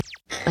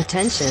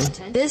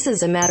Attention, this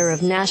is a matter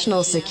of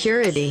national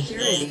security.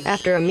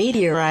 After a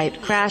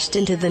meteorite crashed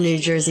into the New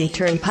Jersey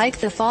Turnpike,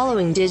 the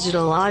following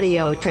digital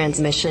audio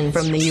transmission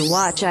from the You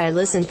Watch I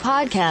Listen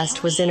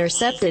podcast was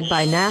intercepted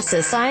by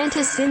NASA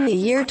scientists in the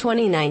year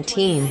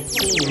 2019.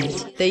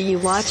 The You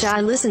Watch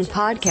I Listen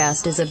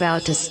podcast is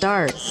about to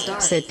start.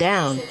 Sit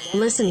down,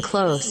 listen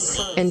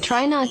close, and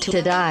try not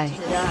to die.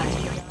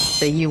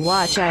 The You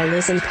Watch I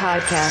Listen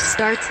podcast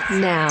starts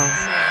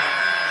now.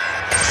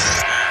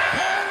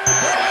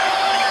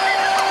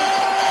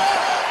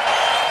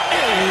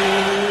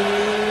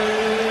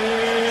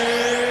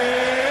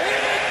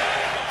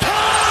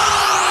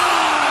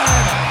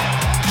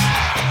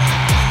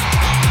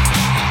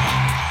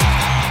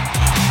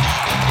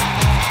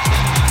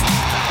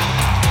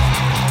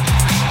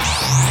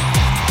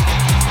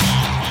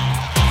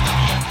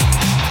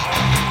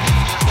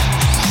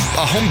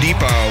 Home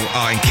Depot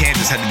in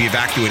Kansas had to be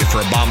evacuated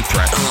for a bomb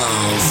threat.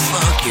 Oh,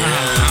 fuck yeah.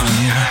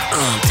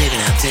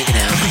 Take it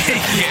out.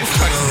 Yeah,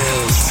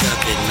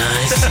 suck it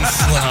nice and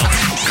slow.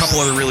 A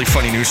couple other really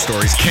funny news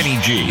stories. Kenny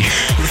G.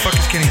 Who the fuck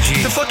is Kenny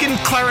G? The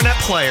fucking clarinet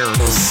player.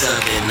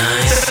 Suck it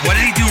nice. What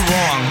did he do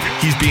wrong?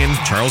 He's being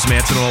Charles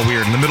Manson all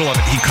weird. In the middle of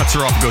it, he cuts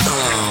her off and goes,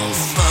 oh,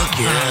 fuck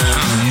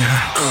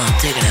yeah.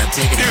 Take it out.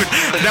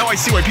 Dude, now I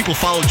see why people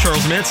followed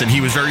Charles Manson.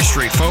 He was very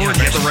straightforward.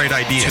 He had the right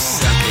idea.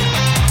 Suck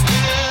it.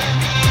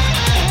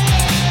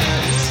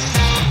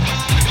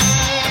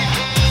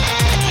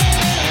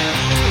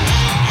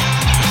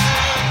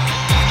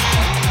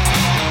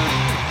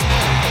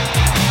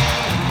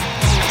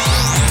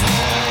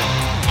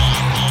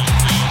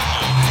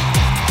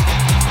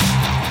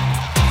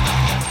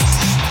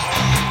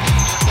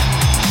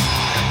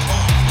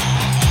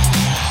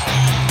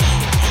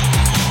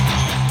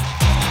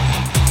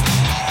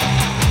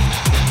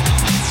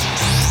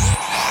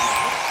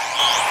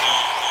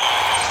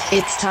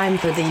 It's time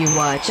for the You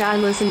Watch I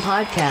Listen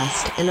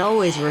podcast, and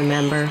always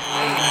remember,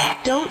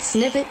 don't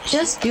sniff it,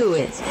 just do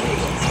it.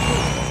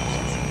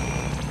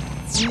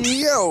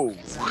 Yo.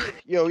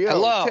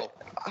 Hello.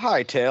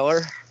 Hi,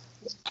 Taylor.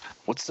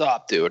 What's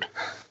up, dude?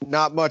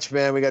 Not much,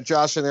 man. We got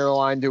Josh on the other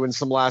line doing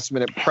some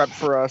last-minute prep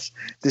for us.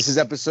 This is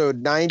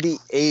episode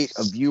 98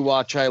 of You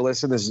Watch I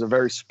Listen. This is a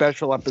very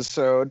special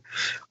episode.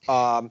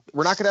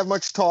 We're not going to have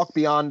much talk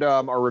beyond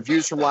our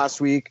reviews from last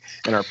week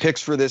and our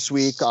picks for this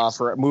week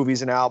for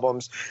movies and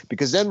albums,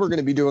 because then we're going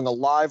to be doing a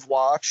live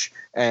watch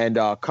and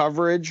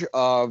coverage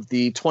of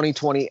the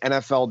 2020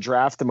 NFL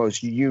draft, the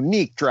most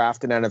unique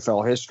draft in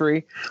NFL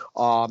history.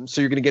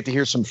 So you're going to get to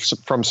hear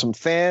from some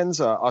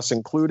fans, us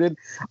included.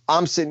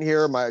 I'm sitting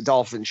here in my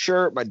Dolphin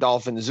shirt, my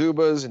Dolphin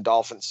Zubas and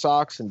Dolphin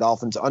socks and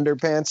Dolphins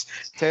underpants.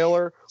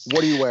 Taylor,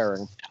 what are you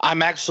wearing?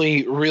 I'm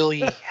actually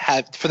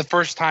for the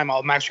first time,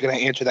 I'm actually going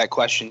to answer that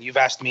question. You've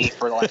asked me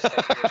for the last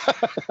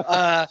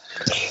 10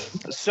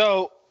 years.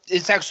 So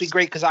it's actually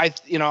great because I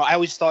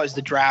always thought as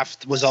the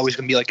draft was always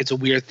going to be like, it's a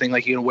weird thing.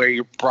 Like, wear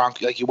your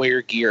Bronco, like you wear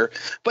your gear,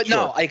 but sure.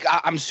 No, like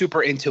I'm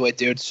super into it,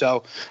 dude.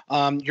 So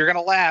you're going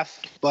to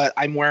laugh, but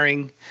I'm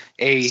wearing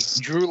a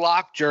Drew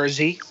Lock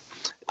jersey.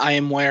 I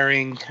am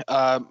wearing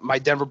my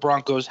Denver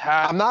Broncos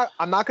hat. I'm not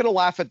going to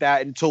laugh at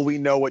that until we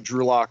know what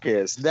Drew Lock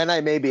is. Then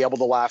I may be able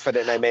to laugh at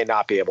it, and I may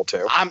not be able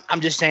to.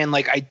 I'm just saying,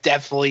 like, I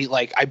definitely,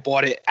 like, I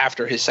bought it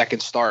after his second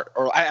start,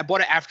 or I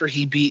bought it after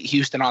he beat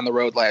Houston on the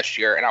road last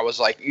year, and I was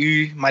like,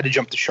 might have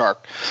jumped the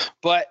shark.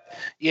 But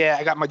yeah,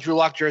 I got my Drew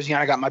Lock jersey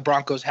on. I got my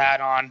Broncos hat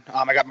on.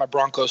 I got my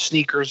Broncos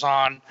sneakers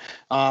on.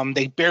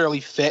 They barely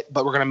fit,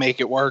 but we're gonna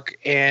make it work.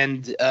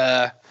 And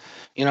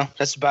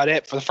that's about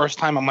it. For the first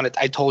time,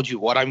 I told you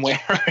what I'm wearing.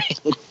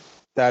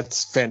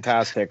 That's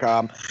fantastic.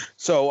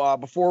 So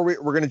before we're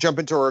going to jump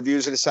into our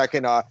reviews in a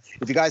second,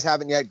 if you guys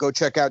haven't yet, go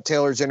check out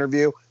Taylor's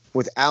interview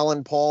with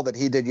Alan Paul that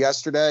he did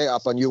yesterday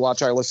up on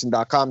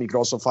YouWatchIListen.com. You can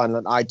also find it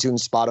on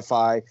iTunes,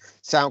 Spotify,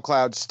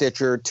 SoundCloud,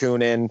 Stitcher,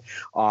 TuneIn.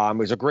 It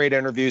was a great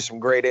interview, some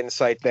great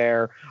insight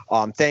there.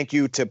 Thank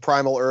you to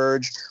Primal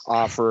Urge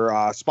for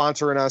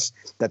sponsoring us.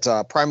 That's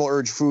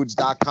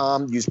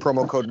primalurgefoods.com. Use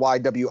promo code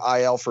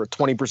YWIL for a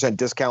 20%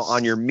 discount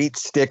on your meat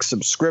stick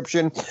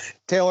subscription.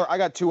 Taylor, I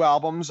got two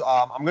albums.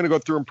 I'm going to go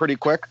through them pretty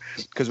quick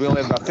because we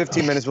only have about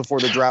 15 minutes before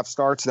the draft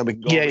starts, and then we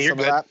can go over some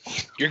of that.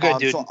 You're good,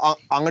 dude. So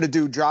I'm going to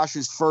do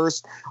Josh's first.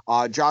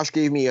 Josh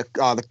gave me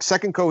the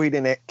second Coheed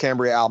and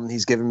Cambria album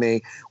he's given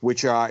me,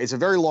 which is a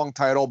very long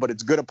title, but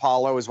it's Good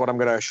Apollo is what I'm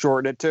going to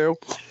shorten it to.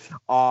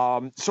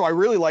 So I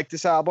really like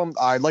this album.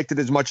 I liked it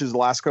as much as the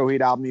last Coheed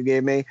album you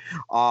gave me.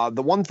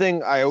 The one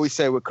thing I always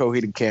say with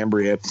Coheed and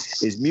Cambria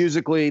is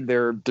musically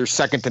they're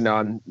second to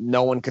none.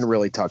 No one can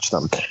really touch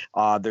them.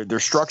 Their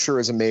structure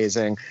is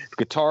amazing. The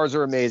guitars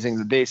are amazing.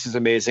 The bass is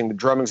amazing. The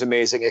drumming's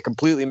amazing. It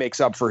completely makes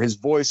up for his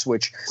voice,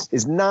 which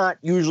is not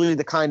usually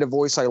the kind of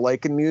voice I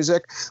like in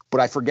music, but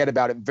I forget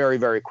about it very,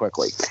 very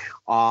quickly.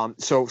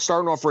 So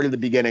starting off right at the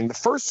beginning, the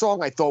first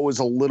song I thought was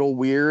a little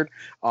weird.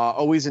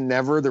 Always and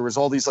Never. There was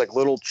all these like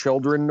little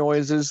children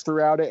noises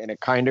throughout it, and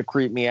it kind of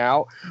creeped me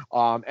out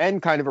and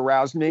kind of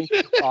aroused me.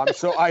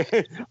 So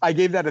I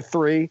gave that a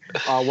 3.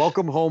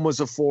 Welcome Home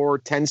was a 4.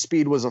 10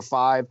 Speed was a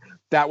 5.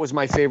 That was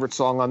my favorite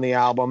song on the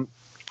album.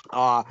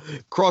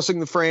 Crossing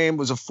the Frame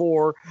was a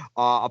 4.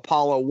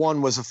 Apollo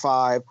 1 was a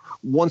 5.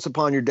 Once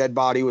Upon Your Dead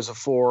Body was a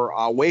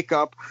 4. Wake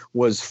Up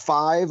was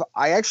 5.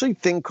 I actually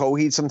think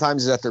Coheed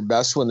sometimes is at their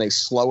best when they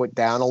slow it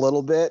down a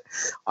little bit.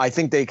 I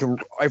think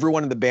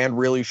everyone in the band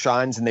really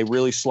shines and they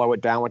really slow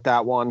it down with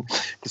that one.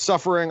 The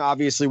Suffering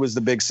obviously was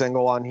the big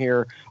single on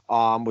here,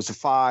 was a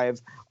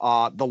 5.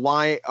 The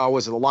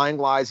Lying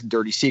Lies and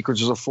Dirty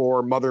Secrets was a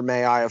 4. Mother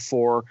May I a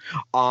 4.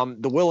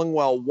 The Willing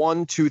Well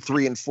 1, 2,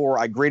 3, and 4.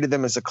 I graded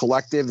them as a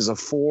collective as a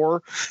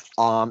 4.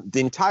 The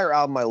entire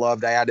album I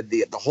loved. I added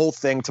the whole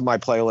thing to my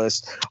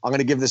playlist. I'm going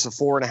to give this a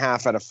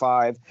 4.5 out of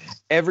 5.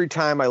 Every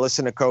time I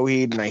listen to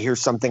Coheed and I hear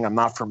something I'm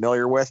not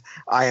familiar with,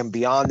 I am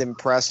beyond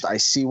impressed. I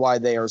see why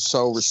they are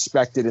so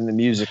respected in the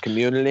music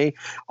community.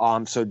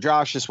 So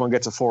Josh, this one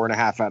gets a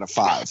 4.5 out of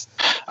 5.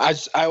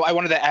 I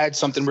wanted to add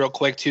something real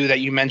quick too that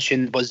you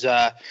mentioned was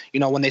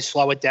when they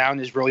slow it down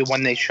is really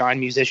when they shine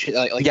musician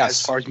yes.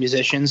 As far as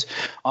musicians.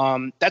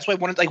 That's why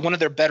one of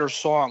their better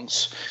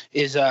songs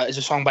is a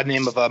song by the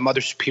name of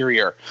Mother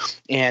Superior,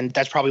 and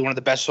that's probably one of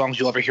the best songs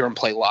you'll ever hear them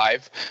play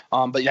live.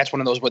 But that's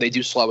one of those where they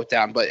do slow it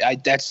down. But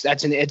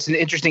it's an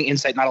interesting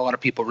insight not a lot of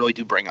people really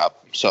do bring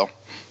up. So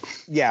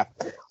yeah,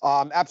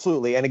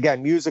 absolutely. And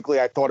again, musically,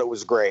 I thought it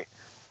was great.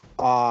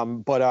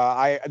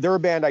 But they're a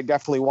band I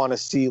definitely want to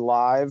see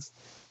live.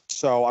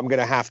 So I'm going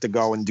to have to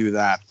go and do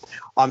that.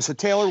 So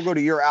Taylor, we'll go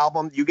to your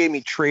album. You gave me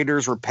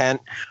Traitors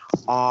Repent.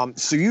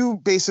 So you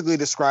basically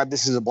described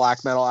this as a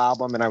black metal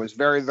album, and I was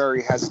very,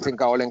 very hesitant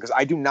going in because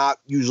I do not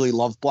usually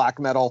love black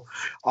metal.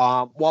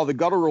 While the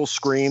guttural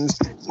screams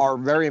are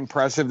very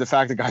impressive, the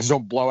fact that guys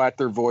don't blow out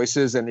their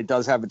voices, and it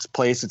does have its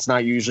place, it's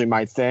not usually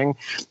my thing.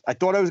 I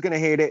thought I was going to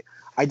hate it.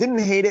 I didn't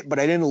hate it, but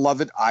I didn't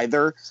love it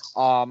either.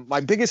 My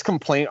biggest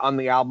complaint on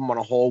the album on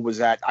a whole was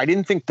that I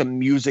didn't think the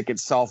music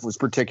itself was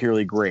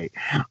particularly great.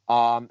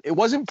 It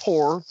wasn't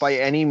poor by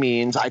any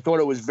means. I thought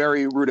it was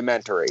very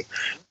rudimentary.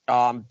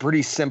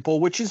 Pretty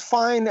simple, which is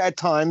fine at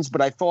times, but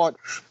I thought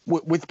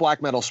with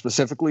black metal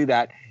specifically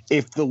that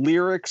if the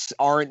lyrics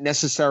aren't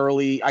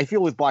necessarily, I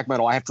feel with black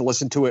metal, I have to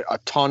listen to it a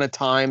ton of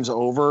times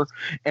over.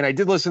 And I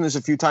did listen to this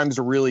a few times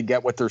to really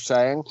get what they're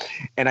saying.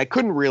 And I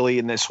couldn't really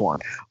in this one.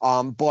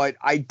 But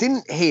I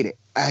didn't hate it.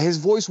 His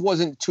voice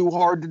wasn't too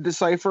hard to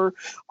decipher.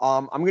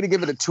 I'm going to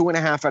give it a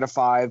 2.5 out of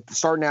 5.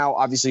 Starting out,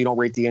 obviously, you don't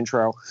rate the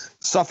intro.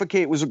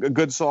 Suffocate was a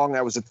good song.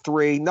 That was a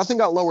 3. Nothing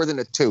got lower than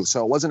a 2,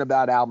 so it wasn't a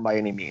bad album by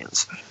any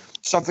means.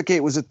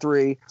 Suffocate was a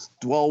 3.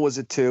 Dwell was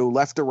a 2.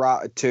 Left to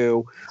Rot a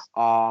 2.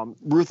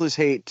 Ruthless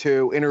Hate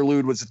 2.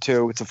 Interlude was a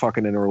 2. It's a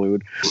fucking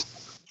interlude.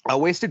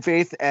 Wasted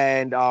Faith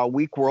and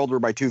Weak World were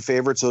my 2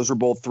 favorites. Those were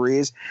both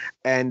 3s.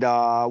 And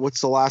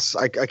what's the last?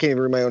 I can't even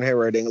read my own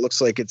handwriting. It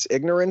looks like it's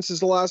Ignorance is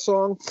the last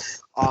song.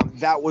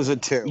 That was a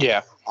 2.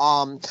 Yeah.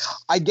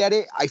 I get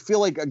it. I feel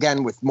like,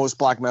 again, with most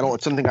black metal,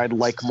 it's something I'd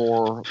like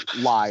more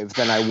live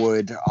than I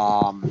would,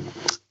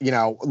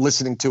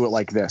 listening to it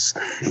like this.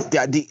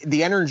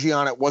 The energy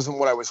on it wasn't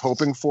what I was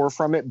hoping for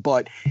from it,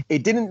 but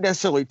it didn't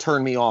necessarily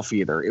turn me off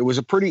either. It was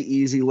a pretty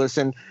easy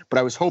listen, but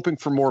I was hoping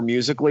for more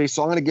musically,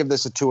 so I'm going to give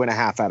this a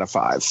 2.5 out of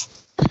 5.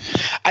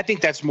 I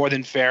think that's more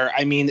than fair.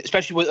 I mean,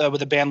 especially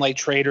with a band like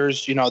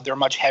Traitors, they're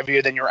much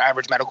heavier than your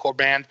average metalcore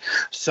band.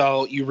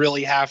 So you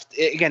really have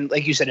to, again,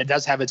 like you said, it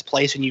does have its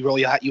place, and you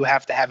really you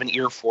have to have an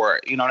ear for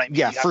it. You know what I mean?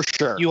 Yeah, for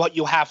sure.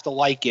 You have to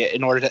like it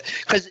in order to,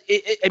 because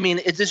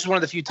this is one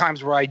of the few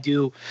times where I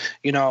do,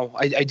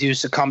 I do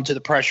succumb to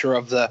the pressure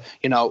of the,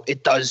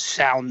 it does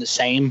sound the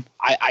same.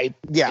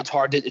 It's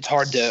hard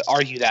to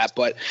argue that,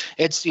 but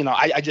it's,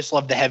 I just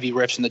love the heavy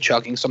riffs and the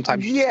chugging.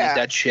 Sometimes you just need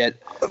that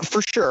shit.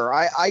 For sure.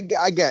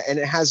 I get, and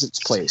it has its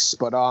place,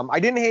 but I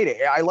didn't hate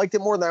it. I liked it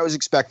more than I was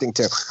expecting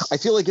to. I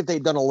feel like if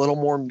they'd done a little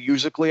more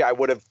musically, I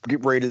would have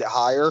rated it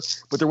higher,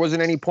 but there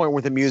wasn't any point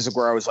with the music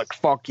where I was like,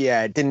 fuck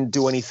yeah, it didn't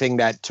do anything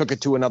that took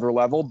it to another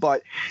level,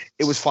 but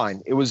it was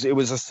fine. It was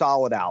a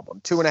solid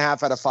album.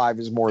 2.5 out of 5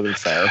 is more than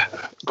fair.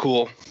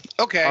 Cool.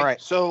 Okay. All right.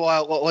 So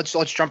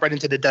let's jump right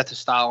into the Death of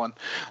Stalin.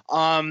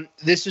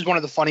 This is one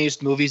of the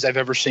funniest movies I've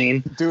ever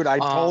seen. Dude, I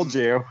told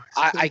you.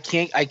 I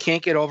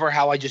can't get over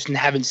how I just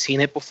haven't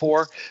seen it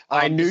before.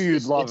 I knew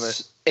you'd love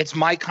it. It's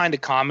my kind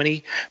of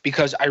comedy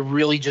because I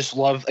really just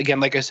love, again,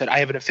 like I said, I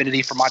have an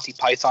affinity for Monty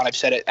Python. I've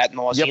said it ad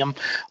nauseum.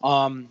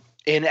 Yep.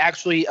 And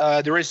actually,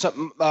 there is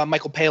some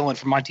Michael Palin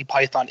from Monty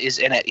Python is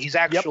in it. He's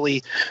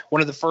actually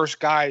one of the first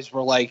guys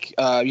where, like,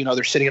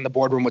 they're sitting in the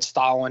boardroom with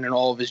Stalin and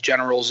all of his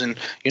generals and,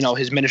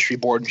 his ministry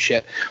board and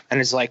shit.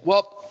 And it's like,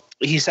 well,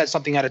 he said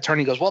something out of turn.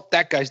 He goes, well,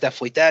 that guy's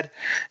definitely dead.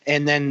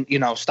 And then,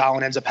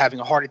 Stalin ends up having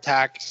a heart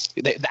attack.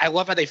 I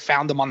love how they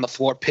found him on the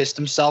floor, pissed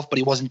himself, but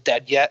he wasn't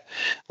dead yet.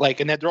 Like,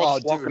 and they're all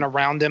walking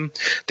around him.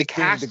 The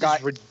cast is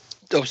ridiculous.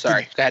 Oh,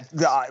 sorry. Go ahead.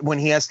 When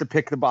he has to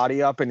pick the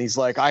body up and he's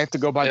like, I have to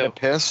go by the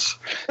piss.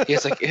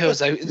 He's like,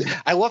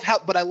 I love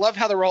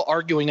how they're all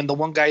arguing and the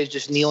one guy is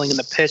just kneeling in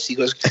the piss. He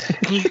goes,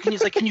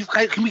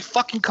 can we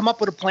fucking come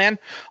up with a plan?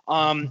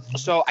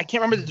 So I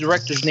can't remember the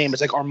director's name. It's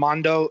like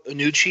Armando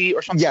Iannucci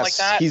or something like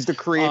that. He's the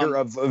creator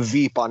of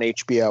Veep on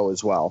HBO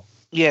as well.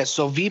 Yeah,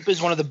 so Veep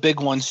is one of the big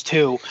ones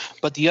too.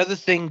 But the other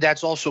thing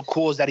that's also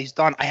cool is that he's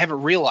done, I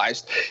haven't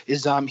realized,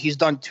 is he's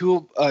done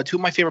two of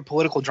my favorite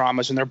political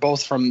dramas, and they're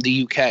both from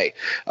the UK.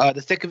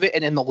 The Thick of It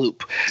and In the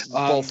Loop.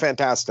 Both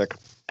fantastic.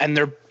 And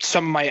they're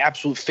some of my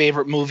absolute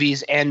favorite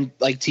movies and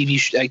like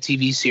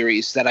TV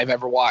series that I've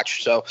ever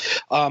watched. So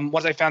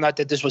once I found out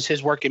that this was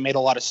his work, it made a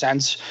lot of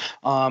sense.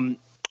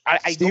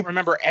 I don't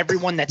remember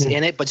everyone that's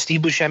in it, but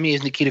Steve Buscemi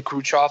is Nikita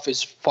Khrushchev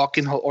is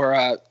fucking he's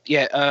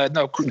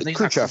not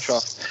Khrushchev.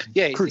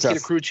 Yeah, he's Nikita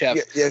Khrushchev.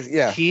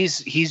 Yeah.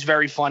 He's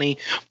very funny.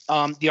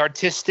 The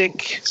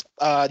artistic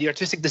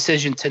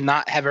decision to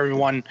not have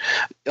everyone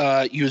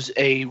use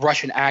a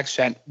Russian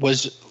accent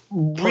was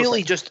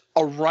really just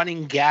a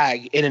running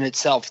gag in and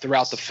itself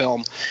throughout the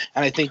film,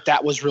 and I think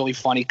that was really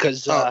funny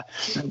because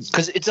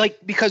it's like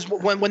because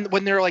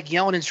when they're like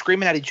yelling and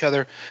screaming at each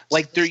other,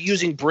 like they're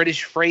using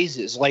British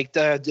phrases, like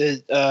the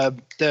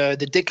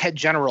dickhead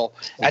general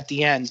at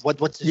the end.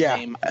 What's his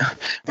name?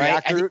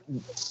 Right?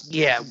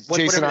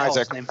 Jason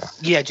Isaac.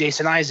 Yeah,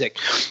 Jason Isaac.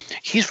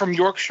 He's from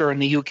Yorkshire in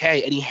the UK,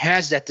 and he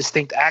has that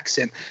distinct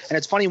accent. And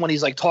it's funny when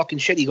he's like talking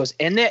shit, he goes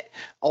in it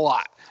a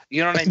lot.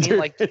 You know what I mean? Dude,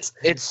 like it's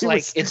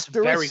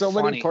very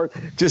funny. Many parts,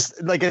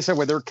 just like I said,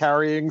 when they're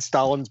carrying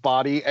Stalin's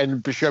body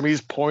and Buscemi's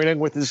pointing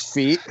with his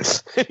feet,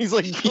 and he's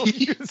like, don't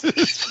use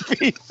his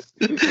feet.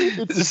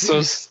 It's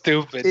so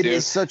stupid. It dude.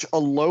 is such a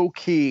low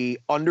key,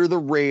 under the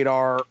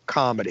radar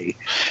comedy.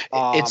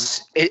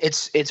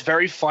 It's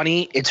very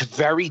funny. It's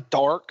very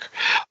dark,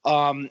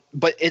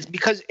 but it's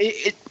because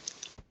it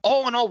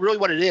all in all, really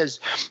what it is,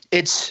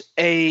 it's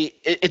a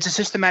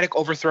systematic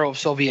overthrow of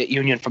Soviet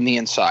Union from the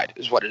inside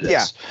is what it is.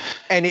 Yeah,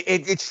 and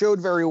it showed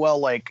very well,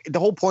 like, the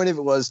whole point of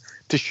it was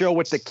to show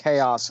what the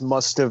chaos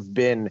must have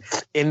been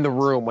in the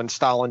room when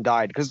Stalin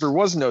died, because there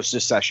was no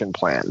secession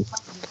plan.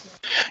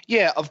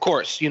 Yeah, of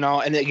course,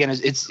 and again,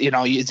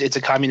 it's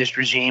a communist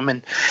regime,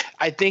 and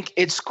I think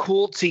it's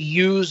cool to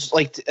use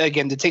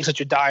to take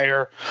such a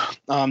dire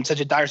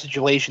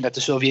situation that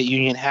the Soviet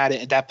Union had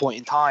at that point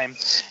in time,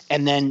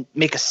 and then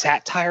make a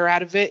satire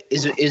out of it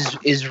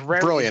is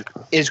brilliant,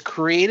 is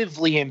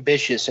creatively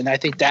ambitious, and I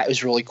think that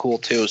is really cool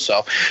too.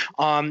 So,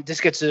 this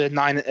gets a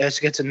 9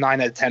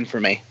 out of 10 for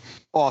me.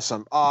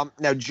 Awesome.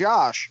 Now,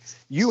 Josh,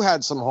 you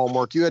had some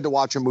homework. You had to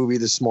watch a movie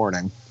this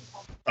morning.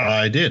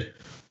 I did.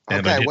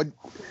 Okay,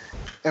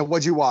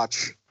 what'd you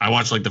watch? I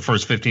watched like the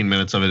first 15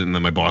 minutes of it, and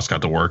then my boss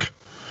got to work.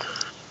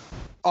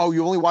 Oh,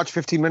 you only watched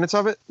 15 minutes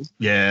of it?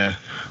 Yeah.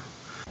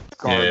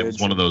 Garbage. Yeah, it was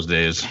one of those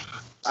days.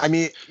 I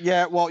mean,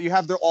 yeah, well, you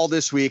have all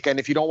this week, and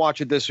if you don't watch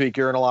it this week,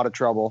 you're in a lot of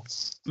trouble.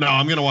 No,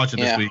 I'm going to watch it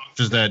this week.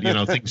 Just that,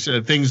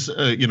 things,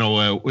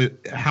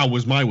 how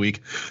was my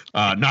week?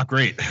 Not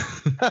great.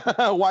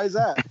 Why is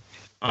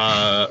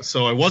that?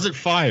 So I wasn't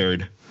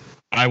fired.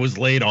 I was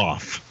laid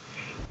off.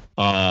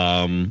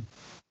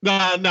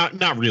 No,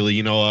 not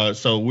really.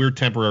 So we're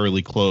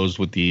temporarily closed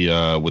with the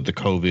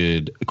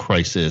COVID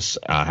crisis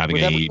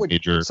having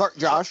major. Sorry,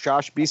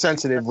 Josh, be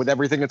sensitive with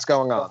everything that's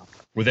going on.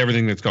 With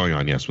everything that's going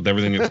on, yes. With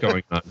everything that's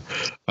going on,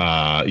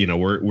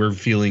 we're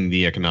feeling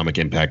the economic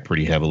impact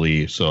pretty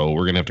heavily. So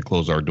we're gonna have to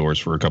close our doors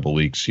for a couple of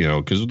weeks.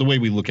 Because the way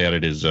we look at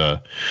it is, we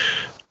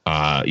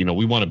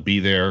want to be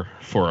there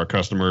for our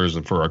customers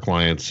and for our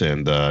clients.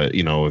 And,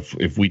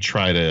 if we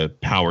try to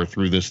power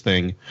through this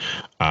thing,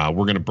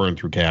 we're going to burn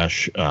through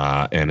cash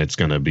and it's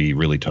going to be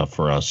really tough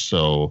for us.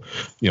 So,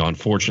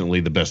 unfortunately,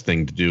 the best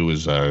thing to do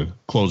is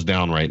close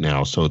down right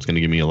now. So it's going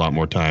to give me a lot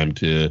more time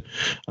to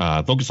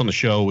focus on the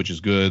show, which is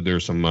good.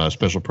 There's some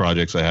special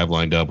projects I have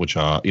lined up, which,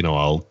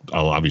 I'll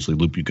obviously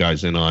loop you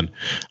guys in on.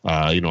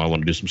 I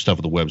want to do some stuff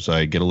with the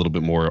website, get a little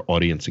bit more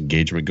audience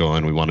engagement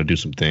going. We want to do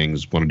some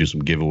things, want to do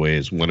some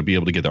giveaways, want to be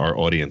able to get our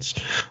audience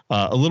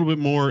a little bit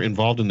more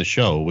involved in the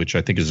show, which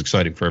I think is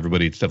exciting for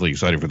everybody. It's definitely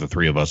exciting for the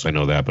three of us. I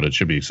know that, but it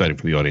should be exciting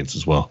for the audience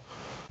as well.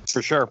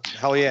 For sure.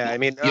 Hell yeah. I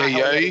mean,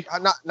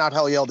 not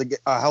hell yeah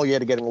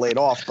to getting laid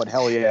off, but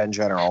hell yeah in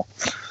general.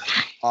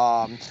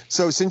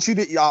 So since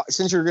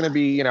you're going to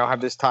be,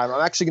 have this time,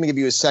 I'm actually going to give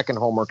you a second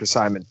homework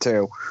assignment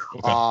too.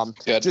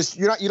 Okay. Just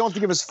you don't have to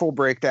give us a full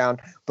breakdown,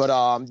 but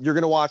you're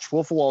going to watch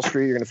Wolf of Wall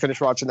Street. You're going to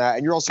finish watching that,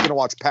 and you're also going to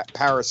watch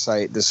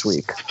Parasite this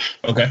week.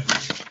 Okay.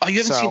 Oh, you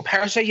haven't seen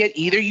Parasite yet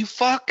either, you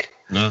fuck?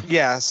 No.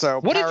 Yeah. So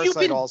what Parasite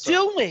have you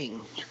been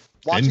doing?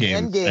 Watching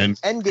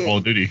Endgame. Call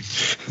of Duty.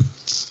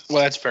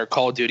 Well, that's fair.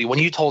 Call of Duty. When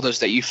you told us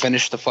that you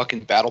finished the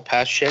fucking Battle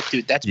Pass shit,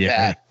 dude, that's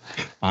bad.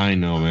 I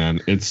know, man.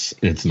 It's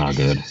not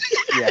good.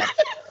 Yeah.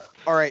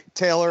 All right,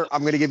 Taylor,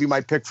 I'm going to give you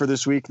my pick for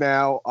this week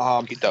now.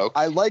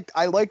 I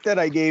like that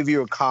I gave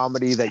you a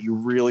comedy that you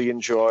really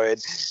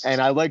enjoyed,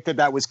 and I like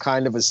that was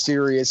kind of a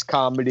serious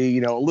comedy,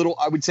 a little,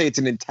 I would say it's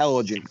an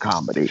intelligent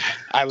comedy.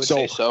 I would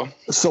say so.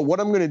 So what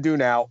I'm going to do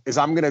now is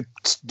I'm going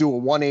to do a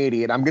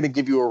 180, and I'm going to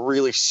give you a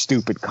really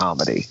stupid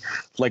comedy,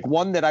 like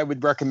one that I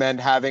would recommend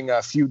having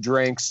a few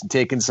drinks and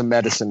taking some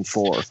medicine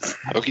for.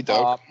 Okie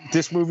doke.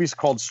 This movie's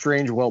called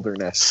Strange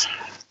Wilderness.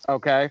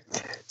 Okay,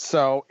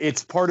 so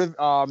it's part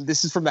of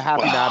this is from the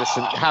Happy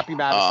Madison.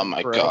 Oh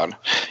my crew. God!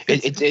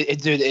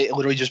 It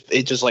literally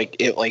just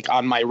like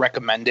on my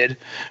recommended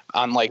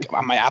on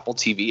my Apple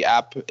TV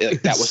app,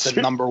 that was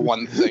the number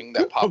one thing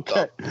that popped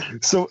up.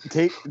 So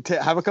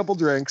have a couple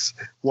drinks,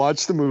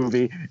 watch the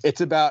movie. It's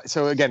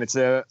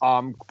the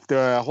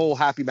whole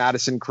Happy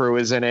Madison crew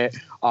is in it.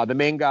 The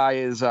main guy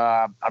is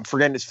I'm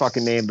forgetting his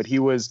fucking name, but he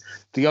was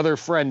the other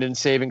friend in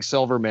Saving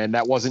Silverman.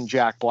 That wasn't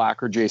Jack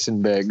Black or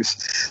Jason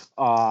Biggs.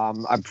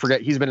 I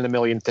forget. He's been in a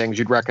million things.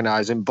 You'd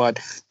recognize him, but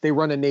they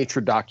run a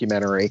nature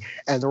documentary,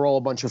 and they're all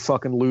a bunch of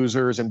fucking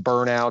losers and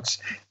burnouts.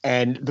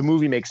 And the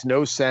movie makes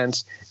no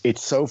sense.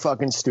 It's so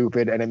fucking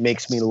stupid, and it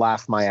makes me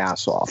laugh my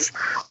ass off.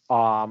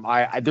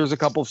 There's a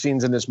couple of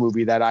scenes in this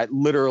movie that I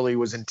literally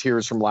was in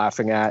tears from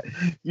laughing at.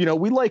 You know,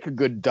 we like a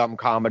good dumb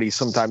comedy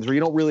sometimes where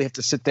you don't really have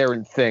to sit there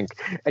and think,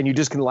 and you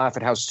just can laugh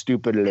at how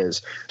stupid it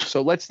is.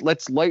 So let's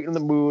lighten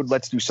the mood.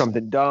 Let's do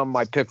something dumb.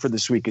 My pick for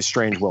this week is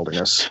Strange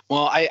Wilderness.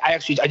 Well, I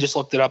just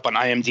looked it up on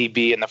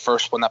IMDb, and the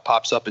first one that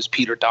pops up is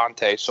Peter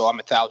Dante. So I'm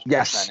 1,000%.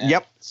 Yes. In.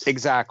 Yep.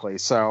 Exactly.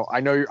 So I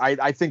know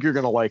I think you're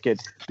gonna like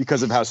it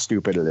because of how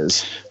stupid it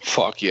is.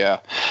 Fuck yeah.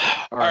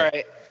 All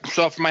right.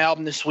 So for my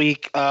album this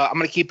week, I'm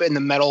gonna keep it in the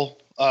metal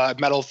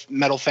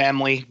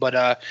family, but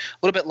a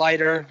little bit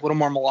lighter, a little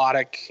more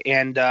melodic,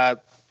 and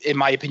in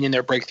my opinion,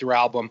 their breakthrough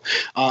album.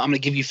 I'm going to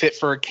give you Fit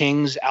for a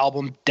King's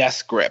album,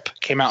 Death Grip.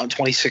 Came out in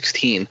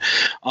 2016.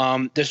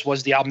 This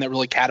was the album that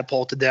really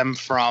catapulted them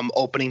from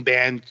opening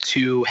band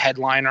to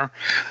headliner.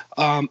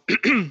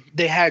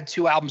 They had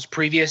 2 albums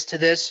previous to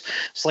this,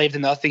 Slave to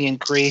Nothing and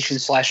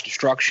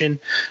Creation/Destruction.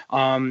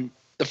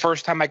 The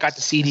first time I got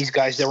to see these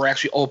guys, they were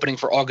actually opening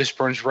for August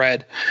Burns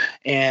Red,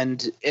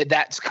 and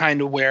that's kind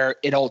of where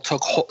it all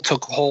took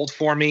hold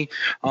for me.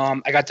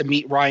 I got to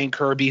meet Ryan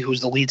Kirby,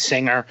 who's the lead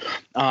singer.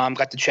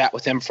 Got to chat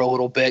with him for a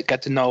little bit.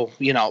 Got to know,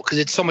 because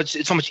it's so much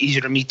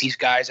easier to meet these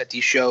guys at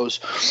these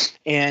shows,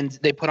 and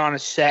they put on a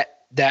set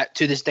that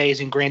to this day is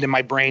ingrained in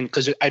my brain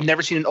because I've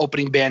never seen an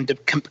opening band to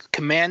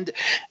command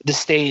the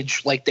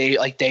stage like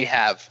they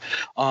have.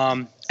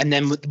 And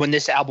then when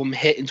this album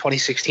hit in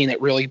 2016, it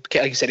really,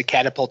 like I said, it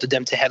catapulted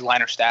them to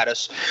headliner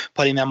status,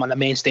 putting them on the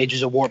main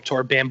stages of Warped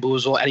Tour,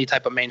 Bamboozle, any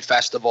type of main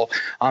festival,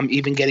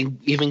 even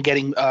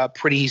getting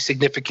pretty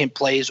significant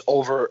plays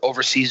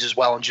overseas as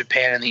well in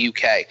Japan and the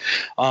UK.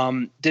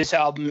 This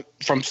album,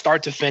 from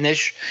start to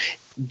finish,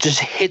 just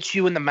hits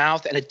you in the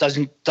mouth, and it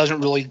doesn't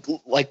really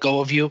let go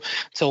of you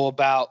till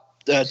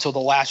the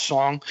last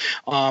song.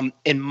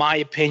 In my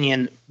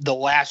opinion, the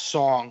last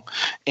song,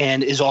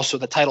 and is also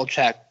the title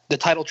track. The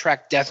title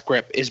track, Death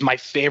Grip, is my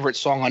favorite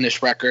song on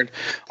this record.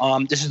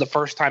 This is the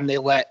first time they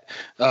let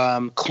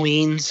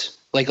cleans,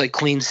 like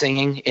clean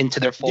singing, into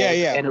their fold,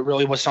 and it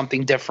really was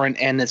something different,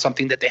 and it's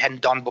something that they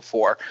hadn't done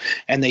before.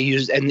 And they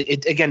used, and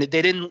it again, they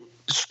didn't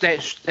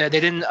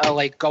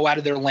go out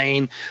of their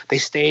lane. They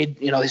stayed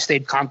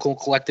calm, cool,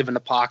 collective in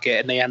the pocket,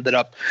 and they ended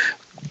up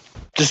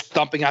just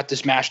dumping out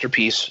this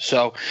masterpiece.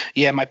 So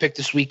yeah, my pick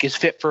this week is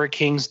Fit for a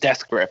King's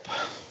Death Grip.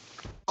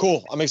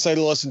 Cool. I'm excited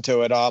to listen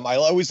to it. I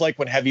always like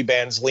when heavy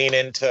bands lean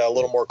into a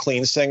little more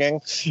clean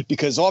singing,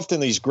 because often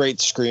these great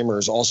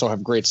screamers also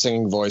have great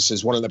singing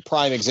voices. One of the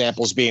prime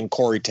examples being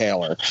Corey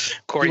Taylor.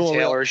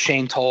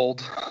 Shane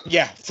Told.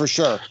 Yeah, for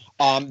sure.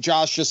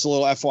 Josh, just a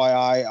little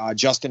FYI,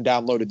 Justin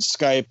downloaded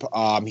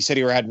Skype. He said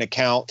he had an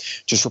account.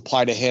 Just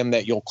reply to him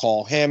that you'll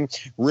call him.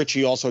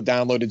 Richy also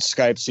downloaded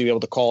Skype, so you'll be able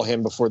to call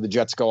him before the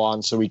Jets go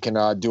on, so we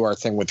can do our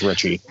thing with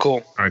Richy. Cool.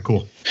 All right,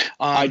 cool.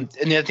 And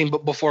the other thing,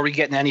 but before we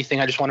get into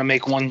anything, I just want to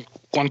make one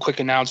quick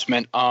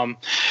announcement.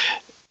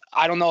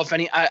 I don't know if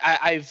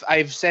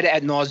I've said it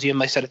ad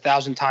nauseum. I said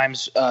 1,000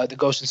 times. The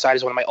Ghost Inside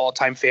is one of my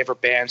all-time favorite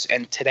bands,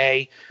 and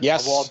today,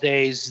 of all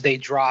days, they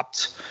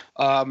dropped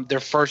their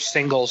first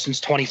single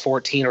since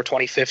 2014 or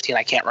 2015.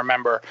 I can't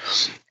remember.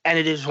 And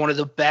it is one of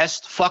the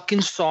best fucking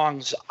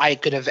songs I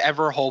could have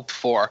ever hoped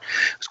for.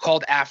 It's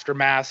called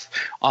Aftermath.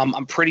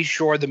 I'm pretty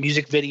sure the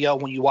music video,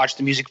 when you watch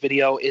the music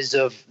video, is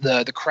of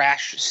the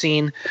crash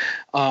scene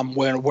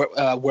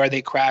where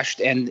they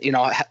crashed, and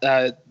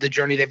the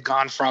journey they've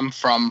gone from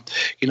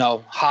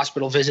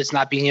hospital visits,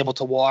 not being able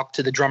to walk,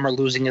 to the drummer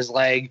losing his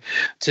leg,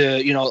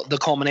 to the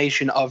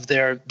culmination of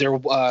their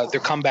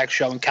comeback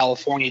show in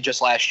California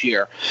just last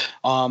year.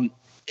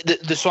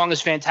 The song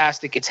is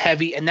fantastic. It's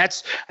heavy, and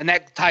that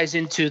ties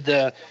into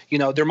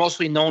they're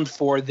mostly known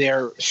for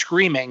their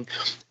screaming.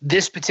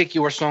 This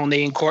particular song,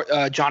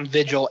 John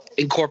Vigil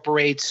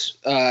incorporates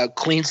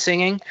clean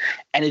singing,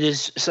 and it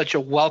is such a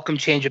welcome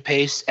change of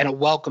pace and a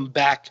welcome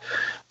back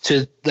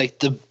to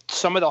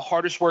some of the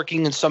hardest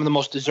working and some of the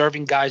most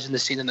deserving guys in the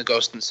scene in the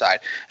Ghost Inside.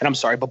 And I'm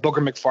sorry, but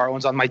Booger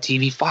McFarlane's on my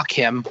TV. Fuck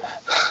him.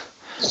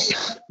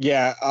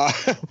 Yeah,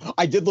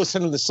 I did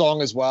listen to the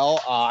song as well.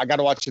 I got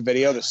to watch the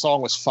video. The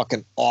song was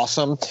fucking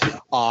awesome.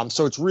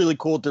 So it's really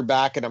cool that they're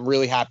back, and I'm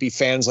really happy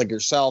fans like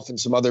yourself and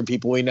some other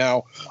people we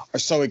know are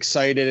so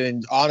excited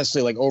and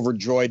honestly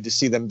overjoyed to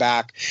see them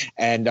back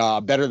and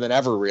better than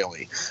ever,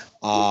 really.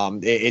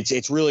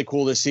 It's really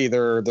cool to see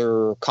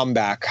their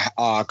comeback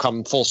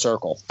come full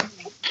circle.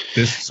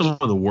 This is some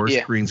of the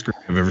worst green screen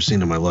I've ever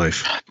seen in my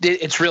life.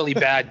 It's really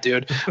bad,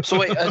 dude. So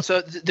wait,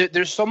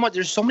 there's so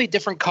many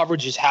different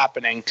coverages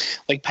happening.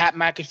 Like Pat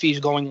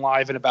McAfee's going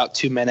live in about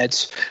 2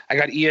 minutes. I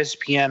got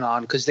ESPN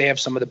on because they have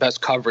some of the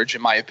best coverage,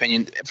 in my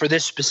opinion. For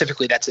this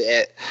specifically, that's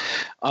it.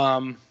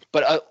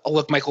 But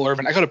look, Michael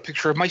Irvin, I got a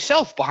picture of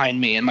myself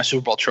behind me in my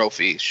Super Bowl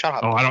trophy. Shut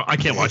up. Oh, I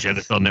can't watch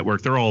NFL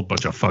Network. They're all a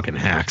bunch of fucking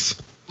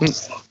hacks.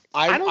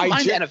 I don't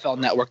mind NFL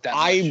Network that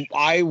much.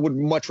 I would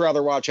much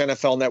rather watch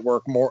NFL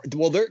Network more.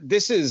 Well,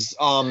 this is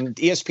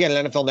ESPN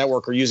and NFL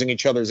Network are using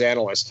each other's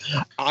analysts.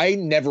 I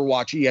never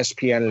watch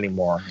ESPN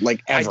anymore,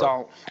 like ever. I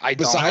don't.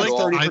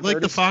 I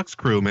like the Fox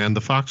crew, man.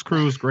 The Fox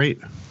crew is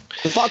great.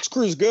 The Fox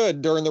crew's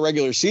good during the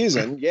regular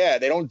season. Yeah,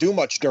 they don't do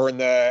much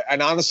during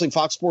and honestly,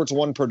 Fox Sports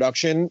 1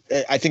 production,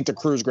 I think the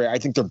crew's great. I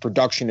think their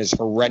production is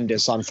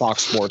horrendous on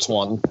Fox Sports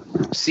 1.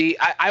 See,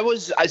 I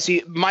was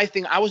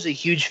a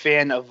huge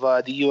fan of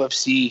the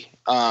UFC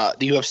on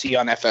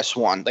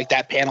FS1, like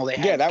that panel they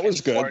had. Yeah, that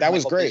was good. That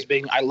was great.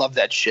 I love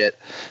that shit.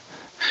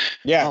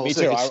 Yeah, me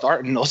too.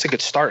 Looks like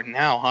it's starting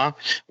now, huh?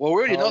 Well, we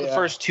already know the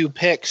first 2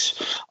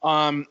 picks.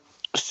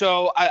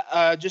 So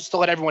I just to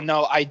let everyone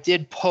know, I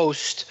did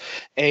post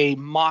a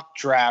mock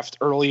draft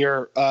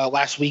earlier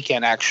last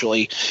weekend,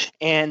 actually.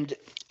 And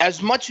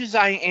as much as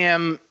I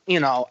am,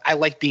 I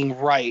like being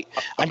right,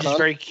 I'm just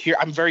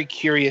I'm very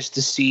curious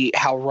to see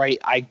how right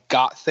I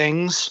got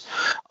things.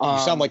 You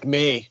sound like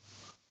me.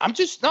 I'm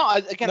just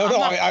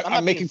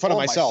I'm making fun of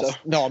myself.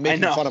 No, I'm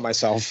making fun of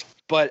myself.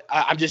 But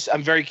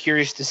I'm very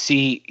curious to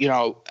see,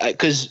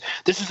 because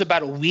this is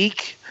about a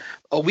week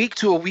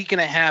to a week and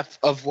a half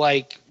of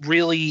like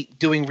really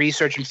doing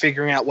research and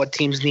figuring out what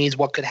teams needs,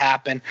 what could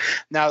happen.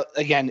 Now,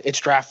 again, it's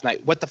draft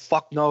night. What the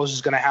fuck knows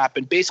is going to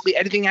happen? Basically,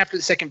 anything after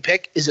the second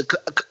pick is a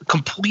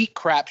complete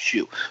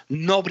crapshoot.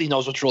 Nobody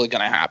knows what's really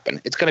going to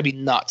happen. It's going to be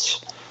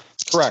nuts.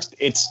 Correct.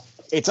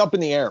 It's up in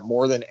the air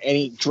more than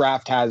any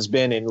draft has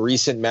been in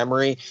recent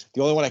memory.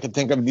 The only one I can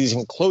think of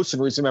even close in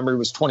recent memory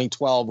was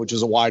 2012, which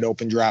was a wide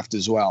open draft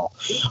as well.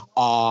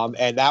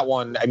 And that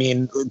one, I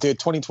mean, the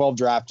 2012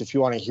 draft, if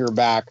you want to hear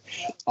back,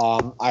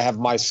 I have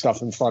my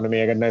stuff in front of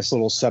me. I got a nice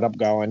little setup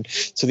going.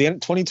 So the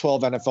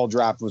 2012 NFL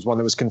draft was one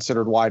that was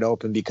considered wide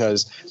open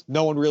because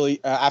no one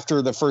really,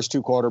 after the first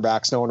 2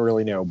 quarterbacks, no one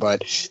really knew.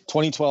 But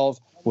 2012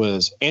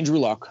 was Andrew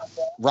Luck,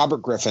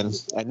 Robert Griffin,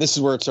 and this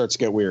is where it starts to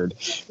get weird.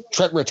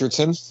 Trent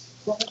Richardson,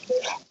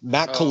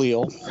 Matt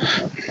Khalil,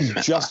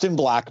 Justin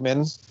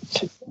Blackman,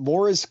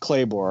 Morris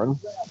Claiborne,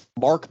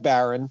 Mark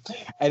Barron,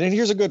 and then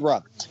here's a good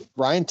run.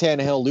 Ryan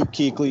Tannehill, Luke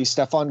Kuechly,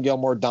 Stephon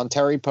Gilmore,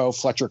 Dontari Poe,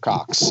 Fletcher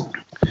Cox.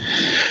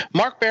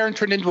 Mark Barron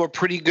turned into a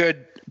pretty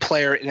good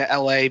player in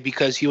LA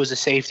because he was a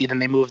safety. Then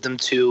they moved him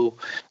to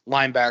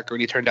linebacker,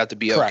 and he turned out to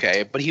be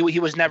okay. But he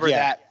was never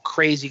that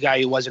crazy guy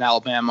he was in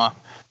Alabama.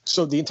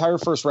 So the entire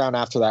first round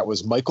after that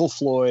was Michael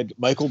Floyd,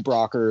 Michael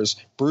Brockers,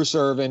 Bruce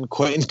Irvin,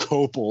 Quentin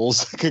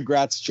Coples,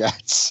 congrats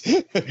Jets,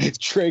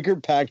 Traeger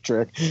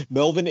Patrick,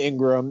 Melvin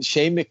Ingram,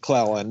 Shea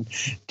McClellan,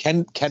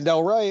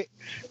 Kendall Wright,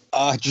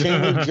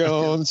 Jalen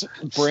Jones,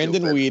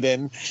 Brandon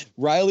Whedon,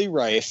 Riley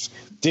Rife,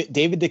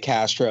 David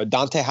DeCastro,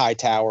 Dante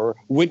Hightower,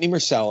 Whitney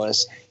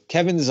Marcellus,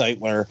 Kevin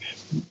Zeitler,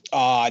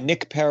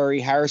 Nick Perry,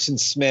 Harrison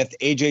Smith,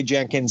 AJ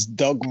Jenkins,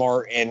 Doug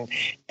Martin,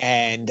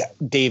 and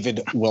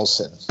David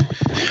Wilson.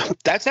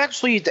 That's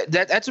actually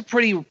that's a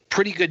pretty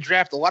good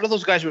draft. A lot of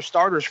those guys were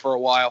starters for a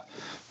while.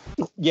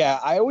 Yeah,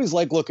 I always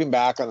like looking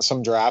back on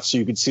some drafts so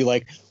you could see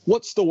like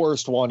what's the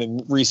worst one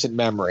in recent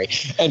memory,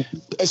 and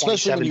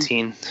especially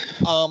 2017.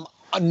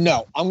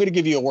 No, I'm going to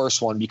give you a worse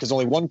one because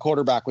only one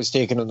quarterback was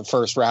taken in the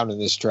first round in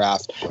this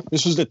draft.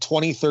 This was the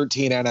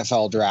 2013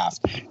 NFL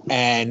draft.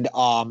 And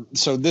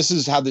so this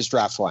is how this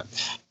draft went.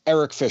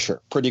 Eric Fisher,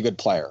 pretty good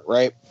player,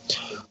 right?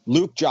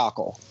 Luke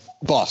Joeckel,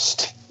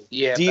 bust.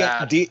 Yeah,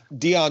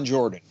 Deion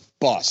Jordan,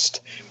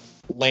 bust.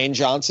 Lane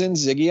Johnson,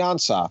 Ziggy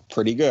Ansah,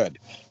 pretty good.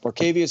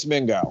 Marcavius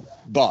Mingo,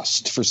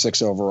 bust for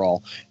 6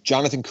 overall.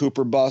 Jonathan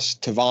Cooper,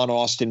 bust. Tavon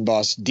Austin,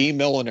 bust. D.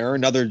 Milliner,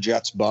 another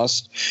Jets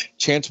bust.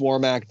 Chance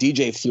Warmack,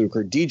 DJ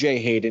Fluker,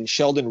 DJ Hayden,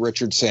 Sheldon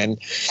Richardson,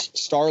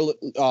 Star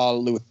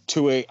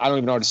Lutue. I don't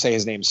even know how to say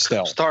his name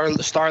still. Star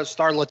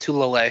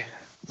Latulele.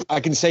 I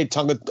can say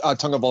Tunga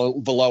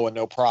Valoa,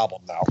 no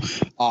problem,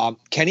 though.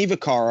 Kenny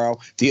Vaccaro,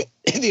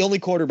 the only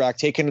quarterback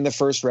taken in the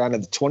first round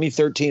of the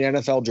 2013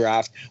 NFL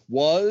draft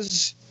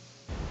was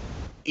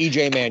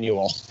EJ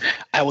Manuel.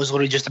 I was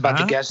literally just about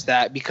to guess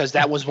that because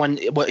that was when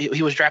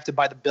he was drafted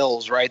by the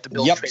Bills, right? The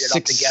Bills traded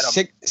up to get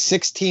him.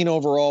 16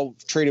 overall,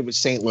 traded with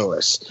St.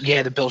 Louis.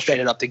 Yeah, the Bills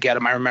traded up to get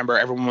him. I remember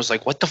everyone was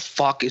like, what the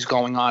fuck is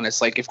going on?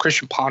 It's like, if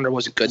Christian Ponder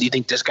wasn't good, do you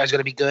think this guy's going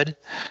to be good?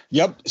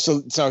 Yep.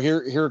 So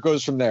here it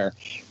goes from there.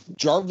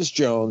 Jarvis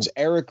Jones,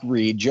 Eric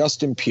Reed,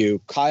 Justin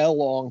Pugh, Kyle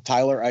Long,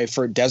 Tyler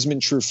Eifert,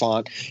 Desmond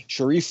Trufant,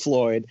 Sharif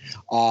Floyd,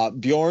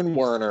 Bjorn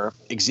Werner,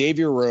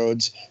 Xavier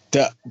Rhodes,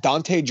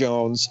 Dante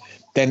Jones,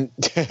 then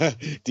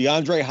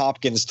DeAndre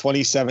Hopkins,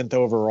 27th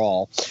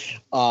overall,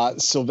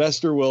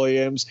 Sylvester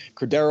Williams,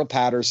 Cordero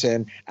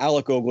Patterson,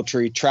 Alec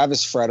Ogletree,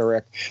 Travis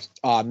Frederick,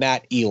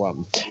 Matt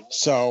Elam.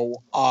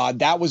 So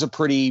that was a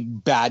pretty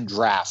bad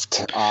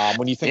draft.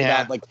 When you think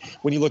about, like,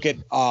 when you look at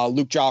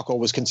Luke Joeckel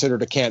was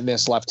considered a can't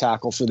miss left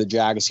tackle for the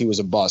Jags. He was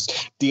a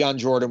bust. Deion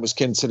Jordan was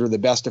considered the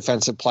best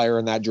defensive player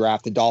in that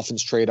draft. The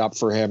Dolphins trade up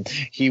for him.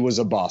 He was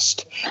a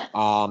bust.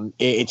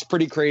 It's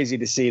pretty crazy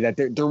to see that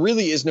there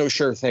really is no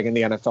sure thing in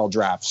the NFL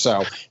draft.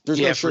 So there's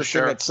no sure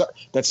thing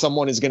that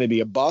someone is going to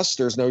be a bust.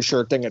 There's no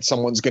sure thing that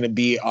someone's going to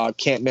be a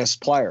can't miss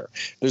player.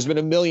 There's been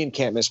a million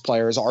can't miss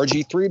players,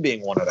 RG3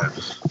 being one of them.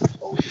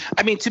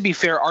 I mean, to be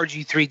fair,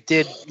 RG3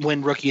 did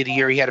win Rookie of the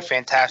Year. He had a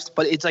fantastic,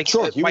 but it's like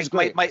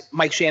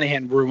Mike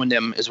Shanahan ruined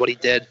him, is what he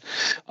did.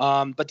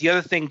 But the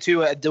other thing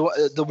too,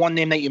 the one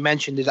name that you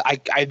mentioned is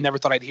I never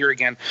thought I'd hear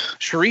again.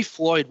 Sharif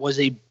Floyd was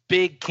a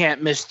big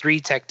can't miss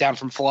 3 tech down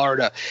from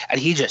Florida, and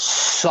he just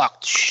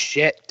sucked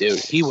shit, dude.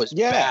 He was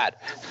bad.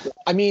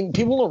 I mean,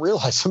 people don't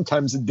realize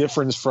sometimes the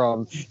difference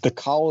from the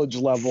college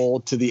level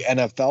to the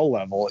NFL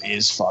level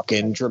is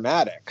fucking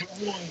dramatic.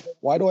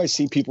 Why do I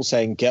see people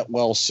saying get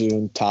well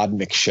soon, Todd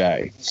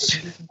McShay?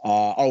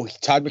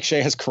 Todd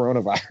McShay has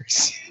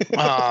coronavirus.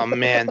 Oh,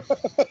 man.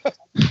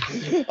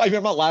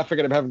 I'm not laughing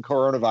at him having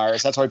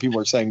coronavirus. That's why people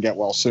are saying get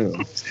well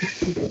soon.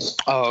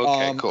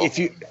 Oh, okay,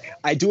 cool.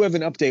 I do have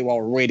an update while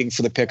we're waiting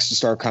for the picks to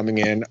start coming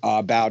in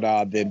about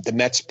the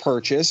Mets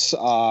purchase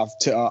of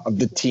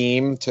the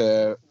team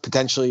to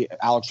potentially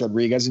Alex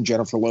Rodriguez and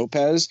Jennifer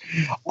Lopez.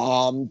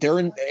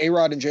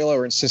 A-Rod and J-Lo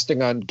are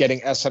insisting on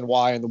getting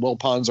SNY, and the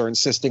Wilpons are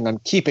insisting on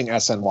keeping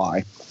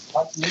SNY.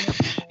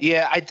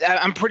 Yeah,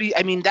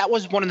 I mean, that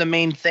was one of the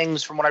main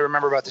things from what I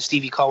remember about the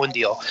Stevie Cohen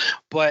deal.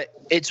 But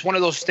it's one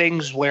of those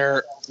things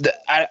where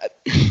I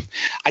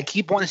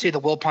keep wanting to say the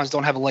Wilpons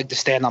don't have a leg to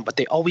stand on, but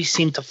they always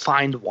seem to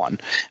find one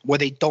where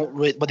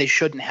they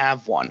shouldn't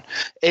have one.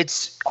 When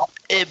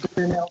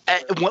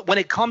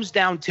it comes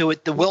down to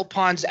it, the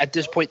Wilpons at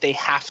this point, they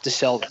have to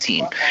sell the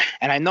team.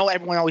 And I know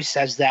everyone always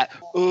says that,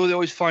 they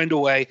always find a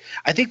way.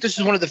 I think this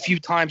is one of the few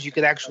times you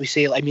could actually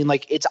say, I mean,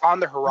 like, it's on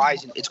the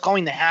horizon. It's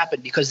going to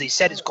happen because they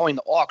said it's going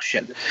to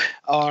auction.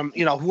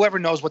 Whoever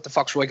knows what the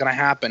fuck's really going to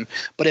happen.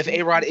 But if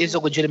A-Rod is a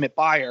legitimate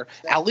buyer,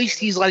 at least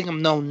he's letting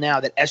them know now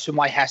that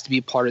SNY has to be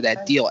a part of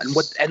that deal. And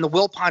the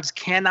Wilpons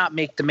cannot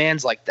make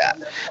demands like that.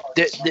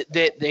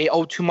 They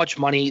owe too much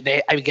money.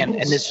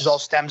 And this is all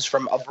stems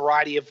from a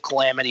variety of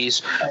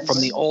calamities from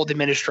the old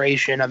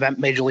administration of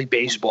Major League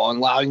Baseball and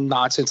allowing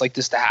nonsense like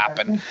this to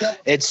happen.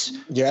 It's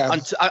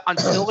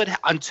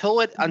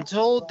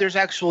until there's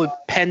actually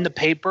pen to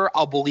paper,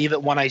 I'll believe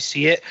it when I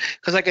see it.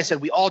 Because like I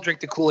said, we all drink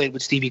the Kool-Aid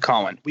with Stevie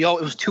Cohen. It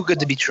was too good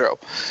to be true,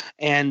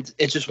 and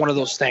it's just one of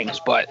those things.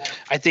 But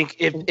I think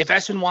if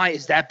SNY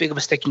is that big of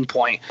a sticking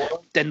point,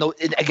 then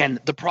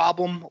the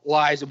problem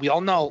lies, and we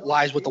all know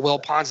lies with the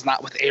Wilpons,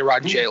 not with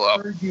A-Rod and J-Lo.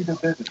 And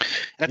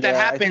if that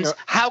happens,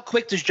 how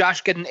quick does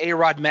Josh get an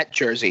A-Rod Met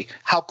jersey?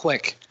 How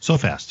quick? So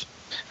fast.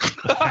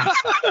 I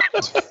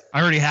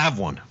already have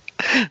one.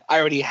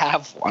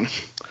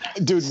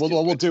 Dude, what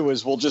we'll do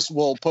is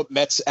we'll put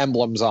Mets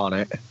emblems on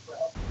it.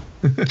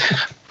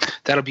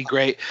 That'll be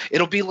great.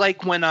 It'll be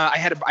like when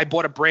I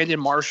bought a Brandon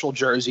Marshall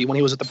jersey when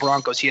he was at the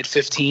Broncos. He had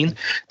 15.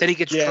 Then he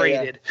gets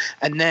traded,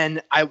 and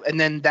then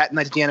that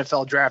night at the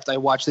NFL draft, I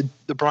watched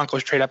the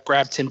Broncos trade up,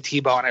 grabbed Tim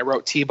Tebow, and I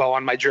wrote Tebow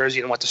on my jersey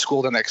and went to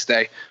school the next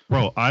day.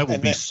 Bro, I will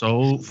be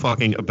so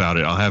fucking about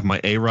it. I'll have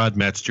my A-Rod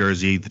Mets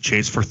jersey. The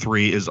chase for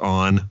 3 is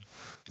on.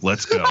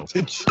 Let's go.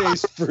 The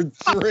chase for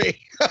 3.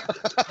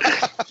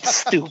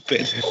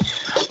 Stupid.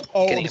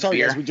 Oh, I'm sorry,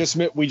 guys.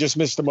 We just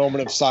missed a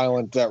moment of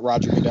silence that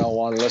Roger Goodell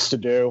wanted us to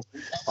do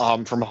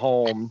from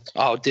home.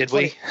 Oh, did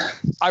we?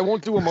 I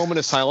won't do a moment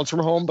of silence from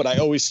home, but I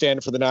always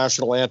stand for the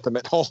national anthem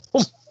at home.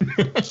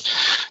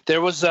 There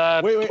was wait,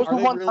 are they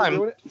really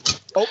doing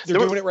it? Oh, they're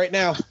doing it right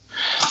now.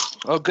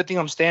 Oh, good thing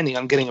I'm standing.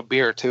 I'm getting a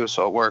beer too,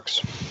 so it works.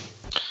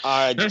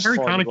 I just Harry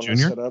Connick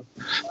Jr.?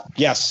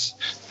 Yes.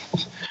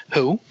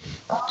 Who?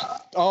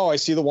 Oh, I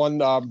see the one,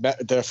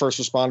 the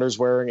first responders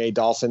wearing a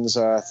Dolphins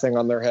thing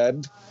on their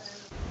head.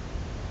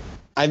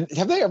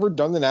 Have they ever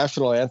done the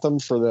national anthem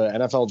for the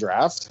NFL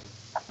draft?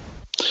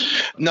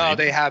 No,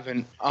 they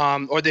haven't.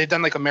 Or they've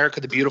done like America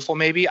the Beautiful,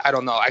 maybe. I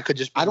don't know. I could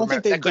just. I don't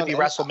think that could be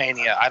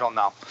WrestleMania. I don't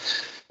know.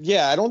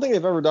 Yeah, I don't think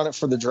they've ever done it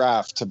for the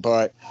draft,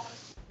 but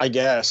I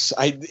guess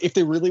if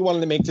they really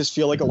wanted to make this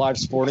feel like a live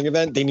sporting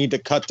event, they need to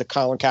cut to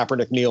Colin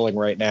Kaepernick kneeling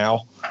right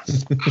now.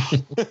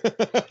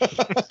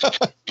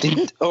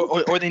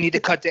 or they need to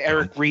cut to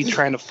Eric Reed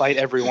trying to fight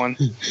everyone.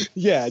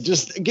 Yeah,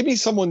 just give me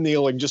someone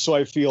kneeling just so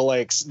I feel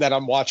like that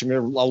I'm watching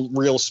a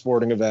real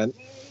sporting event.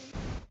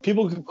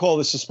 People can call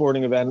this a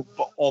sporting event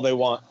all they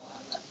want.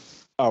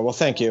 Oh, well,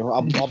 thank you.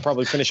 I'll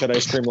probably finish at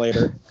ice cream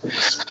later.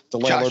 The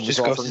landlord was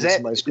offering me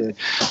some ice cream.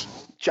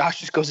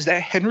 Josh just goes, "Is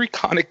that Henry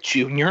Connick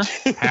Jr.?"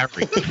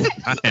 Harry,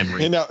 not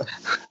Henry. You know,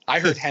 I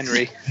heard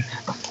Henry.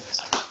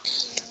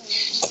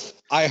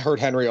 I heard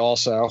Henry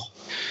also.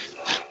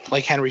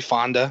 Like Henry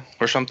Fonda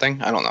or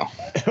something. I don't know.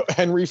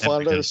 Henry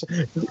Fonda.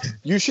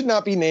 You should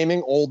not be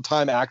naming old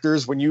time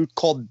actors when you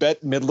called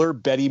Bette Midler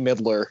Betty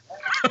Midler.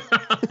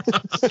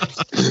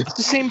 It's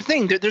the same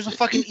thing. There's a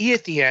fucking E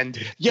at the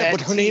end. Yeah,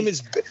 but her name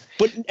is.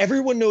 But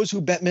everyone knows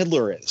who Bette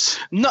Midler is.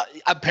 Not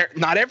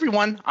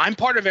everyone. I'm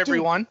part of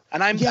everyone,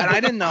 and I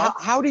didn't know.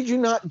 How did you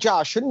not,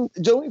 Josh?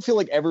 Don't you feel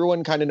like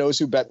everyone kind of knows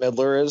who Bette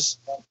Midler is?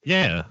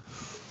 Yeah.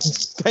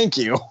 Thank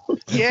you.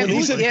 Yeah, who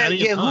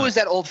is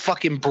that old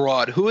fucking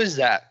broad? Who is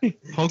that?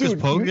 Hocus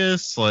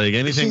Pocus, like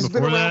anything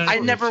before that? I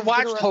never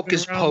watched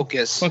Hocus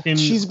Pocus.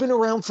 She's been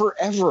around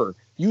forever.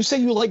 You say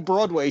you like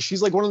Broadway.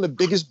 She's like one of the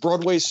biggest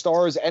Broadway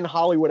stars and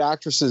Hollywood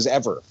actresses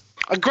ever.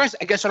 I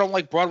guess I don't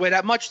like Broadway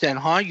that much then,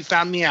 huh? You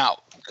found me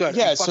out. Good.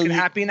 Yeah, I'm fucking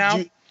happy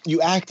now?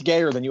 You act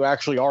gayer than you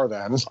actually are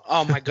then.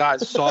 Oh, my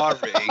God.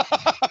 Sorry.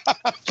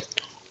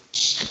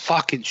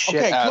 Fucking shit.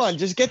 Okay, come on,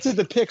 just get to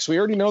the picks. We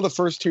already know the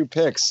first two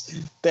picks.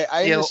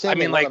 I understand.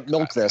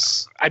 Milk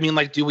this. I mean,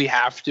 like, do we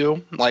have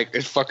to? Like,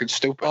 it's fucking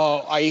stupid.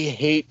 Oh, I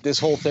hate this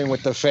whole thing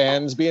with the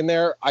fans being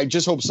there. I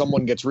just hope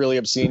someone gets really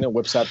obscene and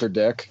whips out their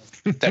dick.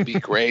 That'd be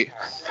great.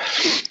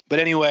 But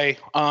anyway,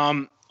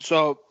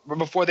 so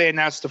before they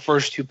announced the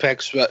first two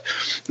picks, but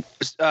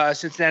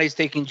Cincinnati's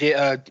taking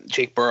Joe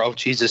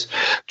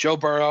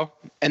Burrow,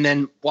 and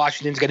then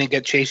Washington's going to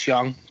get Chase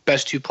Young,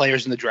 best two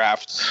players in the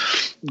draft.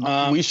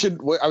 I was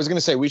going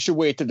to say we should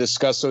wait to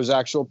discuss those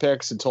actual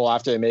picks until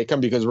after they make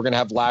them because we're going to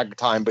have lag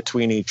time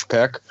between each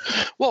pick.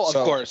 Well, of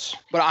course,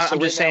 but I'm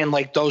just saying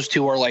like those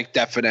two are like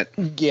definite.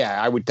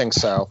 Yeah, I would think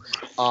so.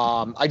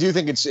 I do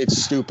think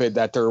it's stupid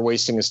that they're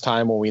wasting his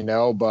time when we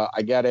know, but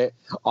I get it.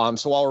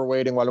 So while we're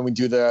waiting, why don't we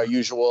do the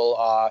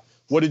usual?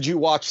 What did you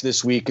watch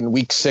this week in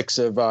week 6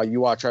 of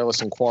You Watch, I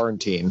Listen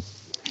Quarantine?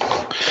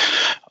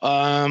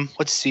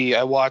 Let's see.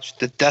 I watched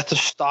The Death of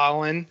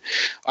Stalin.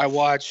 I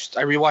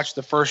rewatched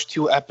the first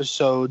 2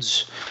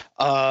 episodes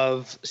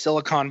of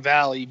Silicon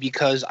Valley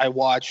because I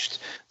watched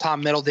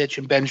Tom Middleditch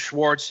and Ben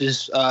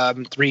Schwartz's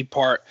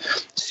 3-part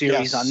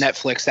series on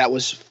Netflix. That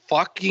was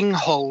fucking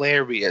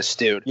hilarious,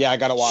 dude. Yeah, I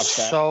gotta watch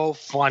that. So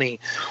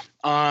funny.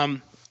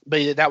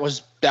 But that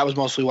was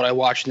mostly what I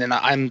watched, and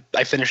then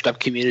I finished up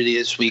Community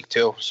this week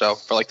too. So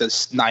for like the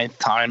 9th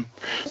time.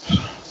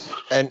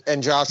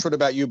 And Josh, what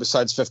about you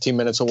besides 15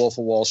 minutes of Wolf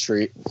of Wall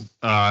Street?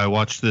 I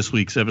watched this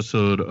week's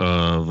episode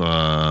of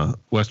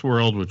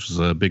Westworld, which is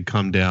a big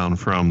come down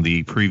from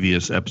the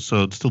previous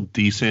episode. Still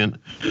decent.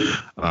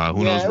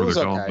 Who knows where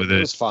they're going with it. It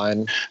was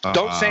fine.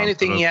 Don't say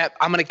anything yet.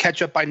 I'm going to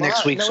catch up by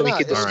next week so we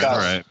can discuss. All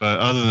right. But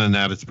other than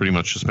that, it's pretty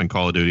much just been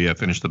Call of Duty. I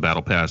finished the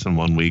Battle Pass in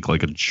 1 week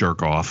like a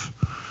jerk off.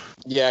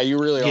 Yeah, you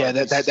really are. Yeah,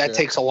 that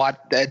takes a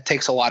lot. That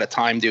takes a lot of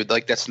time, dude.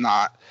 Like that's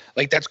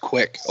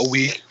quick. A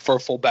week for a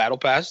full battle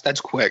pass. That's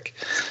quick.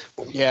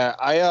 Yeah,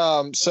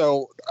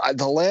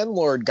 the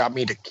landlord got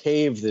me to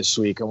cave this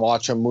week and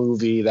watch a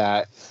movie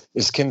that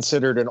is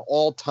considered an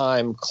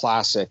all-time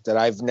classic that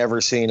I've never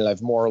seen and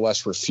I've more or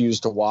less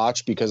refused to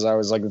watch because I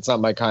was like, it's not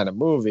my kind of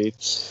movie.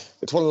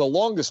 It's one of the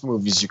longest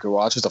movies you could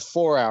watch. It's a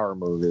 4-hour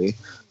movie.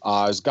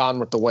 It's Gone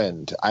with the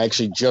Wind. I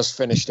actually just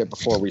finished it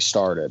before we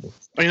started.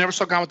 Oh, you never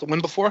saw Gone with the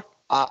Wind before?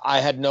 I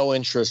had no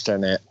interest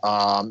in it.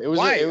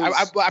 Why?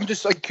 I'm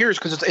just like curious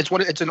because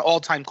it's an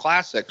all-time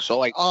classic. So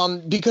like,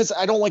 because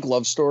I don't like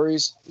love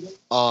stories.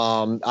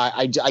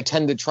 I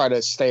tend to try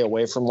to stay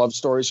away from love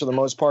stories for the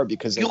most part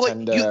because you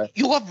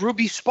love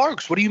Ruby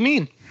Sparks. What do you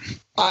mean?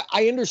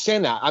 I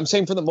understand that. I'm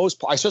saying for the most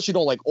part, I especially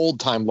don't like old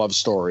time love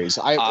stories.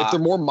 If they're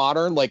more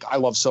modern, like I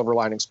love Silver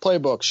Linings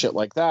Playbook, shit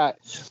like that.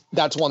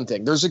 That's one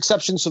thing. There's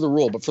exceptions to the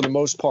rule, but for the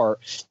most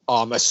part,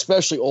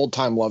 especially old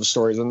time love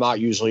stories, I'm not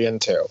usually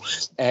into.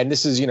 And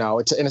this is,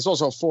 it's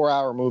also a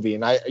 4-hour movie,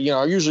 and I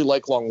usually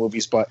like long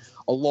movies, but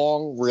a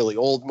long, really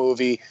old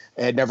movie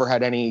had never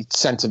had any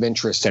sense of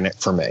interest in it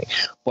for me.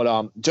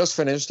 But just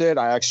finished it.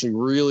 I actually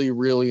really,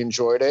 really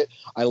enjoyed it.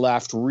 I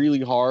laughed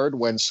really hard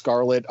when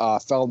Scarlett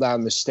fell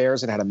down the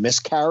stairs and had a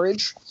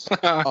miscarriage.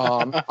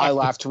 I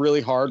laughed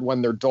really hard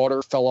when their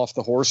daughter fell off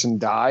the horse and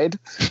died.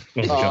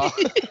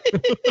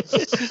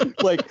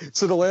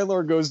 So the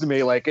landlord goes to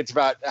me, like, it's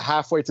about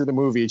halfway through the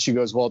movie, and she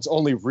goes, well, it's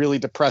only really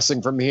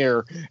depressing from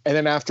here. And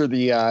then after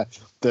the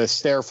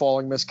stair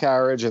falling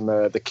miscarriage and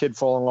the kid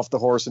falling off the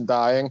horse and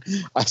dying,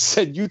 I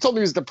said, you told me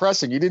it was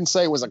depressing. You didn't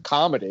say it was a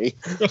comedy.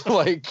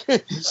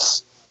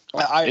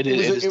 It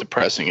is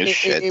depressing as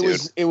shit, dude.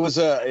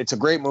 It's a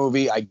great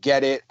movie. I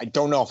get it. I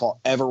don't know if I'll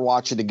ever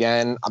watch it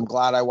again. I'm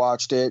glad I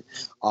watched it.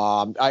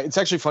 It's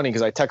actually funny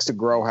because I texted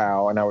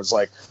Grohow and I was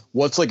like,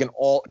 what's like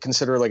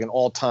considered like an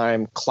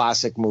all-time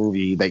classic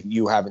movie that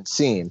you haven't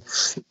seen?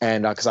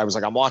 And because I was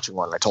like, I'm watching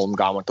one. I told him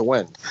Gone with the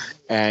Wind.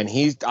 And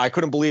I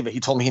couldn't believe it. He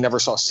told me he never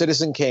saw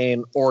Citizen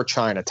Kane or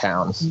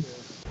Chinatown.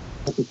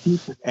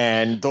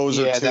 And those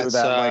are two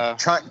that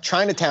like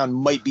Chinatown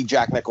might be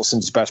Jack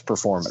Nicholson's best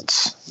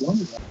performance.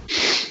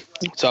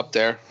 It's up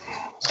there.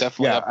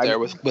 Definitely up there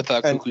with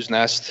Cuckoo's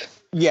Nest.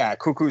 Yeah,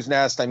 Cuckoo's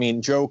Nest. I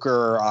mean,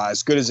 Joker,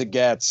 As Good as It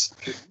Gets.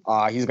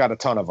 He's got a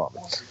ton of them.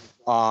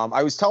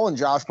 I was telling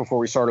Josh before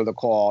we started the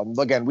call, and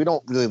again, we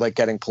don't really like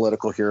getting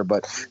political here,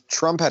 but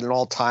Trump had an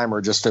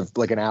all-timer just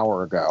like an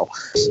hour ago.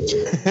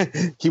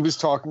 He was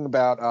talking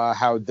about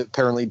how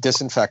apparently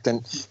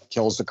disinfectant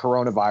kills the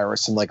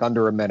coronavirus in like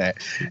under a minute.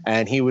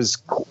 And he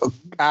was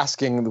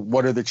asking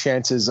what are the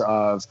chances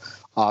of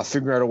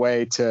figuring out a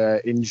way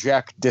to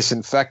inject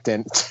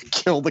disinfectant to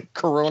kill the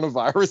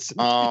coronavirus.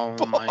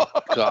 Oh, my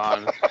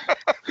God.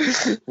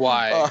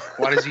 Why?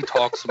 Why does he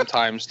talk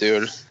sometimes,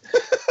 dude?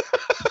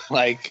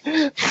 Like,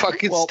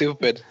 fucking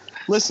stupid.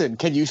 Listen,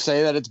 can you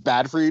say that it's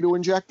bad for you to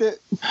inject it?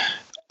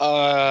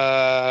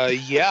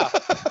 Yeah.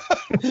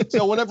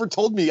 No one ever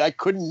told me I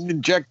couldn't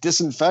inject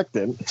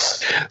disinfectant.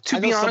 To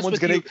be honest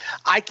with you,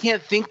 I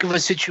can't think of a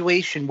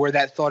situation where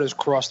that thought has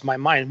crossed my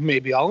mind.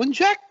 Maybe I'll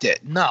inject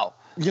it. No.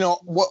 You know,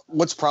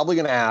 what's probably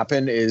going to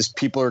happen is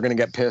people are going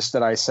to get pissed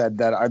that I said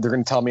that they're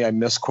going to tell me I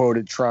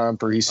misquoted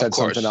Trump or he said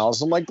something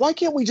else. I'm like, why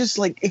can't we just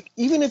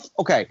even if,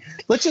 okay,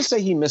 let's just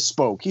say he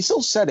misspoke. He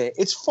still said it.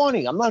 It's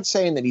funny. I'm not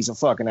saying that he's a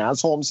fucking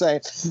asshole. I'm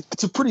saying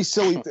it's a pretty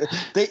silly.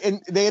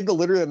 They had to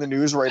literally in the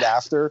news right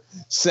after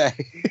say,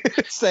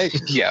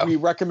 yeah, we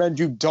recommend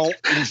you don't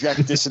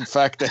inject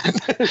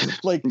disinfectant.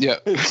 Like, yeah,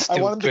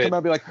 I want him to come out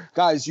and be like,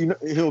 guys,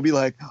 he'll be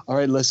like, all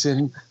right,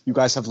 listen, you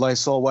guys have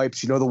Lysol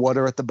wipes. You know the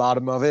water at the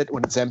bottom of it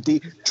when it's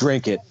empty,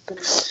 drink it.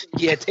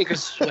 Yeah, take a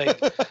swig.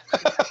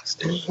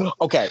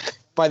 Okay.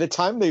 By the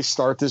time they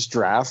start this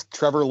draft,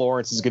 Trevor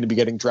Lawrence is going to be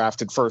getting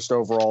drafted first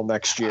overall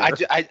next year.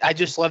 I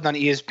just loved on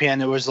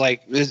ESPN. It was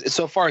like,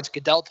 so far it's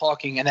Goodell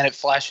talking, and then it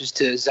flashes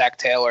to Zach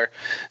Taylor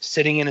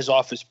sitting in his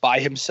office by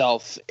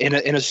himself in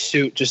a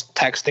suit, just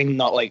texting.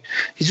 Not like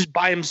he's just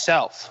by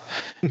himself,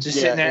 just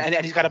sitting there, and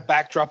he's got a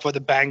backdrop for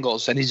the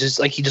Bengals, and he's just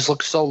like he just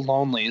looks so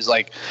lonely. He's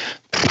like,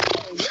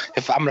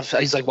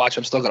 he's like, watch,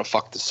 I'm still gonna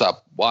fuck this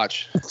up.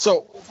 Watch.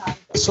 So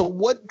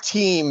what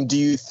team do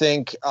you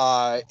think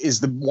is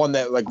the one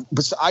that like?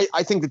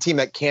 I think the team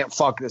that can't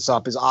fuck this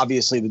up is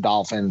obviously the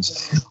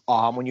Dolphins.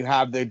 When you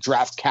have the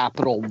draft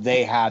capital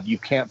they have, you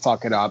can't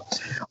fuck it up.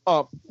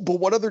 But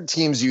what other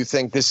teams do you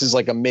think this is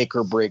like a make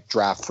or break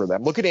draft for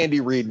them? Look at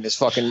Andy Reid in his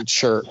fucking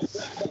shirt.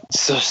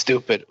 So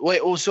stupid.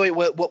 Wait,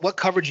 what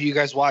coverage are you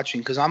guys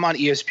watching? Because I'm on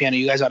ESPN. Are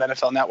you guys on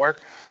NFL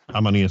Network?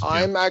 I'm on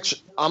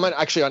ESPN. I'm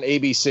actually on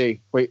ABC.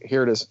 Wait,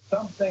 here it is.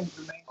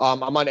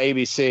 I'm on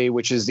ABC,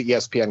 which is the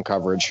ESPN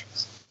coverage.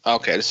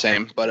 Okay, the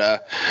same.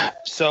 But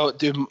so,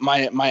 dude,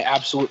 my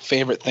absolute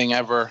favorite thing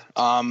ever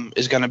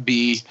is gonna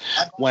be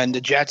when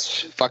the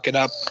Jets fuck it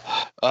up,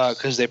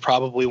 because they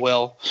probably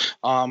will.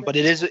 But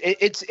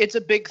it's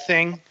a big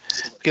thing,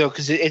 you know,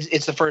 because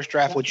it's the first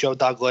draft with Joe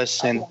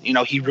Douglas, and you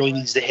know he really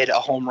needs to hit a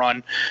home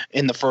run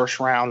in the first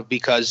round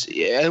because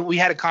we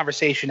had a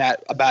conversation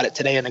about it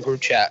today in the group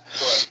chat,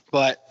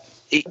 but.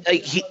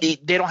 They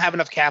don't have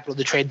enough capital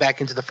to trade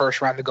back into the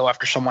first round to go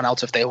after someone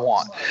else if they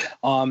want.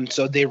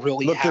 So they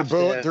really have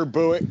they're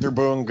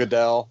booing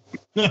Goodell.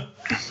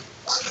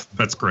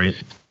 That's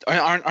great.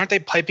 Aren't they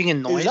piping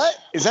in noise?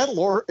 Is that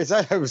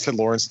who said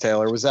Lawrence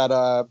Taylor? Was that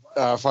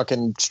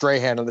fucking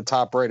Strahan in the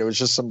top right? It was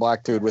just some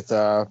black dude with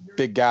a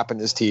big gap in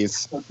his teeth.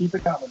 So keep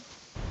it coming.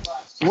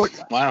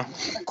 What? Wow.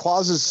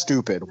 Quas is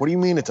stupid. What do you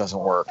mean it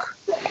doesn't work?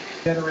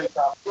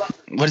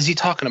 What is he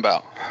talking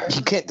about?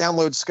 You can't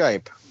download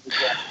Skype.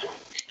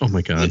 Oh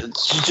my God!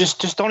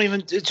 Just don't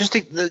even. Just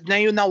now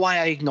you know why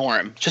I ignore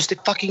him. Just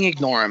fucking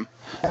ignore him.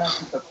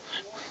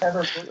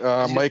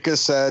 Micah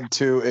said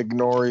to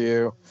ignore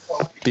you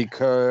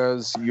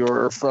because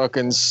you're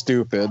fucking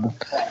stupid.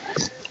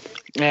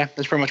 Yeah,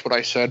 that's pretty much what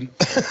I said.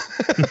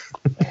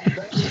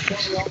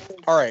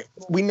 All right,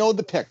 we know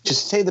the pick.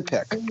 Just say the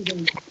pick.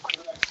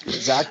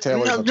 Zach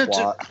Taylor's a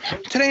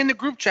twat. Today in the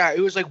group chat,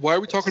 it was like, why are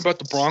we talking about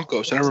the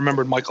Broncos? And I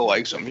remembered Michael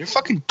likes them. You're a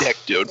fucking dick,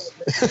 dude.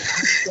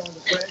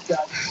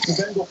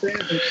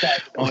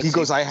 He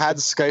goes, I had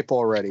Skype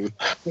already.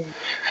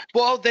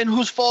 Well, then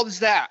whose fault is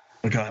that?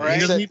 Oh God. Right? He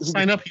doesn't need to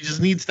sign up. He just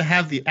needs to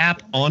have the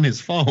app on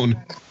his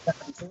phone.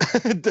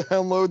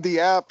 Download the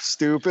app,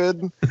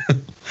 stupid.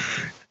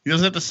 He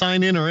doesn't have to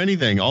sign in or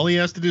anything. All he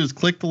has to do is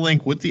click the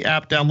link with the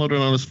app downloaded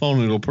on his phone,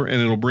 and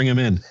it'll bring him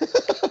in.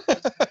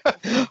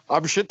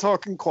 I'm shit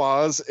talking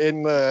Quas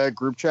in the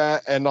group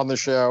chat and on the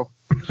show.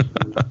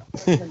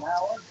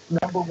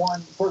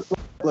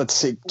 Let's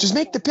see. Just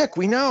make the pick.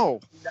 We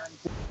know.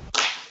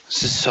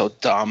 This is so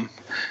dumb.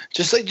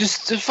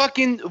 Just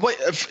fucking wait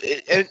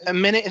a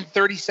minute and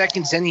 30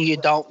 seconds in, you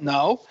don't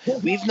know.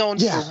 We've known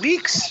for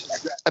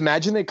weeks.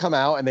 Imagine they come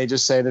out and they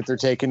just say that they're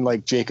taking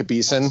like Jacob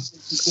Eason.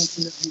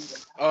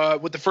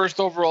 With the first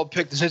overall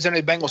pick, the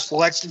Cincinnati Bengals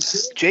selected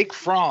Jake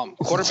Fromm,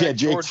 quarterback. Yeah,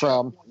 Jake Georgia.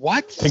 Fromm.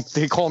 What?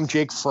 They call him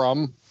Jake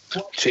Fromm.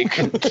 Jake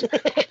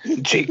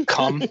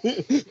Cum.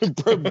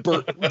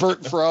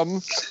 Bert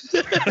Fromm.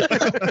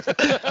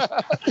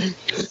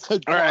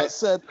 All right.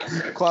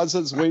 Claude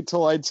says, wait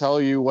till I tell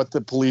you what the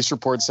police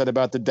report said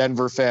about the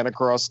Denver fan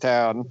across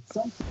town.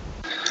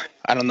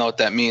 I don't know what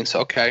that means.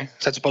 Okay.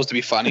 Is that supposed to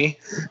be funny?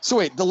 So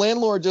wait, the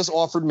landlord just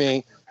offered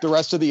me the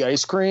rest of the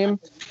ice cream.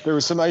 There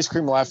was some ice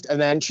cream left, and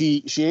then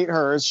she ate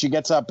hers. She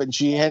gets up and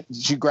she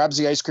grabs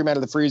the ice cream out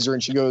of the freezer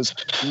and she goes,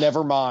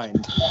 "Never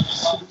mind."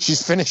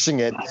 She's finishing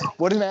it.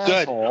 What an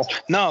asshole!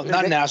 No,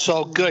 not an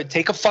asshole. Good.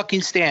 Take a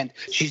fucking stand.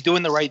 She's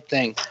doing the right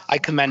thing. I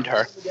commend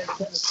her.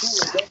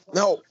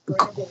 No.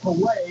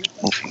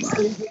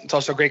 It's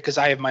also great because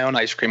I have my own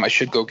ice cream I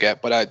should go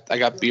get, but I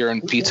got beer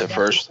and pizza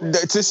first.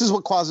 This is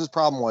what Quas's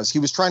problem was. He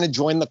was trying to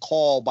join the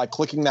call by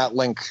clicking that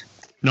link.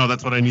 No,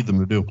 that's what I need them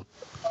to do.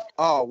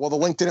 Oh, well, the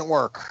link didn't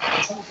work.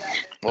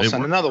 We'll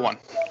send another one.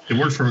 It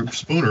worked for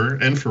Spooner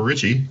and for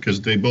Richy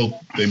because they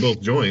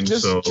both joined.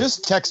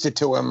 Just text it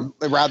to him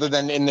rather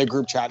than in the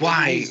group chat.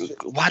 Why?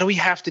 Why do we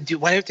have to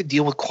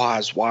deal with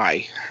Quas?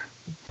 Why?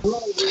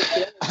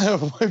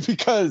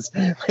 Because,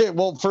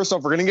 well, first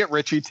off, we're gonna get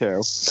Richy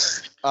too.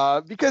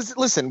 Because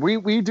listen,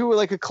 we do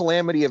like a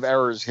calamity of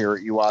errors here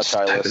at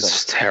YWIL. That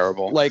is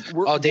terrible. Like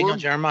Daniel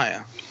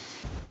Jeremiah.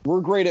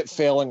 We're great at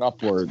failing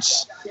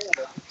upwards.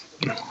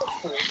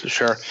 For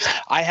sure.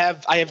 I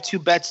have 2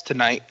 bets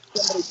tonight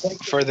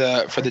for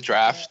the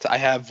draft. I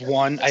have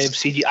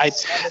CD.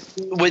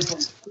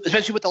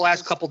 Especially with the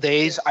last couple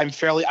days,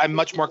 I'm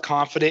much more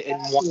confident in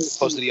one as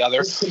opposed to the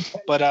other.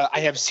 But I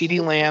have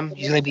CD Lamb.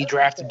 He's going to be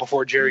drafted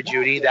before Jerry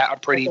Jeudy.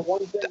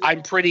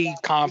 I'm pretty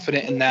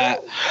confident in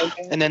that.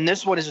 And then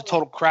this one is a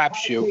total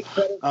crapshoot.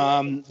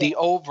 The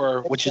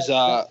over, which is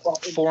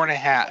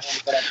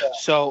 4.5.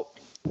 So.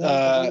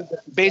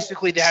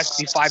 Basically, there has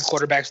to be 5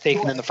 quarterbacks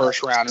taken in the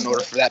first round in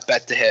order for that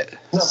bet to hit,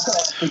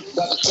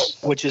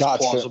 which is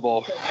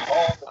plausible.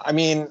 I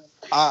mean,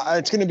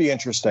 it's going to be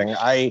interesting.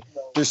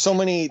 There's so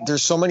many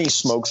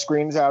smoke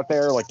screens out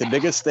there. Like the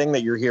biggest thing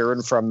that you're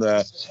hearing from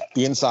the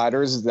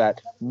insiders is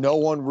that no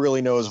one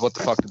really knows what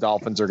the fuck the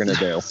Dolphins are going to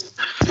do.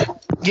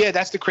 Yeah,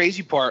 that's the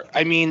crazy part.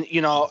 I mean,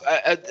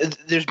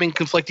 there's been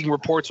conflicting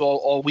reports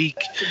all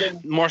week,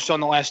 more so in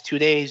the last 2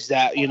 days,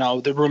 that,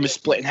 the room is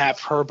split in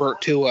half,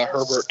 Herbert Tua.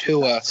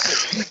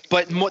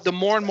 But the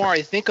more and more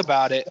I think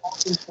about it,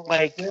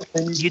 like,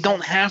 you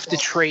don't have to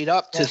trade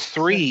up to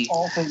 3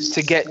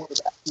 to get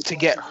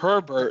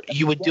Herbert.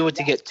 You would do it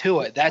to get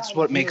Tua. That's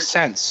what makes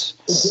sense.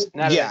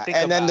 Yeah,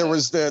 and then there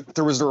was the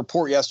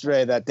report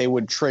yesterday that they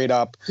would trade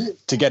up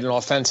to get an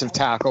offensive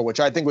tackle, which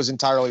I think was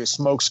entirely a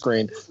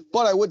smokescreen.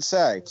 But I would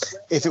say,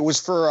 if it was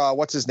for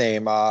what's his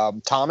name,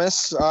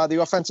 Thomas, the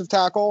offensive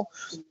tackle,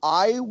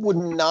 I would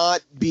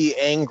not be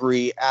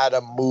angry at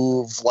a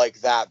move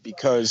like that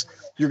because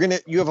you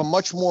have a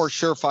much more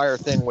surefire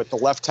thing with the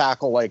left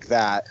tackle like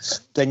that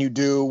than you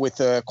do with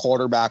a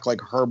quarterback like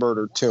Herbert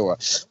or Tua.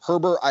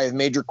 Herbert, I have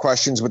major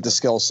questions with the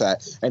skill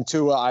set, and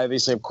Tua, I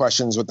obviously have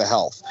questions with the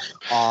health.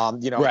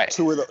 Right.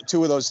 Two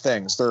of those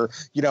things.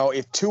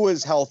 If Tua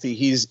is healthy,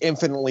 he's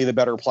infinitely the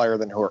better player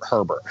than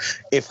Herbert.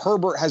 If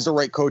Herbert has the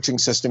right coaching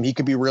system, he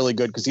could be really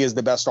good because he has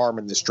the best arm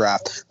in this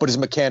draft, but his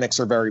mechanics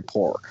are very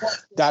poor.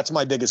 That's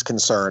my biggest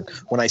concern.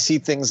 When I see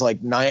things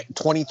like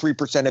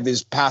 23% of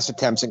his pass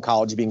attempts in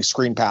college being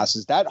screen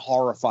passes, that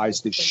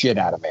horrifies the shit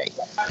out of me.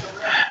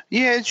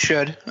 Yeah, it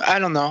should. I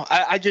don't know.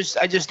 I just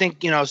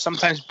think,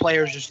 sometimes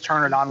players just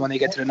turn it on when they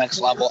get to the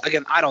next level.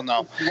 Again, I don't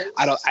know.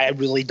 I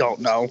really don't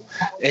know.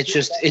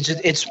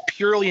 It's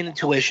purely an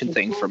intuition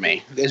thing for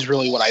me. Is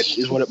really what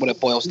it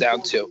boils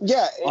down to.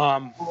 Yeah.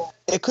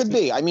 It could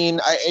be. I mean,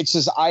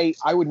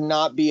 I would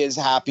not be as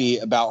happy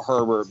about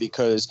Herbert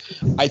because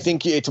I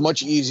think it's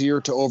much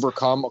easier to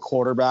overcome a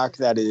quarterback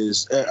that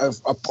is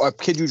a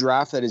kid you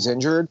draft that is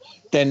injured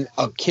than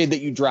a kid that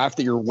you draft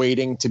that you're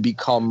waiting to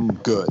become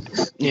good.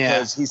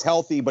 Because he's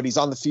healthy, but he's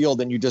on the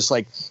field, and you just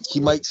he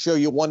might show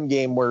you one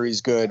game where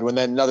he's good, and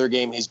then another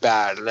game he's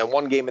bad, and then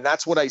one game, and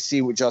that's what I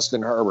see with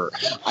Justin Herbert.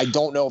 I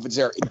don't know if it's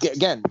there.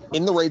 Again,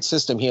 in the right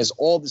system, he has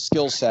all the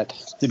skill set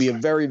to be a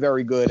very,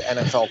 very good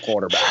NFL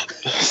quarterback.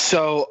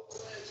 So,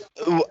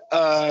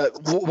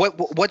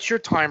 what's your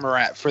timer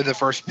at for the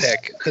first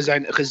pick? Because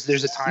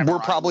there's a timer.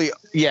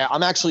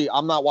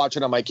 I'm not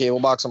watching on my cable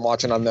box. I'm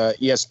watching on the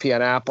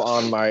ESPN app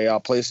on my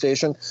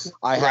PlayStation.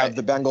 I have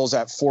the Bengals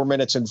at 4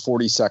 minutes and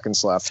 40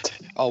 seconds left.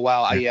 Oh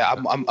wow!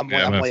 I'm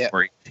way at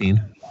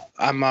 18.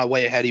 I'm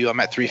way ahead of you. I'm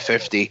at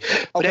 350.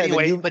 But okay,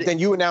 anyway, then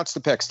you announce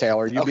the picks,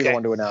 Taylor. You be the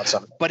one to announce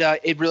them.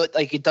 But it really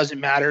it doesn't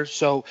matter.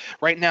 So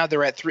right now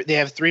they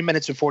have 3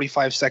 minutes and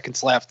 45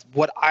 seconds left.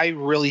 What I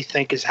really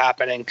think is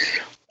happening,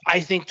 I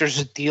think there's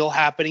a deal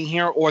happening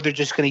here, or they're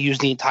just going to use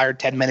the entire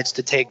 10 minutes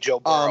to take Joe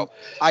Burrow.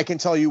 I can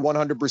tell you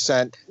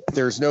 100%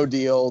 there's no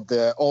deal.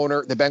 The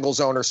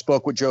Bengals owner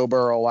spoke with Joe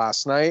Burrow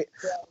last night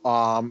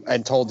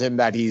and told him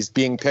that he's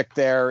being picked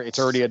there. It's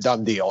already a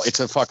done deal.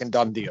 It's a fucking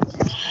done deal.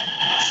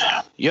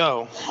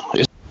 Yo,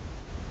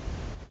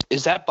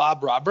 is that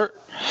Bob Robert?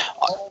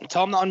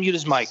 Tell him to unmute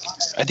his mic.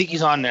 I think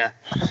he's on there.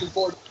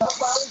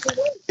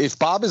 If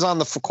Bob is on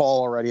the call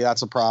already,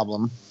 that's a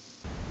problem.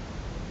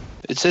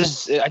 It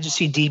says, I just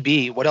see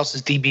DB. What else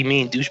does DB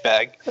mean,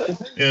 douchebag?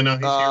 Yeah, no,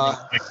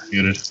 he's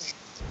here. Muted.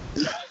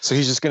 So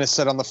he's just going to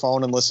sit on the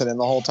phone and listen in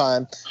the whole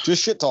time.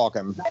 Just shit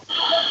talking.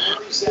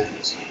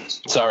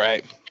 It's all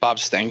right. Bob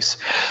stinks.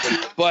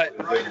 But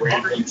I'm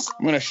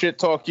going to shit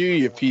talk you,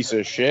 you piece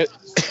of shit.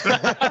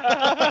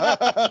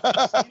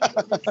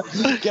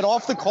 Get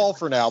off the call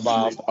for now,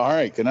 Bob. All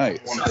right, good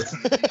night.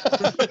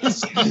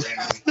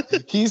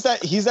 He's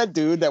that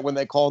dude that when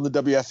they call the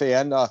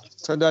WFAN,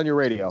 turn down your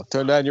radio.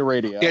 Turn down your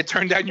radio. yeah,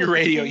 turn down your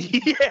radio.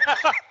 Yeah.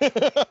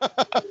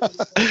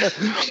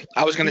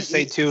 I was gonna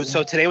say too.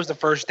 So today was the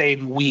first day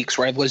in weeks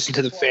where I've listened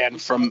to the fan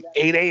from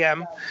 8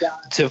 a.m.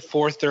 to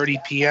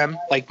 4:30 p.m.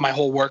 like my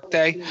whole work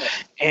day,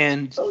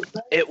 and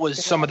it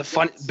was some of the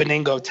fun.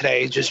 Benigno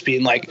today just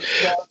being like,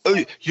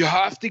 oh, you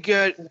have to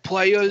get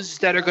players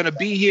that are gonna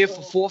be here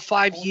for 4 or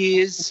 5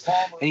 years,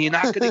 and you're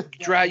not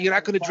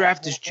gonna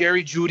draft this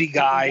Jerry Jeudy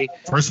guy.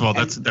 First of all,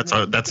 that's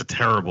a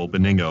terrible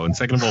Benigno. And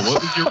second of all,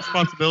 what was your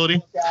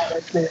responsibility?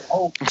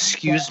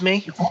 Excuse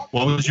me?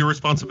 What was your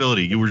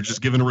responsibility? You were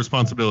just given a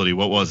responsibility.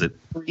 What was it?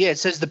 Yeah, it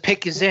says the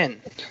pick is in.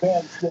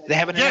 They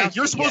haven't Yeah, announced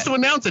you're it supposed yet. to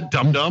announce it,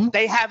 dum-dum.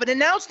 They haven't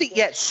announced it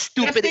yet,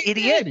 stupid Yes, they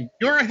idiot. did.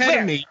 You're ahead Where?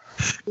 of me.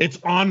 It's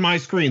on my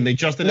screen. They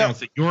just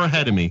announced it. You're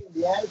ahead of me.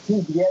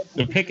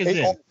 The pick is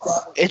in.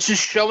 It's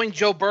just showing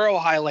Joe Burrow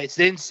highlights.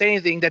 They didn't say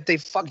anything that they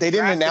fucking They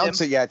didn't drafted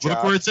announce him. it yet, Look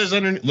Josh. where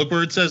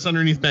it says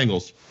underneath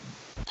Bengals.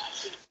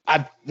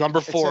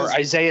 Number 4, says-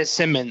 Isaiah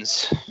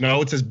Simmons.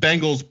 No, it says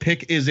Bengals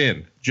pick is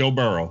in. Joe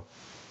Burrow.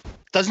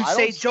 Doesn't I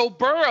say don't- Joe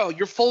Burrow.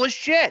 You're full of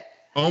shit.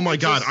 Oh my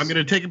God! I'm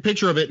gonna take a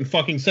picture of it and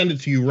fucking send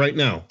it to you right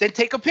now. Then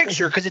take a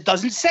picture because it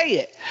doesn't say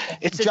it.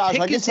 It says Josh, I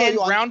pick can is tell in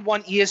you on- round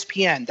 1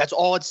 ESPN. That's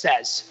all it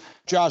says.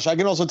 Josh, I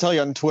can also tell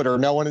you on Twitter,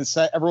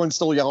 everyone's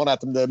still yelling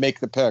at them to make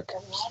the pick.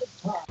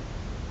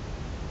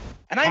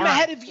 And I'm All right.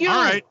 ahead of you.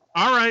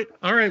 All right.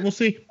 We'll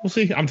see.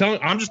 I'm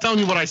just telling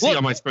you what I see Look.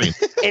 on my screen.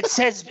 It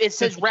says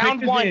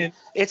round is 1. in,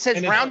 It says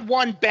and it's- round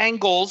 1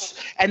 Bengals,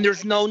 and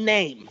there's no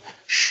name.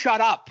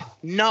 Shut up.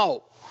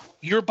 No.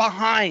 You're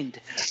behind.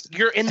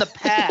 You're in the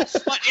past.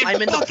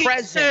 I'm in the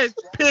present.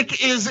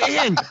 Pick is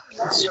in.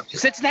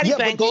 Cincinnati Yeah,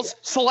 but Bengals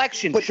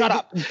selection. but Shut they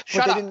up. didn't- but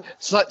Shut they up.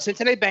 didn't-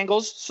 Cincinnati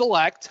Bengals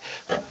select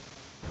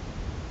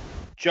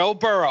Joe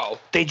Burrow.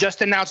 They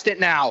just announced it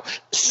now.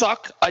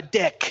 Suck a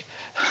dick.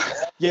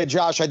 Yeah,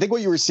 Josh, I think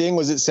what you were seeing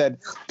was it said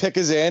pick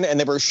is in, and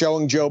they were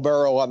showing Joe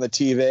Burrow on the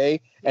TV,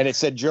 and it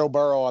said Joe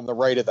Burrow on the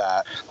right of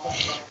that.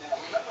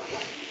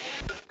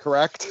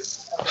 Correct?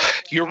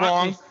 You're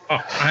wrong.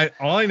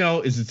 All I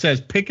know is it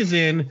says pick is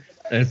in,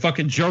 and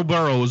fucking Joe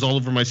Burrow is all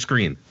over my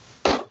screen.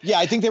 Yeah,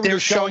 I think they were They're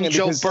just showing showing it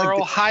Joe because Burrow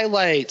like,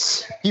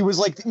 highlights. he was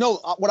like, no,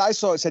 what I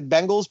saw, it said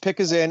Bengals pick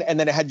is in, and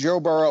then it had Joe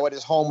Burrow at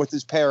his home with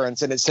his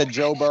parents, and it said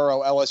Joe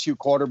Burrow, LSU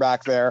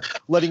quarterback there,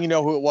 letting you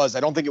know who it was. I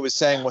don't think it was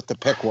saying what the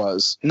pick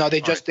was. No,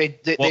 they just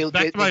Well,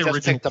 back to my just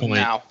original picked them point.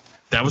 now.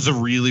 That was a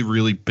really,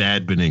 really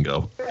bad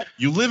Benigno.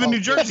 You live in New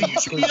Jersey.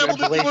 You should be able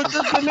to do a good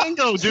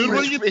Benigno, dude. What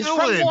are you It's from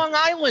doing? Long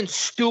Island,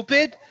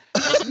 stupid.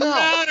 Doesn't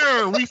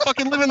matter. We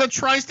fucking live in the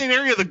tri-state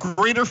area. The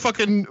greater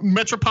fucking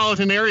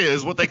metropolitan area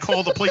is what they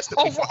call the place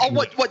that we fucking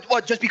live.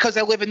 What? Just because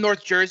I live in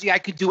North Jersey, I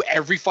could do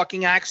every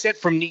fucking accent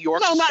from New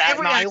York to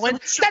Staten Island?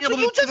 Accent. You should That's be what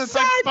able you to do just the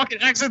same said.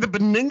 fucking accent that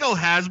Benigno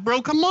has, bro.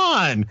 Come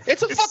on.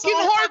 It's a fucking so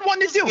hard one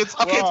to do. it's-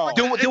 Okay, Bro.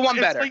 do one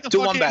it's better. like the Do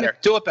one fucking- better.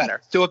 Do it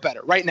better. Do it better.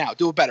 Right now.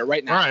 Do it better.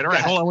 Right now. All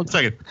right. Hold on 1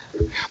 second.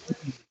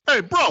 Hey,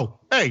 bro.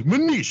 Hey,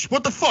 Manish.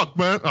 What the fuck,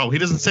 man? Oh, he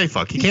doesn't say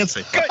fuck. He can't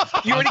say fuck.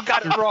 Good. You already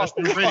got it wrong.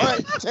 All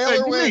right,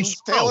 Taylor wins.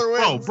 Manish, Taylor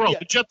wins. Bro,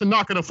 the Jets are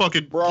not gonna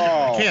fucking. Bro.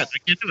 I can't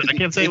do it. I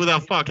can't say it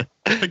without fucking.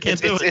 I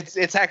can't do it.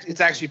 It's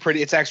actually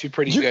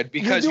pretty good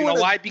because you're you know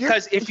doing why? it.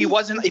 Because if he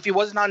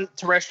wasn't on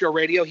terrestrial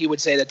radio, he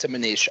would say that to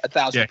Manish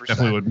 1,000%. Yeah,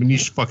 definitely would.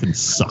 Manish fucking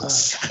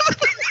sucks.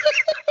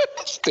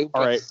 Stupid.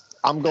 All right,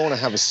 I'm going to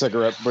have a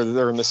cigarette, but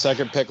they're in the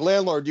second pick.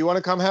 Landlord, do you want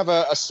to come have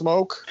a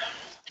smoke?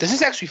 This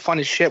is actually fun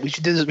as shit. We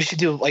should do this. We should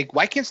do like,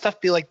 why can't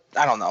stuff be like,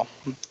 I don't know.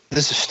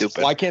 This is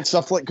stupid. Why can't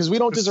stuff like, because we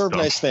don't deserve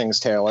Stuff. nice things,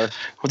 Taylor.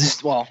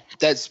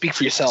 That speak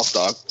for yourself,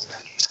 dog.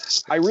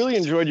 I really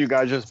enjoyed you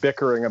guys just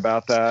bickering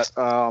about that.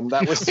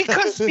 That was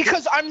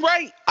Because I'm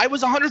right. I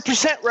was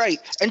 100% right,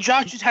 and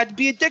Josh just had to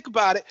be a dick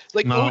about it.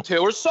 Like, No. oh,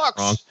 Taylor sucks.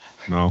 Wrong.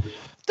 No.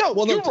 No,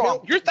 Well, no, you're wrong.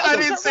 You're I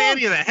 1,000% didn't say wrong.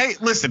 any of that. Hey,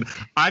 listen,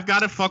 I've got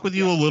to fuck with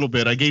you a little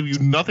bit. I gave you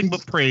nothing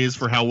but praise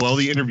for how well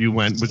the interview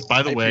went. Which,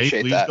 by the I way,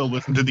 appreciate please that. go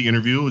listen to the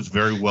interview. It was a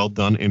very well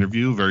done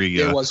interview. Very,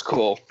 It was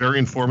cool. very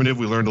informative.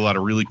 We learned a lot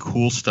of really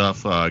cool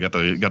stuff. Got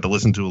to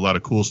listen to a lot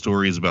of cool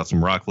stories about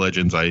some rock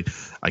legends. I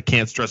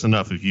can't stress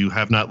enough. If you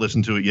have not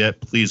listened to it yet,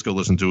 please go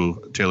listen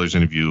to Taylor's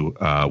interview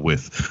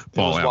with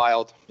Paul. It was Allen.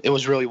 wild. It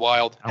was really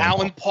wild.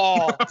 Alan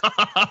Paul.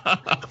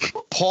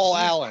 Paul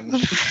Allen.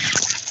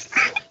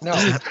 No,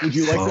 would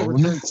you like to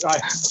Phone? return? I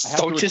have to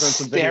Don't return just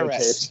some stare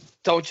at videotapes. it.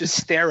 Don't just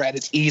stare at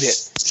it. Eat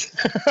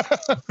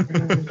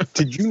it.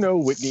 Did you know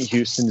Whitney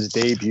Houston's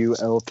debut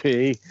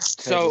LP?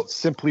 So-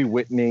 Simply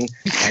Whitney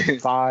had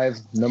 5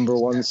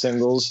 #1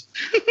 singles.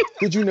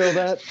 Did you know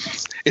that?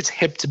 It's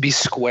hip to be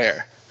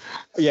square.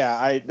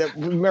 Yeah,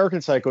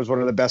 American Psycho is one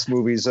of the best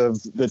movies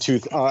of the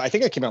I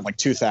think it came out in like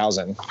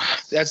 2000.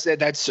 That's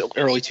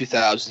early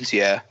 2000s.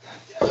 Yeah.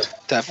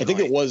 Definitely. I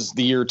think it was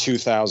the year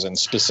 2000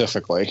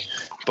 specifically.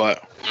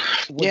 But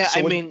yeah,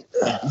 So no,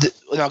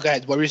 go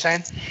ahead. What were you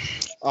saying?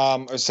 I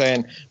was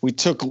saying we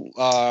took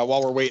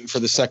while we're waiting for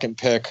the second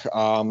pick,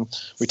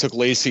 we took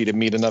Lacey to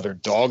meet another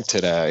dog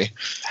today.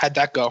 How'd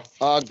that go?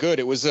 Good.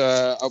 It was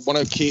one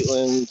of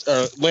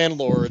Caitlin's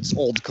landlord's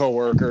old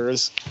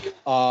coworkers.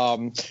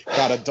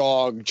 Got a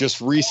dog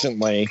just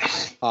recently,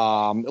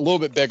 a little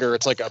bit bigger.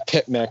 It's like a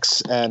pit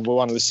mix, and we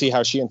wanted to see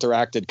how she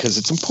interacted because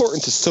it's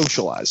important to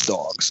socialize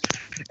dogs.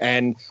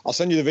 And I'll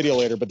send you the video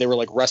later, but they were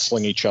like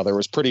wrestling each other. It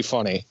was pretty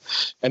funny.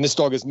 And this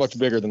dog is much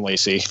bigger than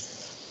Lacey.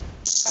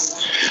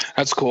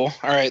 That's cool.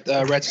 All right,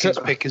 the Redskins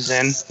pick is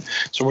in,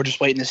 so we're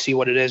just waiting to see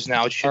what it is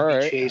now. It should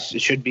be Chase.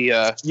 It should be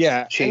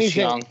Chase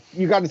Young.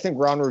 You got to think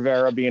Ron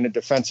Rivera, being a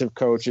defensive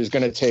coach, is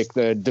going to take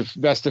the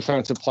best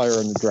defensive player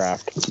in the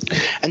draft.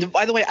 And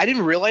by the way, I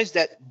didn't realize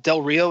that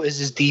Del Rio is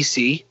his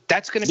DC.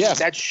 That's gonna be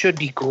that should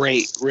be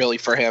great, really,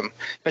 for him,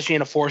 especially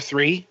in a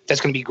 4-3. That's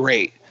gonna be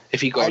great if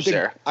he goes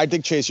there. I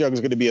think Chase Young is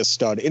going to be a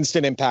stud,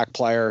 instant impact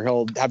player.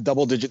 He'll have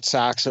double-digit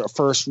sacks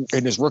first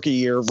in his rookie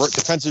year,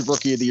 defensive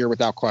rookie of the year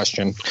without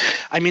question.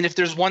 I mean, if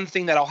there's one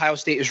thing that Ohio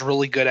State is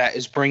really good at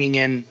is bringing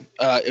in,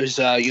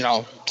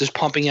 just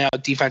pumping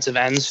out defensive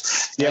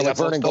ends. Yeah, like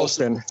Vernon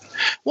Golston.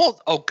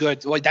 Well,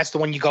 good. Like that's the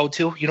one you go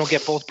to. You don't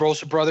get both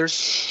Brosa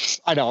brothers.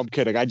 I know. I'm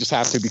kidding. I just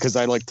have to because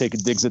I like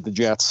taking digs at the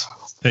Jets.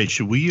 Hey,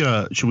 should we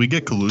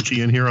get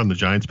Colucci in here on the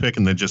Giants pick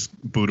and then just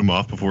boot him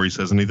off before he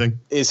says anything?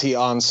 Is he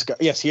on Skype?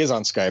 Yes, he is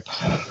on Skype.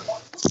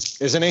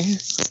 Isn't he?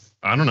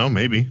 I don't know.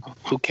 Maybe.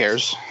 Who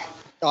cares?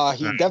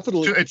 He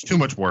definitely. It's too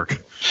much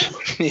work.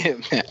 Yeah.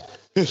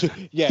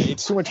 Yeah,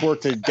 it's too much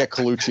work to get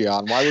Colucci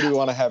on. Why would we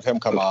want to have him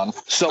come on?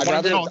 So no.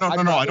 I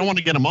don't want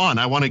to get him on.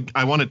 I want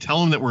to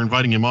tell him that we're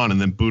inviting him on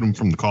and then boot him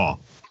from the call.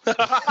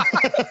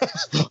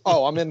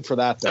 Oh, I'm in for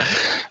that then.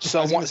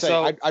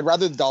 I'd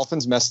rather the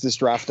Dolphins mess this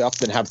draft up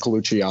than have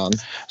Colucci on.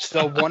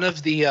 So one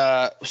of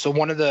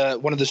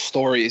the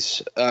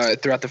stories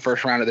throughout the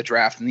first round of the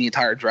draft and the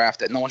entire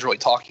draft that no one's really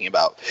talking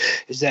about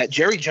is that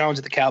Jerry Jones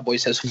at the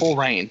Cowboys has full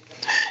reign,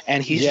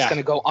 and he's just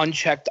going to go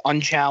unchecked,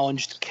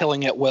 unchallenged,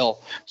 killing at will.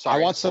 I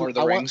want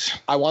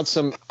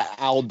some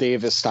Al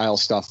Davis style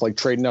stuff, like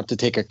trading up to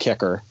take a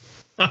kicker.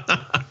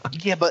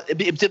 Yeah, but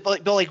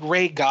like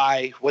Ray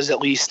Guy was at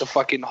least a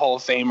fucking Hall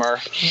of Famer.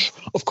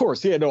 Of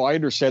course, yeah, no, I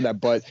understand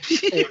that, but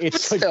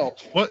it's still.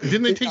 What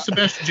didn't they take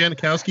Sebastian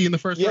Janikowski in the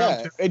first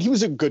round? Yeah, and he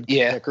was a good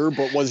kicker,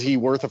 but was he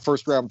worth a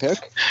first round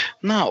pick?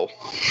 No.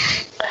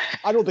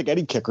 I don't think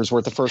any kicker's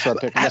worth a first round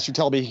pick unless you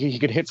tell me he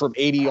could hit from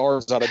 80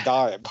 yards on a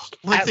dime.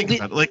 Think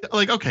about it.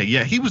 Like okay,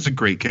 yeah, he was a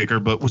great kicker,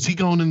 but was he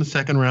going in the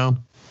second round?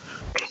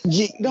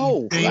 Yeah,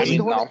 no.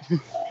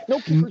 No,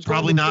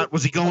 probably not.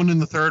 Was he going in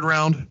the third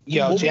round?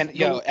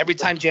 Every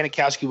time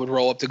Janikowski would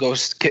roll up to go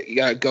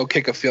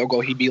kick a field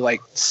goal, he'd be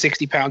like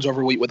 60 pounds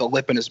overweight with a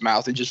lip in his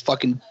mouth and just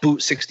fucking boot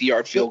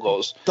 60-yard field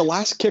goals. The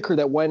last kicker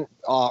that went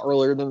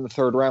earlier than the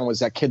third round was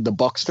that kid the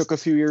Bucks took a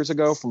few years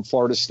ago from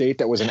Florida State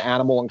that was an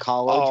animal in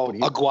college.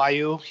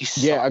 Aguayo.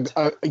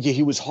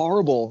 He was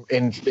horrible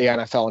in the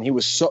NFL,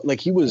 and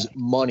he was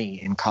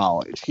money in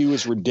college. He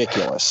was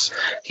ridiculous.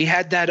 He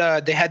had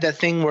that. They had that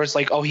thing where it's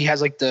like, he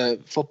has like the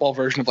football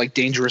version of like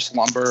Dangerous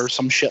Lumber or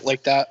some shit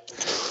like that.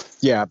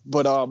 Yeah,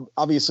 but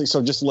obviously,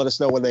 so just let us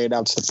know when they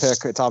announce the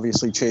pick. It's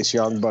obviously Chase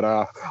Young, but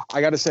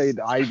I got to say,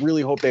 I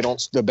really hope the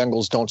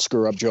Bengals don't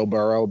screw up Joe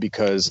Burrow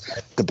because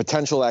the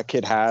potential that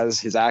kid has,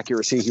 his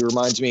accuracy, he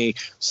reminds me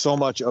so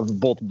much of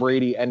both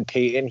Brady and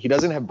Peyton. He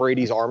doesn't have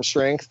Brady's arm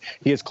strength.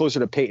 He is closer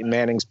to Peyton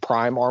Manning's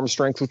prime arm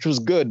strength, which was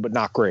good, but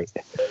not great.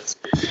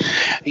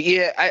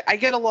 Yeah, I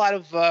get a lot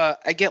of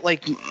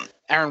like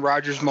Aaron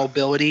Rodgers'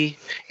 mobility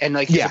and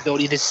like his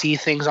ability to see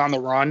things on the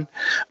run,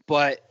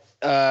 but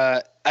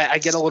I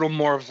get a little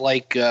more of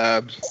like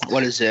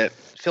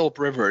Phillip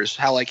Rivers,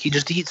 how like he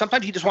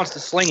sometimes he just wants to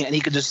sling it and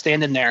he could just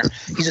stand in there.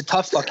 He's a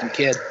tough fucking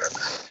kid.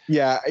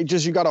 Yeah,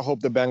 you got to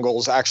hope the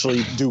Bengals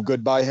actually do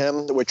good by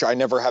him, which I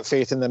never have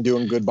faith in them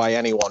doing good by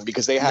anyone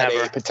because they had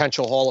a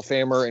potential Hall of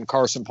Famer in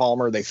Carson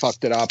Palmer. They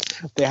fucked it up.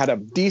 They had a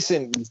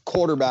decent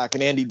quarterback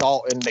in Andy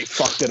Dalton. They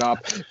fucked it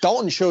up.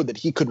 Dalton showed that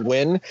he could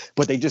win,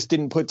 but they just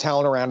didn't put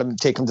talent around him and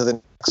take him to the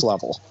next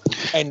level.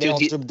 And they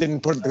also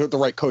didn't put the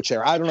right coach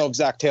there. I don't know if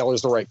Zach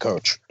Taylor's the right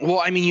coach. Well,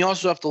 I mean, you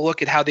also have to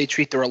look at how they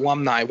treat their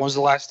alumni. When was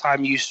the last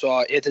time you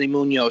saw Anthony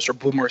Munoz or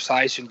Boomer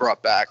Esiason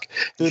brought back?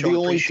 They're the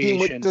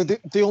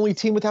only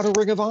team without a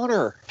Ring of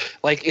Honor.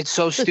 Like it's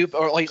so stupid.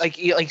 Or like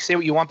say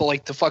what you want, but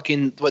like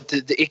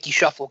the Icky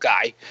Shuffle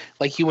guy,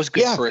 like he was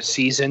good for a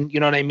season. You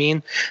know what I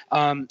mean?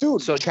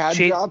 Dude, so Chad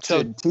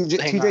Johnson,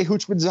 TJ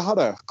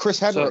Houshmandzadeh, Chris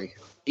Henry.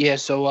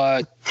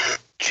 So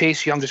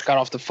Chase Young just got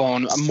off the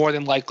phone. More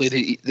than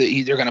likely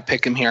they're going to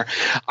pick him here.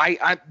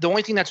 The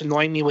only thing that's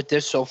annoying me with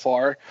this so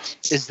far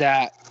is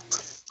that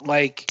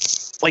like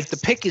the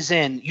pick is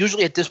in.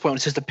 Usually at this point, when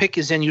it says the pick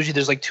is in, usually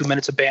there's like 2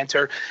 minutes of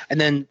banter,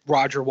 and then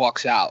Roger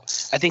walks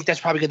out. I think that's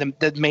probably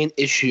the main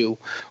issue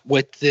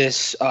with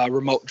this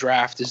remote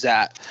draft is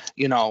that,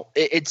 you know,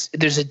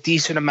 there's a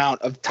decent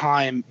amount of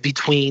time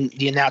between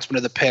the announcement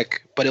of the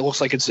pick, but it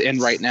looks like it's in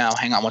right now.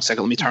 Hang on one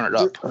second. Let me turn it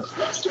up.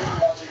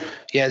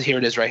 Yeah, here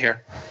it is right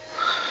here.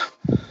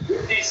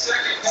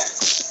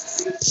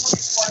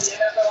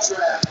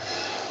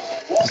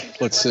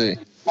 Let's see.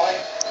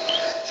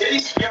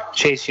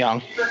 Chase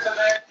Young.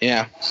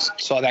 Yeah,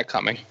 saw that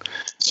coming.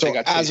 So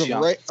as of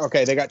right,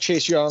 okay, they got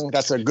Chase Young.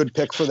 That's a good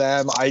pick for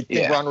them. I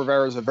think Ron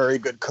Rivera is a very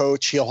good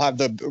coach. He'll have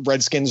the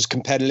Redskins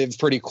competitive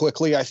pretty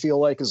quickly, I feel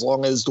like, as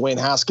long as Dwayne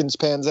Haskins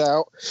pans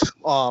out.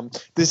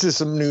 This is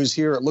some news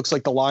here. It looks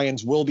like the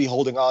Lions will be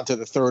holding on to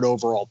the 3rd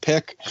overall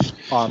pick.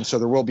 So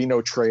there will be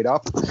no trade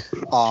up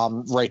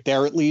right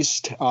there, at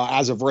least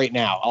as of right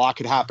now. A lot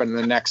could happen in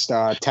the next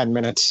 10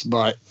 minutes,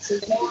 but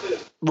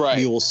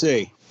we will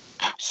see.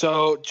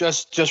 So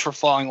just for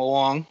following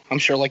along, I'm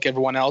sure like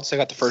everyone else, I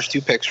got the first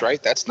 2 picks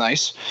right. That's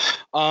nice.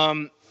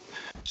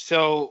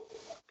 So,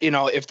 you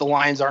know, if the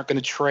Lions aren't going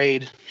to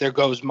trade, there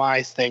goes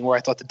my thing where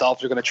I thought the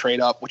Dolphins are going to trade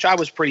up, which I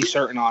was pretty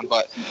certain on,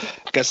 but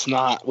I guess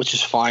not, which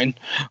is fine.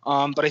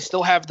 But I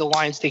still have the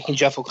Lions taking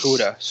Jeff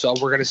Okudah, so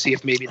we're going to see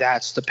if maybe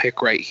that's the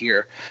pick right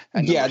here.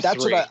 Yeah,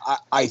 that's 3. What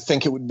I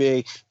think it would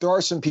be. There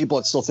are some people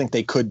that still think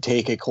they could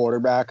take a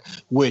quarterback,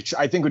 which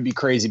I think would be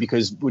crazy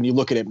because when you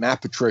look at it,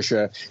 Matt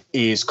Patricia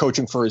is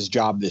coaching for his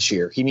job this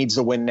year. He needs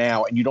to win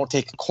now, and you don't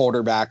take a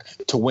quarterback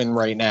to win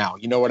right now.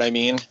 You know what I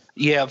mean?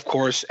 Yeah, of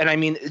course. And I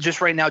mean,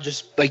 just right now,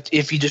 just like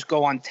if you just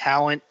go on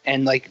talent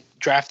and like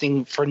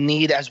drafting for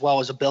need as well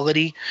as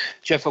ability,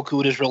 Jeff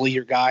Okudah is really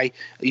your guy.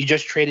 You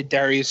just traded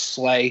Darius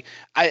Slay.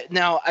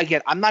 Now,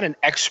 again, I'm not an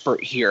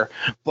expert here,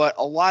 but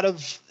a lot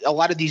of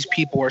these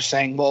people are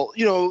saying, well,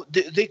 you know,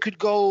 they could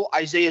go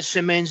Isaiah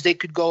Simmons. They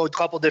could go a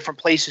couple different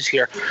places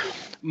here.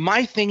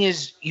 My thing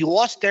is, you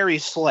lost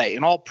Darius Slay,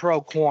 an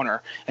all-pro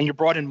corner, and you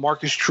brought in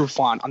Marcus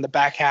Trufant on the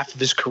back half of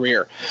his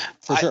career.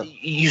 For sure.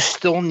 You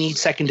still need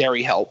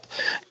secondary help.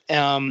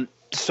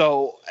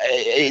 So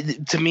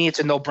to me, it's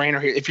a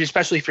no-brainer here.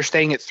 Especially if you're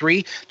staying at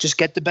 3, just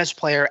get the best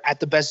player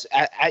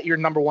at your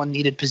number 1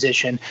 needed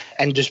position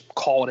and just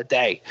call it a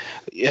day,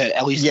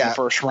 at least in the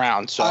first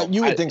round. So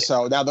you would think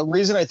so. Now, the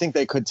reason I think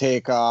they could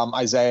take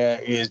Isaiah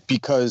is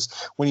because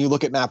when you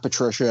look at Matt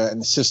Patricia and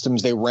the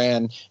systems they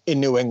ran in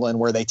New England,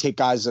 where they take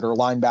guys that are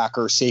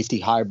linebacker, safety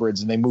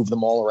hybrids, and they move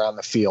them all around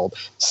the field,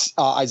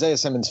 Isaiah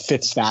Simmons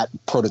fits that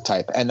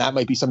prototype, and that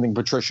might be something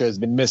Patricia has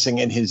been missing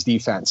in his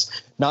defense.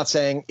 Not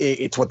saying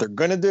it's what they're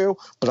going to do,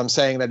 but I'm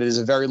saying that it is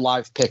a very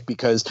live pick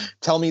because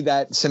tell me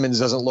that Simmons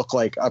doesn't look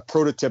like a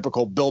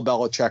prototypical Bill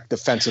Belichick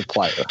defensive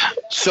player.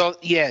 So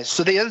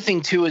the other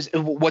thing too is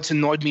what's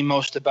annoyed me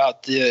most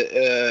about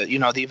the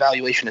the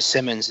evaluation of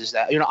Simmons is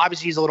that,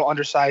 obviously he's a little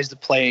undersized to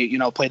play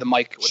the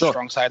Mike with a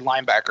strong side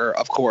linebacker,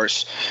 of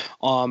course.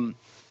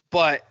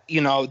 But,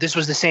 this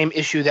was the same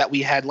issue that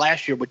we had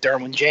last year with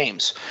Derwin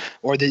James,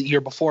 or the year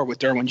before with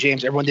Derwin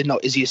James. Everyone didn't know,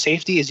 is he a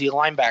safety? Is he a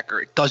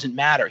linebacker? It doesn't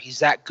matter. He's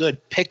that good.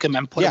 Pick him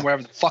and put him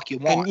wherever the fuck you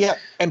want.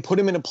 And put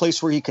him in a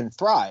place where he can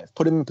thrive.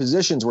 Put him in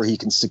positions where he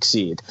can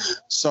succeed.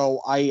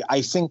 So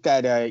I think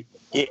that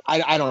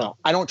I don't know.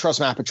 I don't trust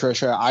Matt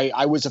Patricia.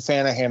 I was a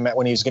fan of him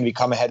when he was going to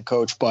become a head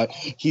coach, but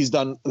he's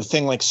done the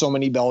thing like so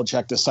many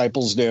Belichick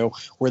disciples do,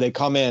 where they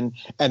come in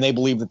and they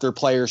believe that their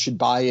players should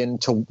buy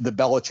into the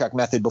Belichick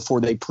method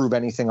before they prove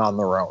anything on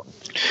their own.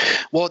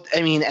 Well,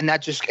 I mean, and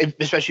that just,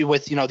 especially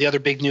with, the other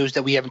big news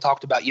that we haven't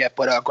talked about yet,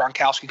 but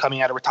Gronkowski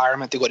coming out of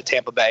retirement to go to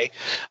Tampa Bay,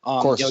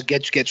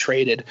 get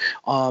traded.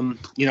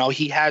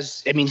 He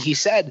has, he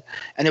said,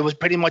 and it was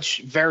pretty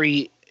much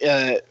very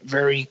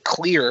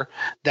clear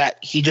that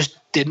he just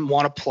didn't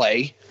want to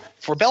play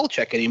for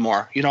Belichick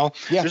anymore.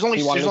 There's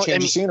only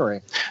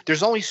scenery.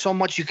 There's only so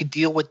much you could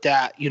deal with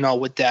that,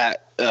 with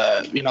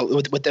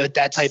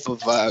that type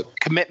of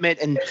commitment,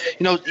 and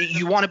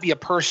you want to be a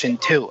person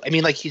too. I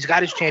mean, like, he's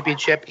got his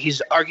championship.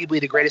 He's arguably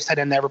the greatest tight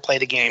end to ever play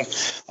the game.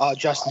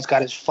 Justin's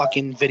got his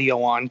fucking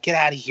video on. Get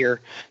out of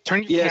here.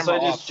 Turn your camera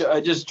off. I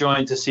just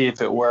joined to see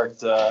if it worked.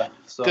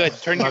 So good.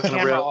 Turn your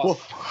camera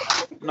off.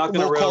 I'm not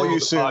going to call you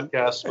the soon.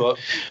 Podcast, but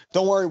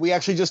don't worry. We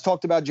actually just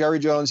talked about Jerry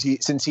Jones.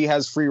 Since he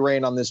has free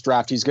reign on this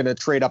draft, he's going to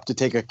trade up to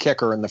take a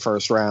kicker in the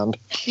first round.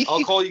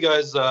 I'll call you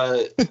guys.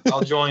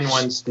 I'll join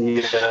once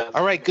the.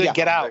 All right. Good. Yeah.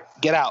 Get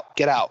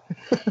out.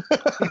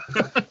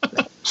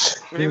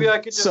 Maybe I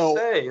could just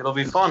say it'll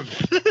be fun.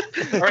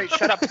 All right,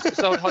 shut up.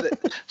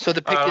 So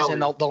the pick is in.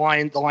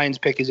 The Lions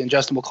pick is in.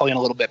 Justin, we'll call you in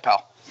a little bit,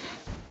 pal.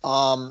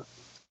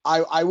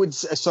 I would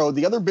say, so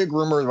the other big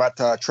rumor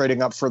about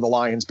trading up for the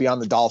Lions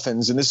beyond the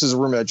Dolphins, and this is a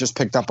rumor that just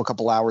picked up a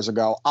couple hours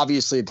ago.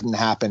 Obviously, it didn't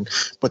happen,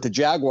 but the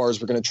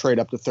Jaguars were going to trade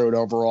up to 3rd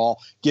overall,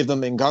 give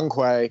them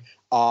Ngakwe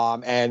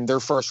and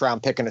their first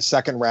round pick and a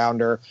second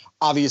rounder.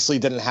 Obviously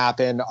didn't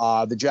happen.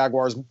 The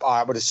Jaguars,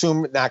 I would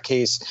assume in that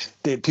case,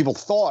 that people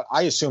thought,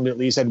 I assumed at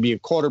least, it'd be a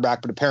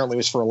quarterback, but apparently it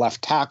was for a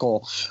left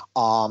tackle.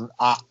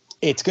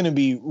 it's going to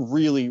be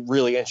really,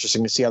 really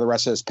interesting to see how the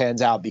rest of this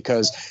pans out,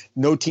 because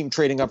no team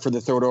trading up for the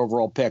third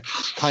overall pick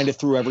kind of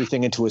threw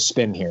everything into a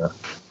spin here.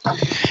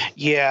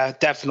 Yeah,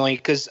 definitely,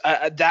 because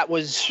that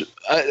was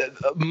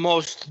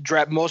most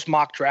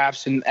mock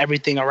drafts and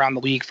everything around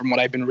the league, from what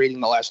I've been reading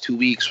the last 2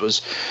 weeks,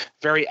 was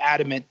very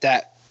adamant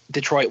that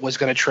Detroit was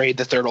going to trade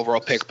the third overall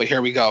pick. But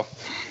here we go.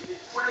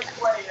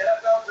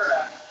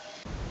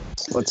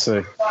 Let's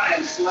see.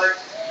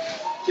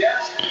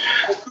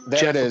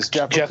 There it is,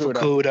 Jeff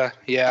Okudah.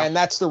 Yeah, and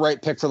that's the right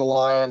pick for the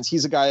Lions.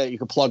 He's a guy that you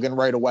could plug in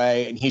right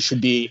away, and he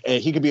could be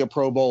a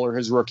Pro Bowler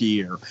his rookie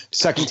year,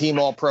 second team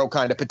All Pro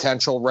kind of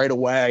potential right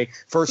away,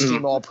 first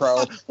team All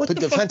Pro, What the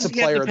defensive fuck does he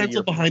have player the of the pencil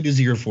year behind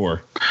his ear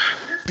for?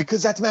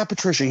 because that's Matt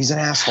Patricia. He's an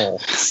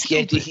asshole.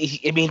 Yeah,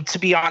 I mean, to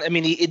be honest, I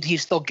mean,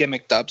 he's still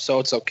gimmicked up, so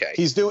it's okay.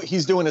 He's doing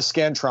a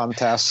Scantron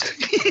test.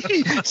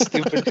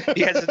 Stupid.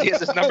 He has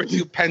his number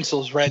 2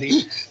 pencils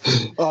ready.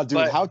 Oh,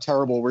 dude, how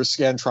terrible were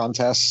Scantron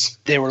tests?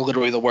 They were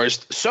literally the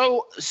worst.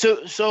 So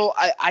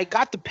I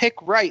got the pick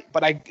right,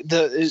 but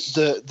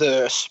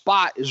the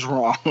spot is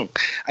wrong.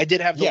 I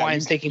did have the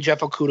Lions taking Jeff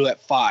Okudah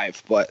at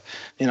 5, but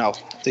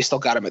they still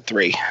got him at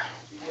 3.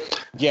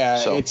 Yeah,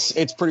 so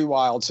it's pretty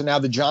wild. So now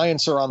the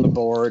Giants are on the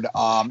board.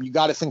 You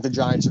got to think the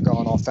Giants are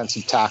going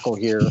offensive tackle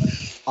here.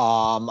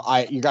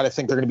 You got to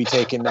think they're going to be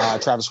taking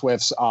Travis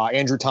Swift's.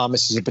 Andrew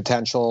Thomas is a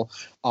potential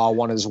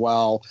one as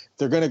well.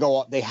 They're going to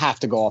go. They have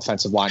to go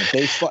offensive line.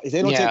 If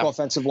they don't take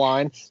offensive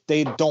line,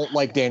 they don't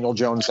like Daniel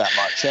Jones that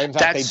much. In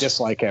fact, they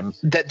dislike him.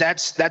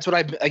 That's what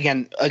I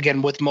again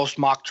with most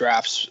mock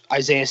drafts,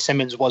 Isaiah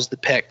Simmons was the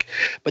pick.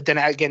 But then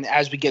again,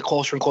 as we get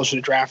closer and closer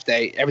to draft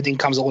day, everything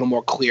comes a little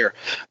more clear.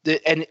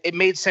 And it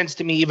made sense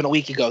to me even a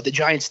week ago. The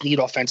Giants need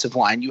offensive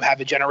line. You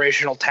have a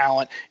generational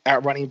talent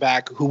at running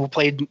back who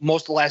played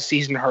most of the last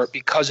season hurt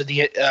because of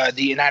the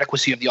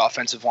inadequacy of the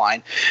offensive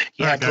line.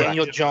 You have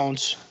Daniel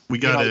Jones. We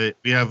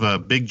have a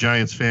big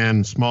Giants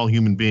fan, small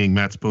human being,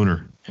 Matt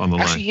Spooner, on the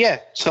line. Actually, yeah.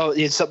 So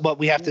but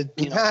we have to,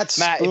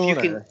 Matt,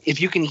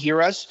 if you can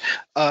hear us,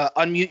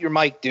 unmute your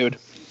mic, dude.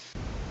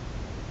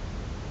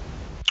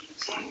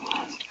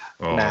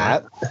 Oh.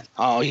 Matt.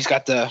 Oh, he's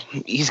got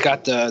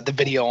the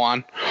video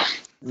on.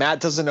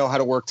 Matt doesn't know how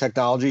to work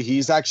technology.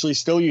 He's actually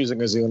still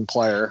using a Zoom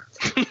player.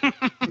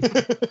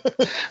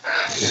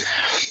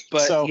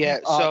 But so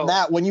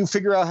Matt, when you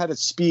figure out how to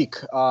speak.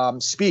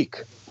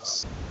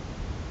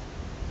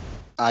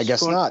 I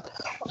guess not.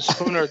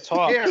 Spooner,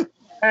 talk. Here.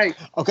 Hey.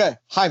 Okay.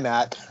 Hi,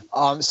 Matt.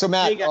 So,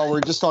 Matt, we're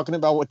just talking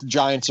about what the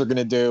Giants are going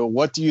to do.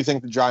 What do you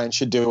think the Giants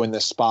should do in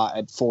this spot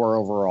at 4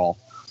 overall?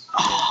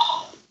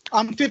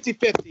 I'm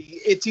 50-50.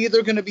 It's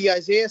either going to be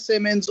Isaiah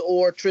Simmons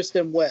or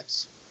Tristan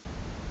Wirfs.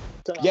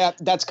 So, yeah,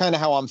 that's kind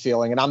of how I'm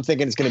feeling, and I'm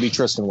thinking it's going to be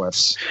Tristan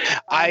Wirfs.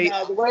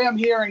 The way I'm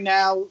hearing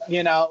now,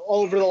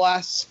 over the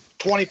last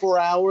 24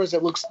 hours,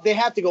 it looks they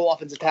have to go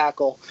offensive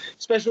tackle,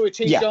 especially with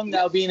Chase Young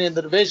now being in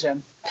the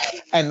division.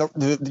 And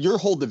your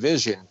whole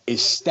division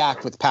is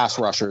stacked with pass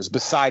rushers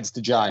besides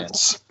the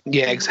Giants.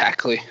 Yeah,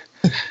 exactly.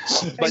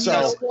 But you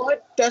know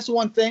what? That's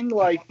one thing.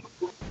 Like,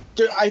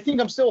 I think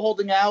I'm still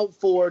holding out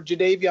for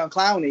Jadeveon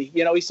Clowney.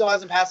 He still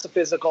hasn't passed the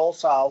physical,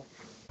 so.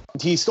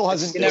 He still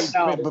hasn't.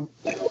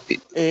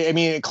 I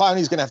mean,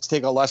 Clowney's going to have to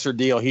take a lesser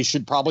deal. He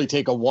should probably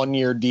take a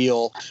 1-year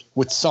deal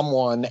with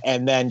someone,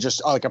 and then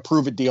just like a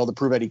prove-it deal to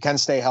prove that he can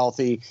stay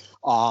healthy.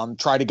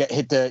 Try to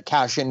hit the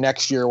cash in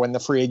next year when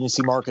the free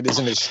agency market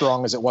isn't as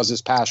strong as it was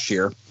this past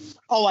year.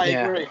 Oh, I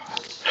agree.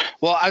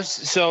 Well, I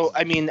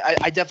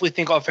definitely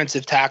think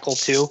offensive tackle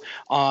too.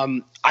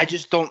 I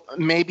just don't.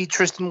 Maybe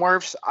Tristan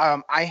Wirfs.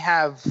 I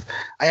have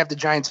the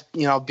Giants,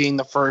 being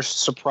the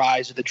first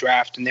surprise of the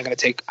draft, and they're going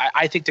to take.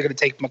 I think they're going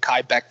to take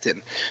Mekhi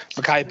Becton.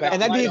 Mekhi Becton, and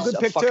that'd be a good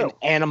pick too.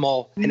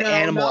 Animal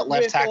at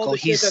left tackle. All the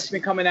shit that's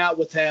been coming out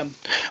with him.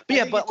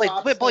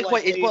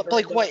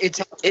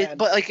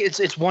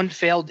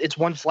 It's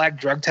one flag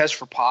drug test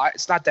for pot.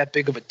 It's not that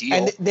big of a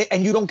deal.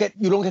 And you don't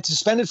get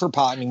suspended for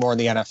pot anymore in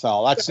the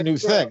NFL. That's the new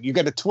thing. You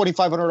get a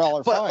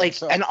 $2,500 fine.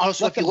 And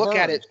also if you look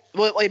at it,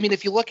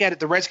 if you look at it,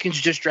 the Redskins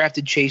just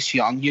drafted Chase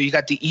Young. You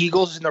got the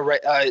Eagles and the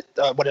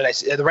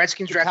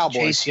Redskins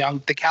drafted Chase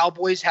Young. The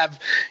Cowboys have,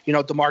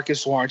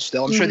 DeMarcus Lawrence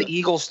still. I'm sure the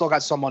Eagles still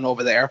got someone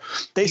over there.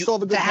 They still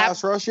have a good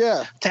pass rush,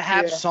 yeah. To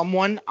have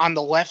someone on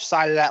the left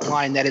side of that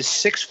line that is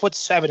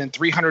 6'7" and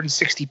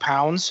 360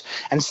 pounds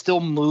and still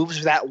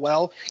moves that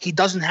well, he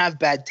doesn't have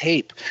bad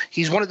tape.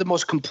 He's one of the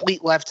most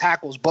complete left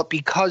tackles, but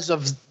because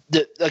of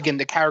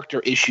the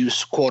character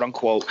issues, quote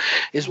unquote,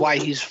 is why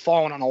he's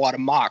fallen on a lot of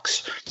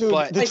mocks. Dude,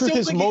 but the truth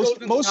is most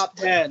top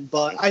 10,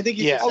 but I think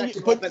he's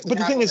but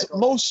the thing is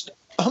most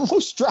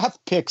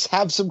draft picks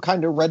have some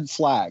kind of red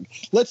flag.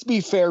 Let's be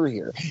fair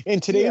here.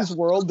 In today's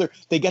world,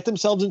 they get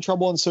themselves in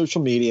trouble on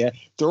social media.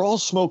 They're all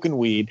smoking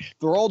weed.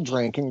 They're all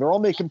drinking. They're all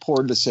making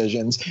poor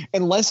decisions.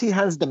 Unless he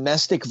has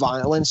domestic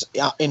violence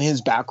in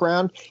his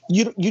background,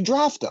 you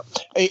draft him.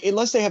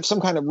 Unless they have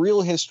some kind of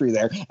real history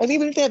there. And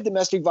even if they have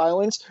domestic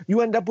violence,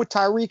 you end up with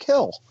Tyreek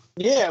Hill.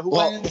 Yeah, who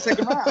went in the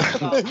second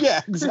round. Yeah,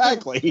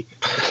 exactly.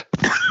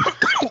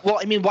 Well,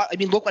 I mean,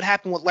 look what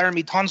happened with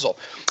Laramie Tunsil.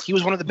 He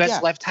was one of the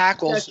best left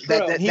tackles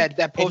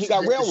that posted he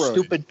got railroaded.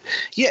 Stupid.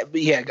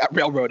 Yeah, got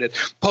railroaded.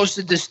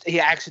 Posted this. He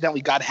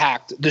accidentally got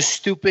hacked. The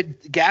stupid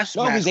gas.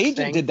 No, his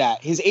agent did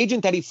that. His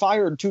agent that he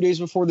fired 2 days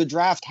before the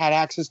draft had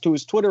access to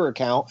his Twitter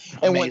account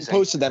and went and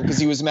posted them because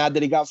he was mad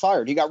that he got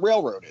fired. He got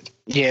railroaded.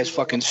 Yeah, it's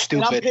fucking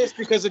stupid. And I'm pissed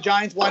because the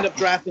Giants wind up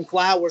drafting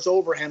Flowers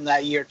over him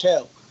that year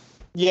too.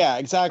 Yeah,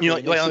 exactly.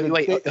 Wait,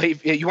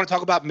 you want to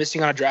talk about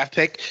missing on a draft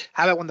pick?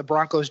 How about when the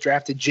Broncos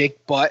drafted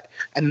Jake Butt,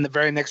 and then the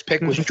very next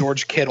pick was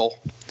George Kittle?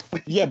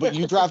 Yeah, but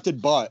you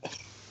drafted Butt.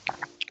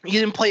 You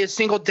didn't play a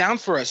single down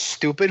for us,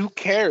 stupid. Who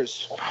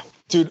cares?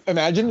 Dude,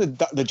 imagine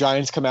the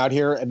Giants come out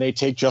here and they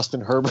take Justin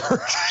Herbert.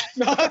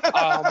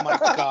 Oh, my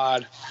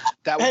God.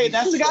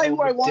 That's the guy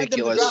who I wanted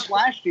them to draft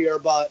last year,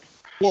 but...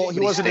 Well,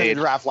 he wasn't in the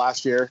draft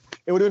last year.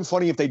 It would have been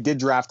funny if they did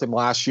draft him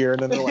last year,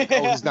 and then they're like,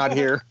 "Oh, he's not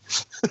here."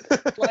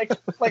 like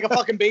a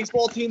fucking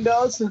baseball team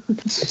does.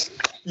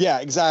 Yeah,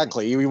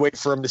 exactly. We wait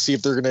for them to see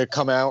if they're going to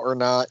come out or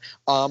not.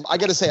 I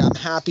got to say, I'm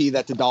happy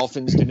that the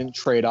Dolphins didn't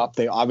trade up.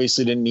 They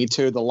obviously didn't need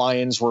to. The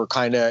Lions were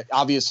kind of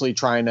obviously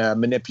trying to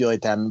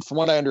manipulate them. From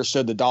what I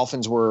understood, the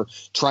Dolphins were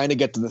trying to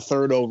get to the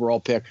 3rd overall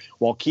pick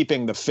while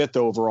keeping the 5th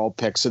overall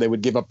pick, so they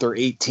would give up their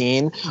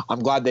 18. I'm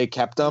glad they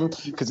kept them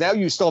because now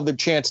you still have the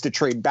chance to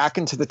trade back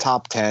into the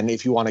top 10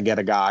 if you want to get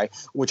a guy,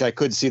 which I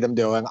could see them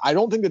doing. I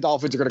don't think the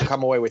Dolphins are going to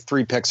come away with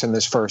 3 picks in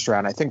this first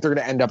round. I think they're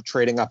going to end up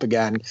trading up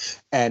again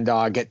and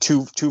get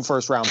two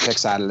first-round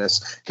picks out of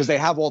this because they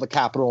have all the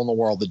capital in the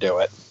world to do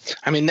it.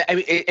 I mean,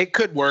 it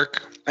could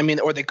work. I mean,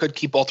 or they could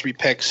keep all 3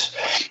 picks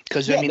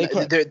because I mean,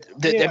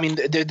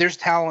 there's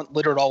talent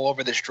littered all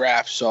over this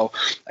draft. So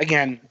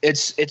again,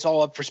 it's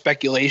all up for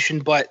speculation,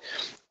 but.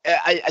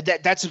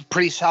 That's a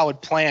pretty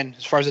solid plan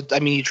as far as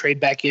you trade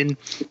back in,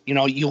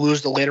 you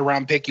lose the later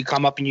round pick, you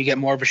come up and you get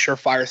more of a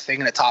surefire thing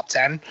in the top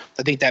 10.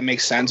 I think that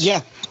makes sense.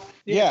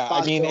 Yeah,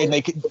 I mean, and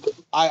they could.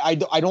 I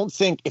don't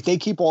think if they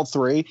keep all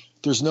 3,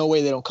 there's no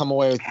way they don't come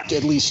away with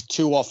at least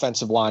 2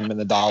 offensive linemen.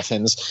 The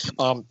Dolphins.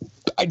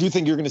 I do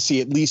think you're going to see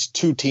at least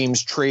 2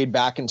 teams trade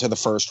back into the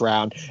first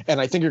round, and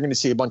I think you're going to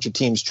see a bunch of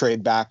teams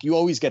trade back. You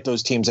always get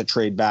those teams that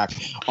trade back.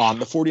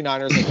 The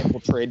 49ers, I think, will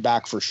trade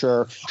back for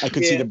sure. I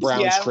could see the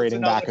Browns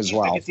trading back as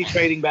well. I could see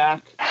trading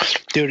back.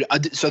 Dude,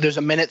 so there's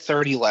a minute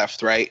 30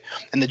 left, right?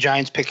 And the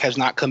Giants pick has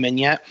not come in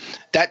yet.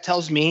 That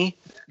tells me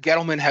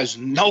Gettleman has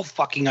no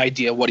fucking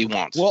idea what he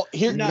wants. Well,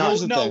 here's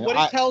the thing. What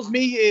it tells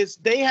me is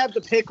they have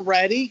the pick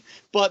ready,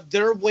 but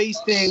they're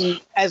wasting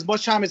as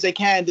much time as they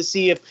can to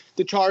see if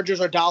the Chargers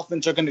or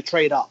Dolphins are going to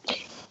trade up.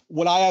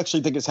 What I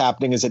actually think is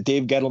happening is that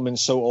Dave Gettleman's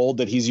so old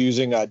that he's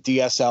using a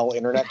DSL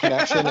internet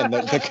connection, and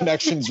the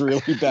connection's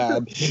really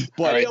bad.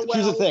 But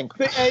here's the thing.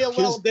 The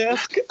AOL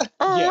disk.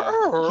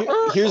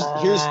 Yeah.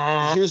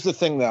 Here's the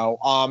thing,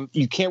 though.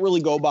 You can't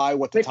really go by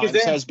what the time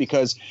says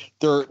because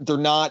they're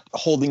not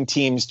holding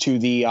teams to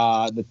the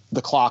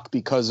clock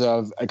because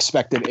of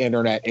expected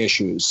internet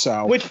issues.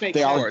 So which makes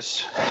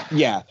sense.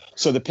 Yeah.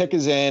 So the pick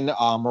is in.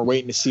 We're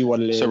waiting to see what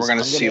it is. So we're going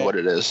to see what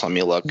it is. Let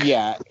me look.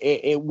 Yeah.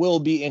 It will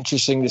be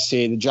interesting to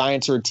see. The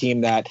Giants are a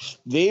team that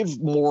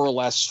they've more or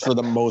less, for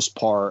the most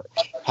part,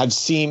 have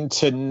seemed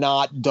to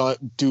not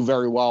do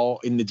very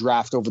well in the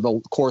draft over the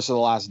course of the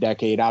last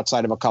decade,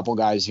 outside of a couple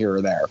guys here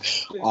or there.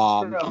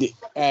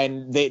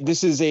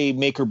 This is a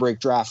make or break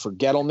draft for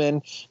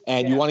Gettleman,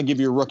 and you want to give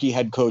your rookie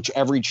head coach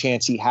every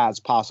chance he has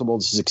possible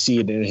to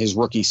succeed in his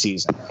rookie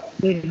season.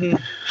 Mm-hmm.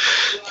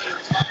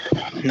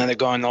 Now they're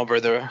going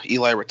over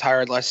Eli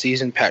retired last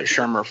season. Pat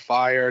Shurmur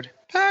fired.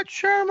 Pat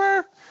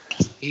Shurmur.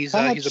 He's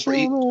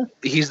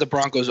the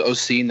Broncos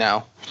OC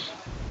now.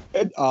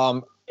 I didn't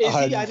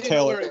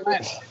know where it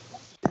went.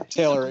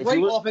 Taylor,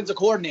 great offensive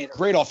coordinator.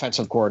 Great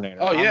offensive coordinator.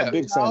 Oh yeah, I'm a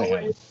big fan of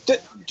him.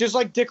 Just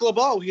like Dick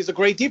LeBeau, he's a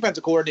great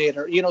defensive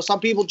coordinator. Some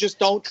people just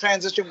don't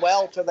transition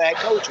well to the head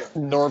coaching.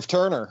 Norv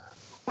Turner.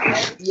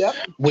 Yep.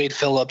 Wade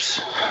Phillips.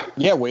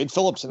 Yeah, Wade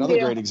Phillips, another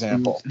great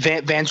example.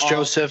 Vance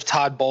Joseph,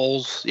 Todd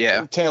Bowles.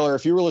 Yeah. Taylor,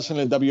 if you were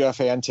listening to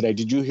WFAN today,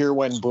 did you hear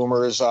when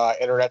Boomer's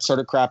internet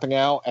started crapping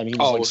out and he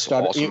was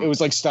awesome. It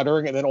was like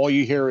stuttering, and then all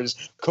you hear is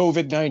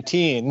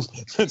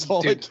COVID-19. That's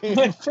all that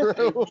came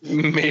through.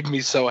 Made me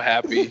so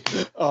happy.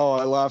 Oh,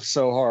 I laughed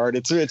so hard.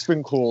 It's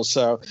been cool.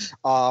 So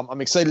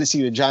I'm excited to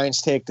see the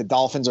Giants take. The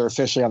Dolphins are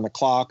officially on the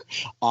clock.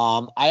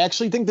 I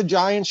actually think the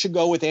Giants should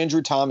go with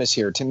Andrew Thomas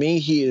here. To me,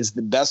 he is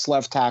the best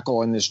left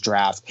tackle in this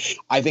draft.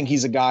 I think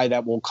he's a guy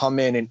that will come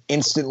in and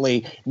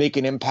instantly make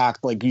an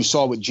impact, like you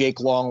saw with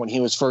Jake Long when he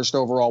was first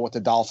overall with the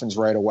Dolphins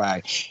right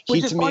away.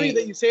 Which is funny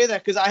that you say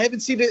that because I haven't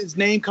seen his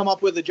name come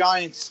up with the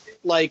Giants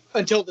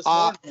until this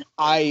morning.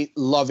 I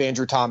love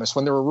Andrew Thomas.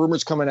 When there were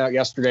rumors coming out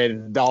yesterday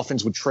that the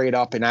Dolphins would trade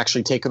up and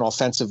actually take an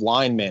offensive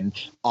lineman,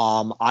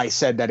 I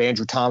said that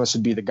Andrew Thomas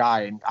would be the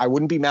guy, and I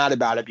wouldn't be mad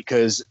about it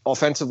because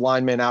offensive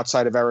linemen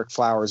outside of Eric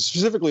Flowers,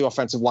 specifically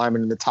offensive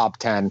linemen in the top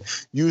 10,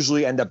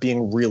 usually end up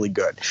being really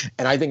good.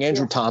 And I think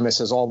Andrew Thomas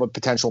has all the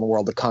potential in the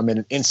world to come in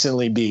and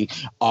instantly be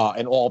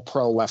an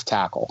all-pro left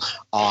tackle.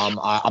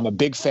 I'm a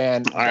big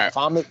fan. Right.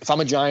 If I'm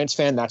a Giants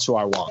fan, that's who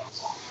I want.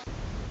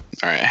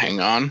 All right, hang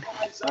on.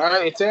 All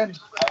right, it's in.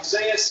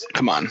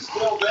 Come on.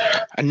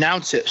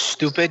 Announce it,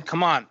 stupid.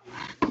 Come on.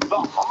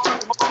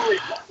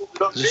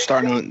 This is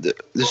starting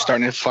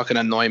to fucking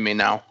annoy me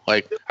now.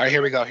 Like, all right,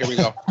 here we go.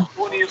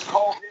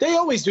 They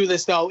always do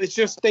this though. It's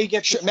just they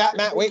get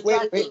Matt, wait.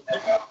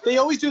 They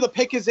always do the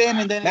pick is in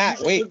and then Matt,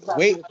 wait,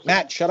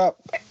 Matt, shut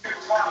up.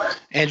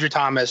 Andrew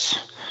Thomas.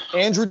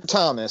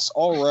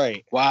 All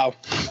right. Wow.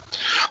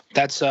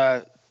 That's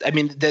I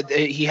mean,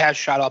 he has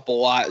shot up a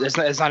lot. It's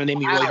not a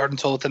name you really heard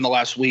until within the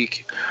last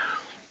week.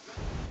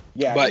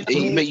 Yeah, but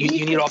you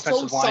need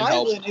offensive line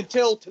help.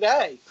 Until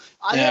today,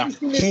 I haven't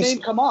seen his name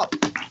come up.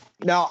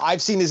 Now,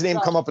 I've seen his name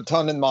come up a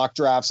ton in mock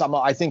drafts.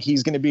 I think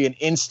he's going to be an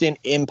instant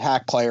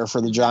impact player for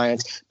the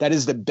Giants. That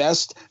is the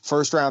best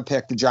first-round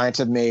pick the Giants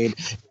have made,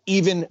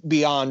 even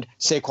beyond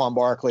Saquon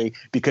Barkley,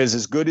 because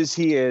as good as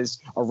he is,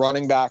 a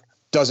running back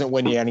doesn't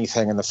win you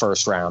anything in the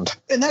first round.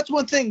 And that's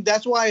one thing.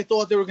 That's why I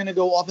thought they were going to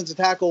go offensive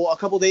tackle. A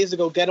couple days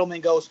ago,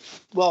 Gettleman goes,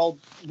 well,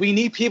 we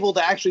need people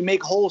to actually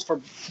make holes for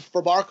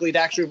Barkley to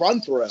actually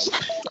run through.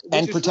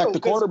 And protect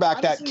the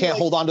quarterback that can't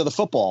hold on to the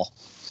football.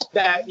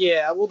 That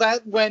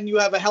when you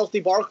have a healthy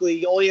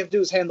Barkley, all you have to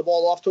do is hand the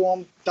ball off to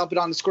him, dump it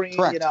on the screen.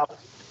 Correct.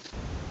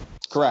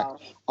 Correct.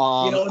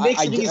 It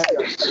makes it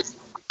easier.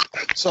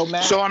 So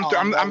Matt. So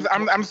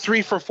I'm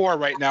 3 for 4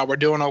 right now. We're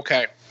doing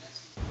okay.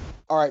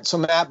 All right. So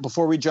Matt,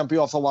 before we jump you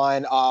off the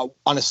line, on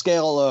a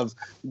scale of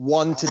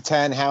 1 to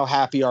 10, how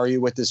happy are you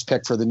with this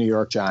pick for the New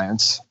York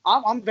Giants?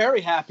 I'm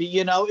very happy.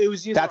 It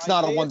was either that's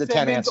not a 1 to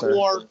 10 answer.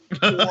 Or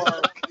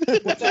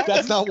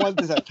that's not 1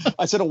 to 10.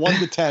 I said a 1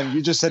 to 10.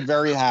 You just said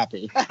very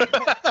happy.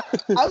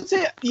 I would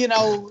say,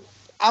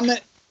 I'm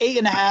at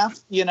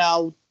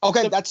 8.5.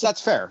 Okay,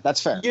 that's fair.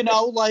 That's fair.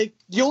 Like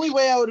the only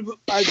way I would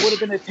have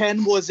been a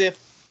 10 was if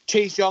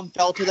Chase Young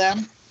fell to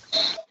them.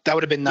 That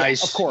would have been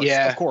nice.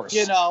 Yeah, of course.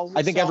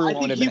 I think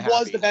everyone would have been happy. He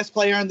was the best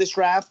player in this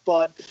draft,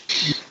 but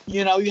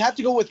you have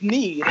to go with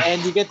need,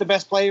 and you get the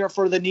best player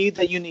for the need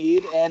that you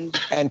need. And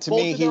to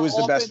me, he was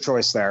the best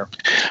choice there.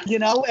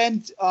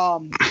 And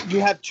you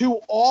have two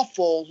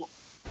awful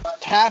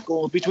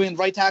tackles between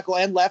right tackle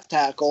and left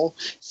tackle.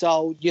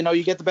 So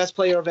you get the best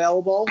player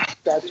available.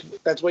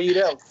 That's what you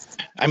do.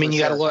 I mean,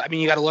 you got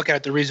to look at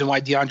it. The reason why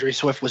DeAndre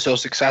Swift was so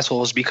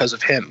successful is because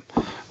of him.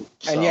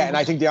 And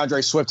I think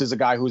DeAndre Swift is a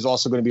guy who's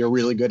also going to be a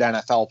really good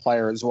NFL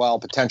player as well,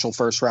 potential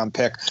first-round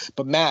pick.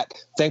 But, Matt,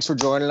 thanks for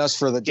joining us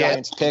for the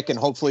Giants pick, and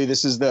hopefully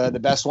this is the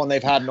best one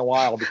they've had in a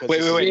while. Because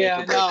wait.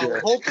 Yeah,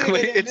 no.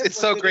 Hopefully it's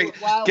so great.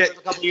 A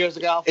couple years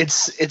ago.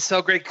 It's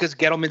so great because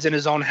Gettleman's in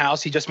his own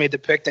house. He just made the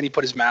pick, then he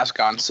put his mask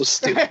on. So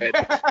stupid.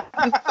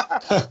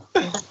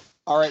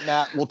 All right,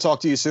 Matt. We'll talk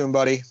to you soon,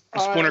 buddy.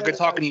 Spooner, good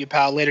talking to you,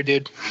 pal. Later,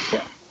 dude.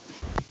 Yeah.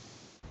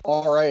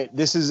 All right,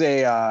 this is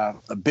a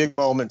big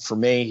moment for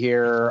me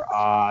here.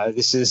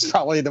 This is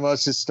probably the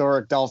most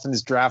historic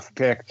Dolphins draft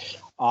pick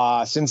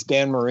since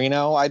Dan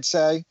Marino, I'd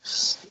say.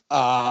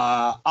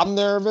 I'm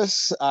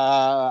nervous.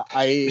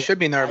 You should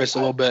be nervous a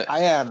little bit.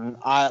 I am.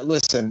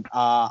 Listen,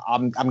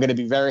 I'm going to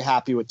be very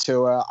happy with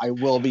Tua. I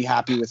will be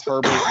happy with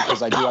Herbert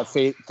because I do have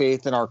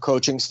faith in our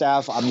coaching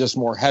staff. I'm just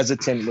more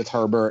hesitant with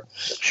Herbert.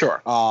 Sure.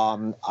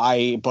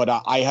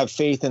 I have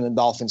faith in the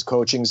Dolphins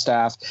coaching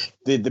staff.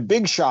 The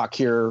big shock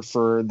here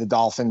for the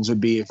Dolphins would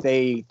be if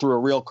they threw a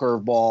real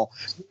curveball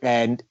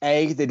and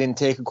A, they didn't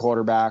take a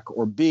quarterback,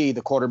 or B,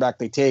 the quarterback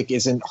they take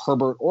isn't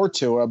Herbert or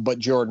Tua, but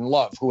Jordan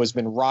Love, who has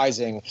been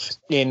rising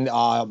in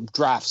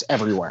drafts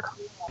everywhere.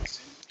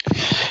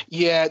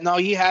 Yeah, no,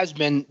 he has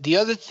been. The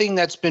other thing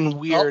that's been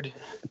weird.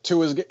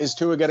 Is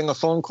Tua getting a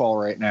phone call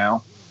right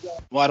now?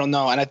 Well, I don't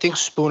know. And I think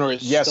Spooner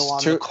is still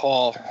on the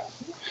call.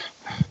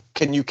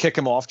 Can you kick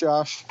him off,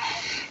 Josh?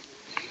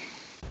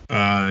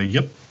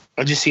 Yep.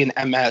 I just see an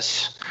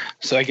MS.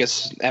 So I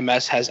guess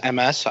MS has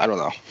MS. I don't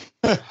know.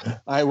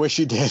 I wish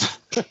you did.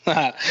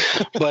 But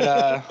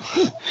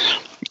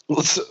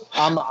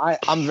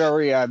I'm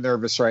very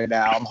nervous right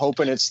now. I'm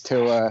hoping it's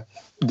Tua.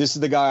 This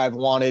is the guy I've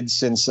wanted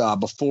since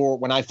before,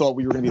 when I thought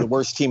we were going to be the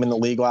worst team in the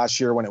league last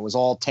year, when it was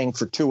all tank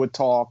for Tua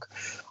talk.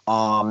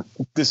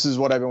 This is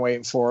what I've been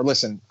waiting for.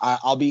 Listen,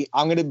 I'm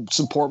going to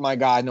support my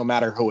guy no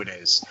matter who it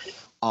is.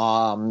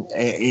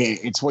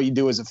 It's what you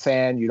do as a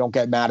fan. You don't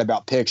get mad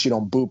about picks. You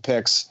don't boo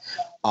picks.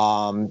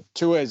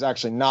 Tua is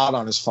actually not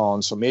on his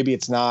phone, so maybe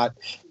it's not.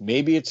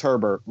 Maybe it's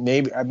Herbert.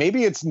 Maybe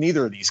it's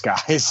neither of these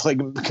guys. Like,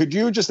 could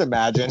you just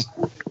imagine?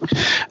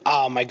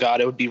 Oh my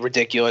God, it would be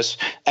ridiculous.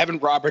 Evan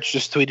Roberts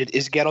just tweeted,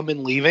 "Is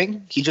Gettleman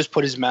leaving?" He just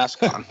put his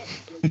mask on.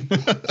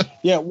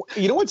 Yeah,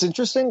 you know what's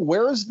interesting?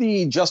 Where is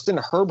the Justin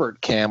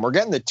Herbert cam? We're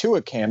getting the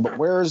Tua cam, but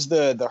where is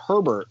the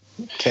Herbert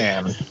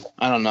cam?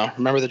 I don't know.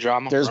 Remember the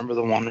drama? Remember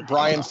the one?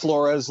 Brian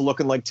Flores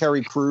looking like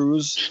Terry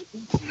Crews.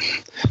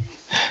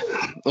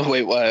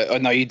 Wait, what? Oh,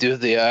 no, you do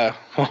the,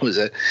 what was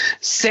it?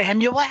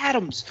 Samuel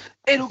Adams.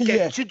 It'll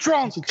get you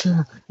drunk.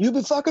 You'll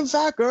be fucking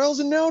fat girls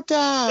in no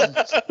time.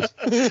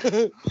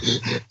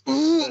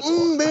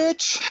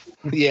 Bitch.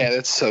 Yeah,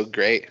 that's so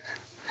great.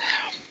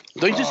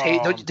 Don't you just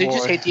hate? Did you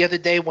just hate the other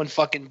day when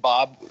fucking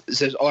Bob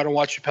says, "Oh, I don't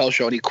watch Chappelle's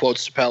show," and he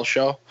quotes Chappelle's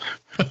show?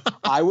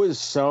 I was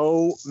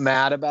so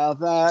mad about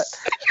that.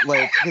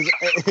 Like,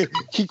 'cause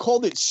he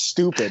called it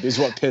stupid is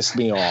what pissed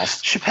me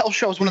off. Chappelle's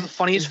show is one of the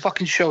funniest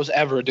fucking shows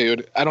ever,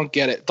 dude. I don't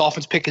get it.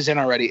 Dolphins pick is in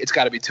already. It's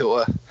got to be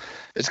Tua.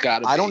 It's got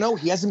to be. I don't know.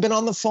 He hasn't been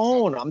on the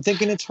phone. I'm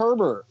thinking it's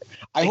Herbert.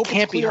 I hope it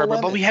can't it's be Cleo Herbert,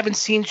 Lemon. but we haven't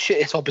seen shit.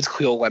 Let's hope it's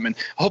Cleo Lemon.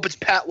 I hope it's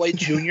Pat White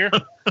Jr.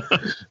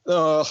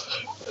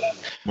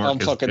 I'm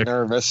fucking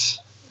nervous.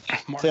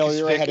 Marcus Taylor,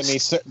 you're Vick ahead of me.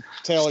 is-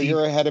 Taylor,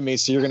 you're ahead of me,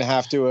 so you're going to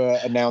have to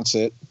announce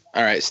it.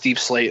 All right, Steve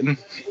Slayton.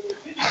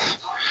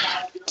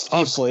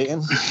 Steve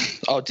Slayton.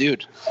 Oh,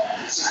 dude.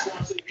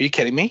 Are you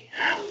kidding me?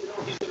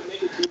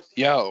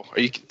 Yo,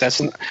 are you?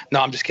 No,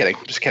 I'm just kidding.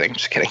 Just kidding.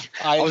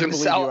 I was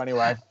believe you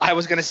anyway. I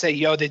was gonna say,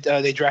 yo,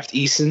 they draft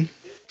Eason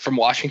from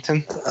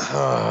Washington.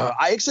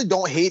 I actually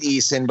don't hate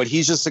Eason, but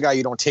he's just the guy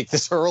you don't take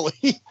this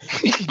early.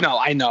 No,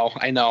 I know.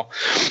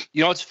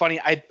 You know what's funny?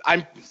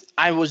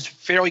 I was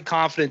fairly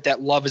confident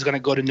that Love is going to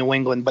go to New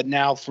England, but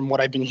now from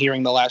what I've been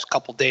hearing the last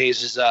couple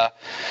days is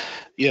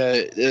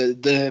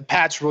the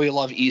Pats really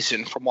love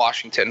Eason from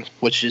Washington,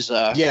 which is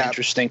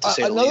interesting to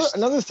say the least.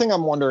 Another thing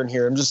I'm wondering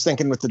here, I'm just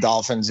thinking with the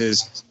Dolphins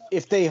is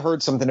if they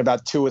heard something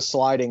about Tua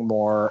sliding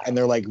more and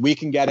they're like, we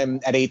can get him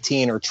at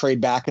 18 or trade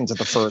back into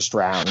the first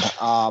round.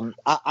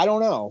 I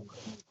don't know.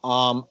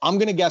 I'm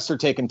going to guess they're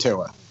taking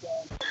Tua.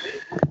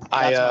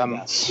 I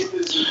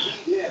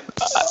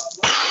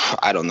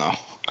don't know.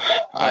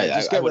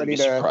 I wouldn't be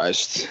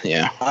surprised.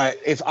 Yeah.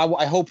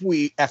 I hope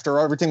we, after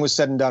everything was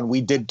said and done, we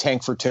did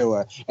tank for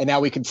Tua, and now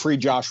we can free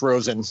Josh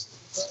Rosen.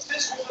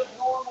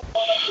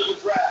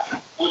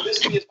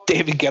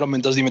 David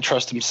Gettleman doesn't even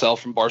trust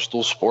himself from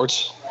Barstool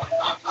Sports.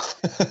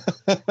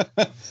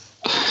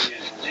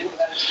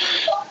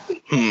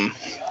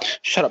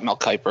 Shut up, Mel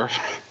Kiper.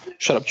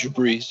 Shut up, Drew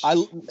Brees. I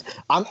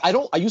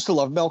used to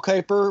love Mel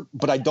Kiper,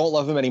 but I don't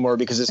love him anymore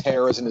because his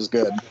hair isn't as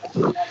good.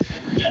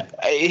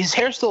 His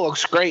hair still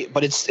looks great,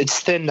 but it's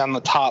thinned on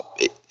the top.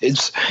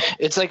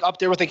 It's like up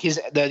there with like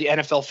the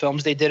NFL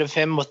films they did of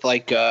him with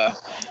like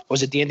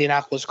was it the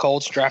Indianapolis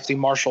Colts drafting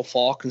Marshall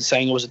Faulk and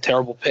saying it was a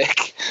terrible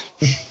pick.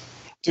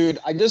 Dude,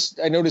 I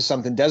noticed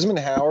something. Desmond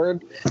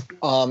Howard,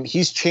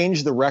 he's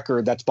changed the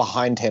record that's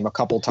behind him a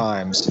couple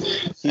times.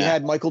 He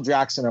had Michael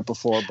Jackson up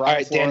before. All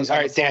right, Dan.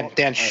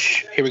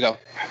 Shh. Here we go.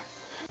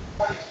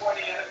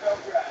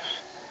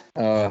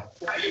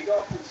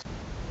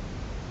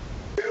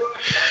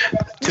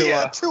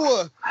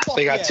 Tua.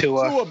 They got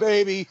Tua. Tua,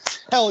 baby.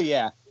 Hell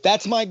yeah.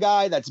 That's my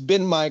guy. That's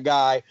been my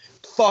guy.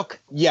 Fuck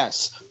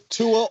yes.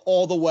 Tua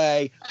all the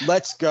way.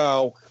 Let's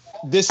go.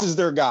 This is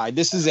their guy.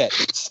 This is it.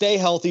 Stay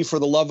healthy for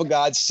the love of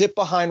God. Sit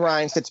behind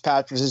Ryan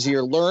Fitzpatrick this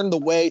year. Learn the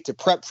way to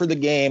prep for the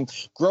game.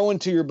 Grow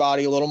into your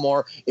body a little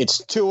more. It's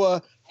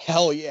Tua.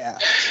 Hell yeah.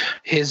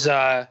 His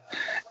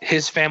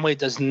family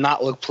does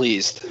not look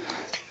pleased.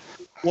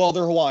 Well,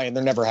 they're Hawaiian.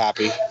 They're never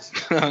happy.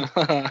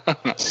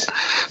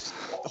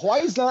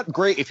 Hawaii's not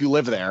great if you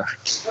live there.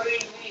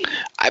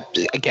 I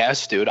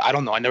guess, dude. I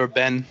don't know. I've never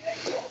been.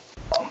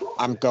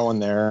 I'm going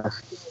there.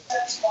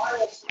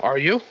 Are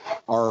you?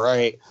 All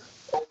right.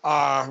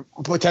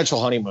 Potential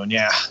honeymoon,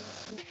 yeah.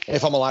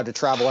 If I'm allowed to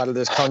travel out of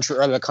this country,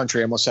 out of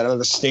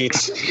the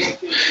States.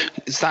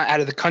 It's not out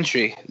of the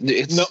country.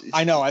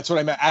 I know. That's what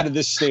I meant. Out of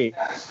this state.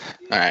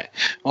 All right.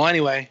 Well,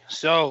 anyway,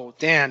 so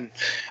Dan,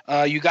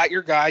 you got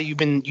your guy. You've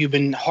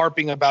been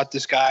harping about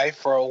this guy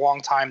for a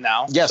long time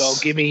now. Yes. So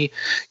give me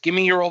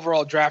your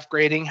overall draft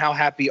grading. How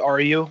happy are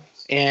you?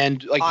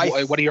 And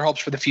what are your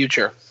hopes for the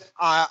future?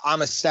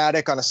 I'm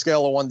ecstatic on a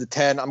scale of 1 to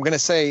 10. I'm going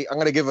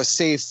to give a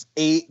safe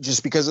 8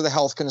 just because of the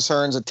health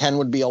concerns. A 10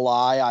 would be a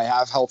lie. I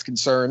have health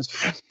concerns.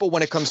 But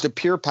when it comes to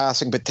pure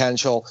passing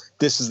potential,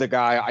 this is the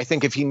guy. I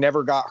think if he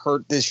never got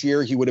hurt this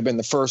year, he would have been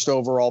the first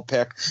overall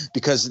pick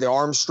because the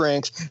arm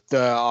strength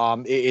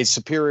is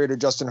superior to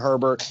Justin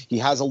Herbert. He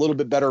has a little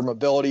bit better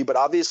mobility, but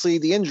obviously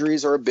the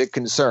injuries are a big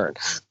concern.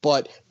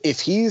 But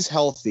if he's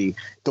healthy,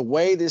 the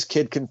way this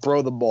kid can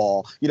throw the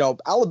ball,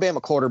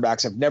 Alabama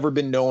quarterbacks have never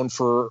been known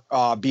for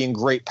being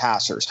great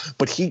passers,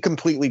 but he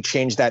completely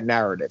changed that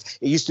narrative.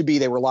 It used to be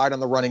they relied on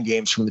the running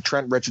games from the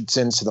Trent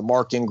Richardsons to the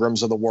Mark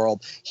Ingrams of the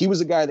world. He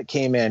was a guy that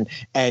came in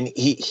and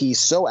he's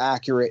so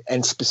accurate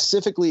and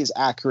specifically is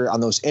accurate on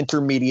those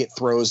intermediate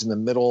throws in the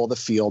middle of the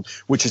field,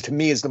 which is to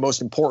me is the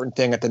most important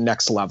thing at the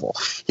next level.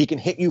 He can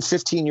hit you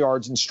 15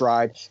 yards in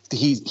stride.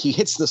 He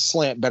hits the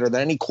slant better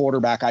than any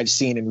quarterback I've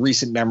seen in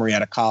recent memory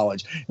out of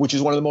college, which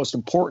is one of the most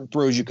important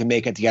throws you can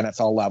make at the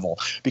NFL level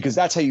because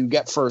that's how you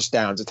get first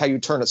downs. It's how you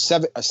turn a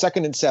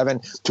 2nd and 7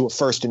 to a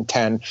 1st and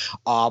 10.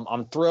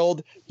 I'm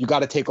thrilled. You got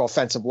to take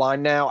offensive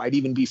line now. I'd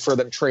even be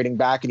further than trading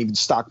back and even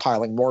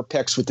stockpiling more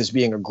picks with this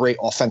being a great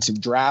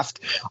offensive draft.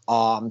 This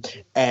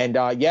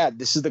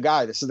is the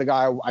guy. This is the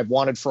guy I've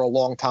wanted for a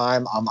long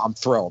time. I'm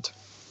thrilled.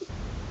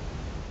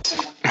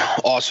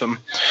 Awesome.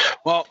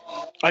 Well,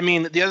 I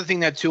mean, the other thing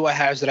that Tua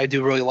has that I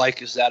do really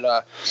like is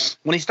that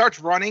when he starts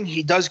running,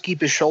 he does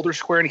keep his shoulders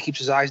square and he keeps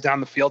his eyes down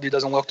the field. He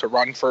doesn't look to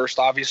run first,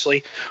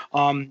 obviously.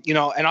 And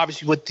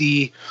obviously with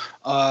the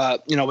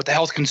with the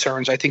health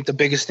concerns, I think the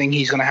biggest thing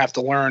he's going to have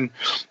to learn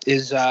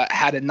is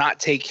how to not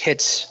take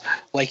hits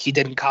like he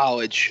did in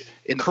college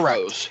in the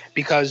pros,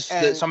 because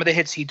some of the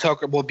hits he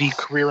took will be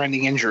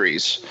career-ending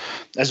injuries,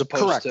 as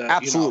opposed to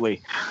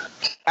absolutely.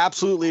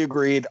 Absolutely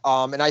agreed.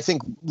 And I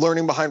think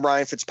learning behind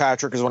Ryan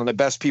Fitzpatrick is one of the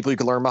best people you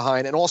can learn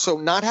behind, and also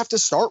not have to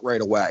start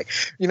right away.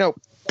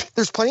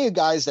 There's plenty of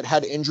guys that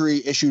had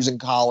injury issues in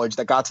college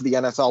that got to the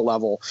NFL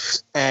level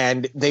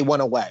and they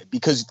went away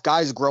because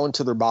guys grow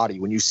into their body.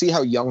 When you see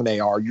how young they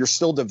are, you're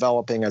still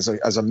developing as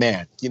a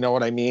man. You know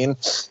what I mean?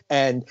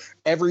 And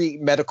every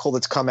medical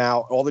that's come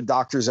out, all the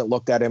doctors that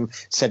looked at him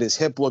said his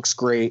hip looks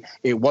great.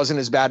 It wasn't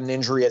as bad an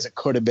injury as it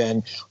could have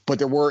been, but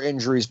there were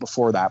injuries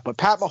before that. But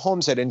Pat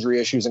Mahomes had injury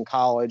issues in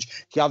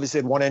college. He obviously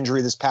had one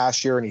injury this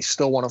past year and he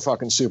still won a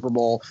fucking Super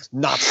Bowl.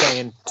 Not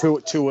saying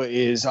Tua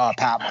is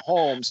Pat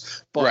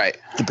Mahomes, but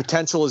the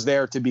potential is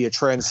there to be a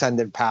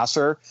transcendent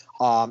passer.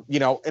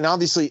 And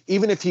obviously,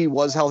 even if he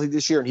was healthy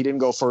this year and he didn't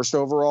go first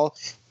overall,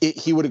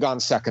 he would have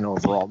gone second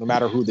overall, no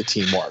matter who the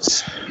team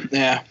was.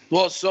 Yeah.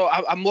 Well, so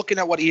I'm looking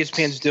at what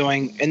ESPN's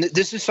doing, and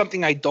this is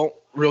something I don't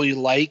really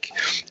like.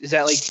 Is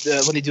that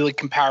when they do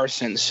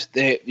comparisons?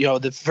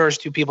 The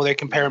first two people they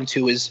compare him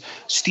to is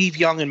Steve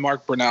Young and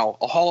Mark Brunell,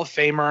 a Hall of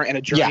Famer and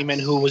a journeyman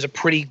who was a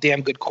pretty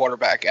damn good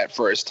quarterback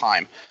for his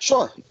time.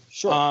 Sure.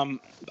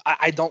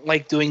 I don't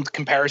like doing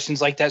comparisons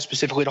like that,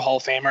 specifically to Hall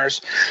of Famers,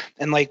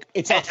 and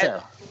it's not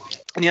fair.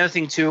 And the other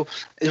thing too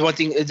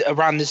is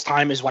around this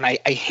time is when I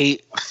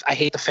hate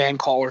the fan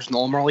callers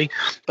normally,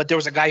 but there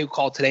was a guy who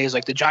called today is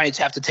the Giants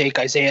have to take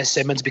Isaiah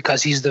Simmons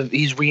because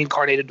he's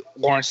reincarnated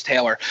Lawrence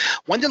Taylor.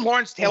 When did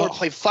Lawrence Taylor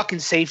play fucking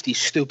safety?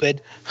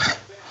 Stupid.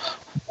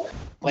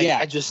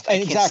 I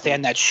can't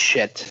stand that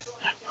shit.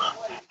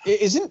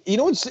 Isn't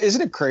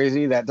it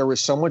crazy that there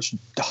was so much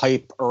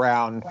hype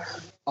around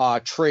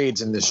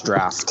trades in this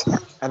draft,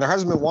 and there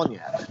hasn't been one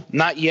yet?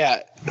 Not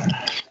yet.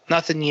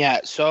 Nothing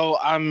yet. So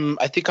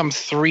I think I'm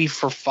 3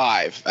 for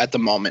 5 at the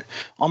moment.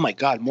 Oh my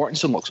God,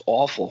 Mortensen looks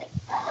awful.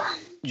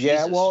 Yeah,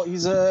 Jesus. well,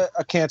 he's a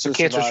cancer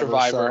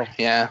survivor. So.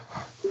 Yeah.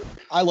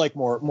 I like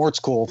Mort. Mort's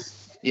cool.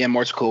 Yeah,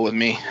 Mort's cool with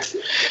me.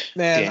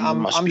 Man,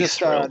 I'm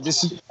just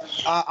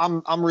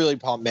I'm really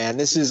pumped, man.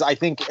 This is, I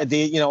think,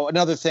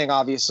 another thing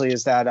obviously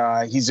is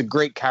that he's a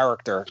great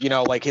character.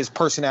 His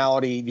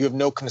personality, you have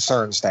no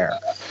concerns there.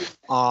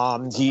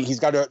 He's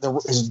got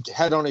his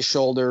head on his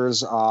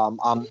shoulders.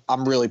 I'm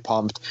really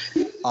pumped.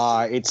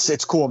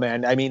 It's cool,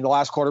 man. I mean, the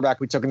last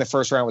quarterback we took in the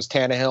first round was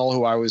Tannehill,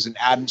 who I was an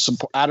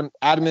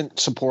adamant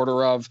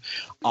supporter of.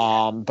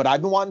 But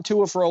I've been wanting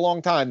Tua for a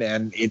long time,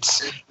 man.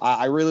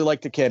 I really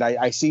like the kid.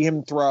 I see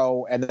him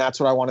throw, and that's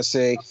what I want to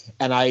see.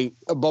 And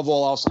above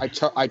all else,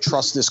 I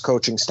trust this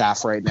coaching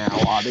staff right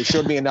now. They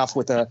showed me enough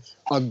with a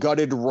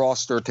gutted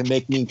roster to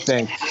make me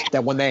think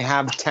that when they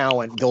have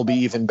talent, they'll be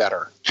even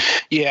better.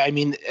 Yeah, I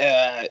mean,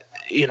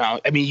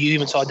 you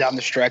even saw down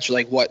the stretch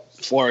what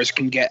Flores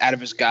can get out of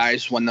his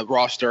guys when the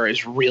roster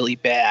is really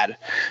bad.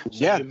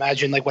 So you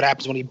imagine what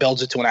happens when he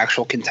builds it to an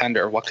actual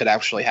contender. What could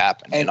actually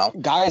happen? And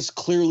guys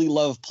clearly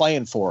love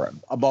playing for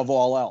him above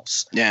all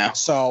else. Yeah.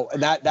 So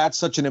that's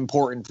such an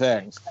important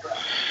thing.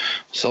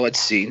 So let's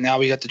see. Now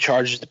we got the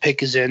Chargers. The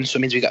pick is in, so it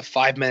means we got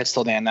 5 minutes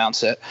till they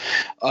announce it.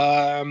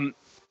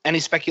 Any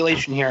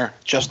speculation here?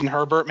 Justin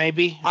Herbert,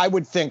 maybe? I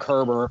would think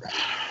Herbert.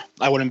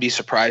 I wouldn't be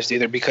surprised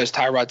either because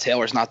Tyrod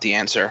Taylor's not the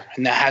answer,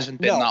 and that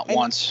hasn't been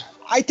once.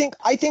 I think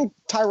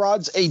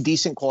Tyrod's a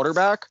decent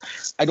quarterback.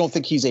 I don't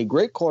think he's a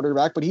great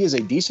quarterback, but he is a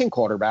decent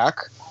quarterback.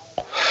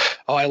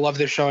 Oh, I love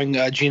they're showing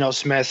Geno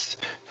Smith,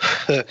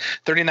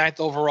 39th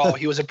overall.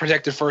 He was a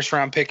projected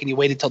first-round pick, and he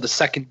waited till the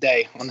second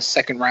day on the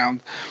second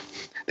round.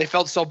 They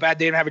felt so bad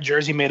they didn't have a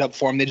jersey made up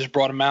for him. They just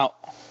brought him out.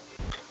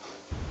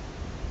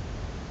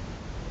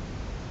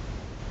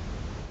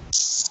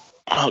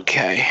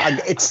 Okay.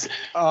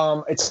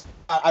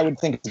 I would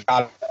think it's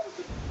got.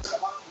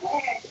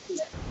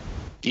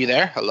 You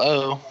there?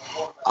 Hello.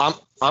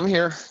 I'm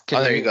here.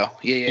 There you go.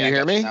 Yeah. Can you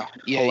hear me? Now.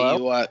 Yeah.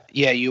 Hello?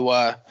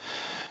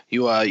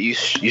 You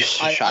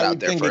shot out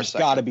there for a second. It's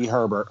got to be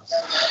Herbert.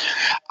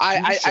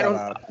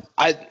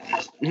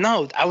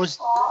 No.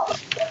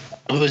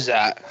 Who was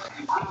that?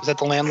 Was that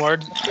the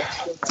landlord?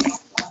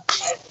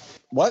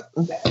 What?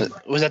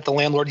 Was that the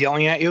landlord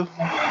yelling at you?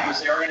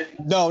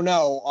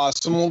 No.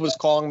 Someone was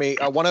calling me.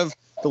 One of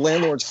the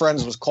landlord's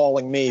friends was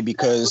calling me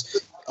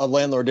because a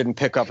landlord didn't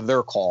pick up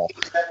their call.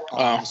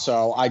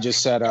 So I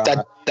just said,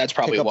 that's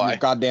probably pick up why. Your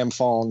goddamn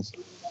phone.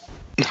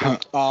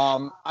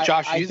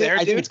 Josh, are you there,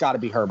 dude? I think it's got to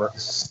be Herbert.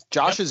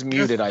 Josh is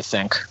muted, I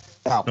think.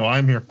 Oh. No,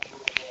 I'm here.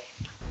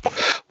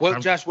 Well,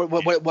 Josh, what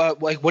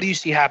do you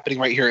see happening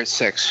right here at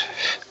 6?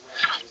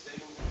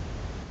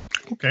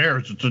 Who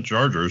cares? It's the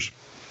Chargers.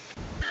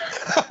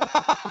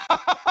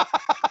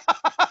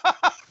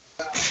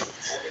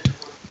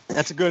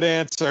 That's a good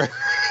answer.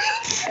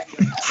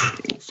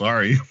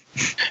 Sorry.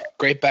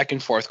 Great back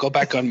and forth. Go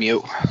back on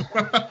mute.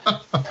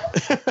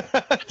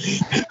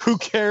 Who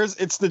cares?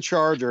 It's the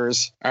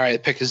Chargers. All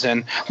right, pick is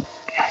in.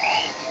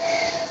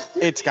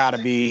 It's got to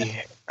be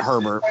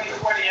Herbert.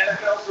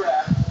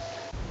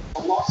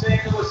 Los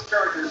Angeles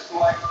Chargers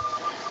select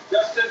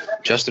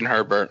Justin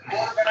Herbert.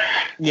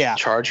 Yeah.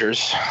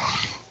 Chargers.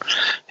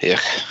 Yeah.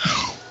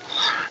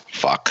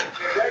 Fuck.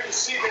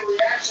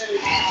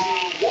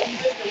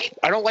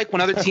 I don't like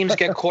when other teams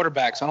get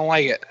quarterbacks. I don't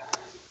like it.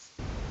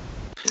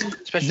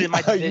 Especially in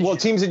my division. Well,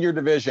 teams in your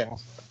division.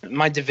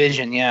 My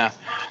division, yeah.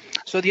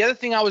 So the other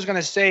thing I was going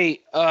to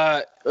say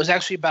was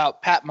actually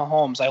about Pat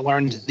Mahomes. I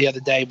learned the other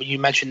day, but you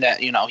mentioned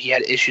that, you know, he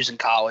had issues in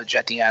college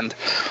at the end.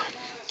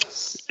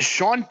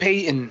 Sean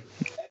Payton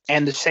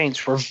and the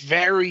Saints were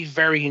very,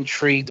 very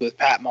intrigued with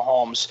Pat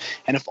Mahomes.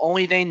 And if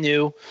only they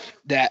knew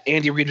that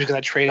Andy Reid was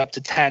going to trade up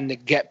to 10 to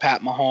get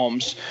Pat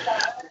Mahomes,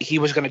 he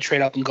was going to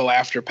trade up and go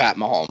after Pat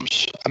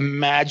Mahomes.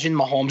 Imagine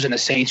Mahomes in a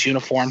Saints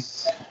uniform.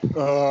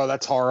 Oh,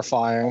 that's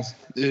horrifying.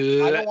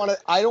 I don't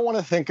want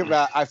to think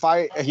about I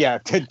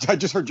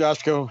just heard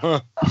Josh go, huh.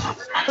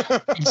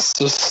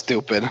 So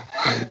stupid.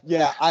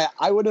 Yeah,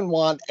 I wouldn't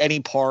want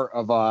any part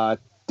of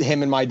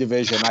him in my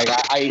division.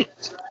 I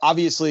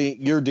obviously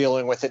you're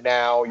dealing with it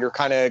now. You're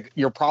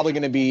probably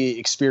going to be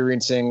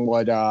experiencing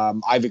what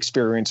I've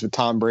experienced with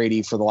Tom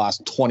Brady for the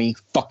last 20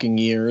 fucking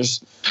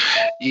years.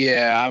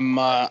 Yeah,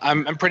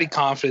 I'm pretty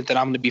confident that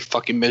I'm going to be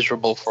fucking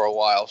miserable for a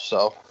while.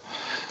 So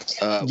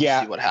we'll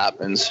see what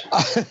happens.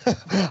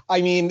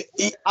 I mean,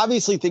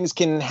 obviously things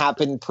can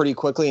happen pretty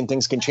quickly and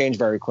things can change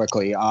very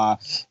quickly.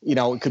 You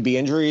know, it could be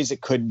injuries.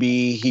 It could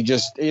be he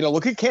just, you know,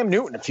 look at Cam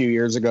Newton a few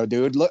years ago,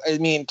 dude. Look, I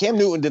mean, Cam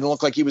Newton didn't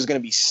look like he was going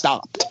to be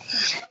stopped.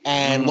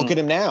 And look at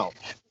him now.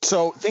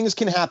 So things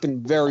can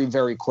happen very,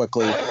 very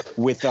quickly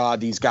with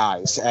these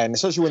guys, and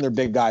especially when they're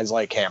big guys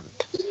like him.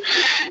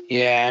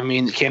 Yeah, I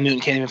mean, Cam Newton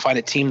can't even find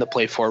a team to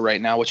play for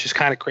right now, which is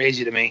kind of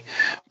crazy to me.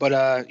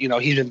 But, you know,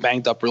 he's been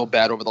banged up real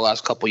bad over the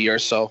last couple of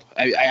years, so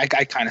I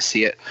kind of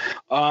see it.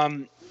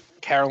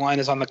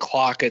 Carolina's on the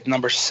clock at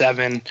number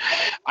 7.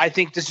 I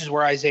think this is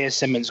where Isaiah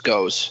Simmons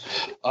goes.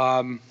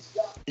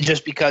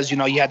 Just because, you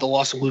know, you had the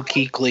loss of Luke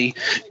Kuechly.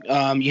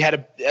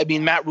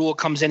 Matt Rule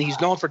comes in. He's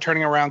known for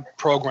turning around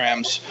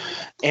programs.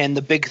 And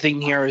the big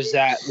thing here is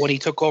that when he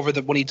took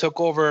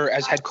over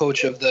as head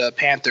coach of the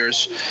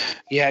Panthers,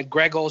 you had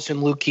Greg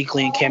Olsen, Luke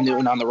Kuechly, and Cam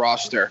Newton on the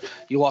roster.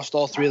 You lost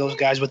all 3 of those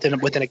guys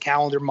within a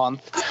calendar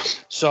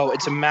month. So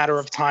it's a matter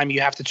of time.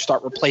 You have to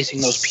start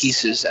replacing those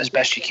pieces as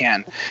best you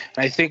can.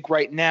 And I think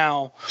right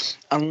now,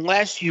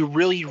 unless you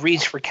really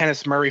reach for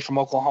Kenneth Murray from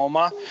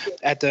Oklahoma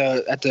at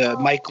the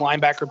Mike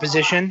linebacker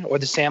position or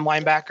the Sam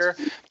linebacker,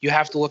 you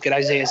have to look at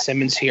Isaiah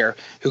Simmons here,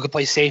 who could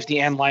play safety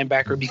and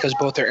linebacker because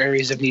both are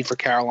areas of need for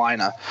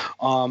Carolina.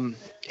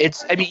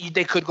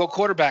 They could go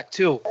quarterback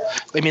too.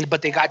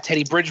 But they got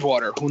Teddy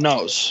Bridgewater. Who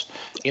knows?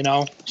 You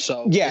know?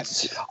 So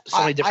yes, so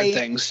many different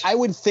things. I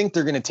would think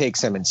they're going to take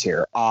Simmons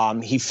here.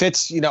 He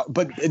fits,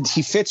 but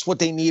he fits what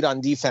they need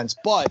on defense.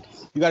 But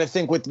you got to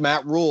think with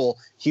Matt Rule,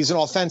 he's an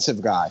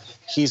offensive guy.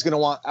 He's going to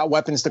want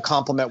weapons to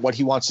complement what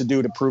he wants to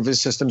do to prove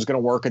his system's going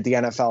to work at the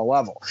NFL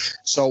level.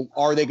 So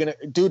are they going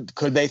to,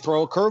 could they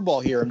throw a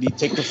curveball here and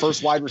take the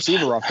first wide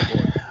receiver off the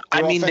board?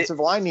 Their offensive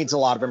line needs a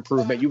lot of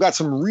improvement. You got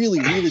some really,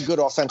 really good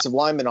offensive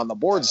linemen on the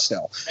board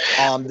still.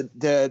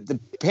 The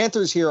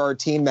Panthers here are a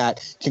team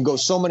that can go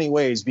so many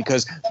ways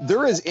because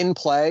they're as in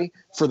play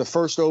for the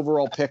first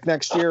overall pick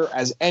next year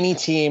as any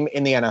team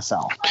in the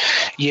NFL.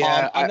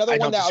 Yeah, another I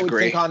one that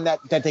disagree. I would think on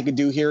that they could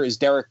do here is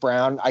Derek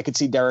Brown. I could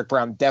see Derek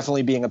Brown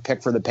definitely being a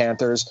pick for the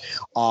Panthers.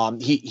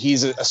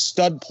 He's a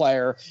stud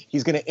player.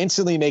 He's going to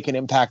instantly make an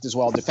impact as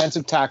well.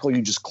 Defensive tackle,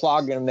 you just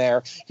clog in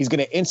there. He's going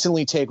to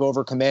instantly take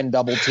over, command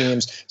double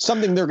teams,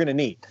 something they're going to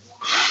need.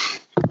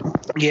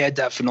 Yeah,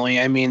 definitely.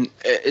 I mean,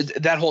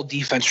 that whole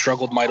defense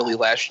struggled mightily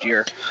last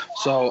year.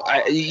 So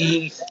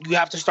you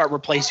have to start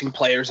replacing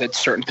players at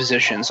certain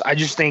positions. I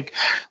just think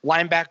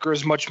linebacker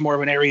is much more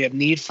of an area of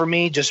need for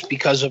me just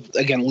because of,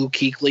 again, Luke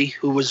Kuechly,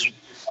 who was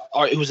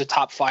a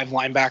top 5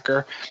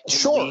 linebacker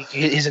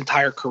his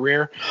entire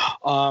career.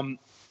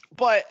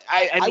 But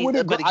I would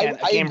agree. But again,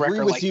 a game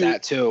record like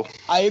that too.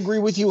 I agree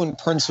with you in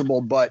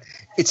principle, but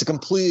it's a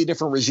completely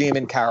different regime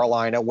in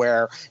Carolina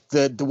where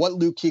the what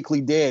Luke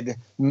Kuechly did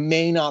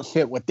may not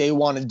fit what they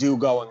want to do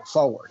going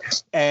forward.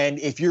 And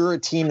if you're a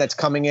team that's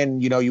coming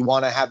in, you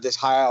want to have this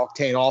high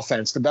octane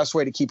offense, the best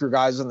way to keep your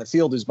guys on the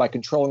field is by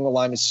controlling the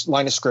line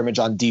of scrimmage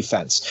on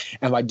defense.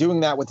 And by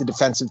doing that with the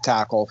defensive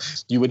tackle,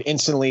 you would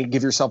instantly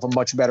give yourself a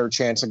much better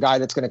chance. A guy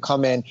that's going to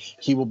come in,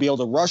 he will be able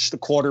to rush the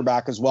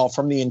quarterback as well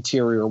from the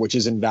interior, which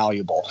is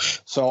invaluable.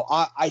 So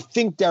I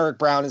think Derek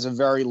Brown is a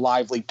very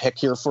lively pick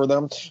here for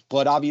them,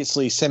 but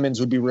obviously Simmons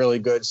would be really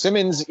good.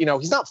 Simmons,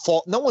 he's not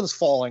no one's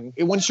falling.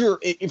 If you're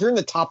in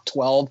the top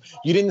 12,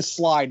 you didn't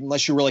slide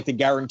unless you were like the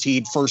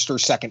guaranteed first or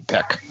second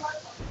pick.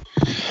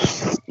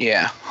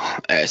 Yeah,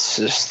 it's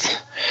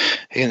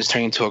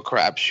turning into a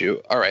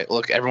crapshoot. All right,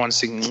 look, everyone's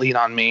saying lean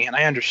on me, and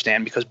I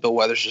understand because Bill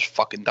Weathers just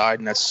fucking died,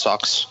 and that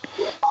sucks.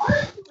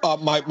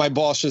 My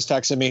boss just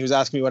texted me. He was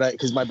asking me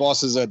because my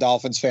boss is a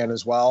Dolphins fan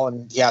as well,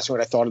 and he asked me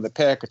what I thought of the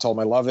pick. I told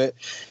him I love it,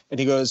 and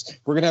he goes,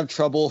 "We're gonna have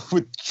trouble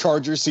with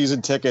Charger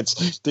season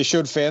tickets. They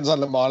showed fans on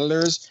the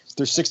monitors.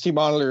 There's 60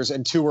 monitors,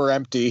 and 2 are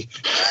empty."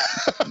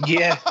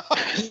 Yeah,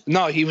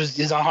 no, he's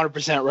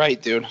 100%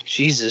 right, dude.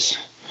 Jesus.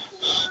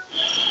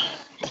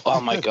 Oh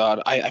my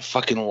God, I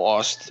fucking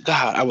lost.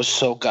 God, I was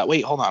so god.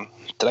 Wait, hold on.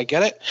 Did I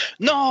get it?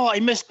 No, I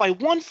missed by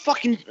one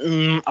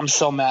fucking. I'm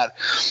so mad.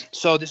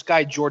 So this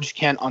guy George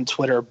Kent on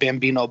Twitter,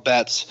 Bambino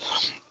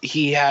Bets,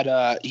 he had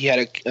a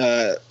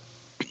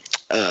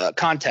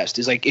contest.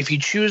 Is like, if you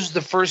choose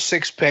the first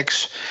 6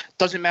 picks,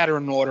 doesn't matter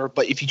in order,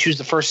 but if you choose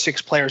the first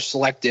 6 players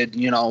selected,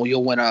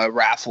 you'll win a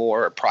raffle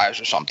or a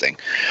prize or something.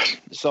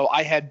 So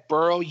I had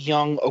Burrow,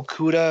 Young,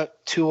 Okuda,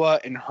 Tua,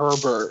 and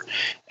Herbert,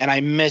 and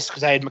I missed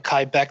because I had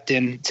Mekhi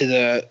Becton to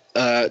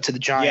the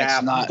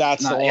Giants, not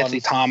Anthony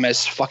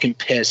Thomas. Fucking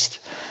pissed.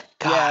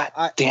 God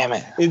damn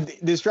it.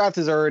 This draft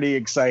is already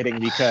exciting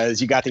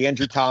because you got the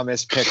Andrew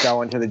Thomas pick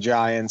going to the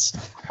Giants.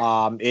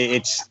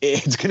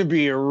 It's going to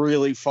be a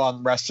really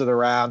fun rest of the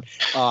round.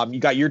 You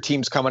got your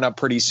teams coming up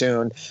pretty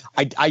soon.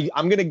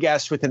 I'm going to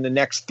guess within the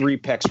next 3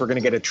 picks we're going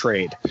to get a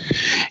trade.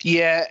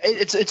 Yeah,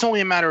 it's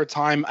only a matter of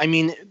time. I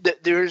mean,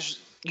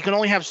 you can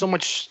only have so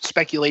much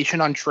speculation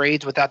on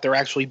trades without there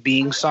actually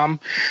being some.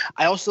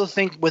 I also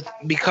think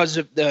because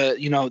of there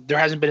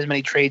hasn't been as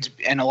many trades,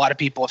 and a lot of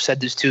people have said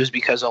this too, is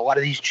because a lot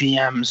of these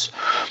GMs,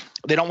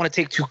 they don't want to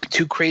take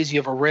too crazy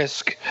of a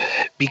risk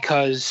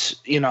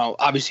because,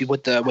 obviously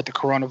with the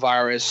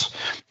coronavirus,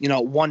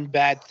 one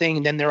bad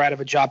thing, then they're out of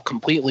a job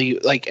completely,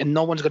 and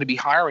no one's going to be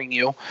hiring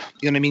you.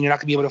 You know what I mean? You're not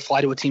going to be able to fly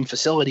to a team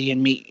facility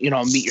and meet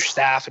your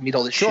staff and meet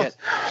all this shit.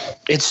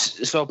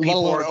 It's so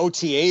people let alone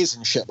OTAs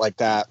and shit like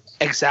that.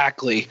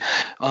 Exactly.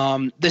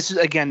 This is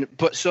again,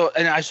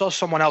 and I saw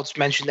someone else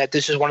mention that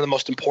this is one of the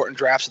most important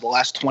drafts of the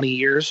last 20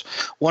 years.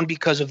 One,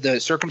 because of the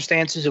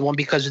circumstances, and one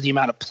because of the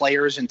amount of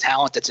players and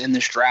talent that's in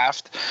this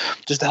draft,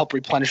 just to help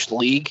replenish the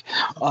league.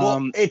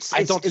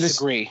 I don't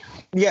disagree.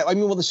 Yeah, I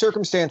mean, the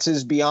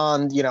circumstances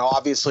beyond,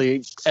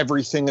 obviously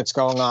everything that's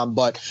going on,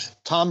 but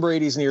Tom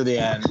Brady's near the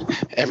end.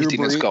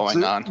 Everything that's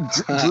going on.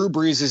 Drew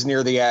Brees is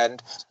near the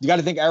end. You got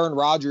to think Aaron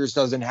Rodgers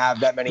doesn't have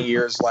that many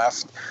years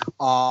left.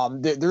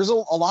 There's a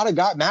lot of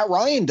guys. Matt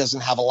Ryan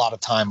doesn't have a lot of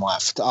time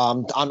left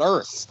on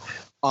Earth.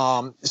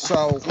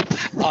 So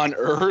on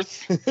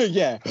Earth,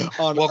 yeah.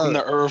 Welcome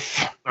to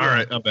Earth. All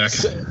right, I'm back.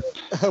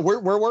 Where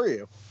were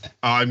you?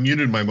 I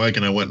muted my mic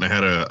and I went and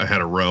I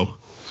had a row.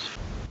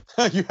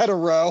 You had a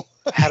row.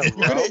 Had a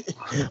row.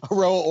 A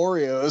row of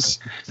Oreos.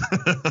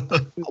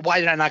 Why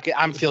did I not get?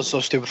 I feel so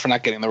stupid for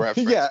not getting the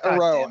reference. Yeah, a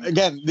row.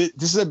 Again, this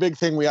is a big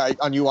thing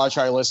on You Watch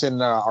I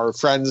Listen. Our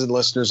friends and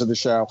listeners of the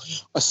show.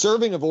 A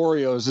serving of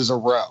Oreos is a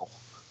row.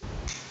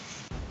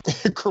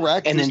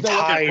 Correct. An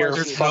entire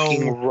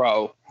fucking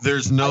row.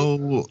 There's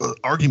no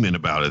argument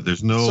about it.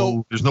 There's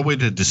no way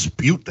to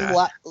dispute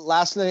that.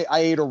 Last night I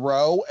ate a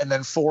row and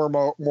then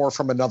 4 more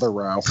from another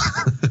row.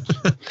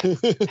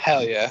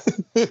 Hell yeah.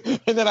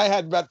 And then I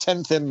had about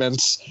 10 Thin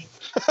Mints.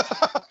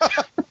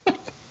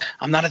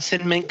 I'm not a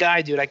Thin Mint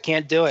guy, dude. I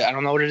can't do it. I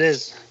don't know what it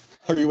is.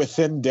 Are you a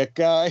thin dick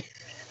guy?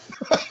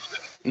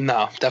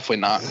 No, definitely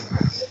not.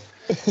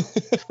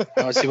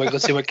 Let's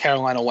see what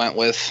Carolina went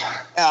with.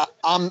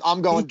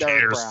 I'm going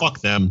Derek Brown.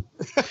 Fuck them.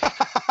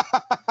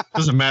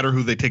 Doesn't matter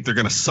who they take. They're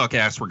going to suck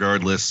ass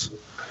regardless.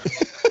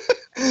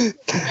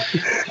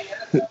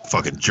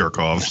 Fucking jerk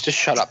off. Just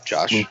shut up,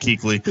 Josh.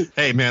 Keekly.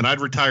 Hey, man, I'd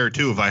retire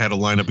too if I had to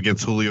line up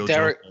against Julio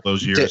Jones all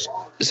those years.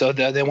 So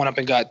they went up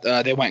and got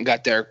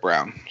Derek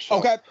Brown. So.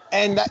 Okay,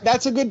 and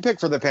that's a good pick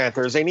for the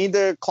Panthers. They need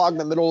to clog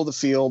the middle of the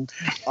field,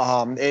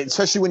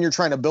 especially when you're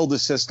trying to build a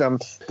system.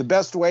 The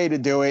best way to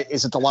do it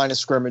is at the line of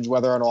scrimmage,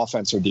 whether on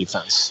offense or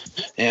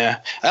defense. Yeah,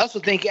 I also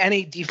think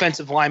any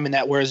defensive lineman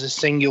that wears a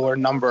singular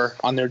number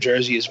on their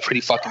jersey is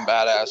pretty fucking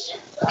badass.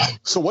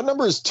 So what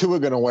number is Tua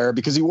going to wear?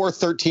 Because he wore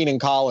 13 in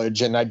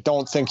college, and I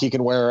don't think he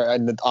can wear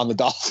it on the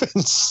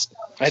Dolphins.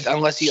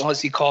 Unless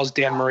he calls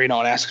Dan Marino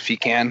and asks if he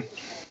can.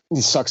 He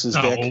sucks his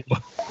dick.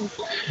 What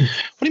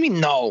do you mean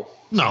no?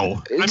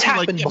 No, it's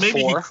happened before.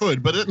 Maybe he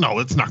could, but it's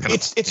not going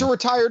to. It's a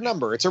retired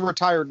number. It's a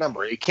retired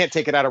number. You can't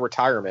take it out of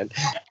retirement.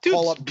 Dude,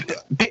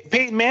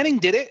 Peyton Manning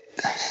did it.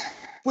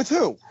 With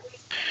who?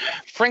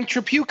 Frank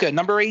Tripucka,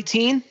 number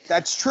 18.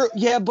 That's true.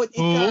 Yeah, but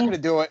they're not going to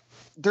do it.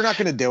 They're not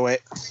going to do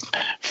it.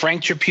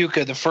 Frank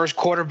Tripucka, the first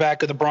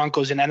quarterback of the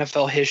Broncos in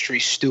NFL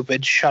history.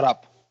 Stupid. Shut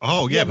up.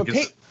 Oh yeah,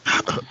 because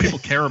people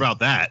care about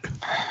that.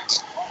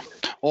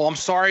 Well, I'm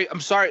sorry.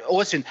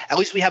 Listen, at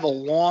least we have a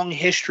long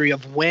history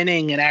of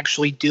winning and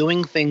actually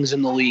doing things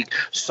in the league.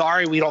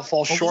 Sorry, we don't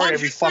fall short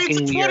every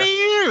fucking year. 20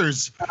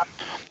 years.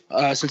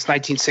 Since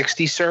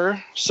 1960,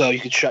 sir. So you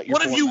could shut your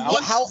mouth. What have you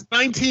won since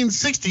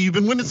 1960? You've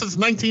been winning since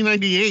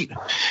 1998.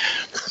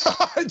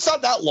 It's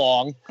not that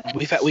long.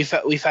 We've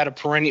had a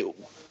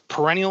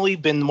perennially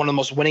been one of the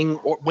most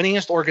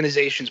winningest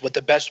organizations with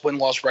the best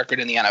win-loss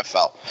record in the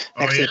NFL,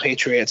 next to the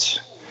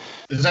Patriots.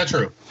 Is that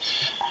true?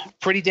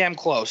 Pretty damn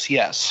close,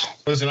 yes.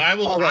 Listen,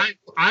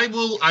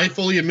 I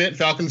fully admit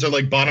Falcons are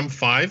like bottom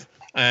 5.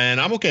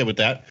 and I'm okay with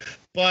that.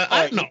 But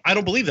I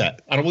don't believe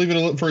that. I don't believe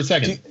it for a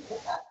second.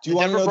 Do you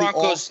want to know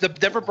the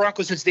Denver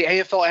Broncos, since the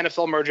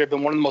AFL-NFL merger, have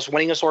been one of the most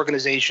winningest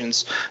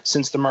organizations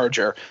since the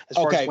merger, as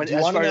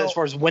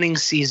far as winning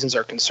seasons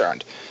are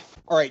concerned.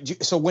 All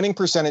right, so winning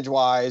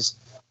percentage-wise,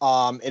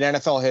 in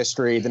NFL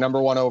history, the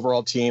number one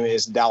overall team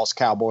is the Dallas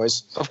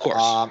Cowboys. Of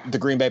course. The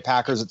Green Bay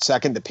Packers at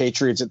second, the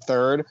Patriots at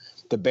third,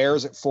 the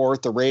Bears at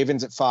fourth, the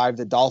Ravens at 5,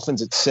 the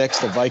Dolphins at 6,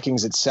 the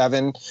Vikings at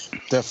 7,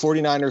 the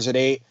 49ers at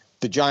 8,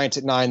 the Giants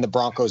at 9, the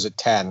Broncos at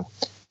 10.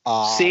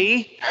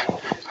 See?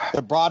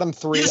 The bottom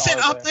three. You sit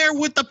up there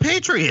with the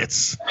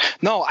Patriots.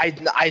 No, I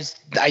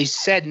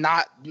said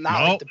not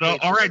like the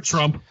Patriots. All right,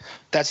 Trump.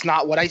 That's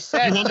not what I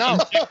said. No.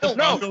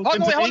 Hold on.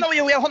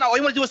 All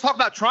you want to do is talk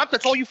about Trump.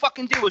 That's all you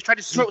fucking do is try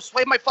to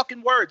sway my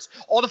fucking words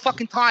all the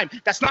fucking time.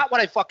 That's not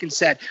what I fucking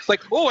said.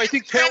 Like, I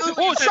think Taylor.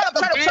 Oh, shut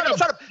up.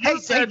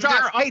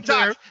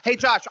 Hey,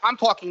 Josh, I'm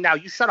talking now.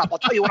 You shut up. I'll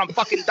tell you when I'm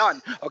fucking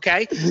done,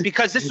 okay?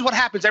 Because this is what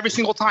happens every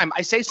single time.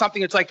 I say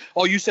something, it's like,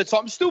 oh, you said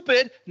something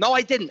stupid. No,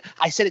 I didn't.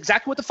 I said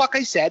exactly what the fuck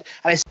I said,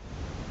 and I said.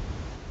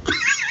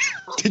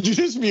 Did you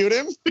just mute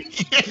him?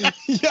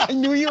 Yeah, I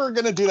knew you were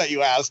going to do that,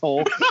 you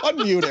asshole.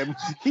 Unmute him.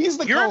 He's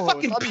the You're a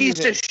fucking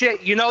piece of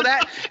shit. You know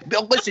that?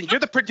 Listen, you're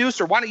the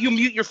producer. Why don't you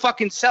mute your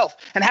fucking self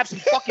and have some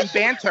fucking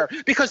banter?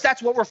 Because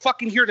that's what we're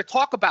fucking here to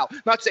talk about.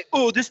 Not say,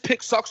 oh, this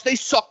pick sucks. They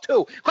suck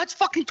too. Let's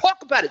fucking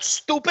talk about it,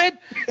 stupid.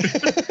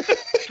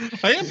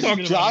 I am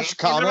talking Josh,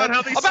 comment.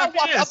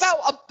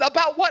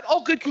 About what?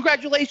 Oh, good.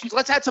 Congratulations.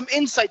 Let's add some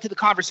insight to the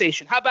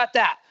conversation. How about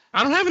that?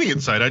 I don't have any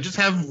insight. I just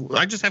have.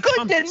 Good,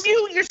 comments. then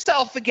mute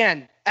yourself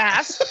again,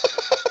 ass.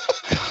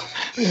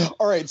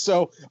 All right,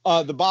 so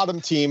the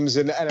bottom teams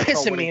in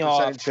NFL winning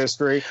percentage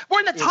history. We're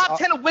in the top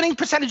 10 of winning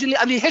percentage in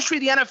the history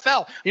of the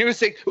NFL. And you're going to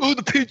say, oh,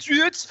 the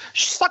Patriots?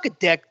 Suck a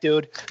dick,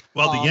 dude.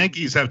 Well, the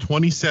Yankees have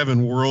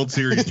 27 World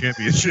Series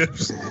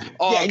championships.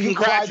 Oh, yeah,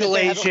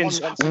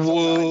 congratulations.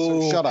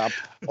 Whoa. So shut up.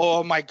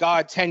 Oh, my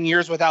God, 10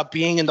 years without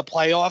being in the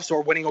playoffs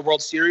or winning a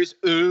World Series?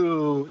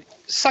 Ooh,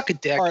 suck a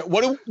dick. All right,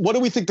 what do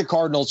we think the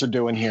Cardinals are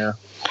doing here?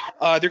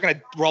 They're going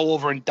to roll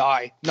over and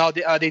die. No,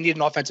 they need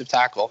an offensive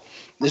tackle.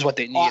 This is what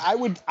they need.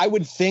 I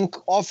would think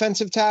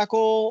offensive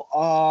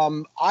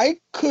tackle. I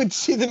could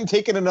see them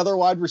taking another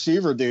wide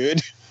receiver,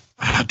 dude.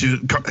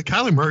 Dude,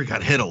 Kyler Murray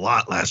got hit a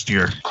lot last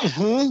year.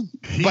 Mm-hmm.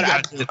 He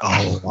got hit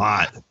a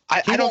lot.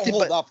 I don't think.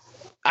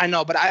 I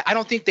know, but I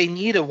don't think they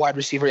need a wide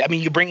receiver. I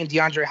mean, you bring in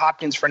DeAndre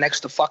Hopkins for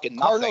next to fucking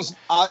nothing.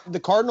 The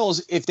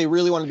Cardinals, if they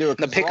really want to do it,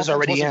 the pick is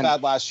already in.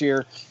 Bad last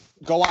year.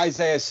 Go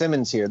Isaiah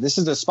Simmons here. This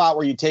is a spot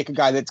where you take a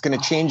guy that's going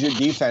to change your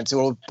defense. It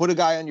will put a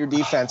guy on your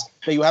defense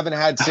that you haven't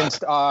had since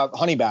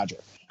Honey Badger.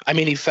 I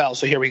mean, he fell,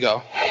 so here we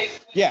go.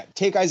 Yeah,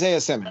 take Isaiah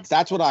Simmons.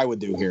 That's what I would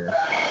do here.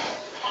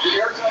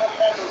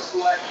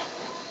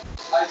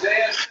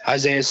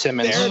 Isaiah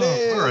Simmons. There it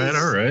is.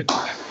 All right.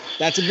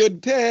 That's a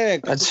good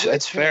pick.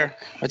 That's fair.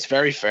 That's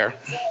very fair.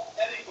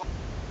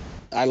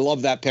 I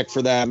love that pick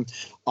for them.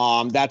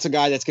 That's a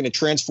guy that's going to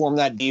transform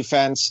that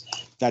defense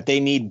that they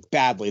need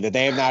badly, that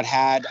they have not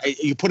had.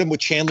 You put him with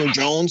Chandler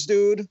Jones,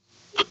 dude.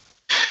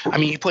 I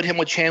mean, you put him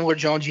with Chandler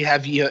Jones, you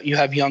have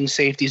young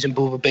safeties in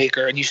Bubba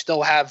Baker, and you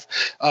still have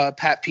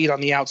Pat Pete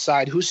on the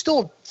outside, who's still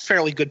a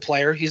fairly good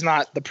player. He's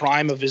not the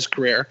prime of his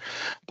career,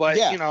 but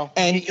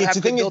and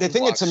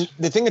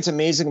the thing that's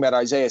amazing about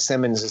Isaiah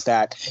Simmons is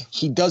that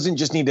he doesn't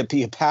just need to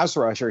be a pass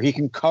rusher. He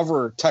can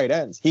cover tight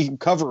ends. He can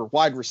cover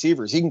wide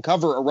receivers. He can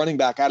cover a running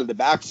back out of the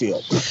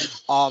backfield.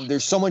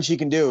 There's so much he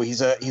can do.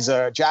 He's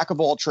a jack of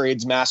all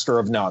trades, master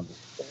of none.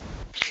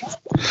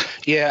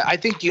 Yeah, I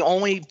think the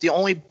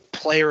only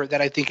player that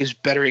I think is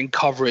better in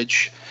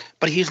coverage,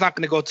 but he's not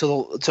going to go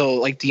till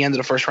like the end of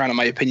the first round, in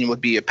my opinion,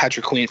 would be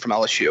Patrick Queen from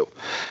LSU.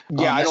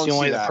 Yeah, that's the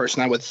only other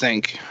person I would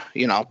think,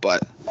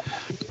 but.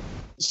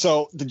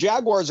 So the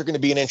Jaguars are going to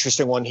be an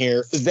interesting one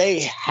here. They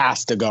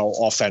have to go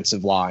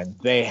offensive line.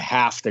 I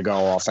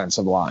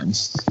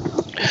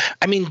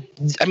mean,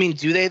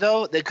 do they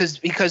though?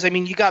 Because I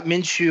mean, you got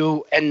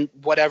Minshew and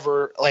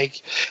whatever.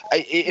 Like,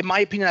 in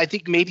my opinion, I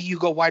think maybe you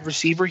go wide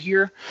receiver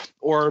here.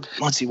 Or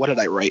let's see, what did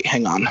I write?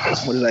 Hang on,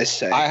 what did I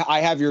say? I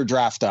have your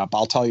draft up.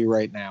 I'll tell you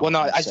right now. Well, no,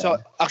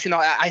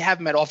 I have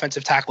him at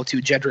offensive tackle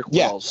too. Jedrick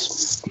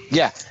Wills.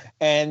 Yeah.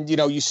 And,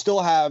 you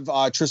still have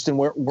Tristan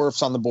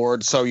Wirfs on the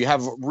board, so you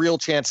have a real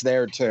chance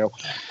there, too.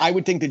 I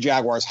would think the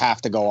Jaguars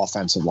have to go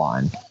offensive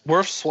line.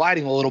 Wirfs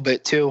sliding a little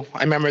bit, too.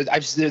 I remember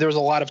there was a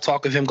lot of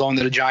talk of him going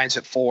to the Giants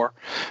at 4.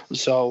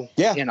 So,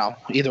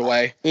 either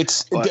way.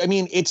 It's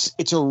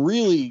a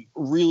really,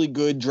 really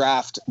good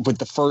draft with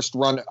the first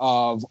run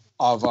of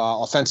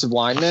offensive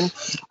linemen.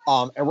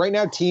 And right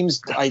now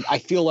teams, I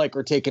feel like,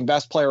 are taking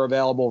best player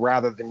available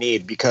rather than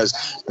need,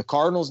 because the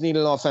Cardinals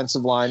needed an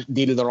offensive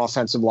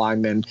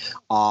lineman.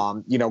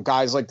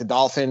 Guys like the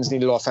Dolphins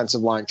needed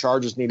offensive line.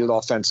 Chargers needed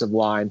offensive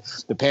line.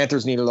 The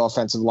Panthers needed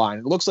offensive line.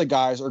 It looks like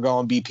guys are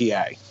going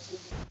BPA.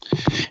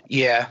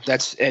 Yeah,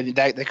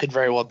 that could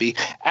very well be.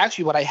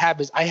 Actually, what I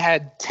have is I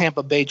had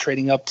Tampa Bay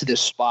trading up to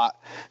this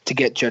spot to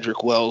get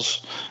Jedrick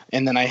Wills,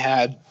 and then I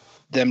had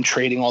them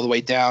trading all the way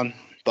down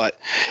But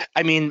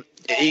I mean,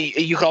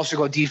 you could also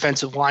go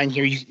defensive line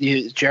here.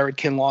 Jared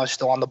Kinlaw is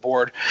still on the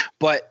board,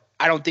 but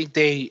I don't think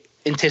they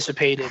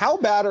anticipated. How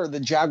bad are the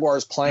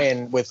Jaguars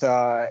playing with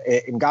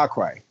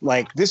Ngakoue?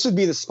 Like, this would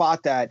be the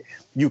spot that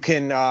you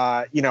can,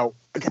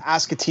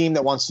 ask a team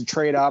that wants to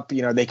trade up.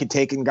 They could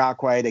take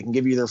Ngakoue. They can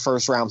give you their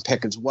first round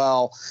pick as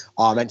well,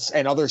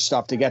 and other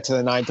stuff to get to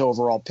the 9th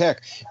overall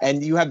pick.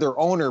 And you have their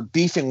owner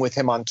beefing with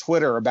him on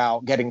Twitter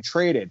about getting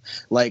traded.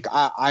 Like,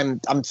 I'm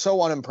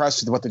so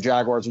unimpressed with what the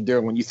Jaguars are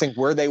doing when you think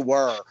where they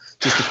were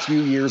just a few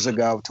years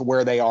ago to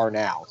where they are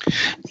now.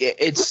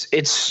 It's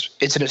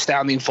an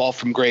astounding fall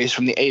from grace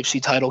from the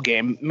AFC title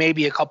game,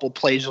 maybe a couple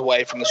plays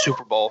away from the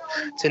Super Bowl,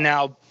 to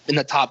now in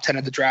the top 10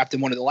 of the draft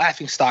and one of the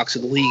laughing stocks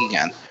of the league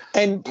again.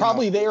 And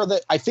probably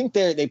I think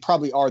they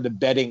probably are the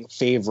betting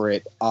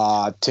favorite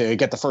to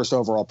get the first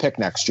overall pick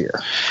next year.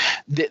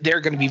 They're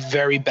going to be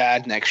very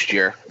bad next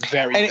year.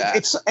 Very bad.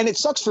 It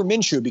sucks for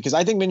Minshew, because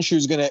I think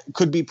Minshew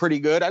could be pretty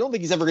good. I don't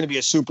think he's ever going to be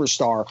a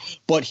superstar,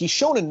 but he's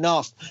shown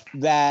enough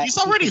that he's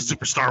already a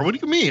superstar. What do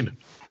you mean?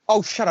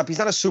 Oh, shut up. He's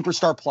not a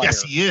superstar player.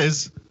 Yes, he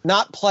is.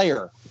 Not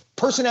player.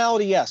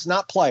 Personality, yes.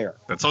 Not player.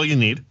 That's all you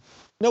need.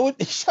 No,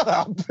 shut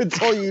up.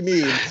 It's all you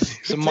need.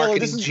 He's a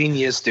marketing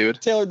genius, dude.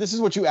 Taylor, this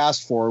is what you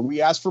asked for.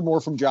 We asked for more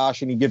from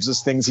Josh, and he gives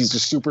us things. He's a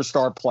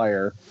superstar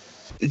player.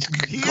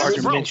 He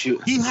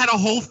had a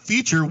whole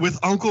feature with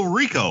Uncle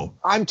Rico.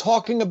 I'm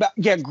talking about,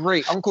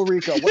 great. Uncle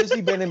Rico. What has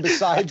he been in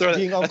besides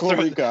being Uncle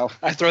Rico?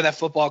 I throw that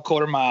football a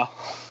quarter mile.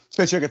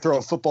 Especially I could throw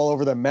a football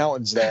over the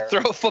mountains there. Throw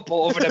a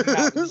football over the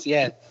mountains,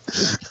 yeah.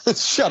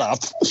 Shut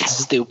up.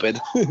 Stupid.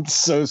 It's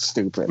so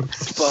stupid.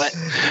 But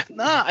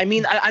I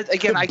mean, I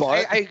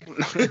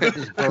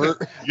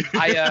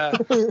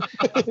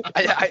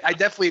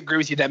definitely agree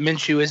with you that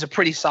Minshew is a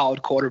pretty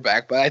solid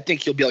quarterback, but I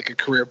think he'll be like a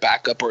career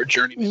backup or a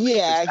journeyman.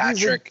 Yeah,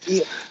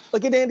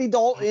 like an Andy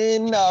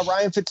Dalton,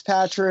 Ryan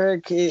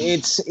Fitzpatrick.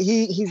 He's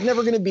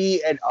never going to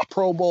be a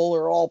Pro Bowl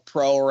or All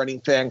Pro or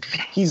anything.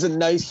 He's a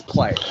nice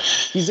player.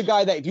 He's a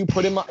guy that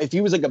if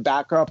he was like a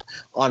backup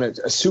on a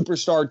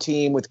superstar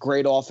team with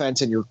great offense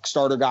and your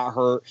starter got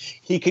hurt,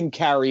 he can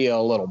carry you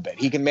a little bit.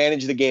 He can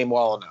manage the game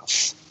well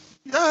enough.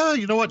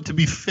 You know what? To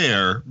be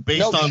fair,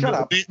 based on shut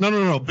up.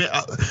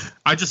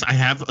 I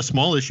have a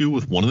small issue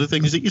with one of the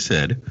things that you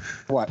said.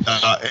 What?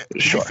 To be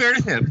fair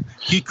to him,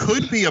 he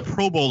could be a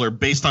Pro Bowler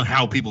based on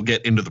how people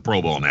get into the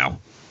Pro Bowl now.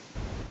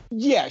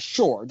 Yeah,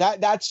 sure.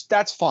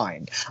 That's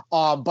fine.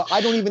 But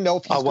I don't even know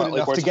if he's good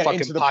enough to get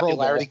into the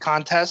popularity Pro Bowl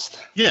contest.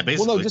 Yeah,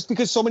 basically. Well, no, just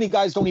because so many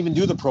guys don't even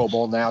do the Pro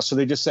Bowl now, so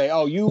they just say,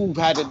 "Oh, you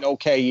had an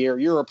okay year.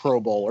 You're a Pro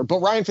Bowler." But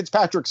Ryan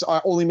Fitzpatrick's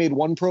only made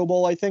one Pro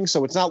Bowl, I think.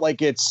 So it's not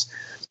like it's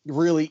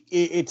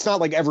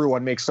not like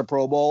everyone makes the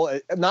Pro Bowl.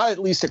 Not at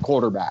least at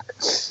quarterback.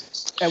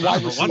 And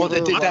wide receiver.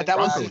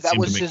 That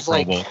was his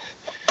like.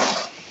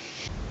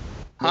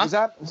 What was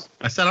that?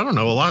 I said, I don't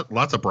know.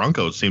 Lots of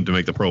Broncos seem to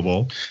make the Pro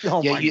Bowl.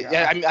 Oh my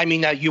God. I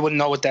mean, you wouldn't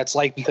know what that's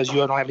like because you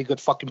don't have any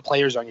good fucking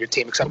players on your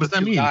team except what does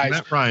that mean? Guys.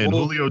 Matt Ryan,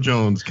 Julio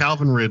Jones,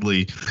 Calvin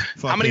Ridley.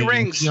 How many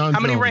rings?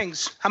 How many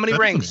rings?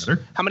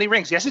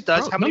 Yes, it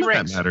does. How many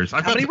rings? That matters.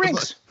 How many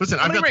rings? Listen,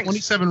 I've got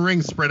 27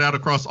 rings spread out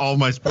across all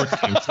my sports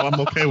teams, so I'm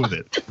okay with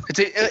it.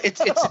 It's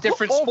a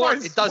different sport.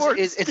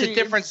 It's a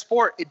different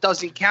sport. It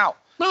doesn't count.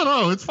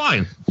 No, it's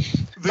fine.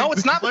 No,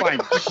 it's not fine.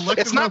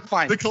 It's not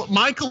fine.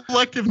 My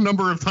collective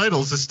number of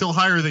titles is still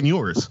higher than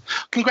yours.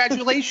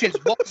 Congratulations.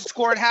 What was the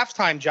score at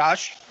halftime,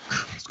 Josh?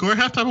 Score at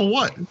halftime of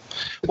what?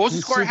 What was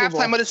the score at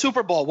halftime of the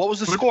Super Bowl? What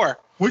was the score?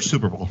 Which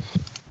Super Bowl?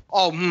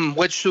 Oh,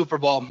 which Super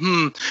Bowl?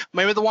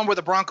 Maybe the one where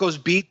the Broncos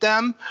beat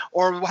them?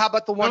 Or how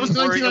about the one where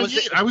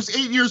 1998. I was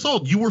 8 years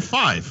old. You were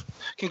 5.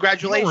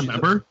 Congratulations. You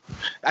don't remember?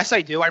 Yes,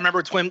 I do. I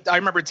remember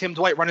Tim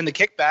Dwight running the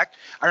kickback.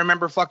 I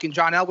remember fucking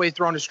John Elway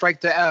throwing a strike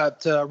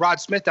to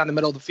Rod Smith down the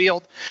middle of the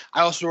field.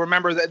 I also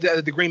remember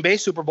the Green Bay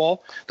Super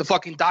Bowl, the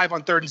fucking dive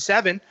on 3rd and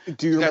 7.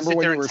 Do you remember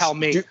when you were? Tell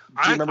me. Do you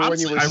remember when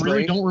you were? I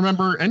really don't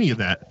remember any of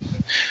that.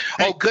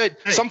 Oh, good.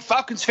 Hey. Some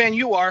Falcons fan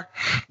you are.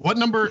 What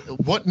number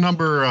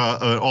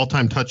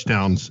all-time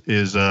touchdowns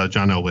is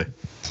John Elway?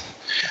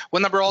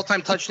 What number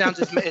all-time touchdowns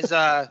is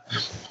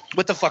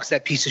what the fuck's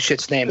that piece of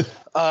shit's name?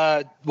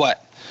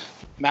 What?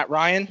 Matt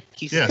Ryan?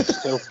 He's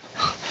 2.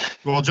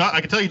 Well, John,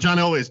 I can tell you John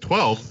Elway is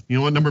 12. You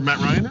know what number Matt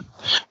Ryan is?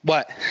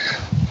 What?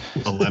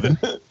 11.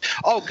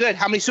 Oh, good.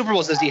 How many Super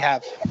Bowls does he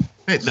have?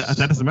 Hey, that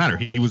doesn't matter.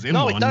 He was in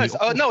one. No, it does.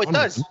 No, it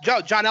does.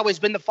 John Elway's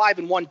been to 5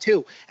 and won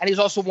 2, and he's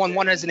also won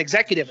 1 as an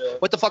executive.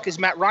 What the fuck has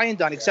Matt Ryan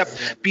done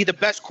except be the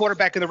best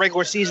quarterback in the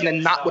regular season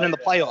and not win in the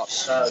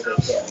playoffs?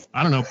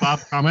 I don't know.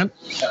 Bob, comment?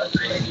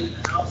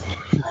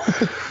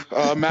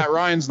 Matt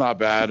Ryan's not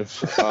bad.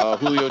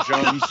 Julio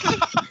Jones,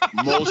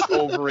 most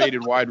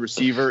overrated wide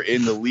receiver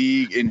in the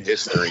league in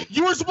history.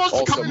 You were supposed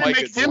to come in and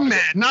make him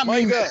mad, not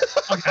Micah.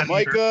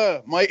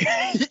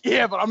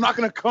 Yeah, but I'm not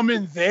going to come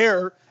in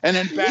there and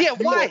then back you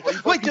why?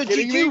 Up. Wait, do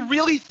you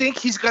really think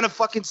he's going to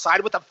fucking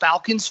side with a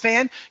Falcons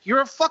fan?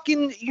 You're a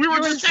fucking... We were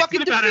just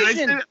talking about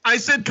it. I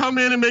said come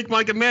in and make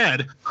Micah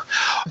mad.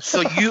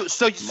 So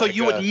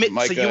you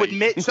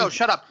admit. So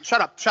shut up.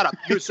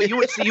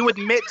 You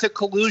admit to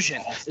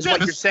collusion is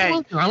what you're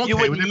saying. I'm okay You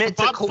with it, admit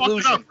but to Bob fucked it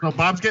collusion. up. No,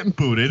 Bob's getting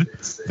booted.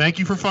 Thank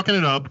you for fucking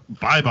it up.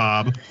 Bye,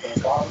 Bob.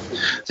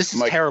 This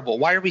is terrible.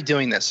 Why are we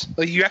doing this?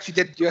 Well, you actually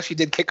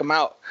did kick him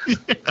out.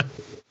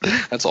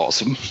 That's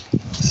awesome.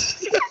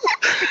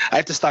 I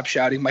have to stop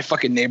shouting. My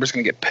fucking neighbor's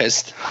gonna get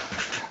pissed.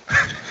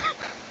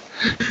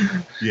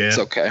 Yeah, it's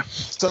okay.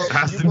 So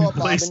Has you to be brought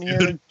Bob placed,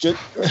 in here.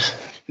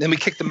 Then we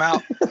kicked him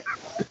out.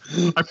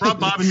 I brought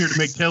Bob in here to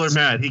make Taylor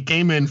mad. He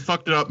came in,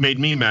 fucked it up, made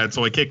me mad,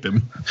 so I kicked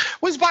him.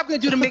 What's Bob gonna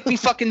do to make me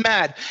fucking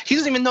mad? He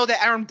doesn't even know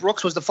that Aaron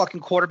Brooks was the fucking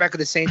quarterback of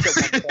the Saints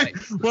at one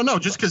point. Well, no,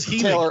 just because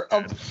he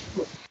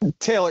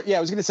Taylor, yeah,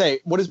 I was going to say,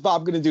 what is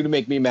Bob going to do to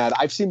make me mad?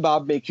 I've seen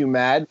Bob make you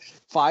mad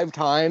 5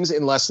 times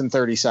in less than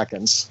 30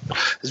 seconds.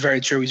 It's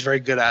very true. He's very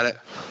good at it.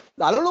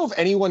 I don't know if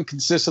anyone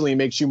consistently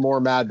makes you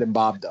more mad than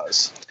Bob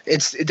does.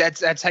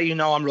 That's how you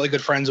know I'm really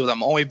good friends with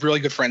him. Only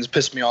really good friends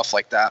piss me off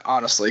like that,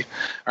 honestly.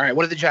 All right,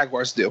 what did the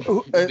Jaguars do?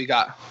 What we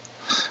got?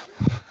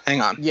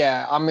 Hang on.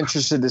 Yeah, I'm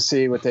interested to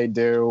see what they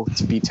do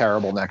to be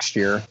terrible next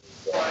year.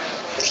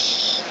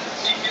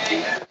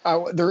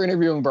 They're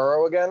interviewing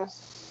Burrow again.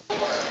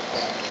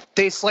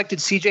 They selected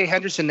C.J.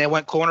 Henderson. They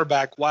went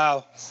cornerback.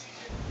 Wow.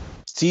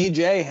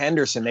 C.J.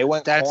 Henderson. They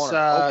went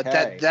corner.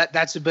 Okay.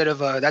 That's a bit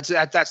of a that's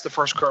the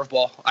first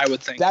curveball, I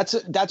would think. That's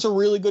a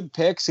really good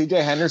pick.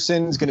 C.J.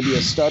 Henderson's going to be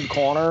a stud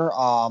corner.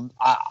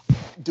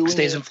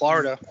 Stays in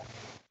Florida.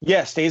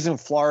 Yeah, stays in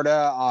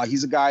Florida.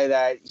 He's a guy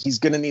that he's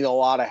going to need a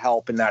lot of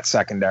help in that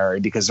secondary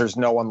because there's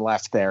no one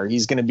left there.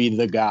 He's going to be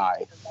the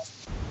guy.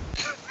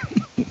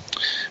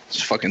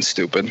 It's fucking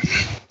stupid.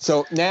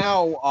 So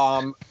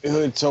now,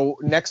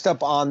 next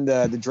up on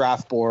the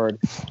draft board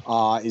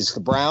is the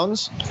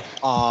Browns.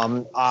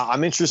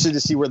 I'm interested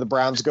to see where the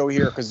Browns go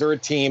here because they're a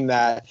team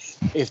that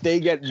if they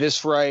get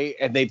this right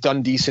and they've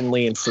done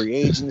decently in free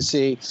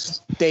agency,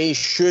 they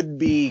should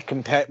be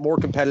more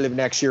competitive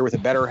next year with a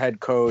better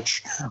head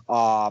coach,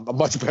 a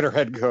much better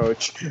head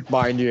coach,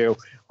 mind you.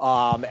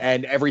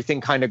 And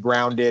everything kind of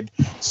grounded.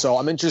 So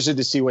I'm interested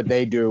to see what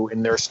they do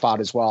in their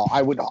spot as well.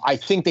 I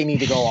think they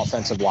need to go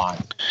offensive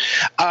line.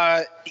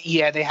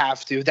 Yeah, they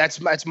have to. That's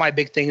my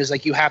big thing is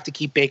like you have to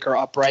keep Baker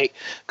upright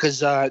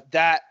because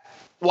that.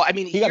 Well, I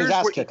mean, he got his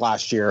ass kicked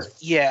last year.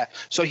 Yeah,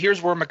 so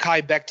here's where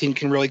Mekhi Becton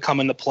can really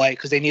come into play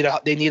because they need a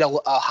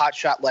hot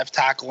shot left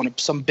tackle and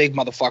some big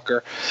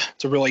motherfucker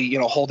to really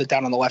hold it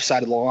down on the left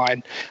side of the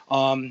line.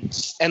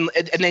 And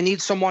they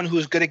need someone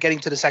who's good at getting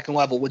to the second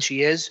level, which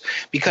he is,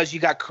 because you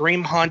got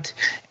Kareem Hunt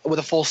with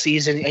a full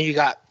season and you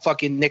got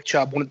fucking Nick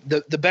Chubb, one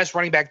of the best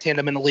running back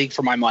tandem in the league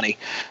for my money.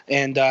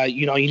 And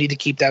you need to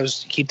keep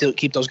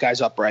those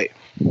guys upright.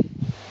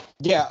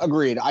 Yeah,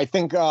 agreed. I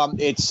think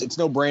it's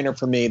no brainer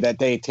for me that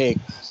they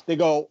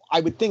go. I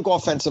would think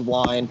offensive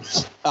line,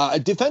 a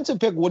defensive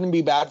pick wouldn't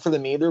be bad for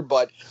them either.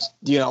 But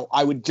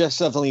I would just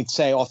definitely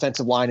say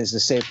offensive line is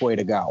the safe way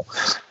to go.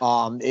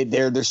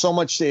 There's so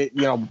much.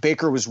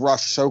 Baker was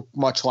rushed so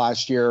much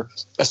last year,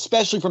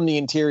 especially from the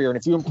interior. And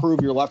if you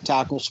improve your left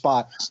tackle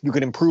spot, you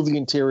can improve the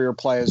interior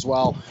play as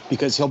well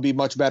because he'll be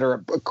much better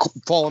at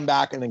falling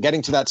back and then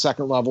getting to that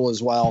second level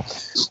as well.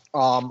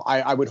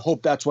 I would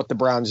hope that's what the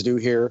Browns do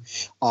here.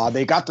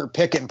 They got their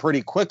pick in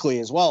pretty quickly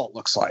as well, it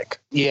looks like.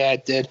 Yeah,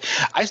 it did.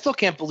 I still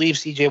can't believe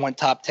CJ went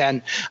top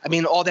 10. I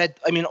mean, all that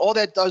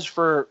does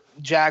for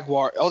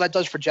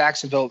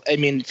Jacksonville, I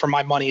mean, for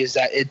my money, is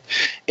that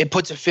it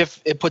puts a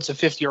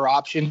fifth-year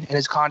option in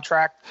his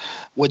contract,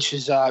 which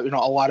is a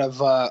lot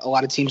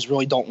of teams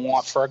really don't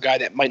want for a guy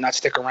that might not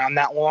stick around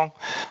that long,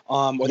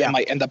 or they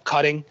might end up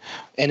cutting.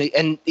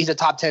 And he's a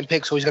top 10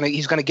 pick, so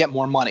he's gonna get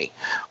more money.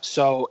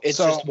 So it's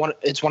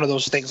one of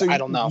those things. So I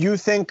don't know. You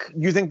think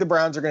the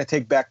Browns are going to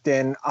take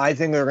Becton? I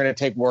think they're going to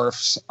take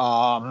Wirfs.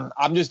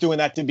 I'm just doing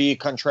that to be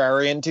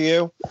contrarian to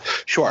you.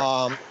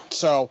 Sure.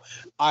 So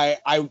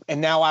and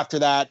now after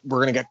that, we're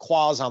going to get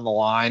Quas on the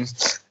line,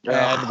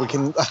 and we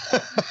can.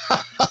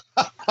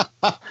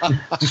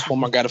 This one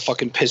more guy to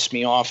fucking piss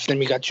me off. Then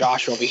we got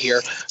Josh over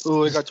here.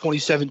 Oh, I got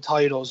 27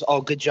 titles.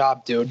 Oh, good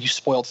job, dude. You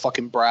spoiled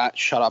fucking brat.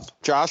 Shut up.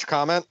 Josh,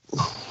 comment?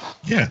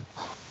 Yeah.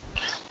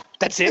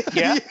 That's it?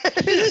 Yeah?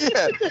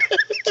 Yeah.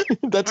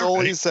 That's all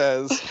he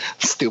says.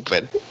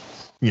 Stupid.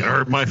 You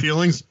hurt my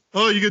feelings?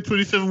 Oh, you get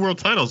 27 world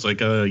titles.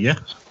 Like, yeah.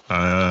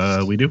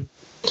 We do.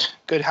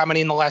 Good. How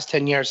many in the last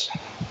 10 years?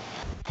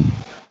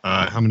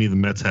 How many of the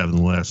Mets have in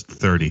the last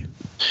 30?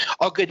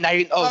 Oh, good. Now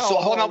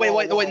hold on.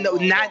 Wait.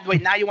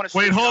 Now you want to?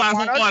 Wait, hold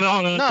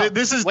on. No,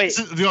 this is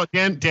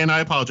Dan. I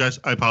apologize.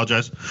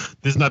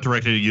 This is not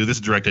directed at you. This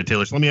is directed at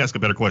Taylor. So let me ask a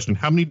better question.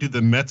 How many do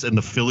the Mets and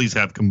the Phillies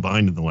have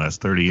combined in the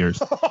last 30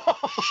 years?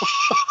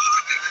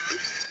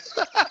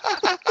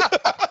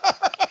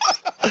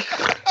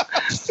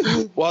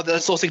 Well,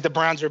 this looks like the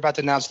Browns are about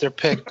to announce their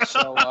pick.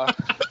 So, all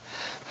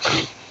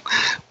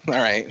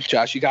right,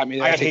 Josh, you got me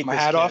there. I take my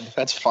hat off.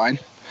 That's fine.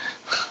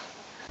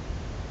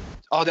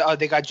 Oh,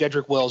 they got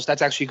Jedrick Wills.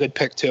 That's actually a good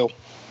pick too.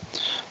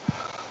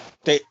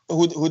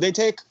 Who they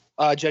take?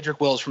 Jedrick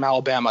Wills from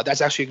Alabama.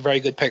 That's actually a very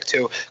good pick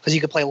too, because he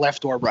could play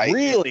left or right.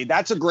 Really?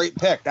 That's a great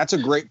pick.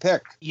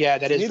 Yeah,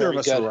 that is Neither very of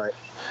us good. are right.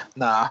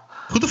 Nah.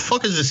 Who the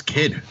fuck is this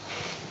kid?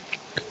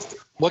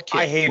 What kid?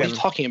 I hate what him. are you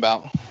talking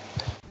about?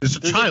 There's a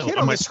There's child a kid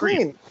on my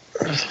screen.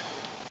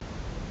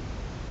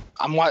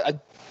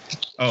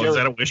 Oh, is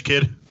that a Wish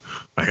kid?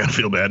 I gotta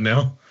feel bad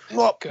now.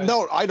 Well,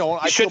 no, I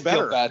don't. I feel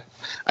better. bad.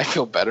 I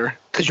feel better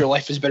because your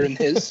life is better than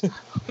his.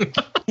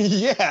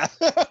 Yeah.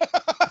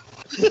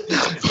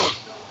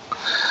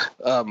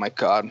 Oh my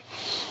god.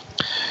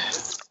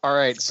 All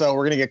right, so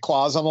we're gonna get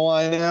Quas on the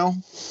line now.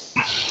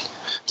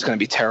 It's gonna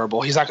be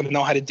terrible. He's not gonna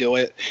know how to do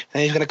it,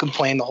 and he's gonna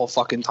complain the whole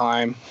fucking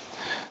time.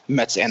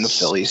 Mets and the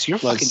Phillies. You're a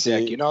fucking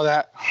dick. You know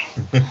that?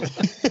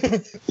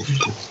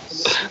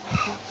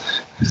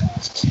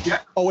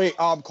 Oh wait,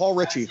 call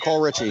Richy.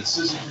 Richy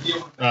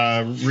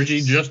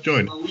just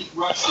joined.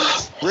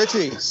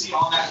 Richy,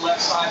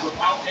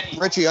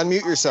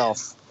 unmute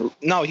yourself.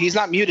 No, he's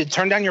not muted.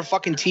 Turn down your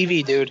fucking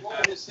TV, dude.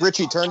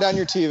 Richy, turn down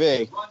your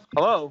TV.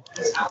 Hello.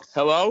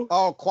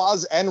 Oh,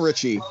 Quas and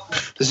Richy.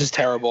 This is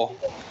terrible.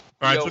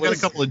 All right, so we got a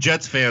couple of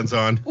Jets fans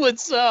on.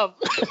 What's up?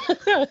 We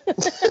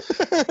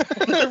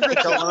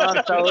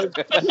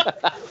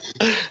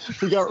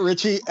got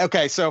Richy.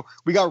 Okay, so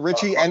we got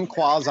Richy and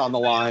Quas on the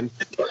line.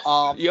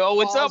 Yo,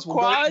 what's up,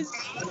 Quas?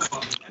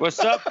 What's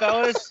up,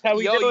 fellas? How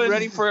we doing? You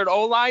ready for an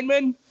O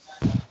lineman?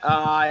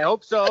 I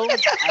hope so.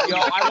 Yo,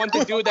 I want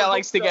the dude that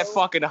likes to get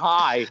fucking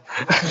high.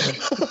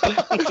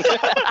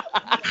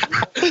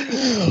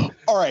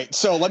 All right,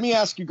 so let me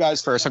ask you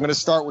guys first. I'm going to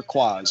start with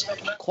Quas.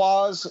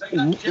 Quas,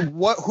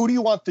 who do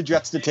you want the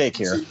Jets to take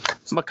here?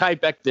 Mekhi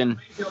Becton.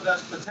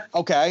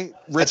 Okay,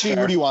 Richy,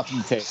 who do you want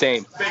them to take?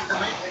 Same.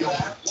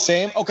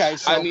 Okay,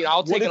 so I mean,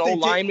 I'll take an old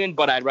lineman,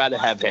 but I'd rather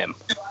have him.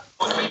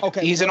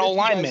 Okay, he's an old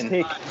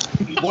lineman.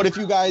 What if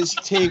you guys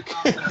take?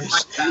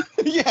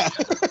 Yeah,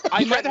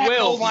 I meant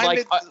Will.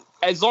 Like,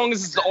 as long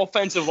as it's the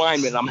offensive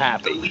lineman, I'm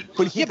happy.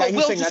 But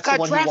Will just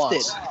got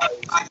drafted.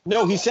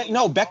 No, he said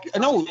no.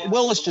 No,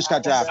 Willis just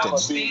got drafted.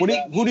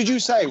 Who did you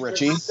say,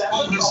 Richy?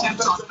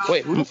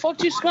 Wait, who the fuck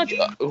just got?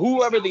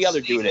 Whoever the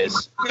other dude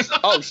is.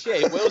 Oh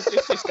shit, Wills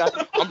just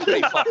got. I'm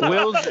pretty fucking.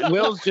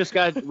 Wills just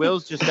got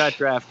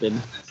drafted.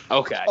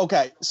 Okay.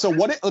 Okay. So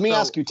let me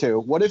ask you two.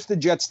 What if the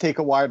Jets take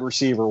a wide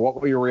receiver?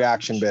 What will your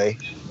reaction be?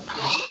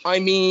 I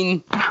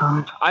mean,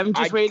 I'm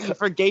just waiting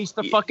for Gase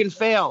to fucking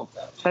fail.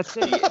 That's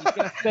it. He's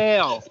gonna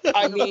fail.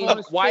 I mean,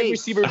 wide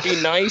receiver would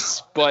be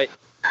nice, but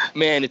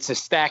man, it's a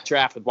stacked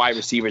draft with wide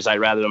receivers. I'd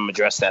rather them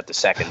address that the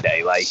second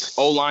day. Like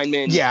O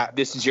lineman,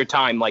 this is your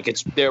time. Like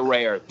they're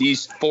rare.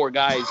 These four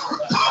guys,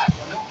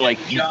 like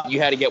you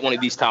had to get one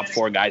of these top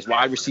four guys.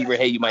 Wide receiver,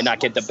 hey, you might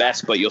not get the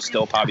best, but you'll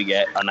still probably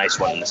get a nice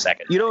one in the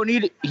second. You don't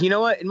need, you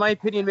know what? In my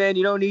opinion, man,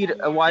 you don't need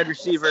a wide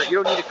receiver.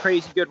 You don't need a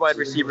crazy good wide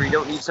receiver. You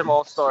don't need some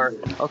all-star.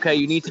 Okay,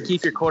 you need to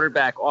keep your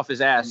quarterback off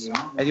his ass,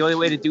 and the only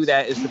way to do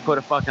that is to put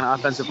a fucking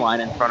offensive line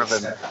in front of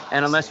him.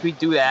 And unless we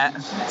do that,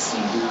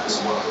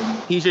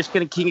 he's just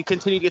gonna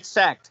continue to get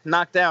sacked,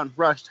 knocked down,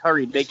 rushed,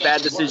 hurried, make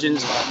bad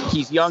decisions.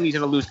 He's young. He's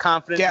gonna lose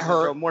confidence. Get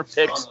hurt. Throw more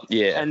picks.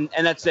 Yeah. And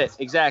that's it.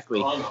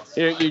 Exactly.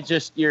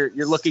 You're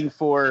looking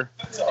for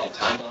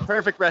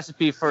perfect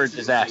recipe for a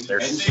disaster.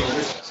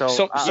 So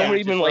someone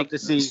even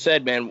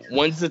said, man,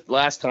 when's the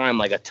last time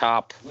like a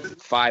top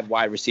 5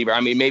 wide receiver? I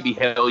mean, maybe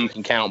Hill you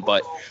can count,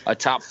 but a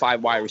top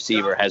 5 wide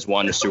receiver has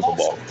won the Super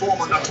Bowl.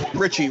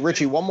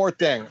 Richy, one more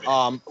thing.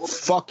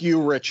 Fuck you,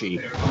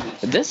 Richy.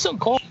 This some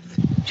call.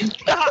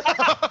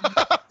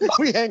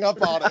 We hang up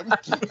on him.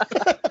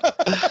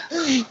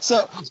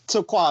 So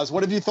Quas,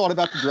 what have you thought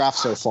about the draft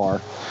so far?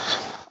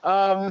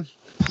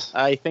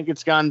 I think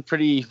it's gone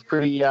pretty.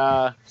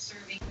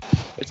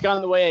 It's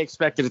gone the way I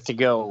expected it to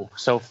go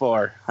so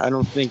far. I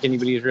don't think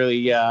anybody's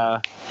really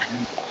done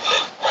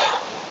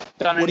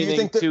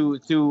anything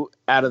too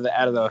out of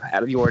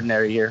the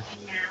ordinary here.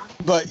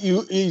 But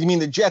you mean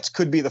the Jets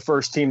could be the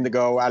first team to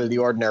go out of the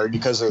ordinary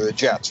because they're the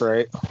Jets,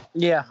 right?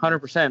 Yeah,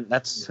 100%.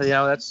 That's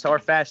our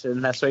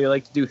fashion. That's how you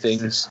like to do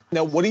things.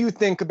 Now, what do you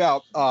think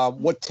about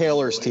what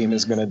Taylor's team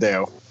is going to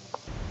do?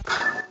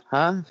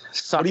 Huh?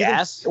 Suck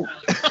ass.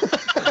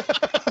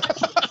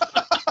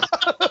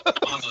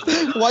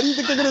 Why do you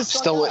think they're going to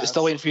still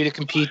waiting for you to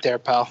compete there,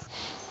 pal?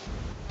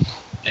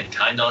 And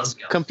kind on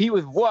scale. Compete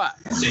with what?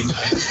 I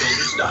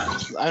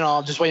don't know.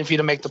 I'm just waiting for you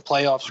to make the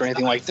playoffs or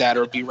anything like that,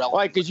 or be relevant.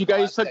 Why? Because you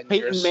guys took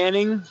Peyton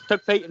Manning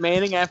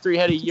after he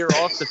had a year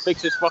off to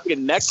fix his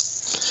fucking neck.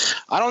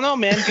 I don't know,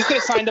 man. You could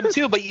have signed him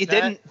too, but you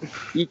didn't.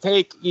 You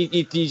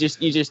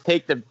just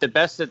take the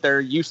best that there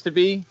used to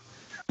be,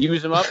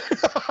 use them up,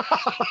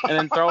 and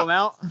then throw them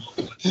out.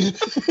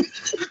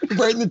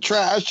 Right in the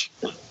trash.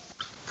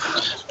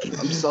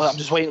 I'm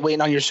just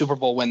waiting on your Super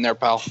Bowl win there,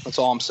 pal. That's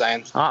all I'm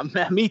saying.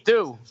 Me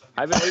too.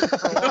 I've been waiting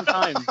for a long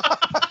time.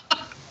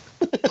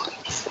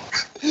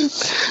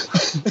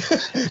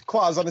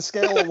 Quas, on a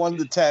scale of 1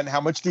 to 10,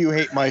 how much do you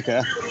hate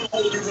Micah?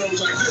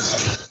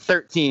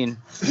 13.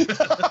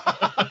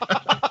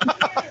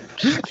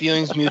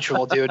 Feelings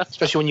mutual, dude.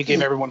 Especially when you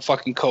gave everyone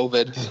fucking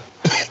COVID.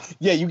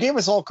 Yeah, you gave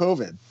us all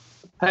COVID.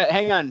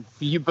 Hang on,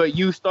 but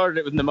you started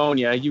it with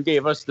pneumonia. You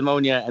gave us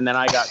pneumonia, and then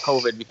I got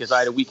COVID because I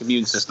had a weak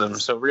immune system.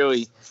 So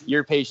really,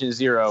 you're patient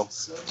 0.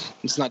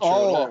 It's not true at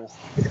all.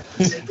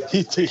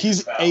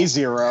 He's a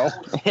 0.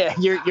 Yeah,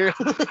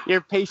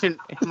 you're patient.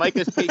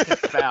 Micah's patient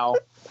foul.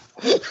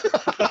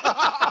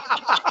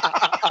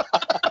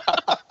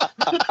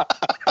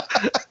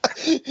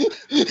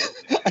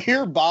 I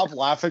hear Bob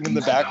laughing in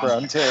the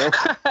background too.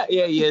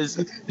 Yeah, he is.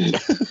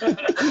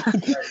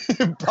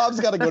 Bob's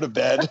got to go to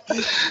bed.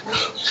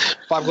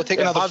 Bob, go take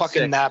another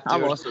fucking nap, dude.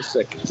 I'm also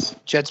sick.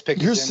 Jets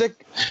pick. You're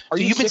sick. Are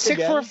you? You've been sick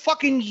sick for a again?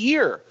 fucking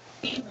year.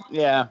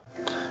 Yeah.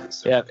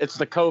 It's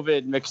the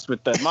COVID mixed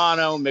with the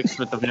mono, mixed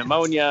with the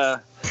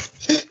pneumonia.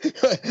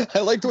 I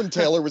liked when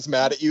Taylor was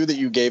mad at you that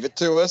you gave it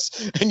to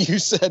us, and you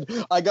said,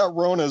 "I got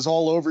Ronas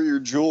all over your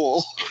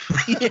jewel."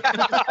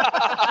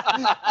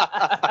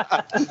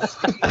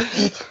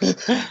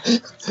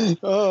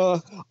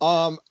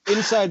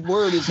 Inside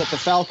word is that the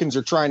Falcons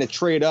are trying to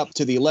trade up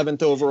to the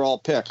 11th overall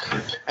pick.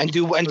 And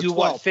do what?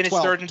 Finish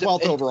 12th, third in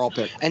 12th overall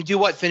pick. And do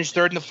what? Finish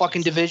third in the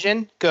fucking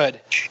division?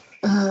 Good.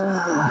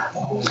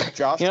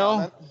 Josh,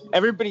 comment?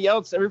 everybody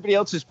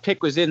else's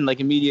pick was in like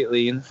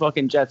immediately, and the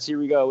fucking Jets. Here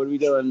we go. What are we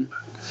doing?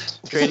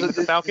 Trading with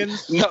the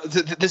Falcons? No,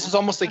 this is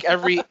almost like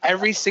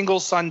every single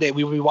Sunday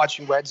we would be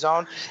watching Red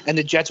Zone, and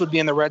the Jets would be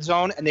in the red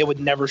zone, and they would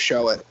never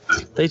show it.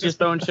 They just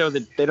don't show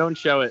that. They don't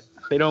show it.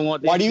 They don't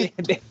want. Why do you?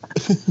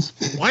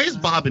 Why is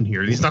Bob in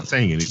here? He's not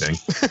saying anything.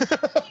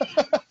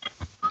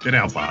 Get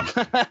out, Bob.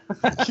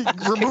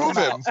 Remove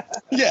him.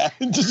 Yeah,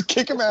 just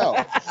kick him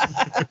out.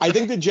 I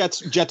think the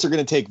Jets are going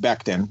to take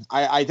Becton.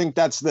 I think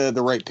that's the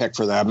right pick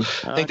for them.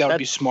 I think that would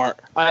be smart.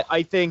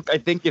 I think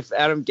if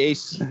Adam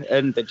Gase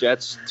and the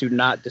Jets do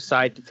not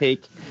decide to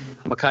take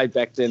Mekhi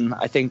Becton,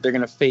 I think they're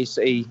going to face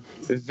a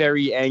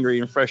very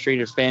angry and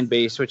frustrated fan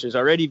base, which is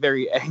already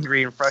very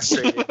angry and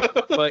frustrated,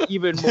 but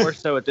even more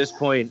so at this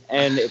point.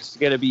 And it's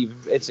going to be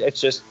it's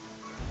just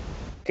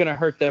going to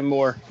hurt them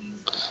more.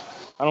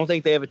 I don't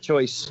think they have a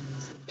choice.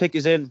 Pick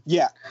is in.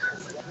 Yeah.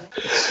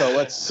 So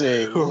let's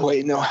see.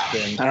 Wait, no.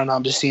 I don't know.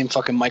 I'm just seeing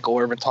fucking Michael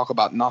Irvin talk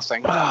about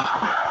nothing.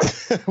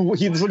 That's what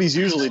he's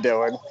usually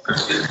doing.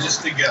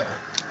 Just together.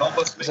 Help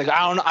us. It's like, I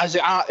don't know.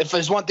 If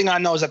there's one thing I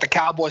know is that the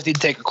Cowboys need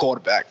to take a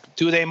quarterback.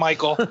 Do they,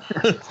 Michael?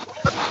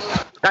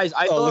 Guys,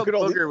 I thought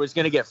Booger was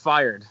going to get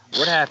fired.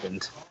 What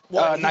happened?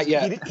 Not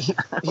yet.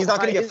 He's not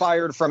going to get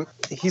fired from.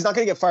 He's not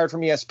going to get fired from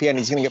ESPN.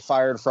 He's going to get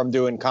fired from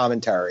doing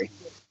commentary.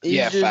 He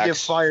should get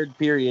fired,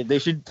 period. They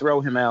should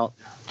throw him out.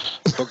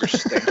 Booker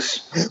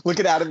stinks. Look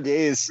at Adam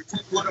Gase.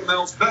 Look at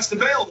Mel's best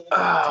available.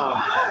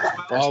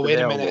 Wait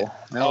a minute.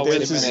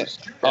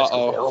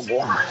 Uh-oh.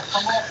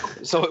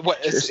 So what?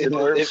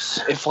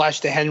 It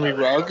flashed to Henry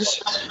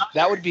Ruggs.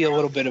 That would be a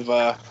little bit of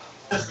a...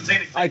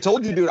 I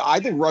told you, dude, I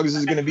think Ruggs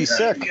is going to be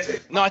sick.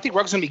 No, I think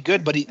Ruggs is going to be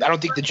good, but I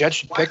don't think the Jets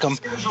should pick him.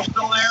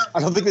 I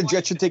don't think the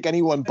Jets should take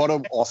anyone but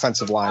an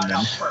offensive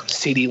lineman.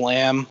 CeeDee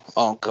Lamb.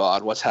 Oh,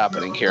 God, what's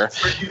happening here?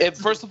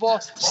 First of all,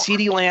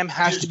 CeeDee Lamb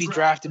has to be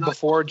drafted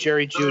before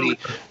Jerry Jeudy.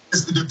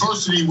 It's the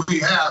diversity we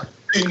have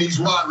in these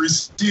wide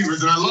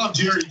receivers, and I love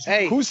Jerry.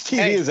 Hey, whose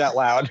TV is that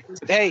loud?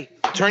 Hey,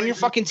 turn your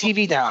fucking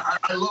TV down.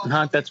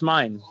 That's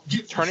mine.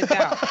 Turn it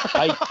down.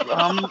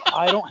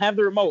 I don't have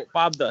the remote.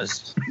 Bob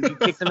does. You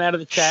kicked them out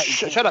of the chat.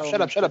 Shut up.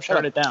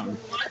 Turn it down.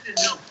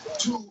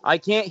 I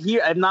can't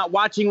hear. I'm not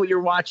watching what you're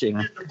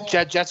watching.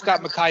 Jets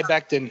got Mekhi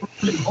Becton.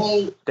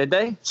 Did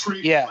they?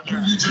 Yeah.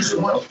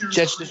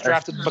 Jets just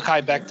drafted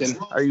Mekhi Becton.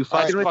 Are you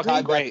fucking with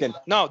me? Great.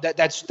 No,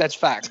 that's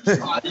fact.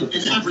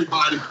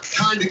 Everybody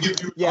kind of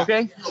give you. Yeah.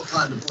 Okay.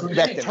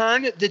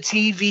 Turn the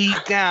TV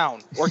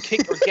down or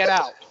get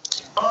out.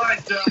 All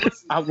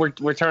right.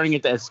 We're turning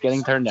it. It's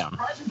getting turned down.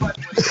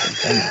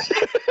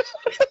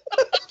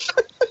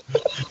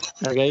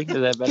 Okay, is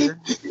that better?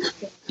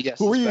 Yes.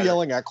 Who were you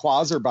yelling at,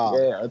 Quas or Bob?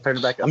 Yeah, I turned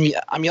it back up.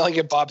 I'm yelling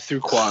at Bob through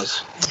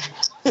Quas.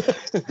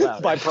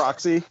 By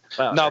proxy.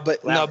 No,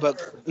 but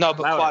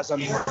Quas.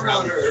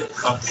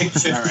 Pick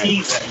 15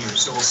 that year,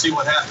 so we'll see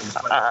what happens.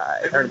 But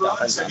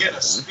everybody's to get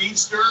a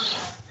speedster.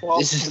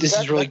 This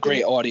is really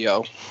great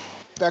audio.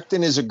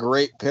 Becton is a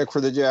great pick for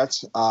the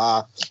Jets.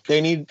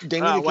 They need to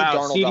keep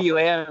Darnold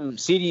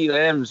CeeDee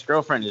Lamb's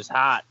girlfriend is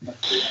hot.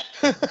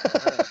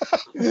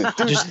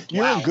 Dude,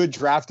 you're a good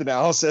draft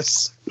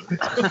analysis. Look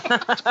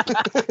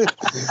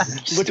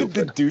at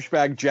the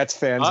douchebag Jets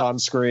fans on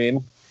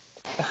screen.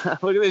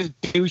 Look at this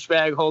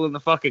douchebag holding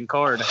the fucking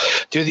card.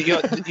 Dude,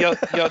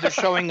 they're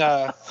showing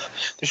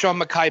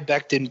Mekhi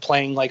Becton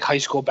playing like high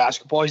school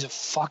basketball. He's a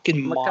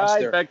fucking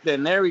monster. Mekhi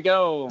Becton, there we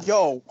go.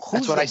 Yo,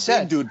 that's what I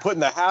said, dude. Putting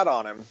the hat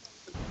on him.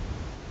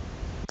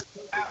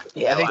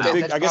 Yeah,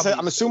 I guess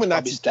I'm assuming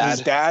that's his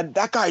dad.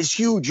 That guy's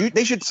huge.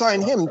 They should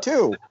sign him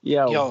too.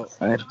 Yo,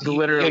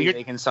 literally,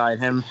 they can sign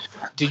him.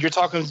 Dude, you're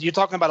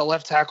talking about a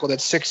left tackle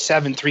that's 6'7",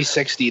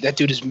 360. That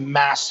dude is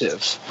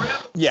massive.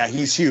 Yeah,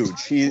 he's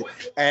huge. He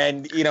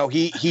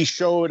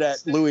showed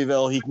at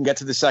Louisville he can get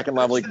to the second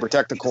level. He can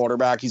protect the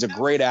quarterback. He's a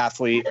great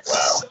athlete.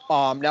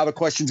 Now the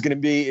question's going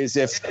to be is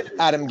if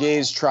Adam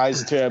Gase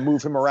tries to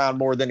move him around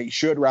more than he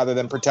should rather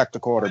than protect the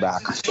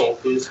quarterback.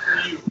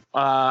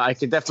 I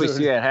could definitely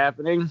see that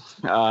happening.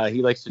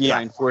 He likes to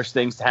try and force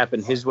things to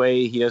happen his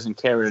way. He doesn't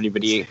care what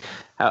anybody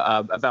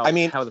about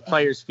how the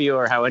players feel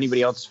or how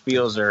anybody else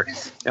feels, or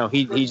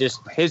he just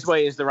his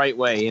way is the right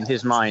way in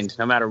his mind,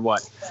 no matter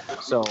what.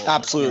 So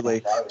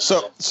absolutely.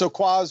 So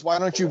Quas, why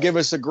don't you give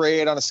us a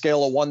grade on a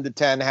scale of 1 to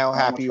 10? How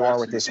happy you are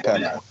with this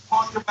pick?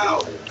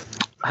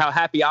 How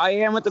happy I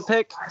am with the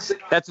pick?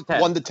 That's a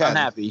 10. 1 to 10.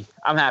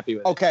 I'm happy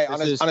with it. Okay,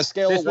 on a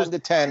scale of 1 to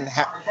 10,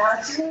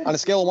 on a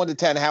scale of 1 to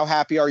 10, how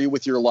happy are you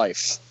with your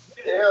life?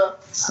 Yeah.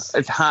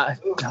 It's hot.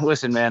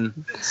 Listen,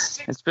 man,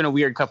 it's been a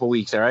weird couple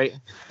weeks. All right.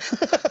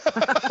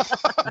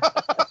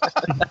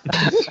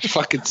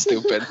 Fucking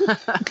stupid.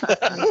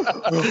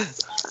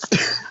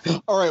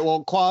 All right.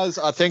 Well, Quas,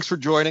 thanks for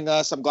joining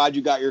us. I'm glad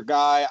you got your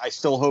guy. I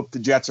still hope the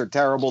Jets are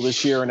terrible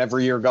this year and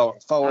every year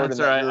going forward. That's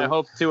all right. I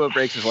hope Tua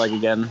breaks his leg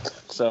again.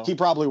 So he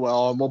probably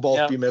will, and we'll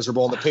both be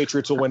miserable. And the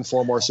Patriots will win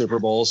 4 more Super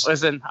Bowls.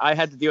 Listen, I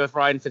had to deal with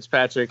Ryan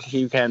Fitzpatrick.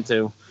 You can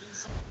too.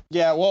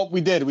 Yeah. Well,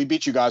 we did. We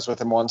beat you guys with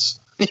him once.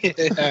 Yeah,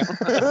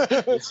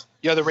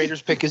 the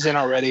Raiders pick is in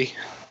already.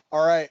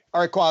 All right,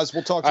 Quas.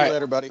 We'll talk to you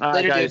later, buddy. All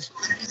right, guys.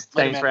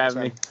 Thanks for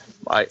having me.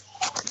 Bye.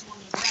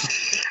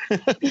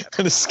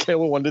 On a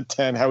scale of 1 to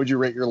 10, how would you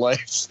rate your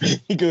life?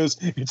 He goes,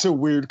 it's a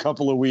weird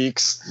couple of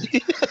weeks.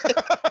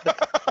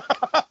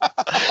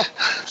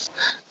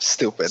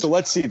 Stupid. So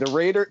let's see. The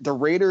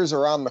Raiders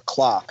are on the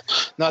clock.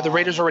 No, the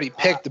Raiders already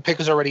picked. The pick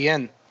is already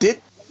in.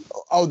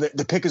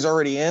 The pick is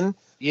already in?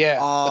 Yeah,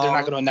 but they're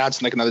not going to announce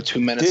in like another 2